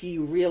 he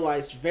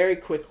realized very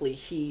quickly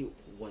he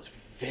was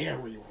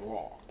very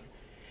wrong.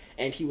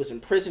 And he was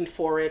imprisoned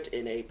for it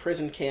in a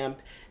prison camp,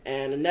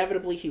 and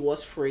inevitably he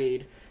was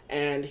freed,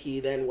 and he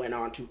then went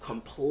on to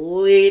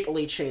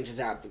completely change his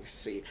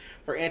advocacy.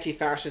 For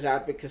anti-fascist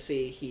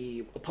advocacy,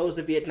 he opposed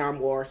the Vietnam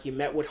War, he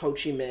met with Ho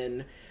Chi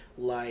Minh,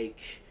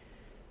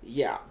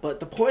 yeah.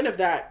 But the point of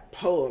that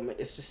poem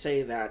is to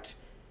say that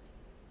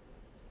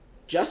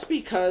just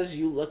because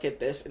you look at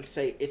this and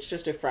say it's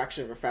just a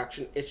fraction of a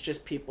fraction, it's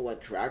just people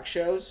at drag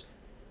shows,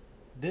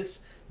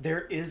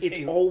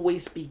 it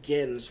always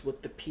begins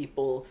with the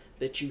people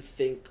that you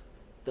think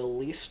the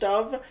least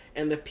of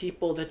and the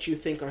people that you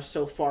think are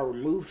so far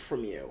removed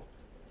from you.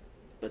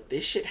 But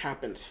this shit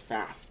happens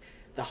fast.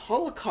 The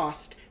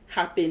Holocaust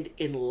happened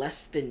in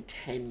less than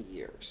 10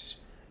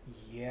 years.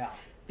 Yeah.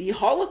 The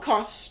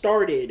Holocaust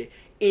started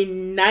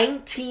in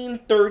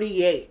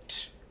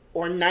 1938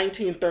 or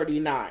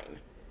 1939.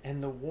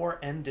 And the war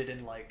ended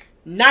in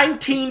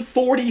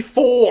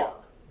 1944.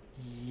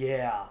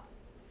 Yeah.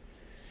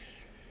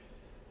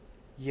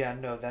 Yeah,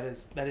 no, that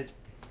is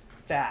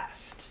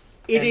fast.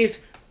 It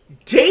is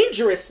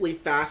dangerously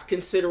fast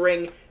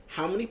considering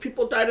how many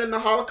people died in the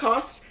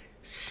Holocaust?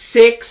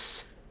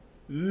 6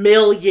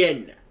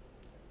 million.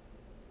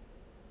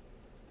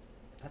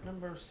 That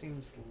number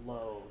seems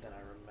low than I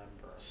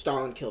remember.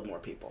 Stalin killed more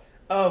people.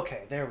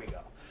 Okay, there we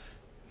go.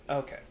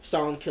 Okay.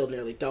 Stalin killed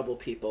nearly double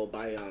people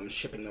by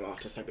shipping them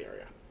off to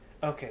Siberia.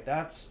 Okay,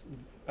 that's...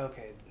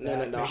 Okay.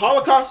 No.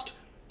 Holocaust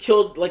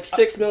killed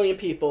 6 million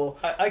people.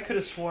 I could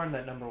have sworn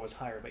that number was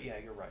higher, but yeah,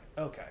 you're right.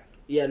 Okay.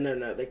 Yeah,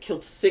 no. They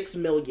killed 6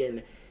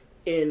 million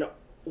in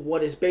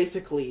what is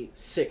basically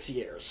 6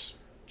 years.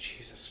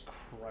 Jesus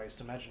Christ,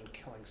 imagine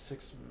killing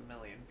 6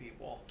 million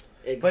people.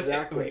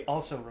 Exactly. But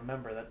also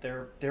remember that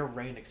their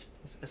reign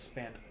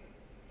spanned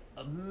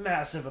a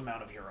massive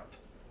amount of Europe.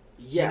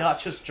 Yes.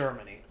 Not just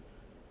Germany.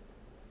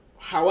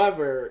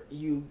 However,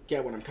 you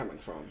get what I'm coming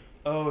from.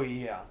 Oh,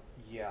 yeah.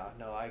 Yeah,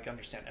 no, I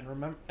understand.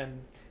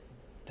 And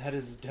that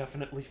is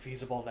definitely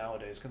feasible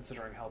nowadays,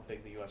 considering how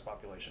big the U.S.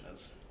 population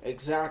is.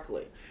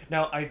 Exactly.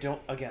 Now, I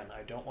don't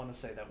want to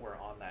say that we're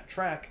on that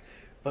track,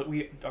 but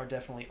we are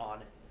definitely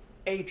on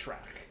a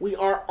track. We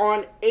are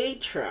on a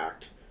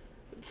track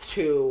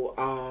to...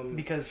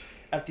 Because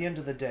at the end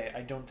of the day,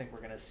 I don't think we're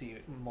going to see,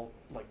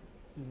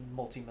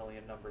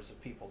 multi-million numbers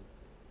of people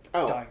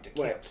dying to camps.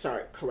 Wait,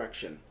 sorry,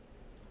 correction.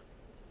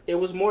 It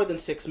was more than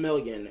 6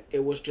 million.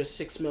 It was just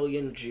 6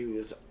 million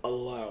Jews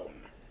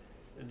alone.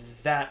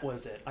 That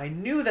was it. I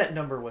knew that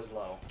number was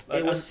low.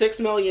 It was 6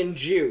 million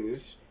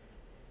Jews.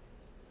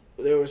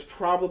 There was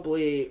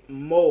probably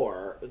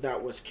more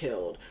that was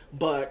killed,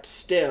 but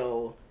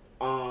still,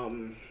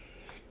 the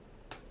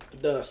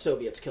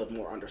Soviets killed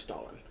more under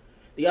Stalin.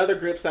 The other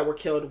groups that were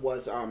killed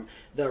was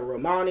the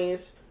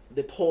Romanis,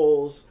 the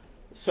Poles,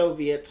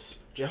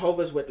 Soviets,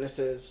 Jehovah's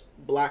Witnesses,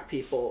 black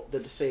people, the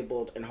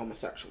disabled, and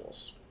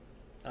homosexuals.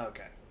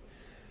 Okay.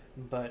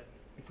 But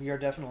we are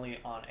definitely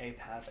on a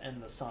path,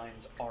 and the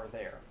signs are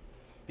there.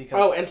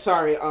 Oh, and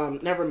sorry,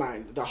 never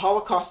mind. The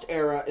Holocaust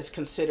era is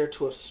considered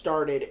to have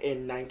started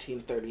in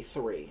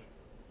 1933.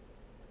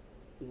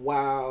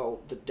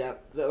 While the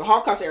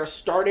Holocaust era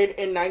started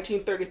in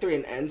 1933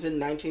 and ends in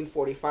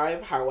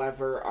 1945,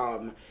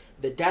 however,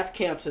 the death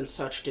camps and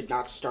such did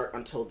not start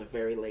until the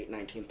very late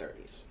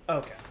 1930s.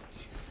 Okay.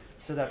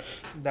 So that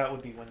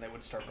would be when they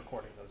would start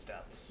recording those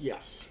deaths.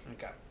 Yes.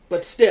 Okay.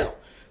 But still,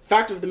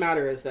 fact of the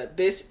matter is that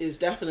this is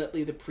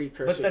definitely the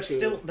precursor But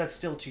that's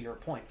still to your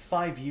point.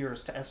 5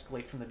 years to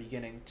escalate from the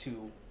beginning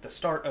to the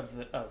start of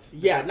the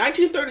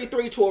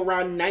 1933 to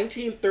around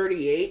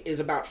 1938 is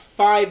about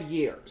 5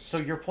 years. So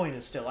your point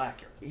is still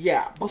accurate.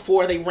 Yeah,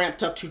 before they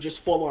ramped up to just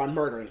full on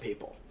murdering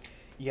people.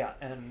 Yeah,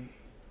 and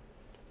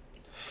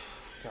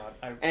God,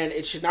 and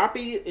it should not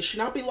be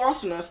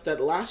lost on us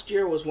that last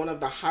year was one of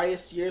the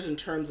highest years in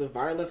terms of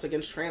violence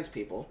against trans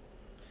people.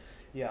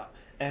 Yeah,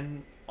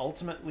 and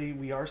ultimately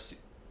we are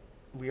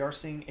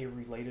seeing a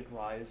related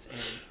rise in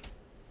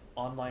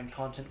online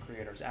content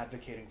creators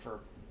advocating for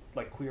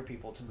queer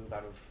people to move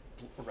out of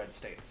red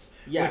states.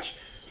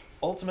 Yes. Which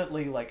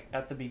ultimately,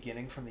 at the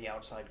beginning from the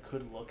outside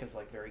could look as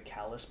very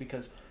callous,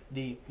 because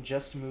the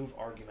just move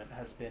argument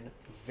has been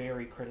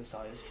very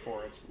criticized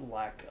for its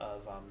lack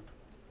of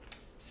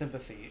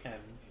sympathy and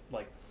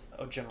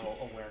a general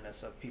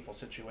awareness of people's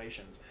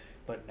situations.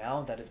 But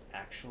now that is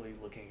actually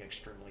looking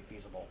extremely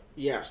feasible.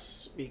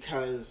 Yes,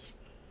 because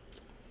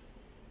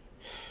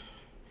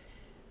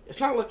it's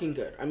not looking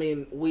good. I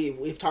mean,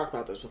 we've talked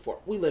about this before.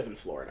 We live in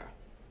Florida.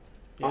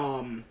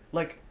 Yeah.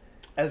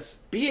 As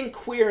being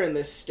queer in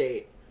this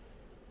state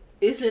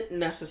isn't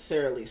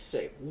necessarily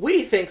safe.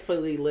 We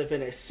thankfully live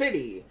in a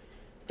city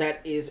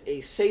that is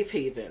a safe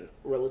haven,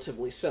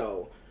 relatively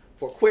so,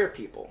 for queer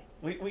people.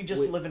 We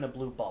just live in a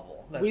blue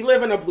bubble. We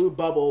live in a blue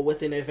bubble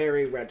within a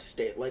very red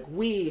state.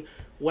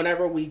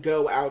 Whenever we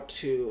go out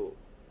to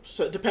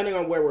so depending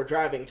on where we're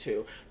driving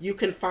to, you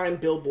can find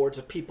billboards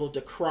of people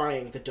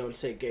decrying the Don't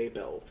Say Gay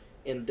bill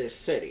in this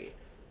city.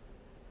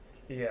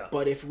 Yeah.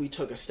 But if we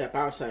took a step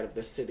outside of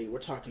this city, we're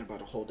talking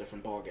about a whole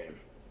different ballgame.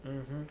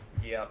 Mm-hmm.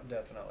 Yeah,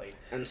 definitely.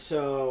 And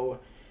so,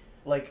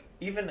 like,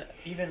 even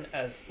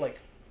as, like,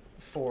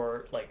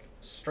 for, like,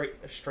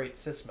 straight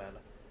cis men,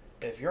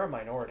 if you're a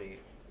minority,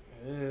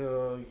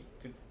 you're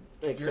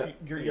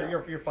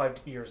 5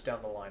 years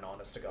down the line,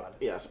 honest to God.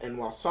 Yes, and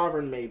while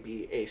Sovereign may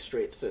be a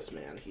straight cis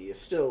man, he is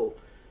still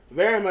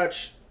very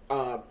much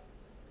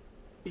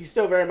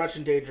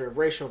in danger of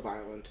racial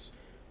violence.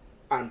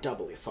 I'm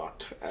doubly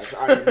fucked, as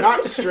I am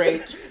not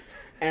straight,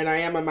 and I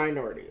am a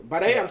minority,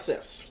 but I am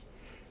cis.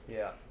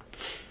 Yeah.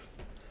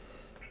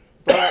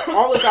 But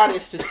all of that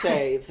is to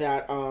say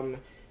that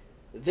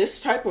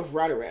this type of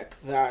rhetoric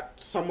that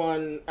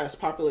someone as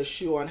popular as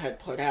Shuon had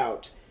put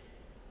out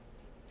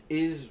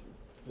is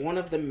one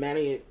of the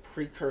many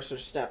precursor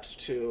steps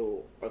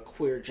to a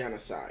queer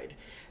genocide.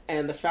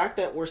 And the fact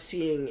that we're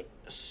seeing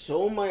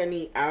so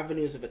many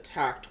avenues of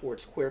attack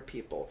towards queer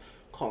people,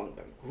 calling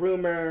them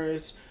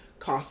groomers,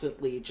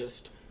 constantly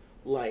just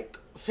like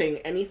saying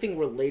anything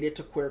related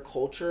to queer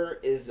culture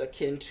is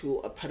akin to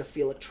a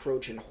pedophilic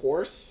Trojan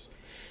horse.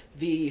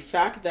 The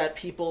fact that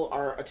people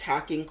are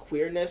attacking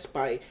queerness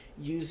by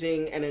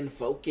using and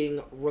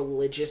invoking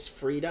religious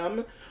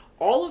freedom,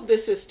 all of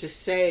this is to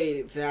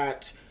say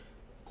that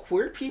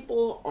queer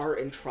people are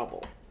in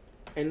trouble.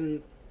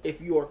 And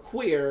if you are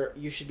queer,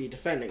 you should be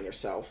defending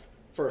yourself,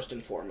 first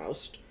and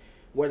foremost.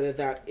 Whether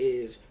that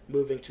is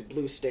moving to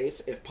blue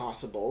states, if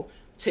possible,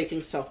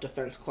 taking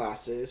self-defense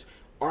classes,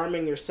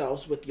 arming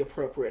yourselves with the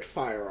appropriate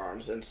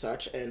firearms and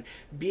such, and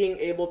being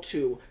able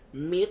to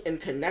meet and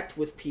connect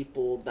with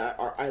people that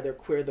are either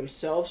queer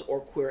themselves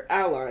or queer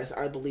allies.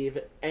 I believe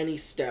any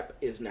step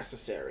is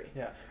necessary.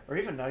 Yeah, or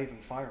even not even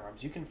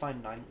firearms. You can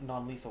find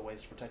non-lethal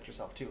ways to protect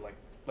yourself too, like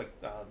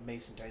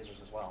mace and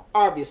tasers as well.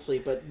 Obviously,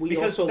 but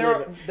because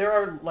there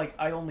are like,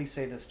 I only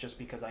say this just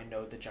because I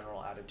know the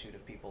general attitude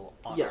of people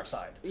on our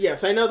side.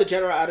 Yes, I know the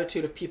general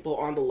attitude of people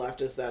on the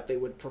left is that they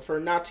would prefer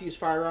not to use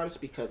firearms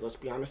because, let's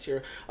be honest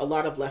here, a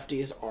lot of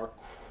lefties are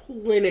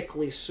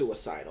clinically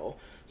suicidal.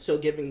 So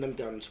giving them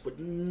guns would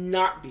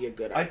not be a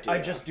good idea.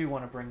 I just do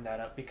want to bring that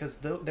up because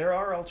there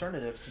are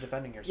alternatives to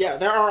defending yourself. Yeah,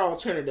 there are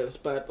alternatives,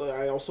 but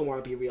I also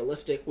want to be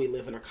realistic. We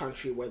live in a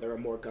country where there are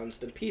more guns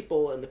than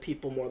people, and the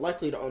people more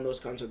likely to own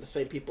those guns are the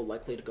same people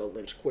likely to go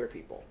lynch queer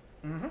people.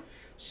 Mm-hmm.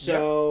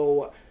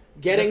 So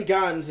getting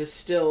guns is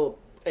still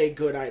a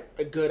good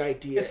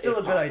idea. It's still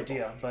a good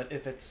idea, but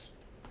if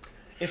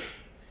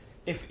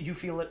you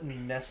feel it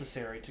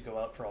necessary to go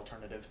out for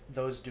alternative,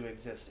 those do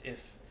exist.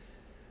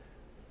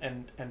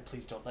 And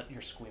please don't let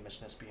your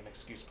squeamishness be an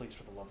excuse, please,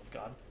 for the love of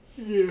God.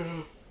 Yeah,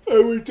 I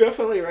would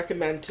definitely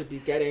recommend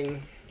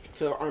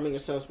to arming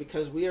yourselves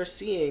because we are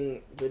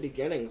seeing the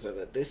beginnings of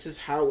it. This is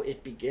how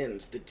it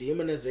begins. The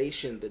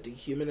demonization, the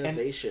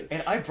dehumanization.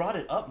 And I brought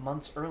it up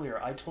months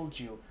earlier. I told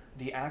you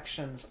the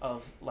actions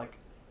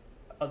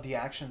the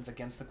actions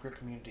against the queer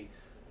community.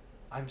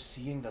 I'm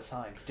seeing the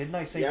signs. Didn't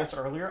I say this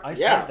earlier? I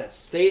said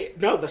this.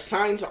 The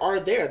signs are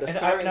there.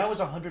 I was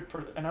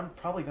 100%, and I'm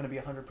probably going to be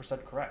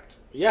 100% correct.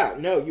 Yeah,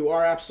 no, you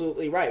are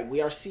absolutely right.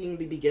 We are seeing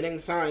the beginning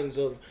signs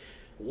of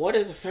what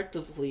is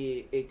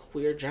effectively a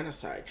queer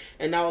genocide.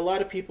 And now a lot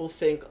of people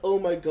think, oh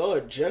my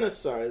god,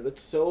 genocide,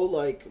 that's so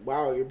like,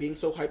 wow, you're being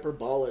so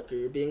hyperbolic, or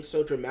you're being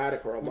so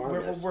dramatic or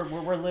alarmist.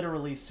 We're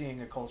literally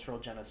seeing a cultural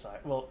genocide.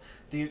 Well,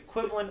 the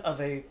equivalent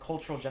of a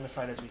cultural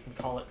genocide, as we can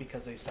call it,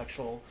 because a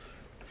sexual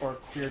or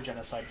queer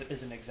genocide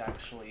isn't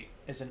actually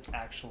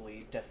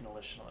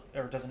definitional,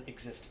 or doesn't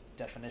exist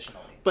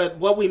definitionally. But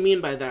what we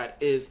mean by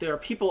that is there are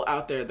people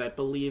out there that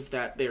believe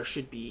that there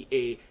should be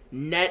a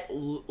net,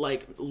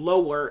 like,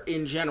 lower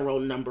in general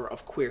number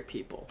of queer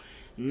people.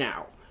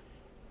 Now,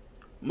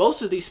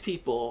 most of these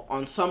people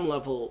on some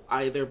level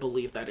either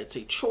believe that it's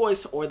a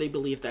choice or they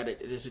believe that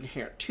it is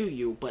inherent to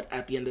you, but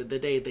at the end of the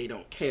day they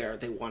don't care.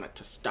 They want it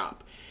to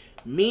stop.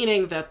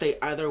 Meaning that they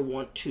either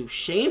want to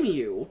shame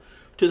you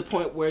to the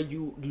point where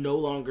you no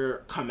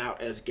longer come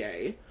out as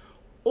gay,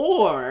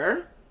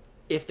 or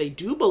if they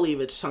do believe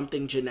it's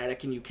something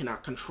genetic and you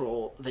cannot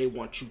control, they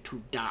want you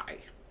to die.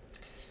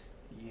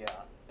 Yeah,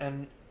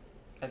 and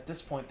at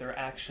this point their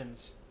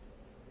actions,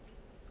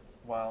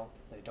 while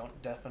they don't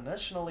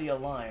definitionally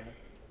align,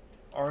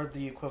 are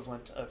the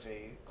equivalent of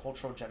a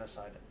cultural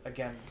genocide.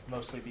 Again,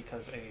 mostly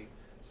because a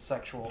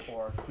sexual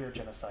or queer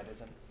genocide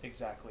isn't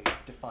exactly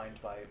defined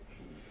by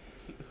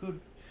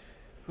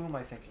who am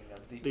I thinking of?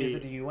 Is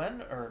it the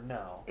UN or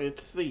no?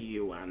 It's the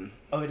UN.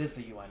 Oh, it is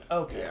the UN.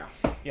 Okay.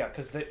 Yeah. Yeah,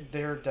 because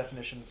their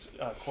definitions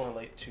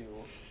correlate to,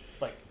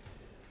 like,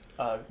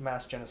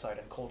 mass genocide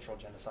and cultural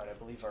genocide, I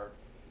believe, are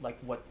like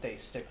what they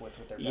stick with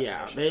their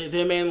Yeah, definitions.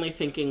 they're mainly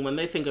thinking, when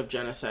they think of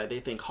genocide, they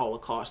think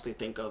Holocaust, they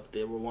think of the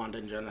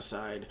Rwandan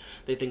genocide,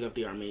 they think of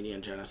the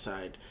Armenian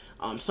genocide.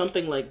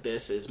 Something like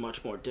this is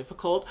much more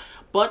difficult,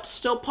 but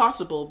still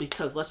possible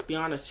because, let's be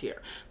honest here,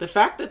 the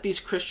fact that these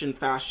Christian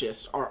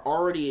fascists are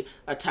already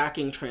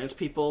attacking trans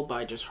people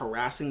by just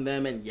harassing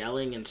them and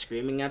yelling and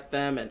screaming at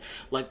them and,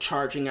 like,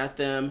 charging at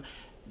them,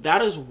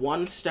 that is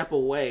one step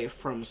away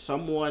from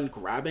someone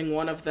grabbing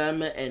one of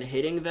them and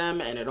hitting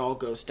them, and it all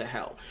goes to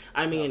hell.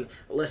 I mean,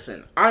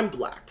 listen, I'm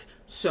black,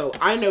 so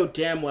I know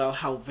damn well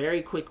how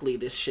very quickly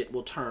this shit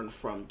will turn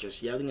from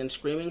just yelling and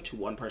screaming to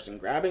one person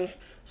grabbing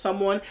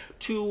someone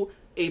to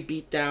a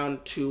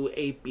beatdown, to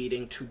a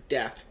beating to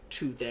death,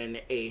 to then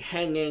a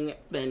hanging,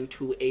 then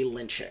to a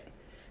lynching.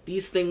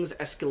 These things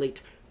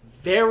escalate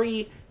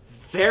very,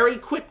 very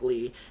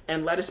quickly,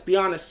 and let us be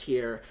honest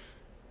here,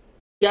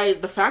 yeah,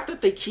 the fact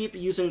that they keep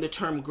using the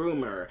term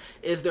groomer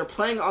is they're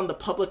playing on the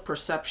public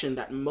perception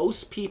that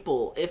most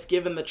people, if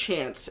given the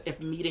chance, if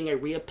meeting a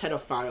real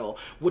pedophile,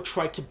 would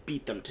try to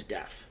beat them to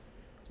death.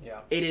 Yeah.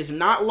 It is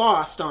not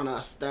lost on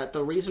us that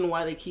the reason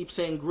why they keep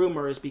saying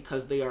groomer is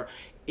because they are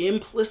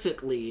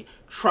implicitly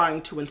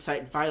trying to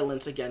incite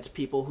violence against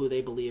people who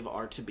they believe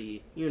are to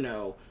be,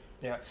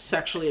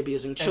 sexually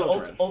abusing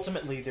children. And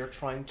ultimately, they're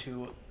trying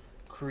to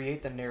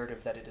create the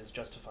narrative that it is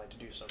justified to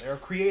do so. They're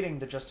creating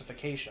the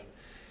justification.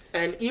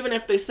 And even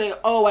if they say,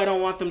 oh, I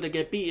don't want them to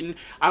get beaten,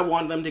 I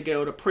want them to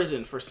go to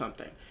prison for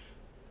something.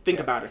 Think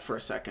about it for a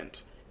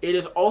second. It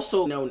is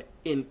also known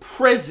in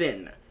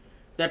prison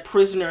that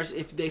prisoners,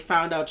 if they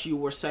found out you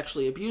were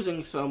sexually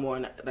abusing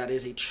someone that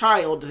is a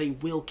child, they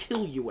will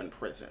kill you in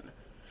prison.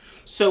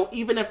 So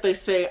even if they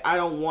say, I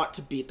don't want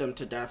to beat them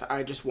to death,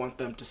 I just want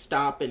them to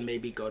stop and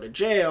maybe go to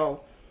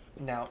jail.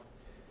 Now,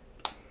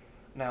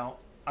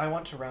 I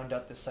want to round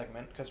out this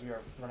segment because we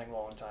are running low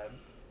on time.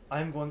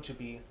 I'm going to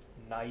be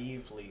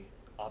naively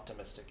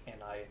optimistic, and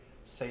I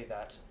say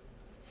that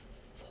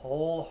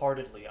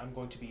wholeheartedly. I'm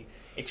going to be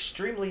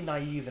extremely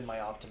naive in my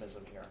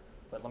optimism here,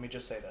 but let me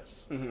just say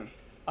this. Mm-hmm.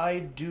 I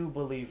do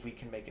believe we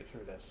can make it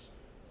through this.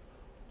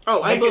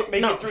 Oh, make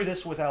it through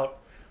this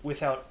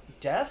without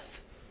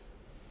death?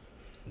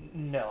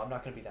 No, I'm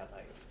not going to be that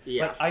naive.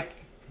 Yeah. But I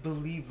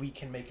believe we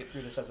can make it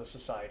through this as a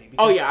society.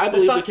 I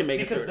believe we can make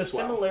it through it Because as the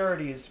well.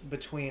 similarities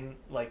between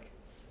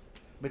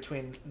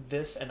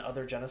this and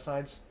other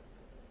genocides,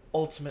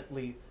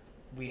 ultimately,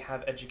 we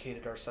have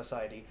educated our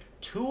society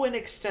to an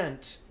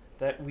extent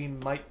that we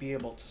might be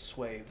able to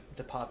sway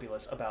the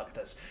populace about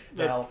this.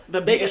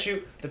 The big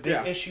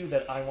issue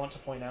that I want to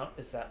point out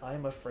is that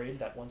I'm afraid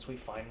that once we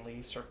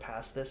finally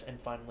surpass this and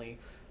finally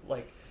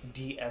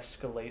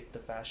de-escalate the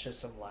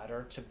fascism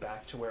ladder to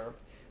back to where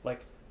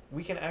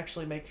we can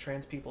actually make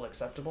trans people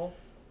acceptable,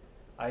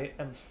 I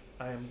am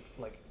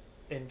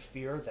in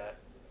fear that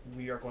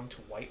we are going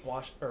to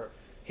whitewash, or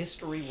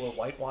history will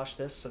whitewash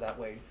this, so that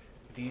way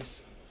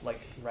these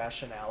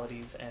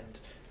rationalities and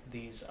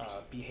these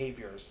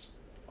behaviors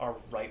are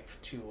ripe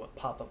to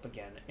pop up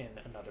again in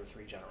another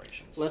 3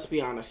 generations. Let's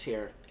be honest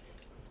here.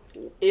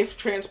 If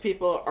trans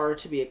people are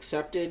to be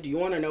accepted, do you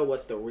want to know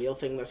what's the real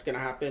thing that's going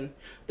to happen?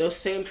 Those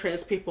same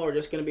trans people are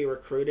just going to be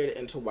recruited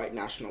into white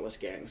nationalist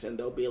gangs, and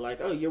they'll be like,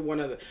 oh, you're one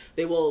of the...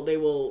 They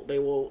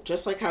will,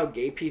 just like how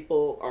gay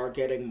people are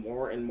getting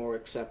more and more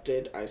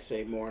accepted, I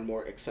say more and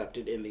more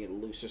accepted in the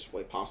loosest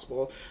way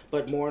possible,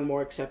 but more and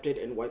more accepted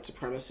in white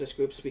supremacist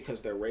groups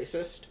because they're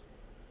racist.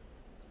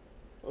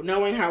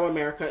 Knowing how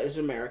America is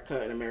America,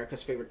 and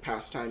America's favorite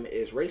pastime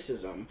is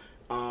racism,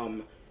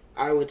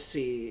 I would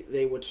see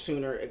they would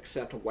sooner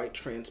accept white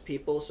trans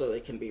people so they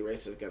can be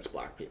racist against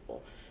black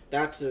people.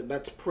 That's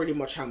pretty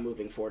much how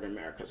moving forward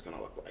America is going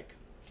to look like.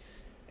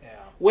 Yeah.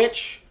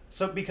 Which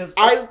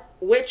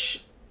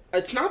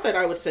it's not that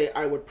I would say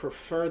I would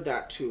prefer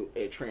that to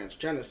a trans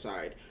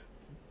genocide,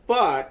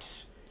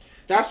 but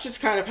that's just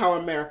kind of how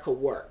America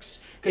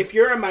works. If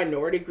you're a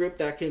minority group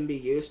that can be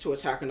used to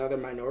attack another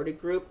minority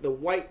group, the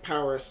white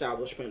power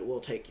establishment will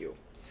take you.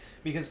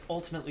 Because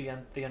ultimately,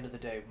 at the end of the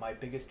day, my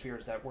biggest fear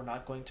is that we're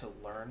not going to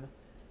learn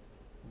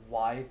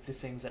why the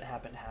things that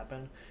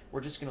happen.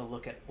 We're just going to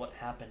look at what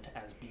happened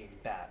as being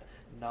bad,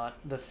 not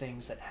the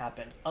things that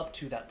happened up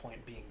to that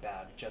point being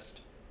bad.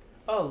 Just,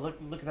 oh,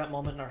 look at that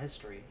moment in our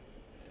history.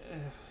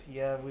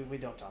 Yeah, we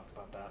don't talk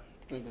about that.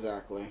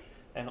 Exactly.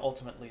 And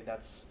ultimately,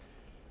 that's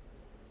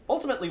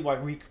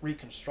why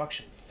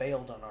Reconstruction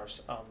failed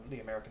on the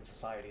American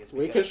society.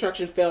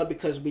 Reconstruction failed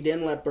because we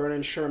didn't let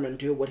Vernon Sherman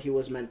do what he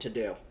was meant to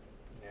do.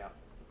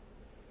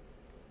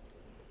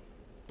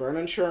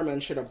 Vernon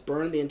Sherman should have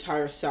burned the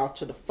entire South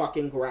to the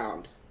fucking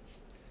ground.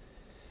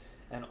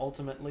 And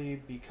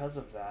ultimately, because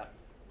of that,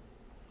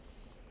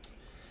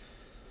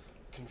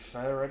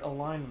 Confederate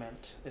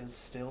alignment is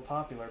still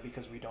popular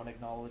because we don't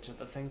acknowledge that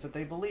the things that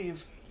they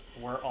believe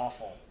were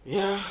awful.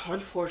 Yeah,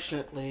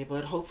 unfortunately,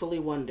 but hopefully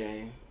one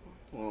day.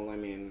 Well, I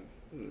mean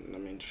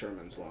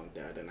Sherman's long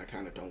dead, and I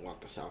kind of don't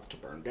want the South to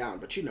burn down,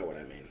 but you know what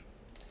I mean.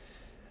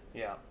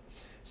 Yeah.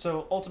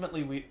 So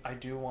ultimately, I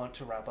do want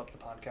to wrap up the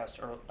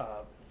podcast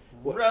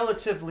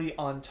relatively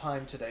on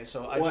time today,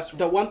 so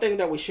the one thing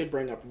that we should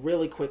bring up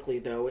really quickly,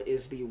 though,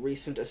 is the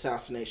recent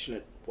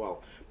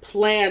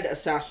planned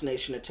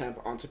assassination attempt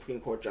on Supreme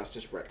Court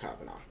Justice Brett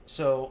Kavanaugh.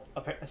 So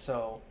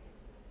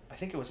I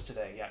think it was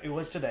today. Yeah, it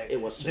was today.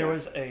 There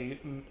was a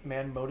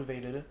man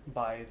motivated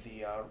by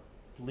the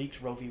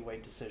leaked Roe v.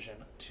 Wade decision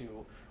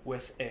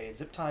with a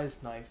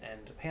zip-ties knife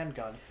and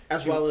handgun,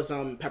 as well as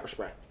pepper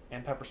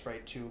spray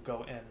to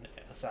go and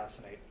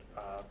assassinate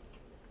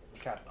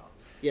Kavanaugh.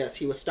 Yes,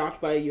 he was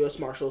stopped by U.S.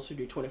 Marshals who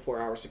do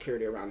 24-hour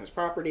security around his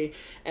property,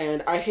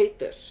 and I hate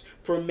this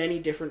for many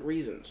different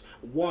reasons.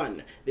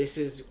 One, this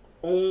is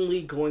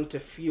only going to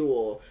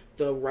fuel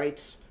the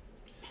right's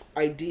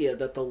idea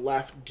that the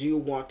left do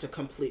want to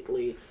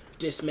completely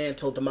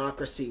dismantle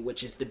democracy,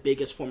 which is the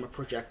biggest form of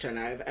projection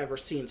I've ever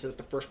seen since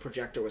the first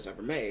projector was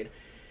ever made.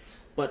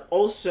 But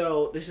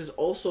also, this is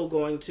also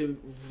going to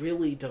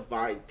really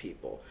divide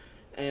people.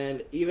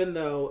 And even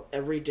though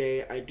every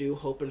day I do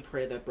hope and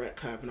pray that Brett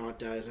Kavanaugh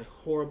dies a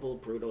horrible,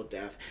 brutal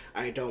death,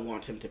 I don't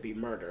want him to be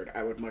murdered.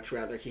 I would much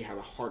rather he have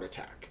a heart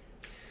attack.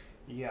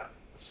 Yeah.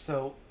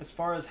 So, as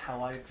far as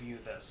how I view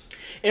this...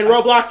 In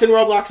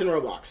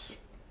Roblox.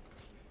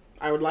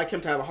 I would like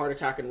him to have a heart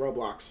attack in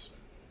Roblox.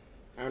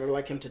 I would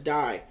like him to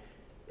die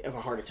of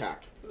a heart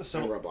attack in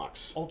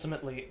Roblox.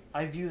 Ultimately,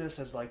 I view this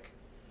as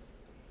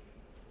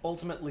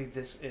ultimately,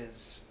 this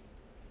is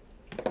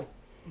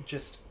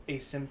just a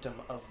symptom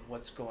of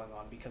what's going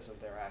on because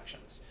of their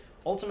actions.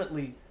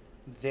 Ultimately,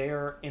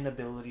 their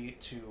inability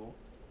to,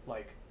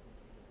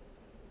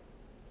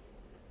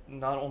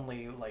 not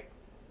only,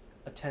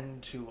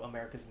 attend to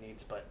America's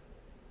needs, but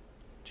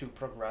to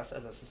progress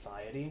as a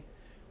society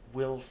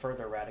will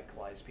further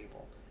radicalize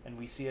people. And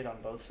we see it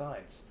on both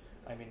sides.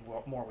 I mean,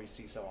 more we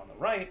see so on the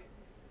right,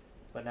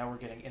 but now we're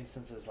getting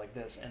instances like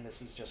this, and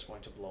this is just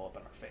going to blow up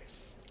in our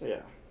face.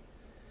 Yeah.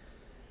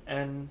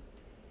 And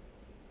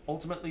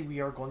ultimately, we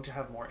are going to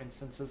have more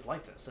instances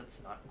like this.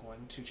 It's not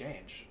going to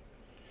change.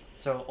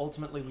 So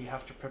ultimately, we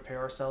have to prepare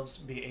ourselves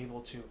to be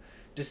able to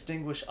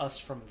distinguish us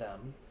from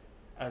them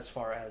as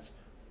far as,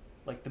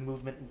 the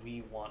movement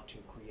we want to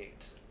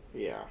create.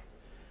 Yeah.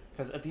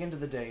 Because at the end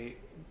of the day,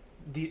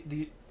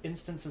 the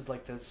instances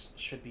like this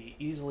should be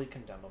easily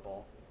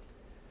condemnable.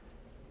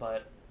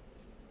 But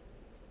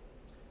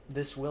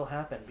this will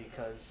happen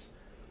because,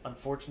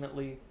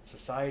 unfortunately,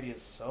 society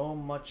is so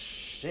much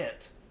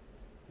shit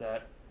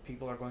that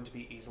people are going to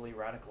be easily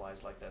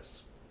radicalized like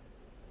this.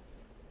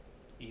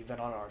 Even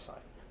on our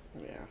side.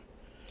 Yeah.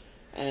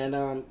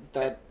 And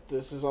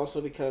this is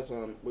also because,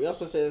 we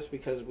also say this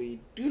because we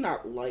do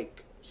not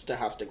like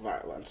stochastic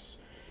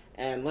violence.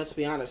 And let's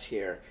be honest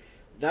here,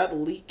 that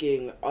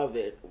leaking of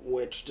it,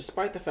 which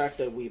despite the fact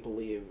that we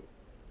believe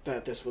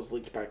that this was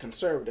leaked by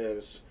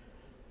conservatives,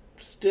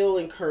 still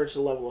encouraged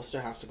the level of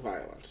stochastic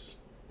violence.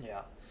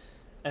 Yeah.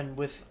 And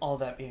with all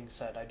that being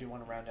said, I do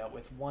want to round out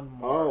with one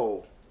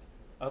more.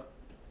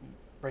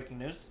 Breaking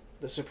news?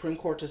 The Supreme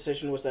Court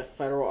decision was that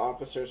federal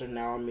officers are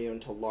now immune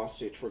to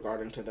lawsuits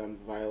regarding to them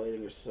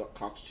violating their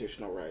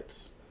constitutional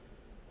rights.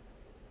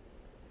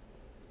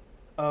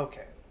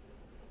 Okay.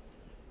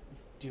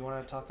 Do you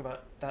want to talk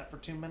about that for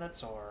 2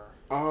 minutes, or?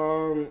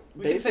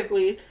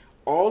 Basically,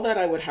 all that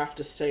I would have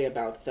to say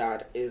about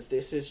that is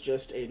this is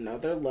just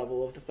another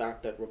level of the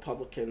fact that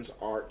Republicans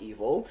are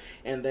evil,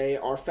 and they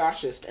are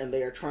fascist, and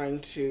they are trying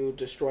to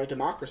destroy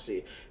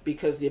democracy,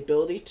 because the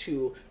ability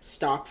to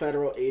stop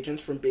federal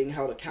agents from being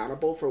held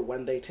accountable for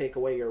when they take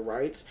away your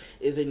rights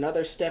is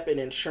another step in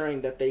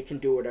ensuring that they can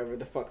do whatever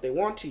the fuck they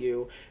want to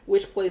you,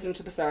 which plays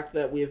into the fact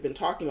that we have been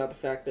talking about the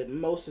fact that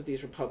most of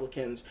these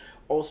Republicans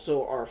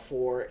also are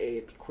for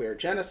a queer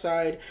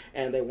genocide,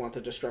 and they want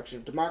the destruction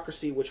of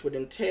democracy, which would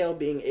entail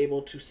being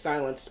able to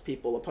silence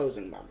people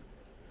opposing them.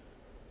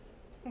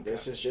 Okay.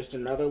 This is just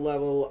another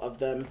level of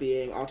them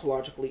being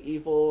ontologically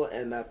evil,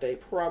 and that they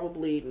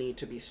probably need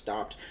to be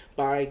stopped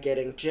by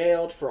getting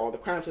jailed for all the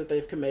crimes that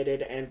they've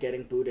committed and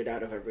getting booted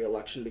out of every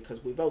election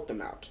because we vote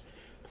them out.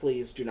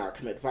 Please do not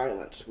commit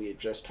violence. We've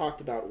just talked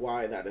about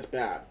why that is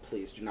bad.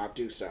 Please do not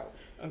do so.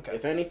 Okay.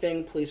 If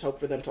anything, please hope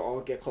for them to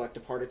all get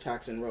collective heart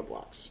attacks in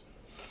Roblox.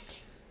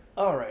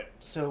 Alright,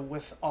 so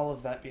with all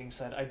of that being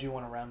said, I do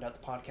want to round out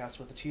the podcast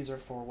with a teaser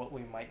for what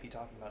we might be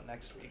talking about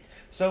next week.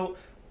 So,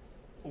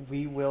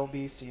 we will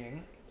be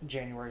seeing this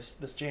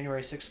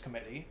January 6th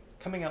committee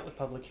coming out with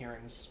public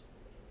hearings,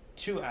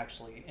 2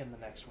 actually, in the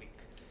next week.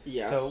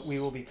 Yes. So, we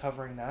will be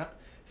covering that.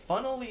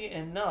 Funnily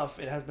enough,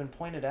 it has been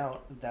pointed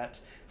out that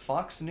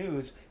Fox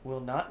News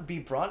will not be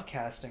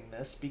broadcasting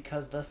this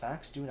because the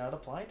facts do not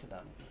apply to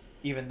them,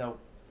 even though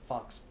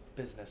Fox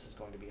Business is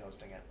going to be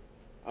hosting it,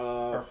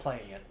 or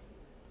playing it.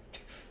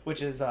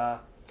 Which is,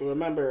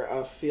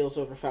 Remember, feels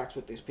over facts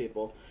with these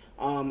people.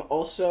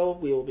 Also,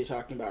 we will be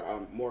talking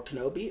about more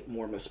Kenobi,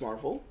 more Miss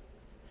Marvel.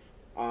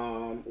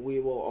 We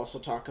will also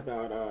talk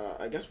about,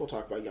 I guess we'll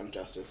talk about Young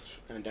Justice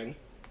ending.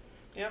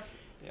 Yeah.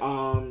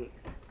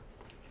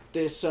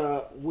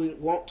 We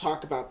won't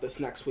talk about this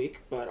next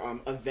week, but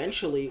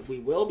eventually we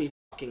will be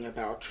talking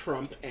about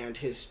Trump and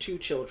his two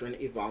children,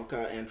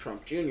 Ivanka and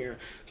Trump Jr.,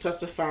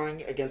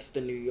 testifying against the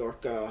New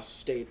York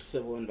State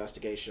civil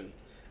investigation.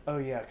 Oh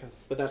yeah,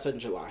 but that's in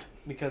July.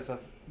 Because of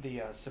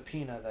the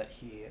subpoena that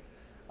he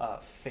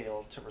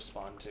failed to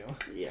respond to.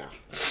 Yeah.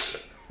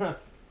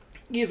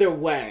 Either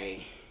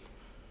way,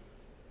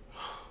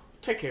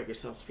 take care of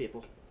yourselves,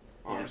 people.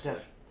 Honestly.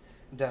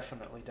 Yeah,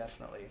 definitely.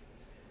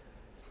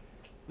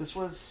 This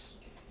was,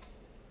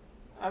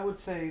 I would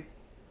say,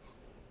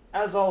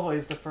 as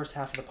always, the first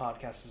half of the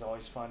podcast is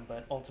always fun,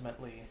 but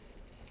ultimately...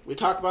 We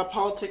talk about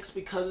politics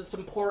because it's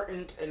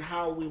important and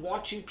how we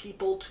want you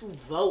people to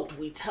vote.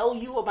 We tell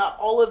you about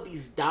all of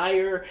these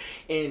dire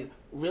and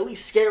really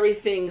scary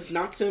things,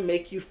 not to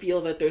make you feel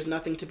that there's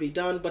nothing to be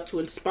done, but to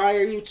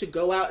inspire you to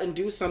go out and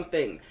do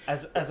something.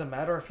 As a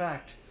matter of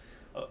fact,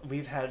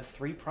 we've had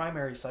 3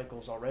 primary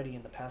cycles already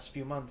in the past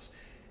few months,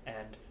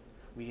 and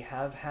we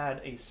have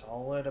had a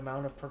solid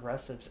amount of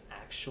progressives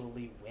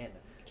actually win.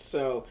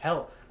 So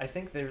hell, I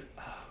think there,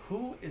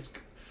 whose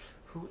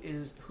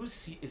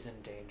seat is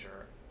in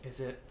danger? Is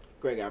it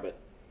Greg Abbott?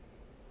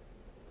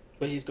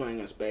 But he's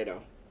going as Beto.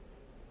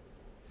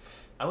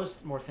 I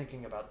was more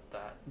thinking about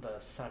the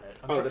Senate.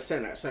 The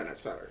Senate.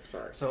 Sorry.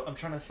 So I'm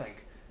trying to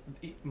think.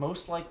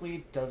 Most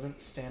likely doesn't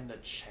stand a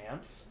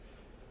chance,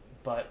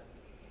 but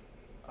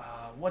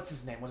what's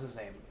his name?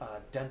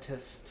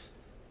 Dentist.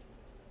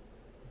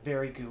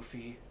 Very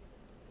goofy.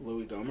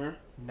 Louis Gohmert?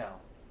 No.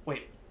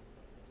 Wait.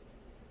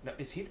 No,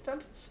 is he the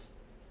dentist?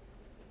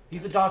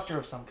 He's a doctor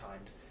of some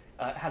kind.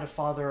 Had a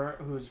father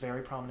who was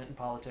very prominent in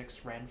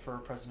politics, ran for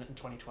president in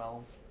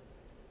 2012.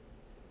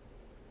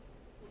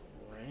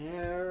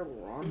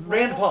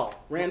 Rand Paul.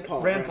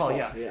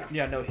 Yeah.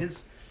 Yeah, no,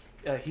 he's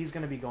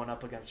going to be going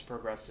up against a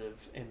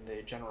progressive in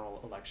the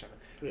general election,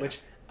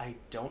 which I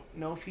don't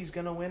know if he's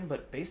going to win,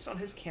 but based on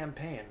his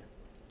campaign,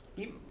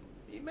 he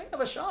may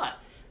have a shot.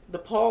 The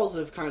Pauls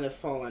have kind of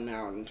fallen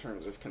out in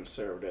terms of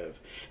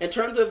conservative. In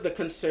terms of the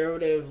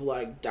conservative,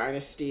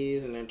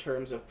 dynasties and in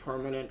terms of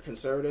permanent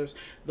conservatives,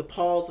 the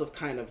Pauls have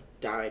kind of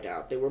died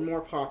out. They were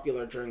more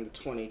popular during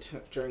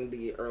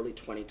the early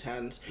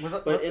 2010s.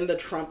 But in the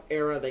Trump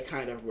era, they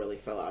kind of really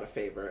fell out of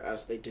favor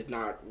as they did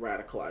not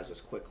radicalize as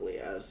quickly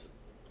as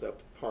the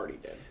party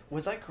did.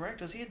 Was I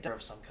correct? Was he a doctor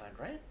of some kind,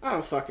 right? I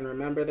don't fucking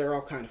remember. They're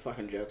all kind of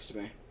fucking jokes to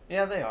me.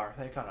 Yeah, they are.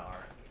 They kind of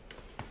are.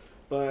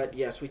 But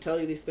yes, we tell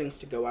you these things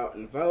to go out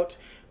and vote.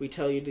 We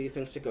tell you these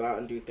things to go out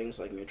and do things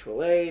like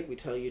mutual aid. We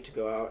tell you to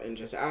go out and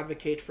just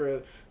advocate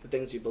for the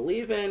things you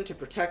believe in, to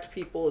protect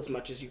people as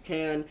much as you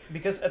can.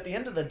 Because at the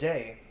end of the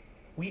day,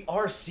 we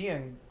are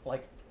seeing,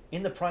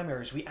 in the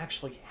primaries, we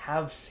actually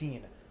have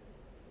seen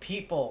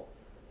people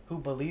who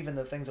believe in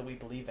the things that we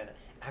believe in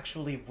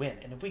actually win.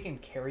 And if we can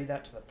carry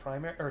that to the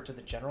primary or to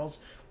the generals,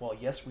 well,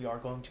 yes, we are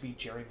going to be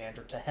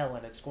gerrymandered to hell,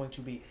 and it's going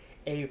to be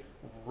a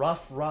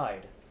rough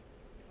ride.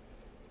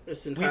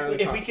 It's entirely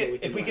possible.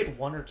 If we get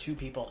 1 or 2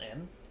 people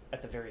in,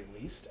 at the very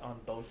least, on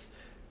both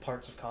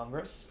parts of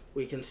Congress,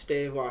 we can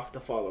stave off the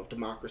fall of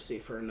democracy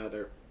for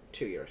another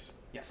 2 years.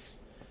 Yes,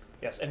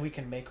 and we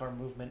can make our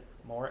movement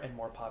more and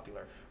more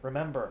popular.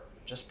 Remember,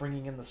 just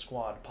bringing in the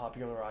squad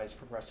popularized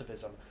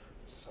progressivism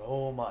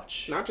so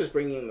much. Not just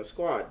bringing in the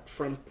squad,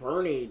 from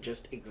Bernie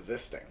just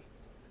existing.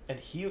 And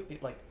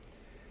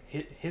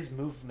his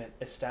movement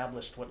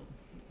established what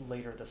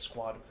later the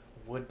squad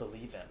would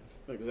believe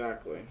in.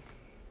 Exactly.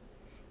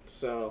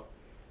 So,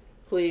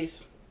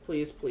 please,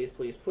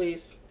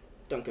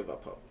 don't give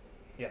up hope.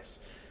 Yes.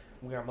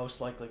 We are most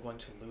likely going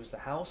to lose the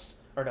House.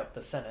 Or no,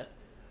 the Senate.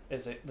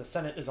 The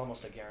Senate is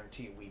almost a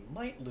guarantee. We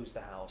might lose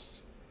the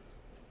House.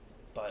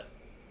 But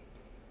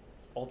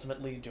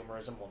ultimately,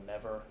 doomerism will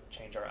never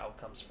change our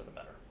outcomes for the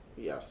better.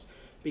 Yes.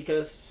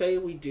 Because say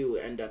we do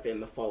end up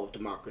in the fall of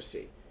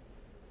democracy.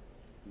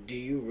 Do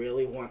you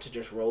really want to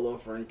just roll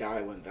over and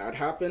die when that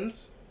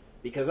happens?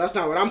 Because that's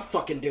not what I'm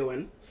fucking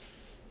doing.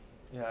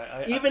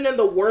 Yeah, Even in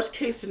the worst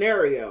case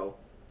scenario,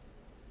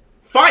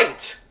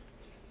 fight!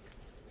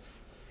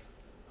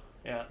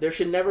 Yeah. There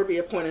should never be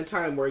a point in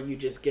time where you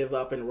just give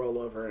up and roll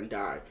over and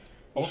die.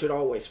 You should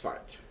always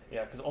fight.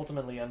 Yeah, because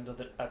ultimately,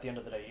 at the end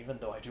of the day, even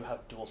though I do have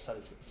dual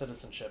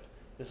citizenship,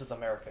 this is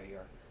America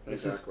here.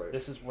 Exactly.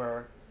 This is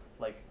where,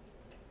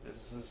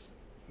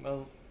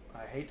 well,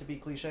 I hate to be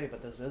cliche,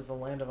 but this is the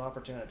land of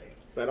opportunity.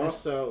 But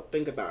also,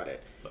 think about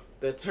it.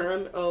 The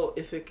term,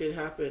 if it could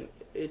happen,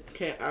 it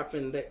can't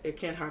happen. It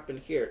can't happen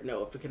here.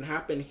 No, if it can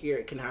happen here,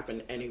 it can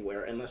happen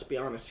anywhere. And let's be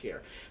honest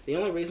here. The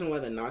only reason why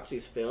the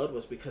Nazis failed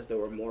was because there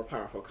were more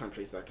powerful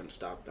countries that can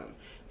stop them.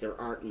 There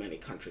aren't many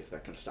countries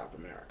that can stop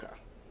America.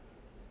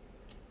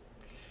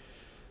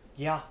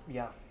 Yeah.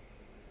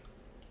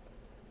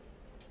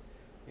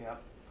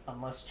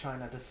 Unless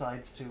China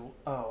decides to...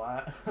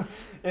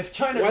 if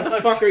China Why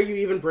the fuck are you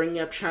even bringing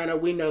up China?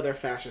 We know they're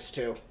fascist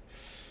too.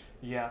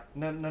 Yeah.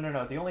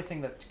 No. The only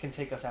thing that can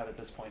take us out at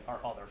this point are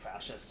other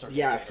fascists.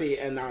 Yeah, see,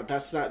 and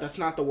that's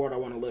not the world I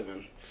want to live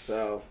in.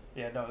 So...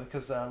 Yeah, no,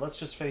 because let's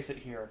just face it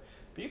here.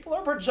 People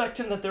are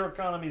projecting that their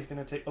economy is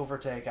going to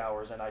overtake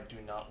ours, and I do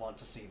not want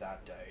to see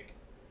that day.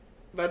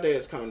 That day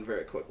is coming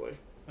very quickly.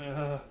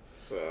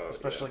 So,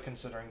 especially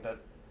considering that,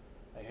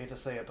 I hate to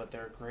say it, but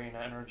their green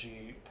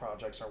energy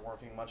projects are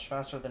working much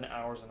faster than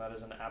ours, and that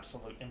is an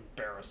absolute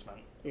embarrassment.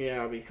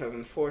 Yeah, because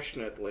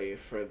unfortunately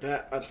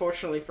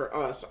for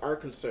us, our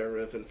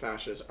conservative and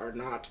fascists are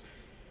not.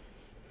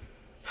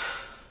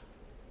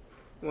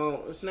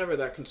 Well, it's never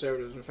that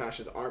conservatives and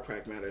fascists are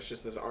pragmatic. It's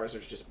just that ours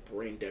is just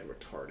brain dead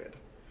retarded,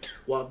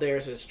 while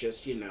theirs is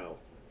just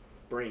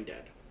brain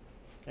dead.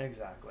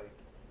 Exactly.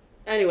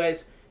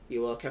 Anyways,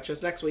 you will catch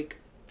us next week.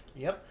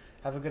 Yep.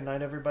 Have a good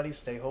night, everybody.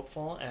 Stay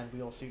hopeful, and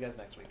we will see you guys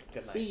next week.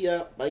 Good night. See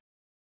ya. Bye.